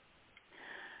like it.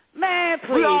 Man,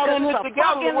 please. We all in this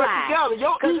together to work together.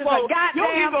 Your ego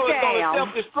is going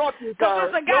to self-destruct you,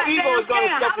 sir. Your ego is going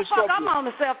to self-destruct you. How the fuck I'm on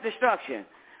the self-destruction?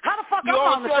 How the fuck I'm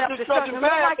on the self-destruction?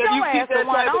 Like your ass the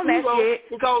one on that shit.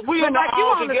 Because we are not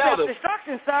all together. You on the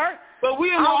self-destruction, sir. But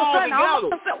we are all together.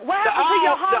 What happened to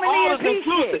your harmony and peace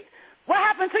shit? What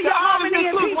happened to your harmony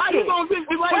and peace shit?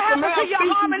 What happened to your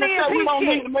harmony and peace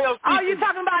shit? All you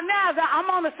talking about now is that I'm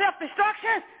on the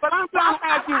self-destruction? But I'm trying to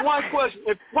ask you one question.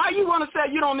 Why you want to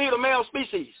say you don't need a male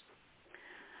species?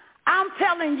 I'm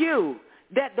telling you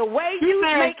that the way you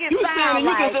make it sound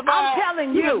like, I'm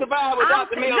telling you.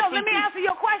 Let me answer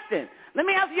your question. Let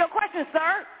me answer your question,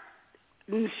 sir.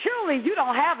 Surely you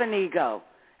don't have an ego.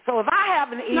 So if I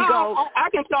have an ego, I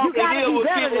can talk and deal with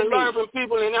people and learn from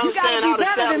people and understand how to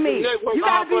establish a network. You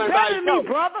got to be better than me,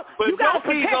 brother. You got to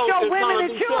protect your women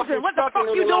and children. What the fuck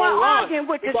you doing arguing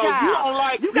with your child?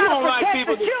 You got to protect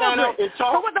the children.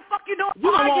 So what the fuck you doing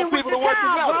arguing with your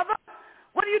child, brother?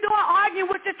 What are you doing arguing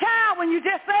with your child when you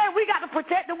just said we got to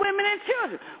protect the women and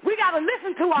children? We got to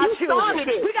listen to our children.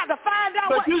 We got to find out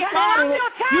what. You started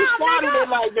it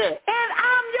like that. And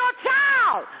I'm your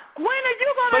child. When are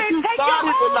you going to take your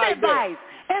own advice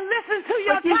and listen to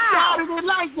your child? You started it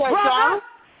like that, brother.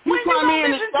 You come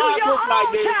in and start just like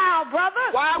this. Child, brother.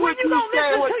 Why would you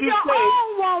say what you When you going to listen to say? your own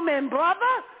woman,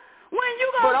 brother? When you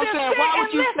going to just sit and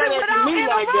listen without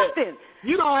interrupting?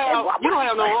 You don't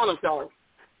have no honor, Charlie.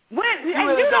 And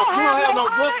you don't have no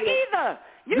honor either.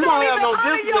 You don't even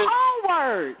honor your own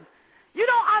word. You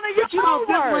don't honor your own word. But you don't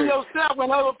discipline yourself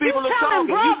when other people are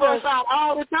talking. You burst out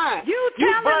all the time. You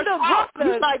telling the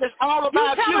brothers. You like it's all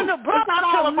about you. You telling the brothers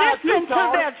to listen to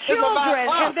their children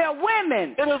and their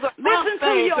women. Listen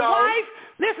to your wife.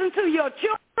 Listen to your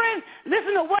children.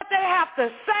 Listen to what they have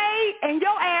to say. And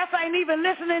your ass ain't even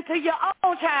listening to your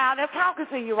own child that's talking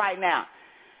to you right now.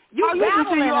 You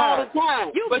battling her all the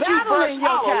time. You but battling you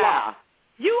your child.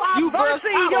 You are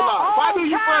versing your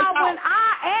own child when I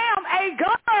am a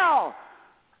girl.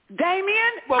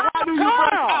 Damien, well, why do you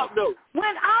burst out, though?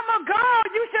 When I'm a girl,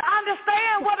 you should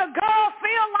understand what a girl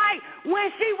feel like when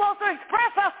she wants to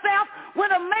express herself,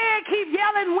 when a man keep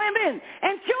yelling women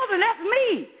and children. That's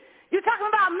me. You're talking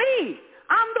about me.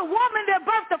 I'm the woman that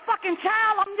birthed the fucking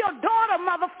child. I'm your daughter,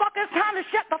 motherfucker. It's time to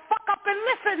shut the fuck up and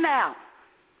listen now.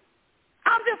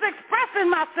 I'm just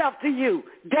expressing myself to you,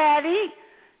 Daddy,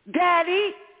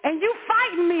 and you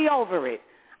fighting me over it.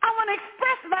 I want to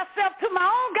express myself to my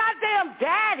own goddamn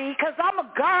daddy because I'm a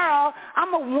girl,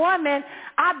 I'm a woman,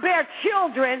 I bear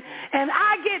children, and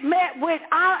I get met with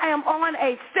I am on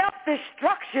a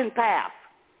self-destruction path.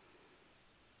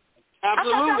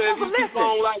 Absolutely. If you keep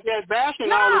on like that bashing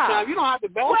all the time, you don't have to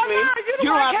bash me. You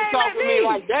don't have to talk to me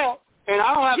like that. And I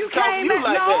don't have to talk to you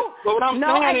like that. But what I'm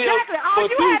saying is, all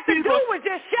you had to do was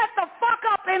just shut the fuck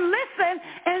up and listen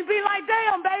and be like,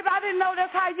 damn, baby, I didn't know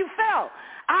that's how you felt.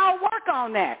 I'll work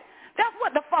on that. That's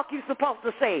what the fuck you supposed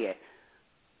to say it.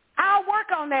 I'll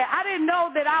work on that. I didn't know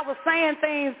that I was saying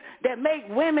things that make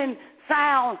women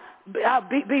sound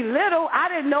belittle. I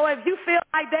didn't know if you feel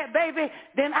like that, baby,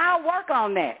 then I'll work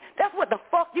on that. That's what the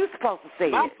fuck you supposed to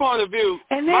say. My point of view.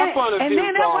 And then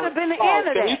that would have been the end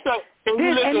of that. Can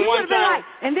you listen one time?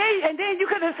 And then you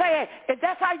could have said, if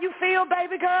that's how you feel,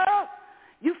 baby girl,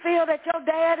 you feel that your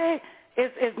daddy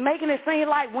is making it seem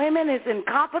like women is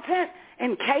incompetent,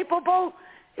 incapable.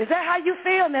 Is that how you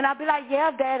feel? And then I'll be like,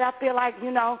 yeah, Dad, I feel like,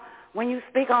 when you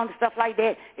speak on stuff like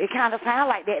that, it kind of sounds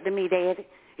like that to me, Daddy.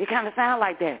 It kind of sounds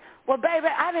like that. Well, baby,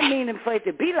 I didn't mean for it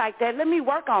to be like that. Let me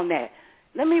work on that.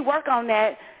 Let me work on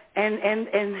that and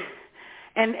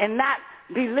not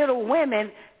belittle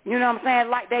women, you know what I'm saying,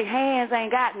 like their hands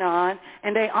ain't got none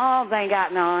and their arms ain't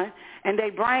got none and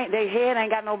their head ain't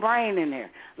got no brain in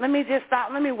there. Let me just stop.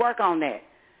 Let me work on that.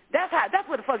 That's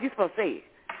what the fuck you supposed to say.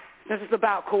 Since it's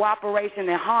about cooperation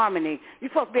and harmony, you're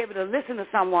supposed to be able to listen to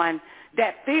someone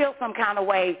that feels some kind of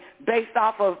way based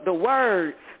off of the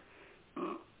words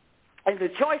and the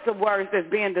choice of words that's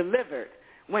being delivered.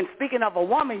 When speaking of a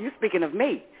woman, you're speaking of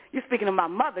me. You're speaking of my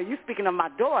mother. You're speaking of my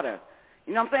daughter.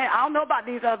 You know what I'm saying? I don't know about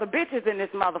these other bitches in this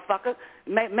motherfucker.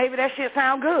 Maybe that shit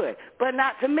sound good, but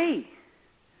not to me.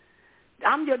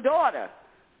 I'm your daughter,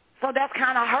 so that's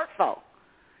kind of hurtful.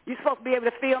 You're supposed to be able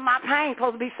to feel my pain.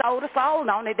 Supposed to be soul to soul,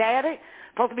 don't it, Daddy?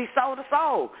 Supposed to be soul to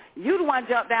soul. You the one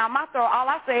jumped down my throat. All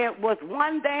I said was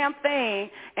one damn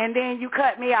thing, and then you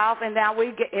cut me off, and now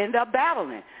we end up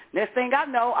battling. Next thing I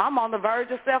know, I'm on the verge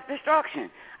of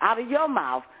self-destruction out of your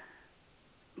mouth.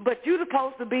 But you're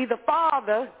supposed to be the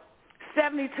father,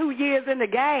 72 years in the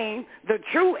game, the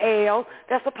true L,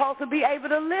 that's supposed to be able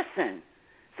to listen.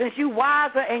 Since you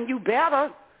wiser and you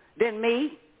better than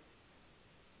me,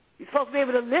 you're supposed to be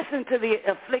able to listen to the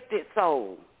afflicted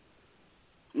soul,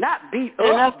 not beat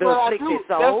up the afflicted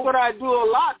soul. That's what I do a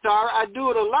lot, Tara. I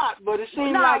do it a lot, but it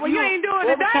seems like you ain't doing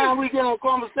it every today. time we get on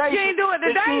conversation, you ain't doing it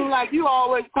today. It seems like you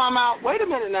always come out, wait a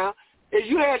minute now, is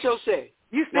you had your say.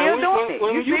 You still doing it.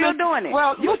 You still doing it.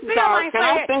 Well, you still ain't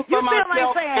saying,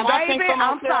 baby,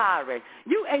 I'm sorry.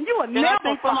 You will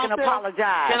never fucking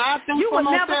apologize. You will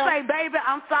never say, baby,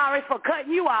 I'm sorry for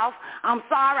cutting you off. I'm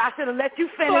sorry. I should have let you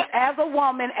finish as a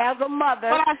woman, as a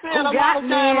mother who got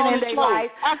men in their life.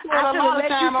 I should have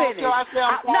let you finish.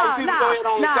 No,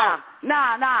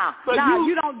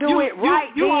 you don't do it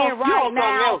right then, right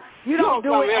now. You don't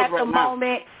do it at the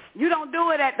moment. You don't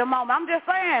do it at the moment. I'm just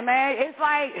saying, man, it's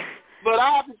like... But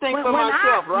I have to think for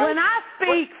myself, right? When I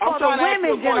speak for the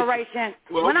women generation,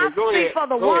 when I speak for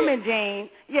the woman gene,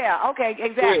 yeah, okay,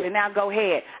 exactly. Now go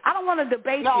ahead. I don't want to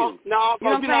debate you. No,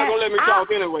 you're not going to let me talk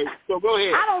anyway, so go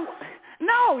ahead.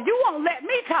 No, you won't let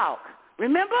me talk.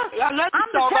 Remember? I let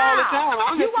you talk all the time.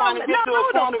 I'm just trying to get to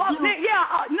a point of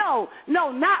view.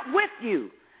 No, not with you.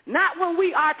 Not when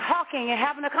we are talking and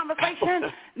having a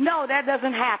conversation. No, that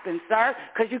doesn't happen, sir,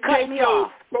 because you cut me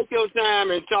off. Take your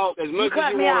time and talk as much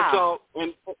as you want to talk.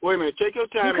 And wait a minute, take your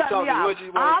time and talk as much as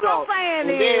you want to talk. All I'm saying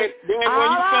is, when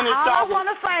you finish talking, all I want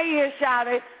to say is,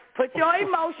 Shawty, put your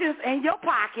emotions in your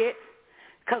pocket,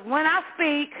 because when I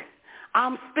speak,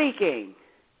 I'm speaking.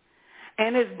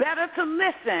 And it's better to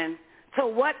listen to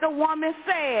what the woman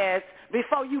says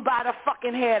before you bite her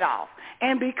fucking head off.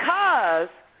 And because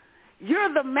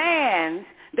you're the man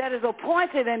that is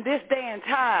appointed in this day and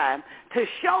time to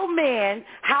show men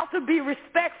how to be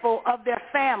respectful of their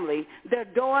family, their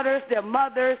daughters, their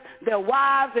mothers, their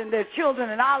wives, and their children,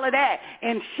 and all of that,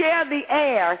 and share the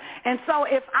air. And so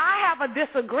if I have a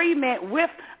disagreement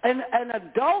with an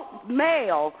adult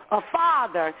male, a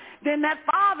father, then that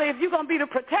father, if you're going to be the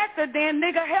protector, then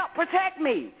nigga, help protect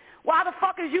me. Why the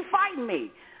fuck is you fighting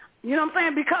me? You know what I'm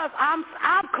saying? Because I'm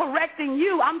correcting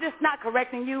you. I'm just not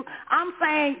correcting you. I'm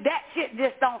saying that shit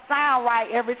just don't sound right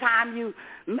every time you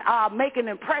make an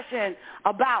impression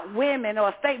about women or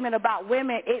a statement about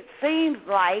women. It seems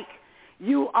like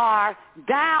you are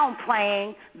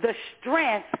downplaying the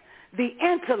strength, the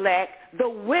intellect, the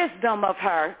wisdom of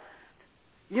her.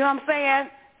 You know what I'm saying?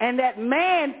 And that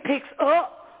man picks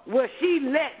up where she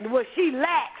lacks.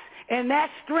 And that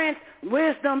strength,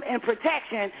 wisdom, and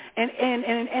protection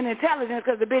and intelligence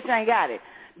because the bitch ain't got it.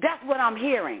 That's what I'm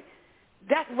hearing.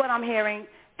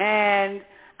 And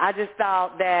I just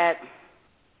thought that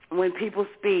when people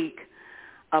speak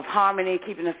of harmony,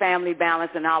 keeping the family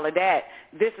balanced and all of that,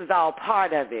 this is all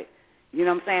part of it. You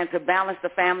know what I'm saying? To balance the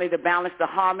family, to balance the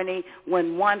harmony,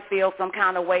 when one feels some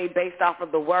kind of way based off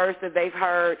of the words that they've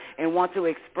heard and want to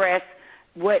express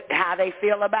how they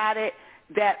feel about it,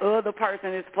 that other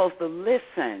person is supposed to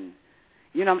listen,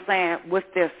 you know what I'm saying, with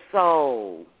their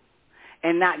soul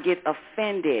and not get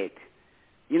offended.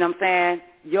 You know what I'm saying?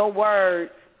 Your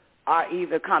words are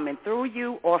either coming through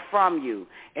you or from you.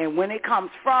 And when it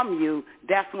comes from you,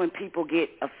 that's when people get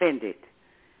offended.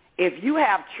 If you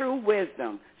have true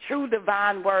wisdom, true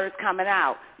divine words coming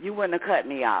out, you wouldn't have cut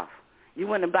me off. You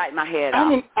wouldn't bite my head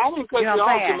off. I didn't cut you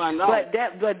off to my knowledge.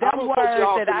 But them words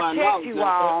that I checked you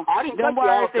on, them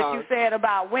words that you said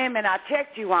about women I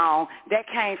checked you on, that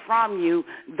came from you,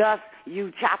 thus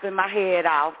you chopping my head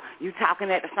off, you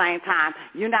talking at the same time.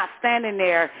 You're not standing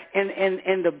there in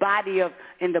the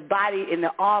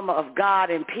armor of God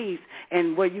and peace,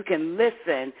 and where you can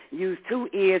listen, use two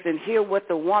ears and hear what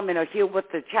the woman or hear what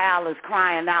the child is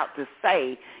crying out to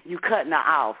say. You cutting her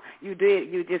off. You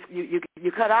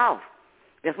cut off.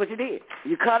 That's what you did.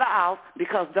 You cut her off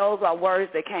because those are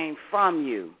words that came from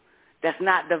you. That's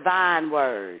not divine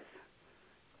words.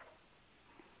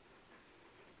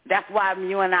 That's why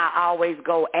you and I always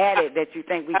go at it. That you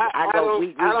think we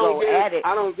go at it.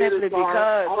 I don't get simply it, because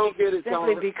I don't get it,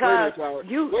 simply because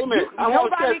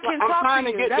nobody can talk to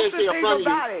you. That's the thing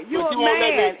about it. You're a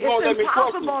man. It's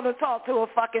impossible to talk to a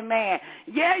fucking man.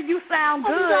 Yeah, you sound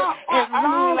good as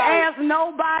long as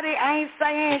nobody ain't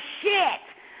saying shit.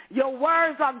 Your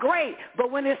words are great,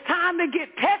 but when it's time to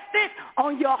get tested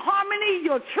on your harmony,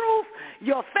 your truth,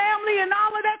 your family, and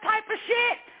all of that type of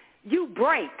shit, you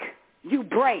break. You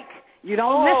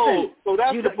don't listen. So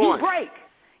that's the point. You break.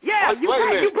 Yeah, you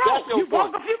broke. You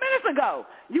broke a few minutes ago.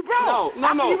 You broke.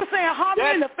 No. You were saying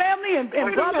harmony in the family and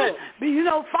brothers,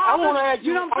 fathers,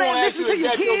 you know what I'm saying? Listen to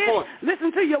your kids,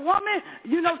 listen to your woman,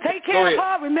 take care of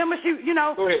her. Remember she,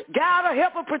 guide her,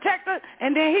 help her, protect her,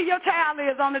 and then here your child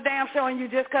is on the damn show and you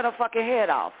just cut her fucking head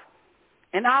off.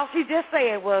 And all she just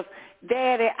said was,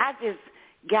 Daddy, I just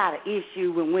got an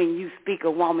issue when you speak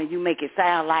a woman, you make it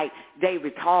sound like they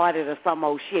retarded or some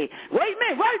old shit. Wait a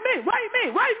minute.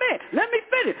 Let me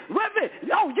finish.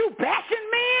 Oh, you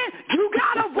bashing men? You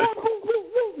got a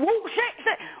woo,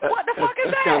 shit. What the fuck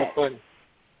is that? That's kind of funny.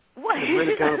 What? It's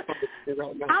really kind of funny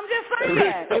right now. I'm just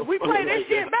saying, if we play this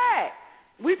shit back.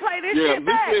 When you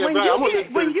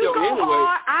go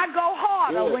hard, I go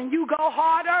harder. Yeah. When you go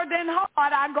harder than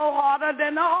hard, I go harder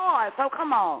than the hard. So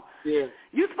come on. Yeah.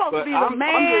 You're supposed to be the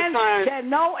man that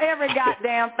know every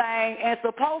goddamn thing and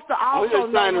supposed to also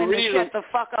know when to shut the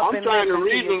fuck up and listen to your child. I'm trying to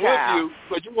reason with you,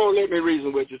 but you won't let me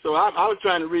reason with you. So I was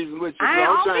trying to reason with you. I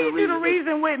don't need you to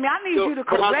reason with me. I need you to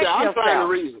correct yourself. I'm trying to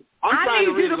reason. I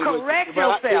need you to correct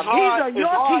yourself. These are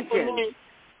your teachings.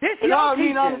 This is your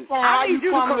teaching. I need you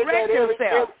to correct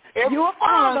yourself. You're a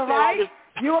father, right?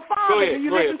 You're a father. Do you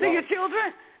listen to your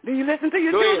children? Do you listen to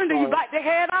your children? Do you bite their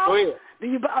head off? Do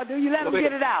you let them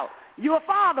get it out? You're a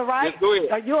father, right?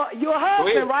 You're a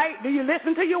husband, right? Do you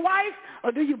listen to your wife,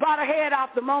 or do you bite her head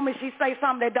off the moment she say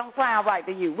something that don't sound right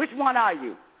to you? Which one are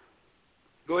you?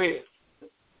 Go ahead.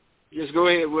 Just go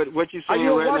ahead with what you're saying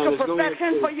right now. Are you a work of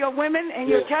perfection for your women and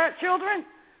your children?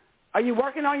 Are you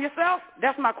working on yourself?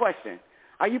 That's my question.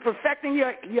 Are you perfecting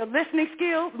your listening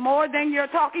skills more than your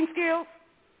talking skills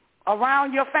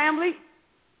around your family?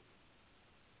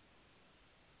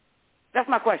 That's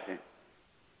my question.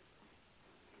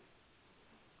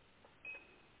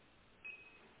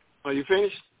 Are you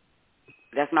finished?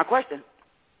 That's my question.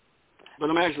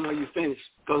 But I'm asking, are you finished?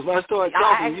 Because when I started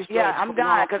talking, you started I'm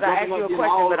done because I asked you a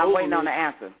question, but I'm waiting on the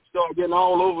answer. Start getting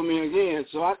all over me again.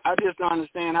 So I just don't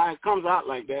understand how it comes out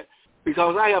like that.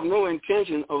 Because I have no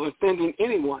intention of offending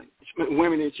anyone,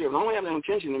 women and children. I don't have no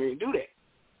intention of me to do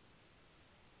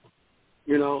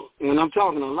that. When I'm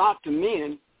talking a lot to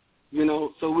men,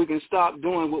 so we can stop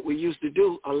doing what we used to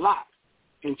do a lot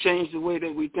and change the way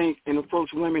that we think and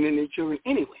approach women and their children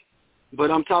anyway. But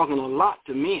I'm talking a lot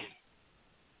to men.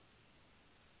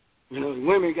 You know,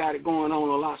 women got it going on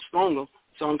a lot stronger.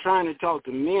 So I'm trying to talk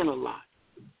to men a lot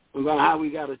about how we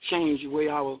got to change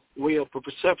our way of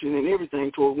perception and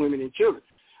everything toward women and children.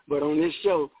 But on this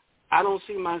show, I don't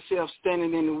see myself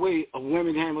standing in the way of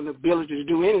women having the ability to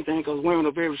do anything because women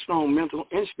are very strong mental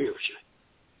and spiritually.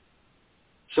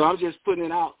 So I'm just putting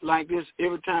it out like this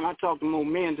every time I talk to more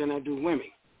men than I do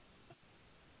women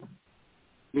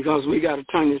because we got to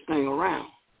turn this thing around.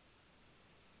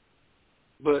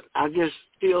 But I just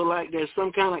feel like there's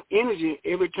some kind of energy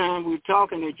every time we're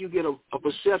talking that you get a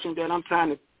perception that I'm trying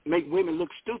to make women look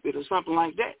stupid or something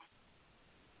like that.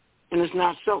 And it's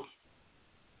not so.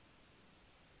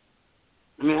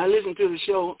 I mean, I listen to the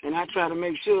show, and I try to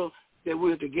make sure that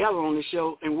we're together on the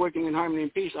show and working in harmony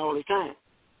and peace all the time.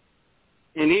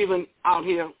 And even out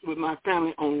here with my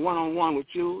family on one-on-one with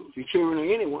you, your children,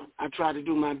 or anyone, I try to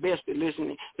do my best to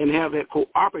listen and have that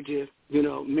cooperative,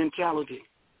 mentality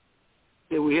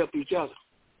that we help each other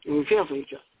and we care for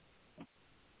each other.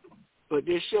 But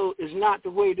this show is not the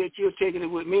way that you're taking it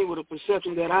with me, with a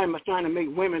perception that I'm trying to make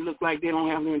women look like they don't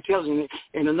have no intelligence.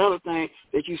 And another thing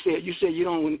that you said you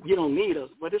don't need us.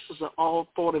 But this is an all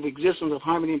part of existence of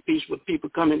harmony and peace with people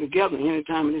coming together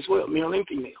anytime in this world, male and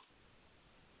female.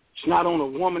 It's not on a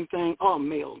woman thing or a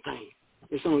male thing.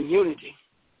 It's on unity.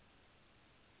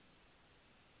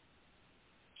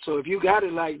 So if you got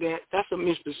it like that, that's a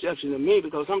misperception of me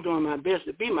because I'm doing my best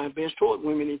to be my best toward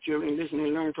women and children and listen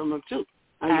and learn from them too.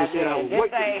 I just said I was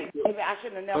working. Maybe I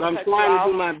shouldn't have never but I'm cut trying you to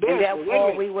do off, my best. and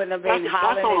therefore we wouldn't have been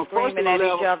hollering and screaming at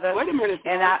each other. Wait a minute.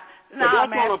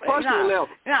 On a personal level.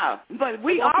 No, but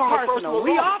we are personal.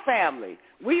 We are family.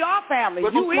 We are family.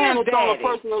 But you is Daddy. On a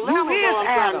personal level, you is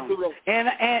Adam.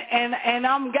 And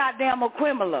I'm goddamn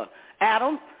Aquimala.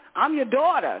 Adam, I'm your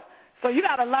daughter. So you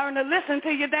got to learn to listen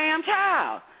to your damn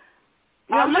child.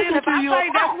 You know what I'm saying? If I say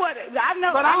that's what I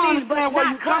know, but I understand where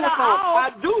you're coming from.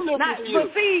 I do listen to you.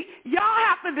 But see, y'all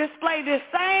have to display this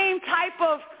same type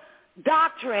of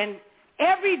doctrine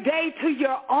every day to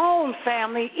your own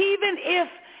family, even if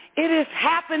it is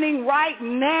happening right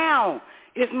now,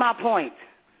 is my point.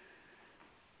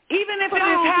 Even if it is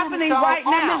happening right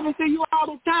now. I listen to you all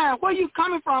the time. Where are you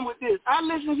coming from with this? I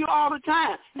listen to you all the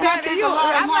time. I'm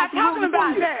not talking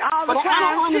about that all the time. But I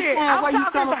don't understand where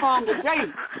you're coming from today.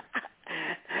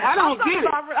 I don't get it.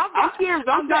 I'm serious.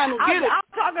 I'm trying to get it. I'm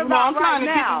talking about right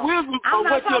now. I'm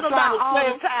not talking about all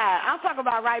the time. I'm talking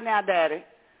about right now, Daddy.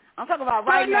 I'm talking about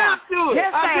right now.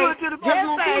 Just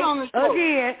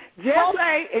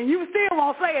say, and you still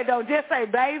won't say it though. Just say,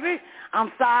 baby,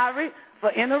 I'm sorry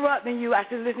for interrupting you. I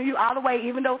should listen to you all the way,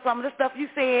 even though some of the stuff you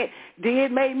said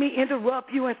did make me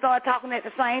interrupt you and start talking at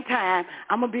the same time.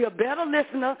 I'm going to be a better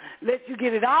listener, let you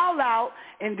get it all out,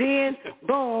 and then,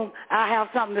 boom, I have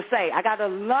something to say. I got to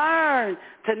learn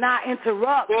to not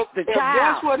interrupt the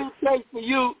child.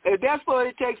 If that's what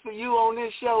it takes for you, on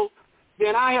this show,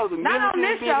 then I have the not on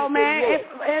this show, man. If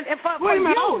for you,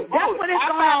 that's what it's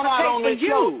going to have to take for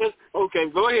you. Okay,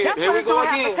 go ahead. That's Here what we it's going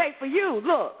go to have to take for you.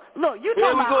 Look, you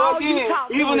talking about all you talk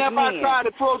to even is if men. I try to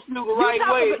approach you the right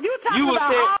way, you would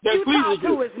say that pleases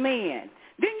you. Is men.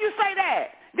 Didn't you say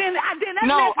that? Then that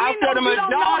no, I said the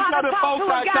majority of the folks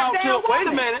I talk to. Wait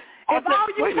a minute. If all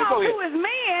you talk to is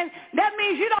men, that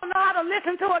means you don't know how to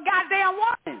listen to a goddamn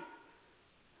woman.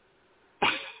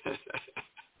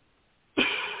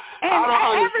 And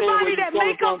everybody that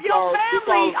make up your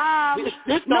family,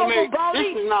 Noble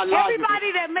Boddie,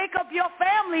 everybody that make up your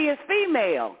family is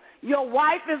female. Your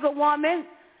wife is a woman.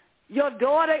 Your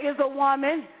daughter is a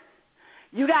woman.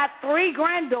 You got 3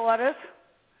 granddaughters.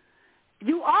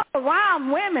 You are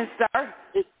around women, sir.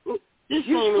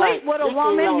 You sleep with a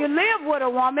woman. You live with a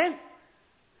woman.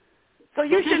 So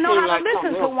you should know how to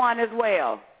listen to one as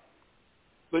well.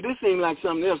 But this seems like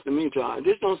something else to me, Todd.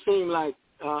 This don't seem like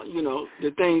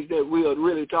the things that we are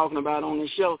really talking about on the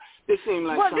show. This seems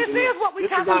like something else. Well, this is what we're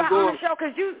talking about on the show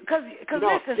because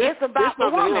listen, it's about the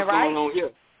woman,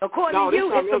 right? According to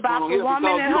you, it's about the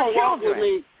woman and her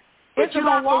children. It's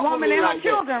about the woman and her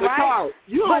children, right?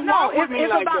 But no,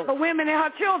 it's about the women and her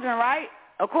children, right?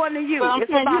 According to you, it's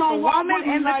about the woman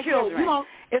and the children.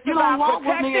 It's about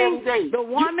protecting the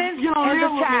woman and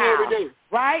the child,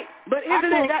 right? But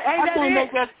isn't it? I can't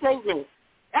make that statement.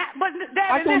 But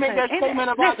Daddy,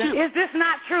 listen, is this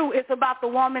not true? It's about the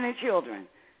woman and children.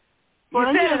 You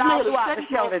said it all throughout the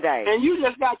show today. And you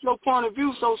just got your point of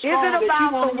view so strong. Is it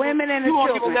about the women and the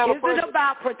children? Is it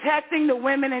about protecting the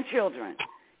women and children?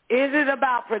 Is it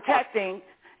about protecting?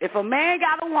 If a man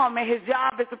got a woman, his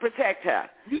job is to protect her.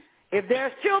 If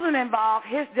there's children involved,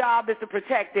 his job is to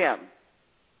protect them.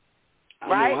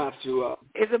 Right?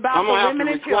 It's about the women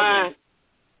and children.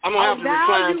 I'm going to have to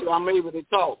recline so I'm able to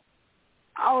talk.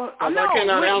 No, I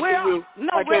cannot answer you.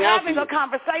 We're having a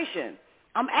conversation.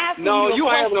 I'm asking you a question. No,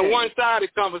 you're having a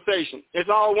one-sided conversation. It's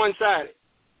all one-sided.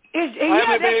 That's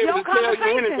your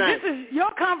conversation.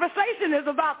 Your conversation is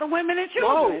about the women and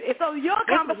children. No, so your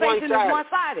conversation is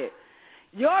one-sided.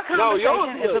 Your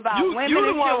conversation is about women and children, you're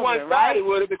the one one-sided right?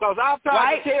 with it because I've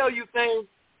tried to tell you things.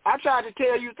 I tried to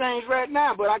tell you things right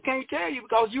now, but I can't tell you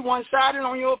because you one-sided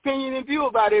on your opinion and view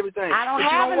about everything. I don't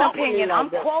have an opinion. I'm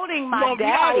quoting my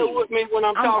daddy. You don't be with me when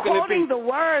I'm talking to people. I'm quoting the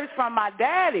words from my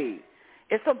daddy.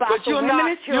 It's about the women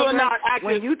and children.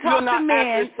 When you talk to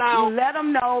men, you let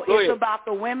them know it's about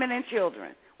the women and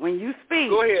children. When you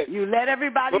speak, you let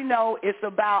everybody know it's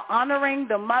about honoring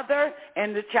the mother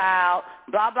and the child,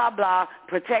 blah, blah, blah,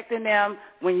 protecting them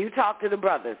when you talk to the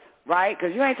brothers, right?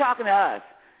 Because you ain't talking to us,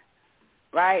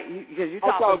 right? Because you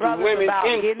talk to brothers women about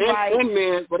getting right. And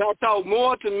men, but I talk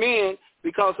more to men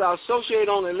because I associate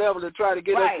on the level to try to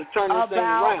get us to turn this thing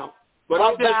around. But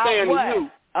I'm just saying to you.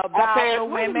 About the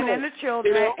women and the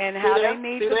children and how they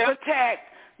need to protect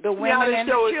the women and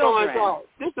the children.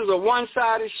 This is a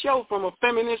one-sided show from a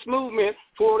feminist movement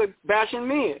for the bashing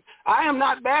men. I am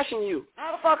not bashing you.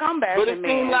 How the fuck I'm bashing men? But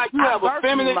it seems like you have a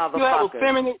feminine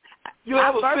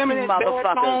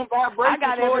baritone vibration. I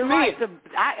got every right to.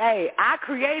 I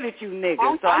created you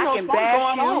niggas, so I can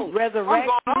bash you, resurrect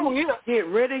you, get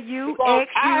rid of you, I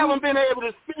haven't been able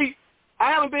to speak.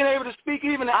 I haven't been able to speak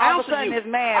even to all answer of a sudden you. It's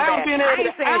man I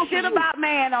ain't saying shit about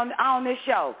man on this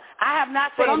show. I have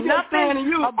not said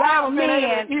nothing about men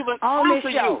on this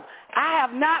show. I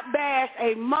have not bashed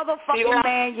a motherfucking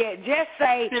man yet. Just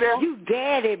say you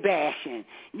daddy bashing.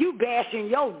 You bashing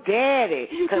your daddy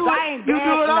because I ain't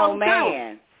bashing no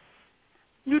man.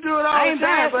 You do it all the time. I ain't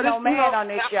bashing no man on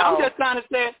this show. I'm just trying to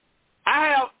say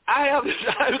I have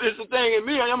this thing in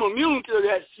me. I'm immune to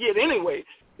that shit anyway.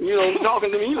 You know,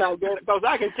 talking to me like that because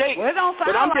I can take it. Well, it don't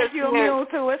sound like you're immune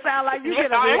to it. It sounds like you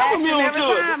get a reaction every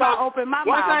time I open my mouth.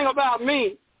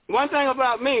 One thing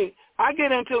about me, I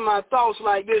get into my thoughts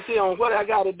like this here on what I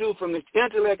got to do from the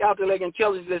intellect,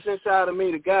 intelligence that's inside of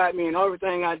me to guide me in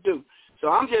everything I do. So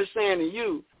I'm just saying to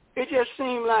you, it just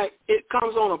seems like it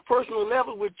comes on a personal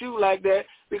level with you like that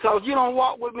because you don't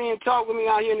walk with me and talk with me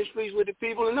out here in the streets with the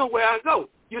people and know where I go.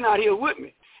 You're not here with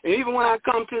me. And even when I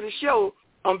come to the show,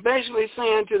 I'm basically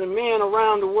saying to the men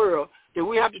around the world that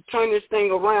we have to turn this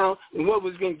thing around and what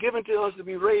was being given to us to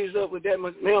be raised up with that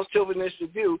male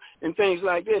chauvinistic view and things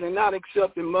like that and not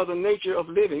accept the mother nature of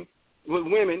living with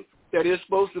women that is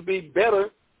supposed to be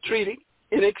better treated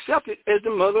and accepted as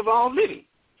the mother of all living.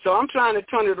 So I'm trying to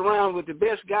turn it around with the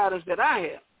best guidance that I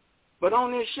have. But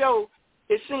on this show,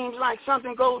 it seems like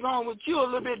something goes on with you a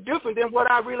little bit different than what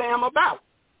I really am about.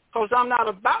 Because I'm not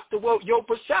about your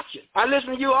perception. I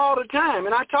listen to you all the time,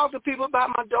 and I talk to people about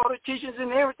my daughter's teachings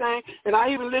and everything, and I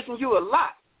even listen to you a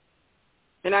lot.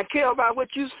 And I care about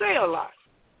what you say a lot.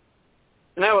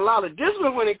 And I have a lot of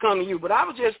discipline when it comes to you, but I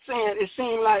was just saying it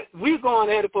seemed like we're going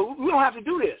at it, but we don't have to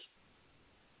do this.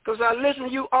 Because I listen to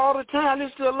you all the time. I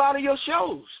listen to a lot of your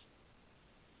shows.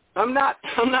 I'm not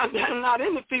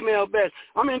into female best.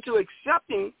 I'm into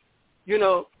accepting,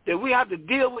 that we have to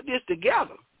deal with this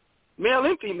together. Male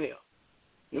and female.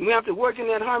 And we have to work in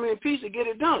that harmony and peace to get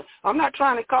it done. I'm not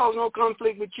trying to cause no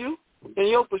conflict with you and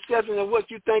your perception of what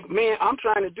you think, man, I'm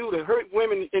trying to do to hurt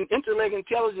women in intellect,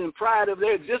 intelligence, and pride of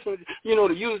their existence,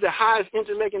 to use the highest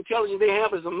intellect, intelligence they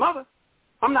have as a mother.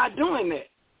 I'm not doing that.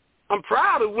 I'm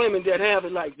proud of women that have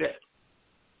it like that.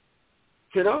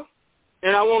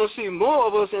 And I want to see more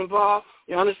of us involved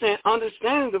in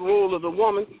understanding the role of the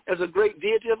woman as a great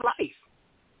deity of life.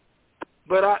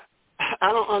 But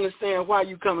I don't understand why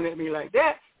you coming at me like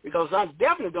that because I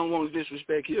definitely don't want to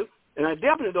disrespect you, and I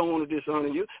definitely don't want to dishonor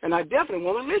you, and I definitely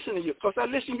want to listen to you because I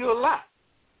listen to you a lot.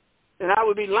 And I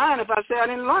would be lying if I said I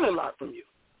didn't learn a lot from you.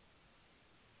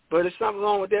 But there's something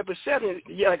wrong with that perception.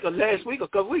 Like last week or a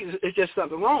couple weeks, it's just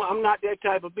something wrong. I'm not that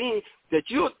type of being that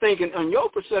you're thinking on your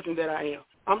perception that I am.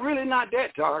 I'm really not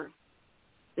that, Tar.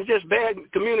 It's just bad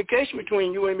communication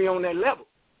between you and me on that level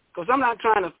because I'm not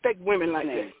trying to affect women like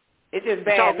that. It's just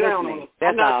bad listening.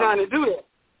 I'm not trying to do that.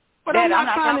 But Dad, I'm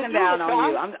not talking down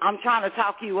on you. I'm trying to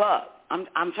talk you up.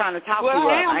 I'm trying to talk you up.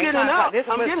 I'm getting up. This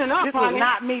was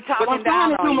not me talking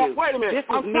down on you. Wait a minute. This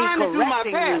was me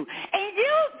correcting you. And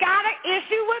you got an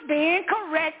issue with being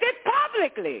corrected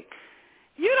publicly.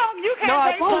 You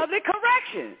can't take public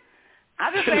correction.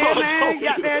 I just said, man,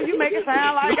 goddamn, you make it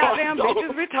sound like goddamn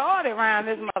bitches retarded around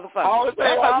this motherfucker.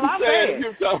 That's all I said.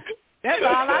 That's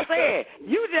all I said.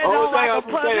 You just don't like a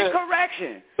public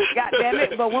correction. God damn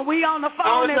it. But when we on the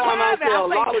phone in private,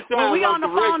 I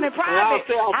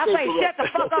say, shut the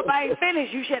fuck up. I ain't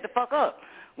finished. You shut the fuck up.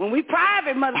 When we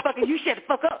private, motherfucker, you shut the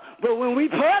fuck up. But when we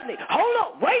public, hold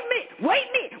up, wait a minute,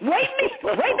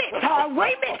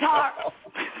 Tar.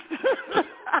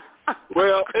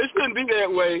 Well, it shouldn't be that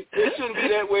way. It shouldn't be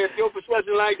that way. If your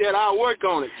perception like that, I'll work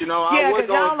on it. I'll work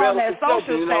on y'all on that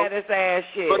social status ass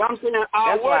shit. But I'm saying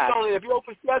I'll work on it. If your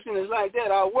perception is like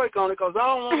that, I'll work on it because I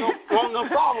don't want no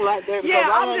problem like that. Because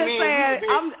I want me and you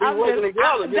to be working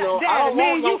together. I don't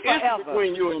want no issue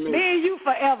between you and me. Me and you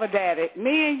forever, Daddy.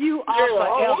 Me and you are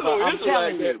forever. I'm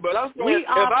telling you. But I'm saying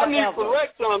if I need to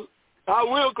correct something, I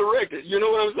will correct it. You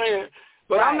know what I'm saying?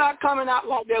 But I'm not coming out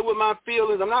like that with my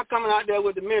feelings. I'm not coming out there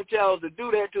with the mentality to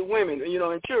do that to women, and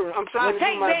children. I'm trying to do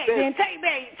my best. Then take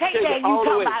that. You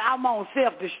talking about I'm on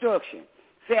self-destruction.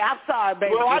 Say, I'm sorry,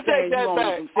 baby. Well, I'll take that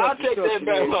back. I'll take that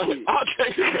back.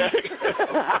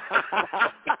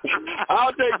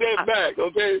 I'll take that back,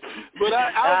 okay? But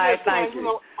I was just saying,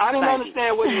 I didn't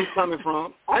understand where you were coming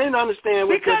from. I didn't understand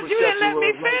what because you didn't let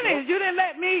me finish. You didn't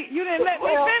let me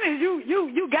finish.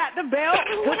 You got the belt,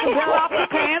 took the belt off your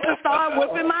pants, and started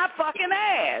whipping my fucking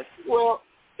ass. Well,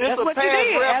 that's what you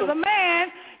did. As a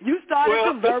man, you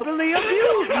started to verbally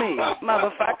abuse me,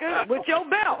 motherfucker, with your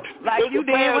belt, like you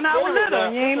did when I was little.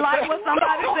 And you ain't like what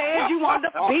somebody said. You wanted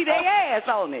to beat their ass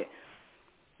on it.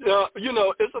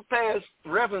 It's a past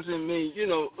reference in me.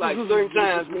 Like certain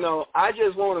times, I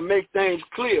just want to make things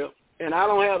clear, and I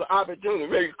don't have the opportunity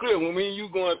to make it clear when me and you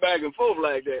going back and forth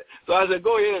like that. So I said,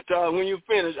 go ahead, Charles. When you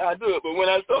finish, I do it. But when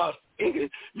I start thinking,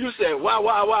 you said, why?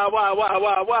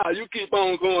 You keep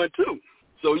on going too.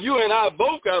 So you and I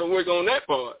both got to work on that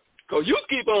part, because you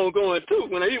keep on going, too,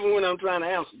 even when I'm trying to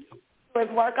answer you.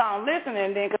 Let's work on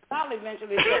listening, then, because I'll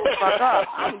eventually shut the fuck up.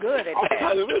 I'm good at that.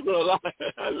 I listen a lot.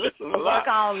 Work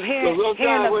on hearing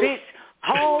the bitch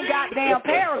whole goddamn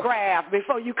paragraph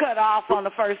before you cut off on the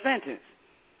first sentence.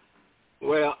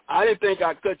 Well, I didn't think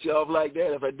I cut you off like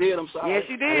that. If I did, I'm sorry. Yes,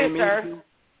 you did, sir.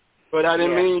 But I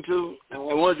didn't mean to. I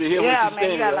wanted to hear what you said. Yeah,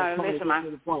 man, you got to learn to listen,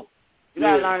 man. You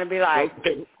got to learn to be like,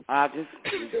 I'll just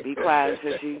be quiet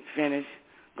until she finished.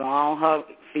 Go on her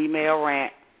female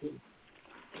rant.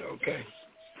 Okay.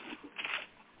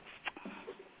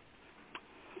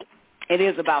 It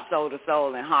is about soul to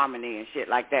soul and harmony and shit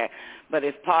like that, but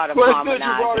it's part of harmonizing. Well, it's good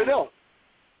you brought it up.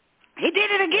 He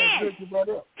did it again.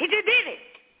 He just did it.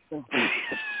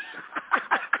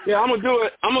 Yeah, I'm gonna do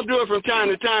it from time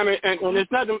to time, and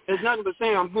it's nothing but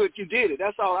saying I'm good. You did it.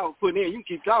 That's all I was putting in. You can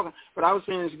keep talking, but I was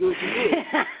saying it's good you did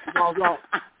it.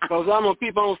 Because I'm gonna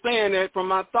keep on saying that from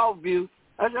my thought view.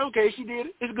 I said, okay, she did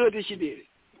it. It's good that she did it.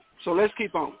 So let's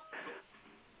keep on.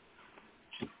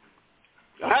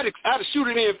 I had to shoot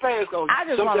it in fast. I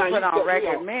just want to put on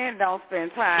record, men don't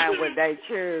spend time with their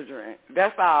children.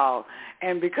 That's all.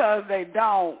 And because they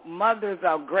don't, mothers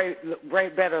are great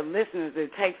better listeners.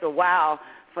 It takes a while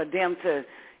for them to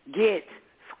get,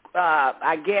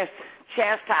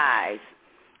 chastised.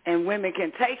 And women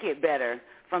can take it better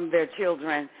from their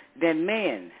children than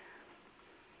men.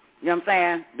 You know what I'm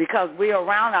saying? Because we're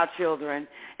around our children,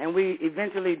 and we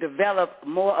eventually develop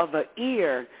more of an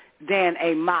ear than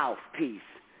a mouthpiece.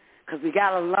 Because we got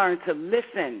to learn to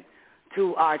listen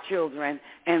to our children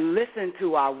and listen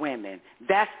to our women.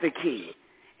 That's the key.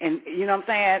 And you know what I'm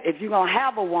saying? If you're going to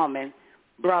have a woman,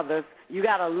 brothers, you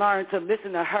got to learn to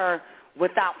listen to her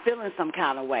without feeling some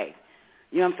kind of way.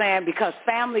 You know what I'm saying? Because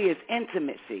family is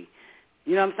intimacy.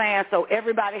 You know what I'm saying? So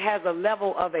everybody has a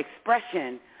level of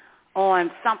expression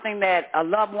on something that a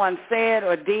loved one said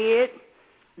or did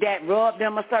that rubbed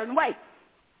them a certain way.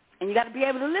 And you got to be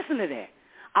able to listen to that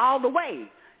all the way.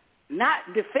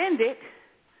 Not defend it,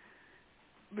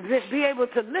 but just be able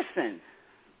to listen.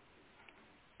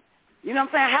 You know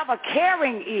what I'm saying? Have a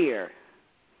caring ear.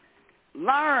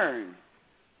 Learn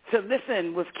to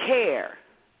listen with care.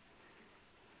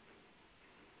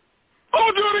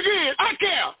 Oh, do it again. I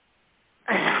care.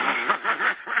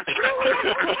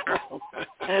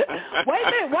 Wait a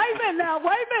minute now,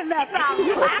 Tom.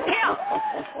 I care.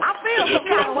 I feel some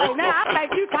kind of way now. I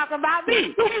think you talking about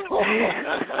me.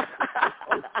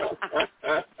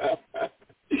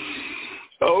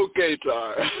 Okay,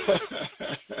 Tar.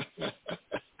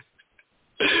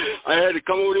 I had to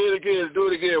come over here again and do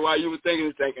it again while you were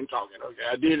thinking, talking. Okay,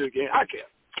 I did it again. I care.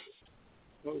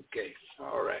 Okay,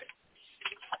 all right.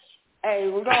 Hey,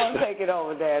 we're going to take it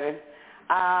over, Daddy.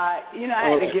 I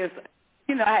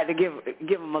had to give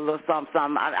them a little something.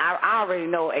 I already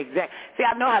know exactly. See,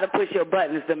 I know how to push your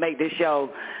buttons to make this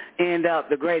show end up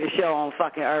the greatest show on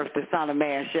fucking earth, the Son of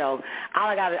Man show.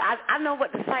 I know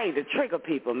what to say to trigger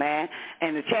people, man.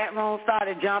 And the chat room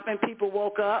started jumping. People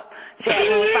woke up. Chat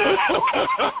room started.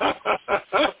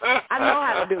 I know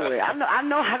how to do it. I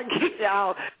know how to get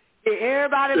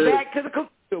everybody back to the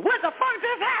computer What the fuck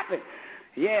just happened?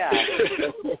 Yeah.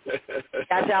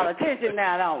 Got y'all attention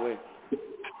now, don't we?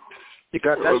 You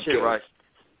got that shit right.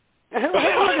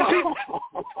 Lexus,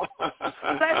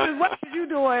 what was you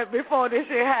doing before this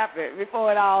shit happened?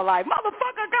 Before it all like,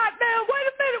 motherfucker, goddamn, wait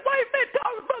a minute,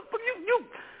 you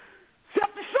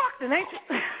self-destructing, ain't you?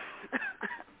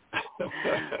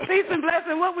 Peace and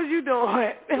blessing, what was you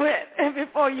doing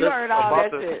before you heard all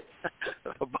that shit?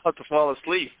 About to fall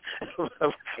asleep.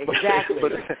 Exactly.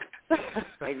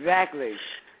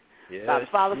 Yeah. About to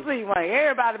fall asleep.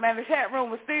 Everybody, man, the chat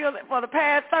room was still for the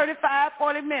past 35,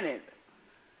 40 minutes.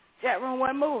 Chat room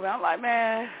wasn't moving. I'm like,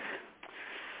 man,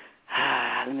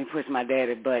 let me push my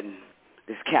daddy button.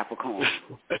 This Capricorn.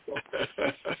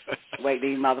 Wake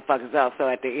these motherfuckers up. So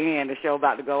at the end, the show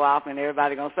about to go off, and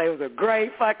everybody going to say it was a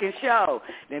great fucking show.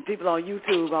 Then people on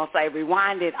YouTube going to say,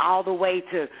 rewind it all the way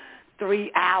to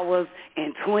 3 hours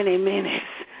and 20 minutes.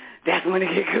 That's when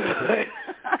it get good.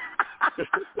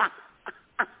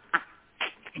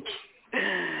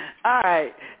 All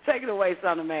right. Take it away,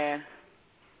 son of man.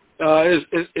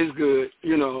 It's good.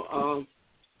 You know,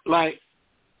 like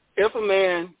if a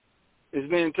man is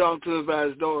being talked to by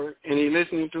his daughter and he's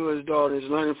listening to his daughter and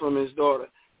he's learning from his daughter,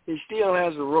 he still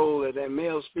has a role as that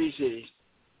male species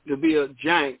to be a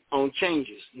giant on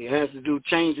changes. He has to do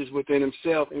changes within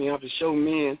himself, and he has to show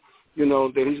men, you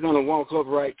know, that he's going to walk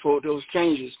upright toward those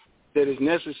changes that is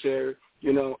necessary,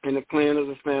 you know, in the plan of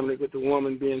the family, with the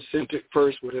woman being centered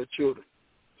first with her children.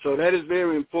 So that is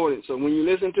very important. So when you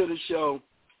listen to the show,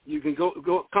 you can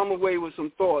come away with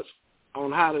some thoughts on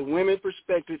how the women's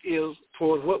perspective is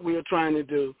towards what we are trying to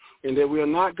do, and that we are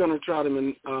not going to try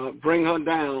to bring her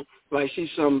down like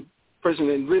she's some person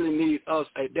that really needs us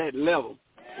at that level,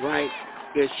 right,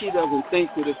 that she doesn't think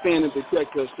to defend and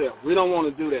protect herself. We don't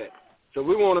want to do that. So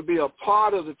we want to be a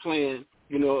part of the plan,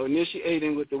 you know,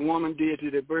 initiating what the woman did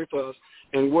to the birth of us,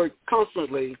 and work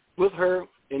constantly with her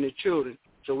and the children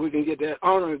so we can get that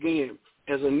honor again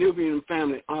as a Nubian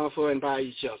family, honor for and by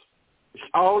each other. It's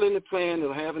all in the plan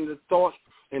of having the thoughts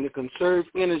and the conserved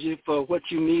energy for what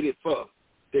you need it for,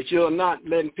 that you're not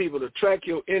letting people attract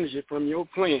your energy from your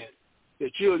plan,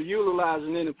 that you're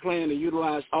utilizing in the plan to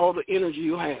utilize all the energy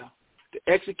you have to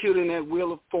execute in that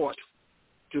will of force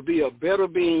to be a better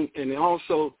being, and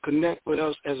also connect with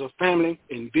us as a family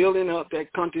in building up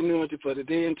that continuity for the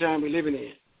day and time we're living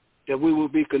in, that we will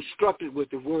be constructed with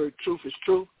the word truth is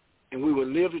truth, and we will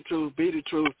live the truth, be the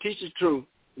truth, teach the truth,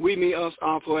 we, me, us,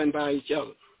 all for and by each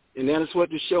other. And that is what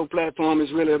the show platform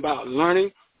is really about,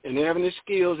 learning and having the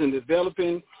skills and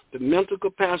developing the mental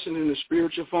capacity and the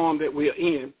spiritual form that we are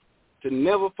in to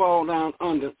never fall down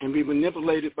under and be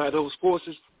manipulated by those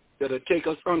forces that will take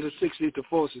us under 60 to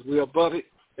forces. We're above it,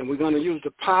 and we're going to use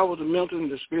the power of the mental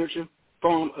and the spiritual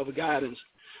form of guidance,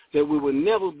 that we will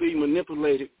never be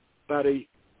manipulated by the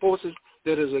forces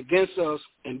that is against us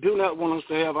and do not want us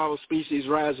to have our species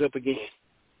rise up again.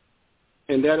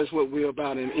 And that is what we're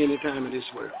about in any time in this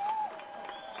world.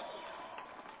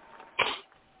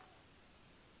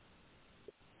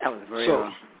 That was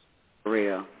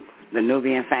real. The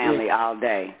Nubian family all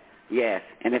day. Yes.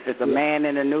 And if it's a man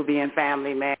in the Nubian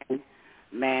family, man,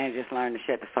 just learn to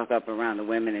shut the fuck up around the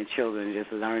women and children.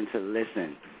 Just learn to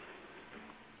listen.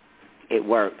 It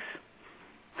works.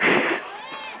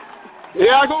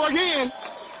 Here I go again.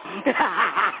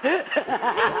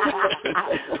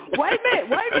 Wait a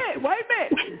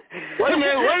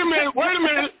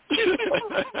minute.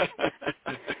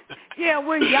 Yeah,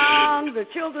 we're young. The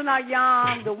children are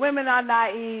young. The women are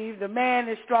naive. The man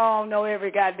is strong, know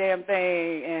every goddamn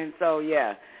thing. And so,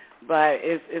 yeah. But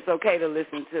it's okay to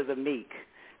listen to the meek,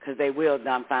 because they will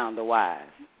dumbfound the wise.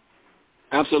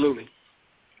 Absolutely.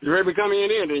 You ready to come in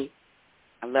there, then?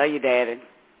 I love you, Daddy.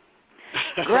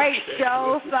 Great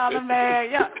show, son of man.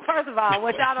 Yeah, first of all,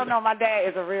 what y'all don't know, my dad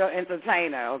is a real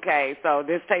entertainer, okay? So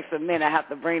this takes a minute. I have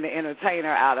to bring the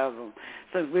entertainer out of him,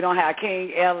 since we don't have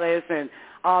King Ellis and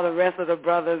all the rest of the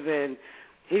brothers and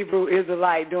Hebrew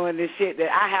Israelite doing this shit,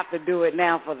 that I have to do it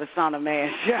now for the Son of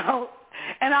Man show.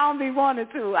 And I don't be wanting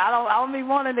to. I don't be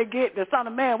wanting to get the Son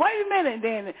of Man. Wait a minute, and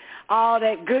then all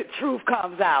that good truth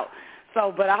comes out.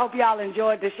 So, but I hope y'all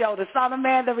enjoyed the show. The Son of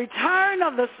Man, the return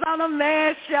of the Son of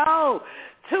Man show.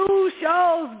 2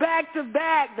 shows back to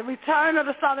back. The return of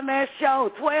the Son of Man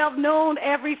show. 12 noon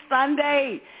every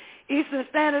Sunday, Eastern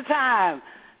Standard Time.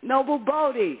 Noble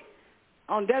Boddie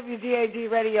on WGAG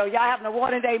Radio. Y'all have an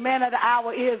awarding day. Man of the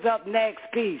Hour is up next.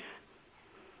 Peace.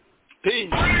 Peace.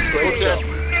 Great show.